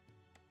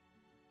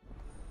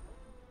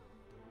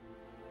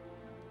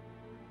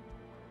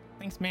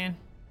 Thanks, man.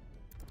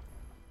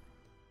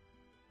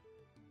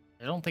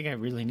 I don't think I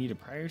really need to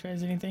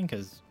prioritize anything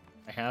because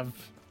I have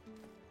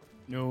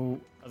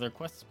no other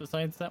quests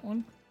besides that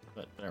one,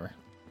 but whatever.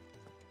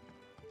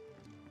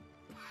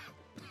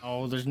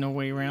 Oh, there's no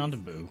way around a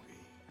boo.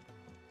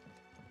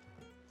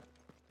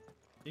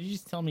 Did you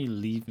just tell me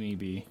leave me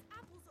be?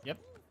 Yep.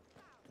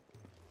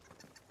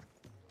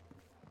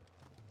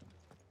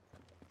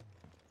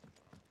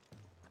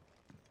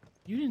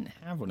 You didn't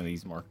have one of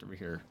these marked over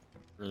here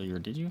earlier,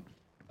 did you?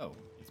 Oh,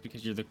 it's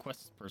because you're the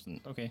quest person.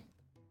 Okay.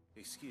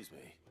 Excuse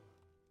me.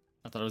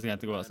 I thought I was gonna have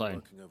to go outside.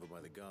 Working over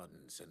by the garden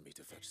sent me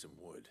to fetch some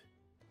wood.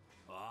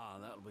 Ah,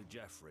 that'll be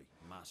Jeffrey,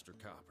 master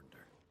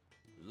carpenter.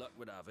 Luck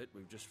would have it,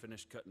 we've just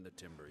finished cutting the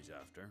timber he's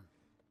after.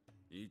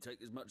 You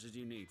take as much as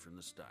you need from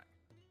the stack.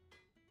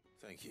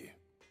 Thank you.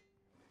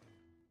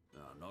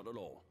 No, not at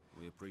all.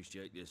 We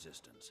appreciate the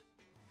assistance.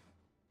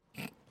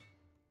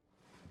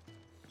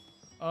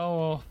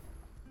 Oh,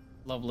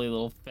 lovely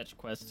little fetch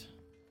quest.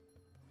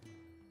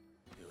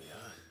 Here we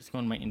are. Just go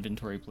in my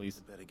inventory,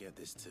 please. Better get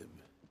this to...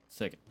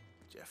 Second.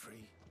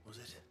 Jeffrey, was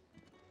it?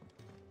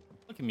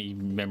 Look at me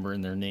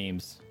remembering their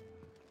names.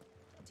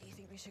 Do you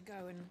think we should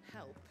go and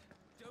help?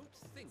 Don't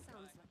think.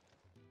 Sounds like...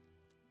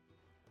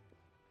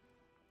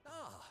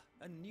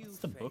 A new What's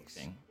the book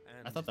face, thing?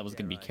 I and thought that was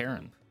going to be dare I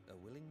Karen. hope,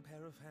 a willing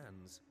pair of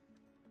hands.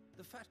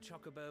 The fat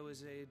chocobo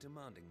is a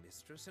demanding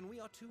mistress, and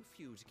we are too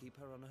few to keep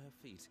her on her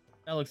feet.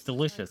 That looks Can I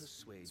delicious.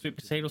 persuade Sweet you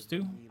to potato deliver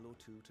stew? a meal or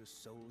two to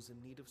souls in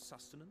need of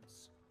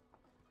sustenance?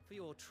 For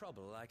your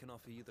trouble, I can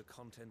offer you the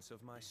contents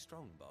of my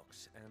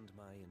strongbox and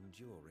my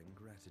enduring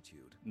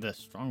gratitude. The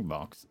strong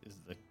box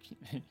is the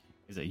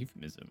is a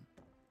euphemism.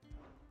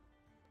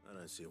 I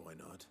don't see why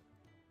not.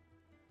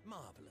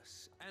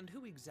 Marvelous. And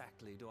who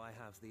exactly do I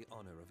have the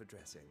honor of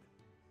addressing?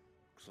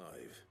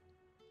 Clive.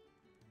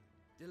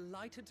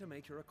 Delighted to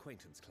make your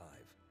acquaintance,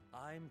 Clive.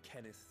 I'm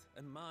Kenneth,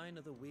 and mine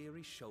are the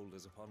weary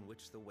shoulders upon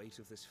which the weight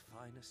of this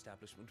fine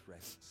establishment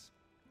rests.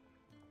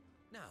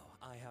 Now,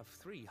 I have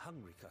 3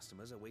 hungry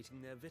customers awaiting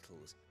their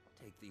victuals.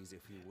 Take these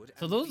if you would.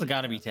 So and those be have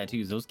got to be careful.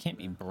 tattoos. Those can't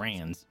be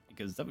brands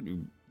because that would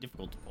be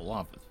difficult to pull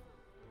off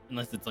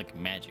unless it's like a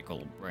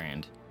magical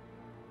brand.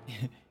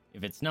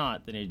 If it's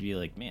not, then it'd be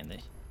like, man, they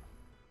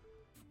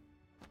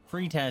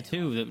free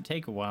tattoo that would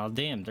take a while.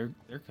 Damn, they're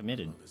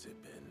committed. How long has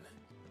it been?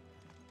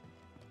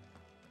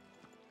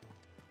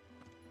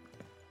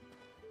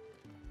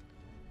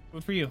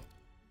 Good for you.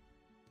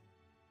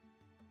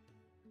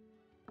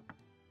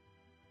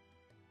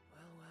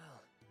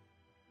 Well.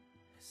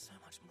 There's so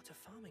much more to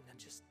farming than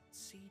just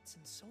seeds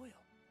and soil.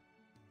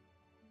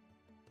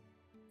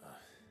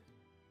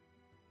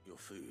 Your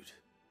food.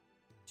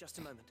 Just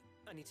a moment.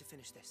 I need to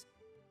finish this.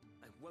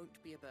 I won't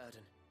be a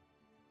burden.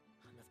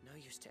 I'm of no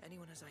use to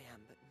anyone as I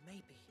am, but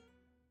maybe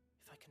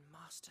if I can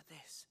master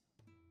this.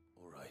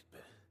 All right,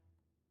 but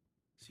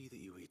see that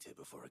you eat it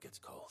before it gets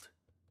cold.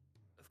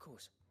 Of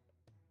course.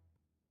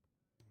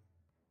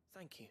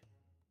 Thank you.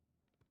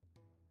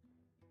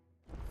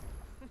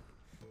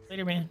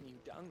 Later, man. New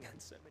dung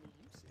and so many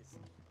uses.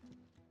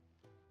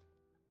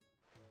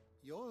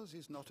 Yours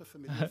is not a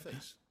familiar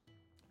face.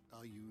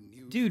 Are you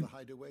new Dude, to the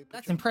hideaway? that's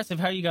perchance? impressive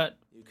how you got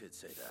You could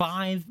say that.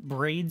 5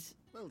 braids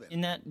Well then,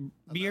 in that allow me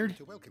beard.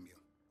 to welcome you.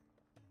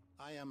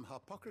 I am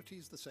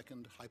Harpocrates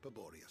II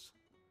Hyperboreus.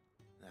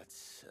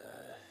 That's,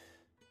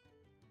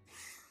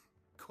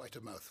 Quite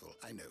a mouthful,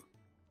 I know.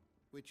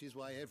 Which is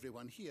why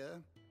everyone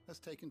here has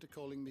taken to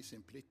calling me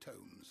simply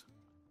Tomes.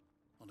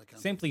 On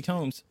account Simply of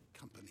Tomes. the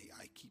company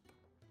I keep.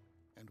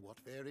 And what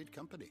varied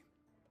company.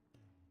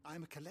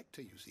 I'm a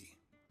collector, you see.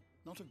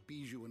 Not of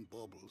bijou and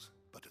baubles,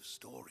 but of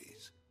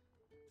stories.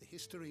 The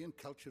history and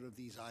culture of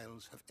these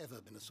isles have ever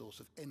been a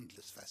source of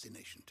endless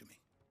fascination to me.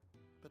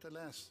 But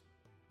alas,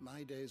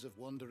 my days of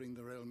wandering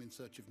the realm in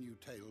search of new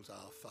tales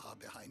are far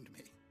behind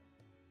me.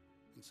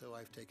 And so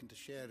I've taken to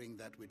sharing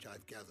that which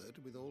I've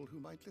gathered with all who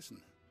might listen.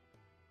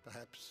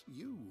 Perhaps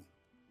you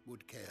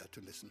would care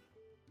to listen.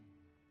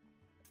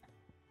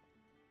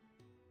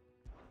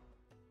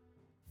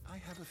 I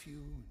have a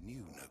few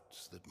new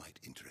notes that might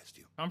interest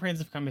you.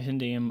 Comprehensive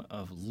compendium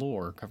of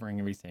lore covering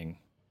everything.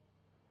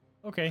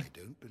 Okay. I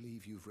don't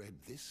believe you've read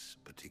this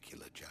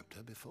particular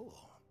chapter before.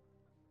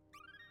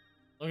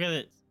 Look at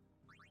it.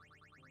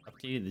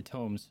 Updated the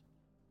tomes.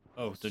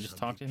 Oh, so just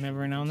talk to him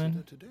every now and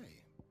then? Today.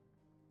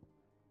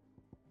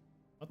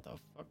 What the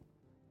fuck?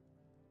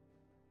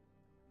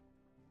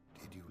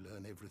 Did you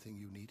learn everything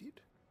you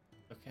needed?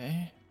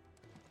 Okay.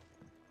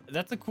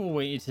 That's a cool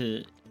way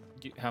to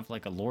have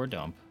like a lore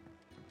dump.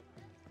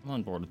 I'm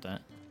on board with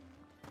that.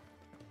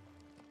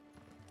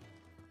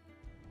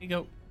 Here you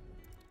go.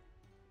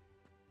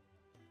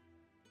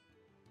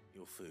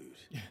 your food.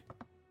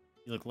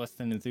 You look less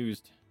than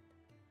enthused.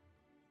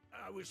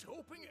 I was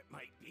hoping it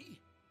might be.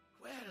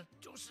 Well,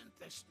 doesn't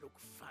this look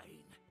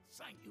fine?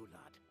 Thank you,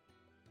 lad.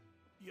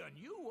 You're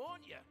new,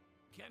 aren't you?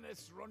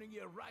 Kenneth's running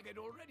you ragged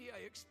already, I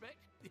expect,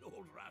 the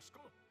old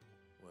rascal.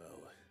 Well,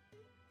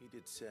 he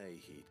did say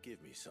he'd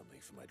give me something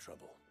for my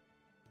trouble.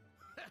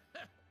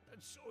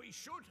 And so he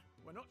should.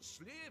 We're not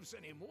slaves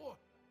anymore.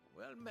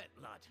 Well met,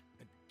 lad,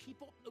 and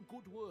keep up the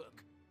good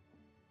work.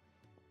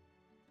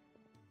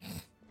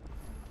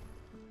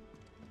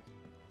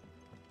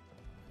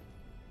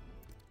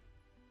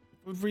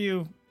 Food for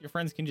you. Your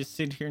friends can just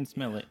sit here and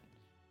smell it.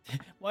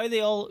 Why are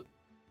they all...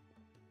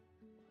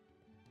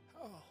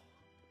 Oh,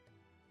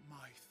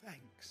 my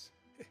thanks.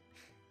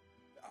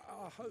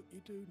 I hope you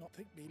do not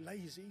think me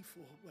lazy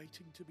for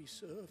waiting to be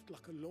served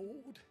like a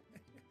lord.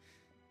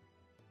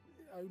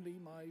 Only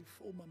my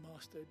former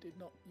master did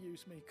not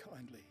use me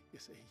kindly, you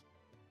see.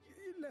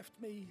 He left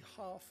me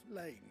half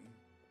lame,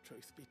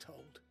 truth be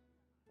told.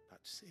 But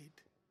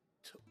Sid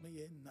took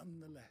me in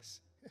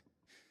nonetheless.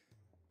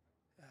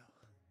 Well,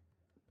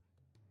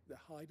 the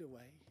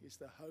hideaway is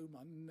the home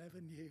I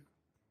never knew,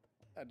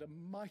 and a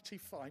mighty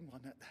fine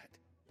one at that.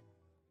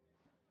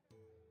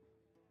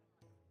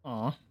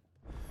 Aw.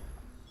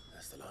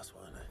 That's the last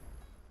one.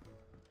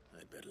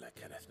 I'd better let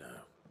Kenneth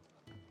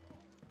know.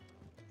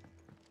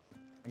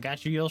 I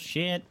got you, your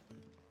shit.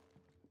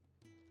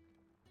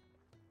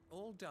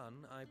 All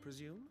done, I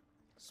presume?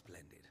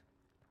 Splendid.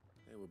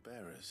 They were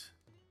bearers.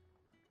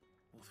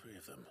 All three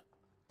of them.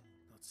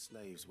 Not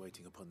slaves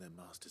waiting upon their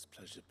master's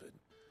pleasure, but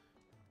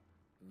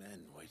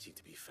men waiting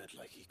to be fed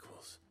like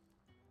equals.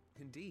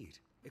 Indeed.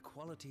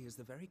 Equality is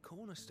the very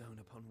cornerstone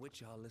upon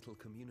which our little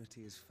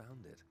community is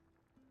founded.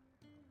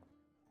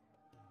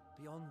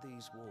 Beyond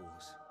these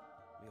walls,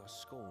 we are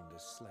scorned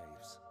as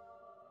slaves,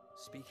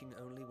 speaking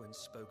only when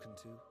spoken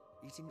to,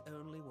 eating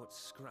only what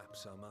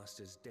scraps our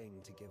masters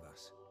deign to give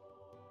us.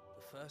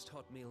 The first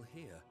hot meal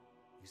here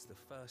is the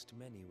first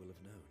many will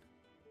have known.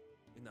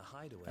 In the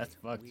hideaway, That's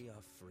fucked. we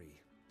are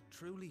free.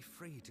 Truly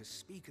free to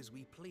speak as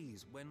we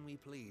please, when we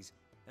please,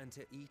 and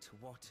to eat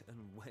what and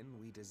when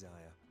we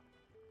desire.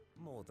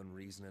 More than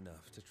reason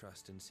enough to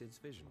trust in Sid's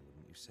vision,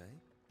 wouldn't you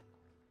say?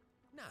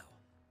 Now,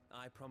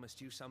 I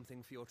promised you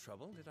something for your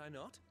trouble, did I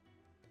not?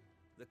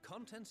 The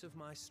contents of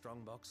my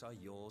strongbox are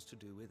yours to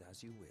do with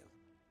as you will.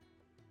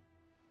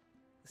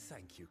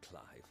 Thank you,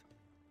 Clive.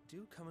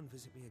 Do come and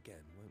visit me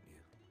again, won't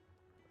you?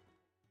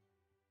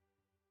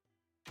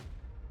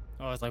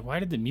 Oh, I was like, why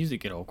did the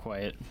music get all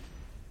quiet?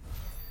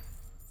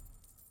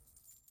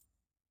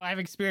 5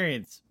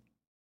 experience.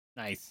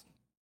 Nice.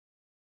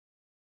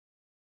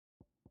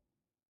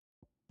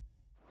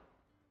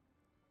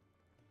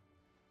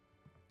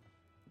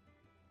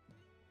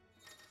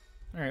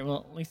 Alright,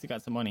 well, at least I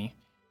got some money.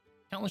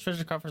 Countless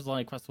treasure coffers lie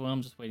across the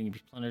realm, just waiting to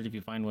be plundered. If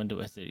you find one,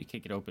 to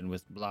kick it open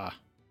with blah.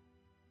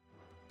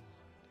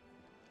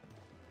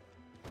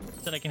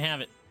 Said I can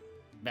have it.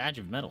 Badge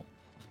of metal.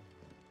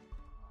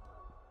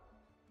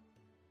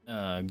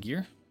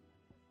 Gear?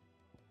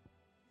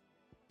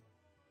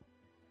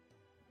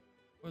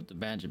 What would the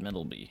badge of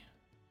metal be?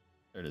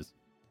 There it is.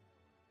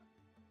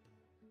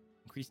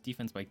 Increase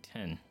defense by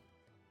 10.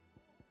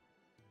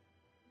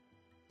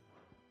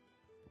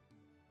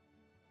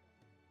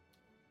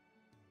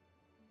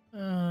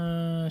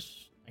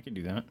 I could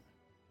do that.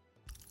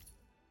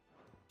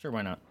 Sure,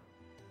 why not?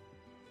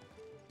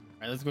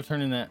 Alright, let's go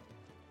turn in that.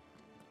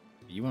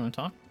 You want to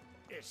talk?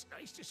 It's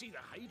nice to see the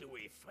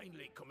hideaway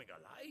finally coming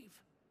alive.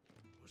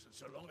 Wasn't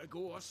so long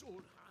ago us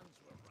old hands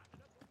were wrapped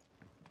up.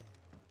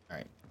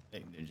 Alright,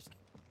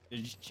 they're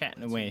just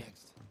chatting away.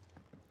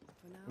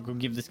 We'll go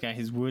give this guy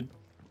his wood.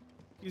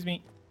 Excuse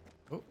me.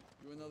 Oh.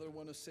 You another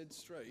one of Sid's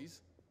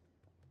strays?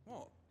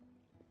 What?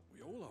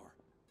 We all are.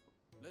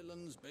 Little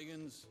uns, big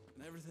uns,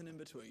 and everything in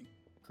between.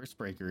 Curse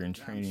breaker in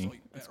Damn training.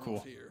 sight That's better cool.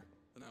 off here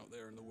than out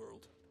there in the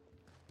world.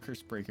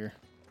 Curse breaker.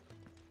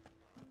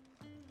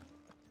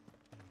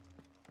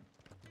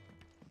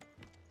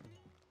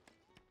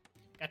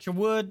 Got your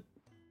wood.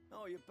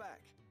 Oh, you're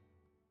back.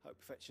 Hope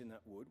fetching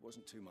that wood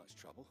wasn't too much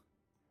trouble.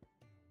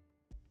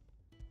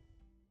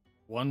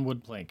 1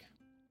 wood plank.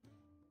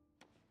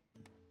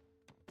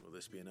 Will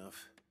this be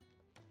enough?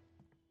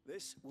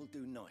 This will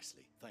do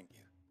nicely, thank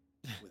you.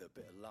 With a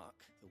bit of luck,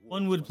 the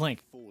 1 wood walls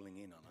plank. won't be falling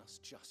in on us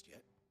just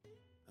yet.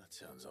 That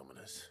sounds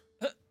ominous.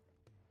 Oh,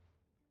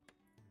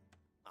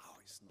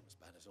 it's not as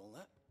bad as all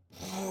that.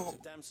 It's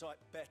a damn sight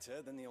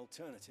better than the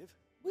alternative.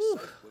 We're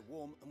safe, we're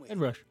warm, and we're Head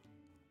here. rush.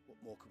 What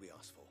more could we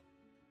ask for?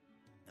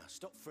 Now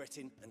stop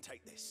fretting and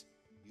take this.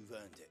 You've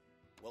earned it.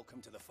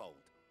 Welcome to the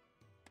fold.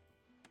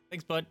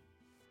 Thanks, bud.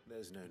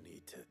 There's no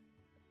need to.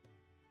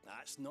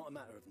 That's not a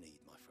matter of need,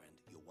 my friend.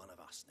 You're one of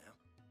us now.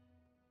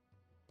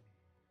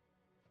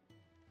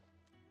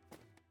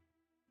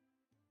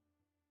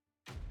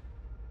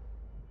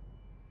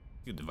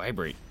 Dude, the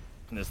vibrate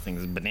on this thing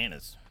is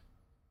bananas.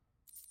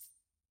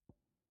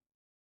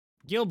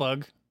 Gill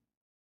bug.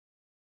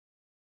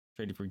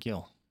 Traded for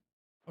Gill.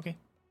 Okay.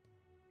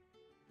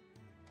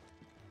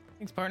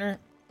 Thanks, partner.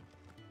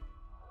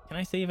 Can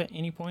I save at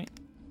any point?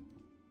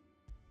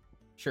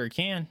 Sure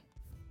can.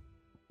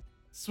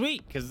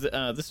 Sweet, because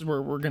this is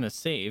where we're gonna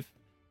save.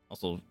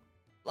 Also,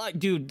 like,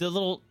 dude, the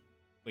little.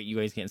 Wait, you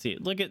guys can't see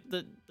it. Look at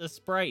the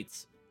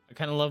sprites. I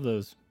kind of love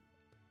those.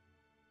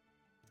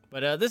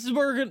 But this is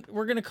where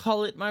we're gonna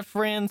call it, my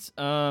friends.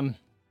 Very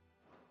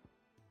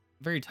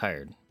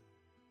tired.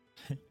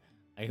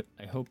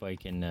 I hope I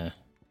can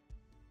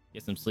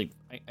get some sleep.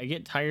 I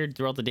get tired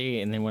throughout the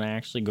day, and then when I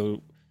actually go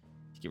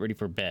to get ready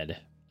for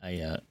bed,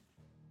 I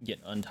get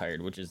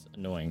untired, which is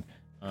annoying.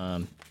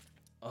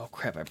 Oh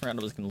crap! I forgot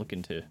I was gonna look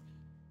into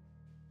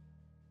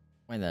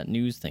why that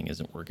news thing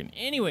isn't working.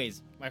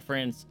 Anyways, my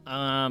friends,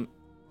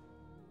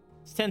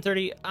 it's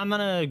 10:30. I'm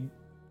gonna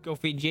go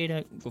feed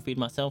Jada, go feed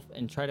myself,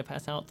 and try to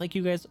pass out. Thank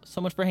you guys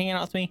so much for hanging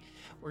out with me.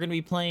 We're gonna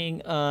be playing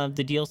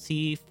the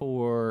DLC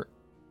for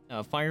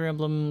Fire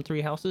Emblem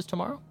 3 Houses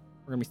tomorrow.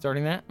 We're gonna be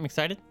starting that. I'm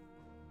excited,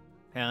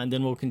 and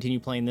then we'll continue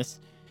playing this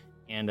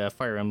and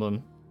Fire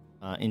Emblem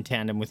in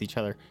tandem with each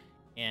other.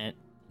 And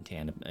in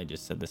tandem, I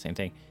just said the same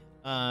thing.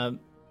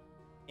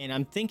 And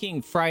I'm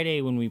thinking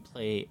Friday when we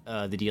play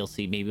the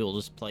DLC, maybe we'll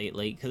just play it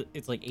late because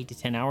it's like 8 to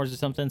 10 hours or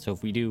something. So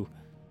if we do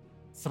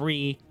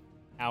 3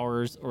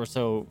 hours or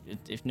so.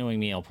 If knowing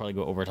me, I'll probably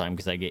go overtime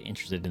because I get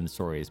interested in the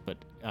stories. But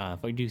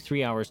if I do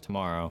 3 hours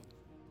tomorrow,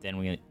 then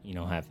we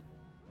have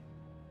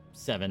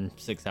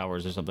 6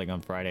 hours or something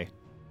on Friday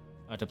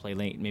to play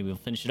late. Maybe we'll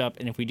finish it up,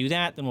 and if we do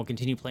that, then we'll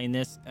continue playing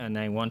this. And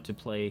I want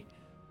to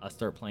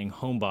start playing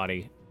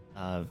Homebody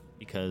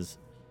because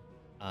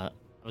I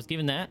was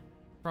given that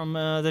from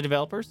the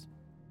developers,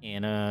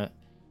 and I'm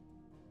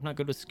not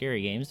good with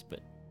scary games, but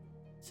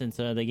since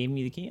they gave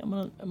me the key,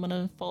 I'm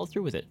gonna follow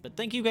through with it. But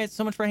thank you guys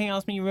so much for hanging out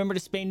with me. Remember to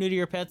spay new to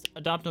your pets,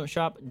 adopt, don't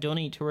shop,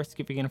 donate to risk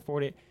if you can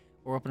afford it,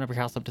 or open up your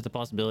house up to the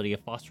possibility of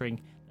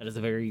fostering. That is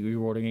a very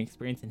rewarding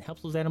experience and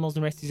helps those animals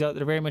and rescues out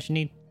that are very much in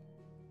need.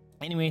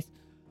 Anyways,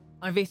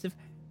 I'm Vaesive.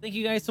 Thank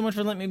you guys so much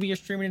for letting me be your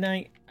streamer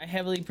tonight. I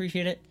heavily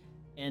appreciate it,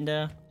 and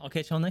I'll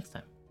catch y'all next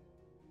time.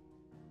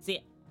 See ya.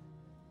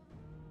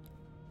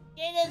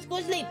 Yeah, let's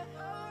go sleep.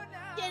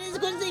 Yeah, let's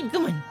go sleep.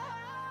 Come on.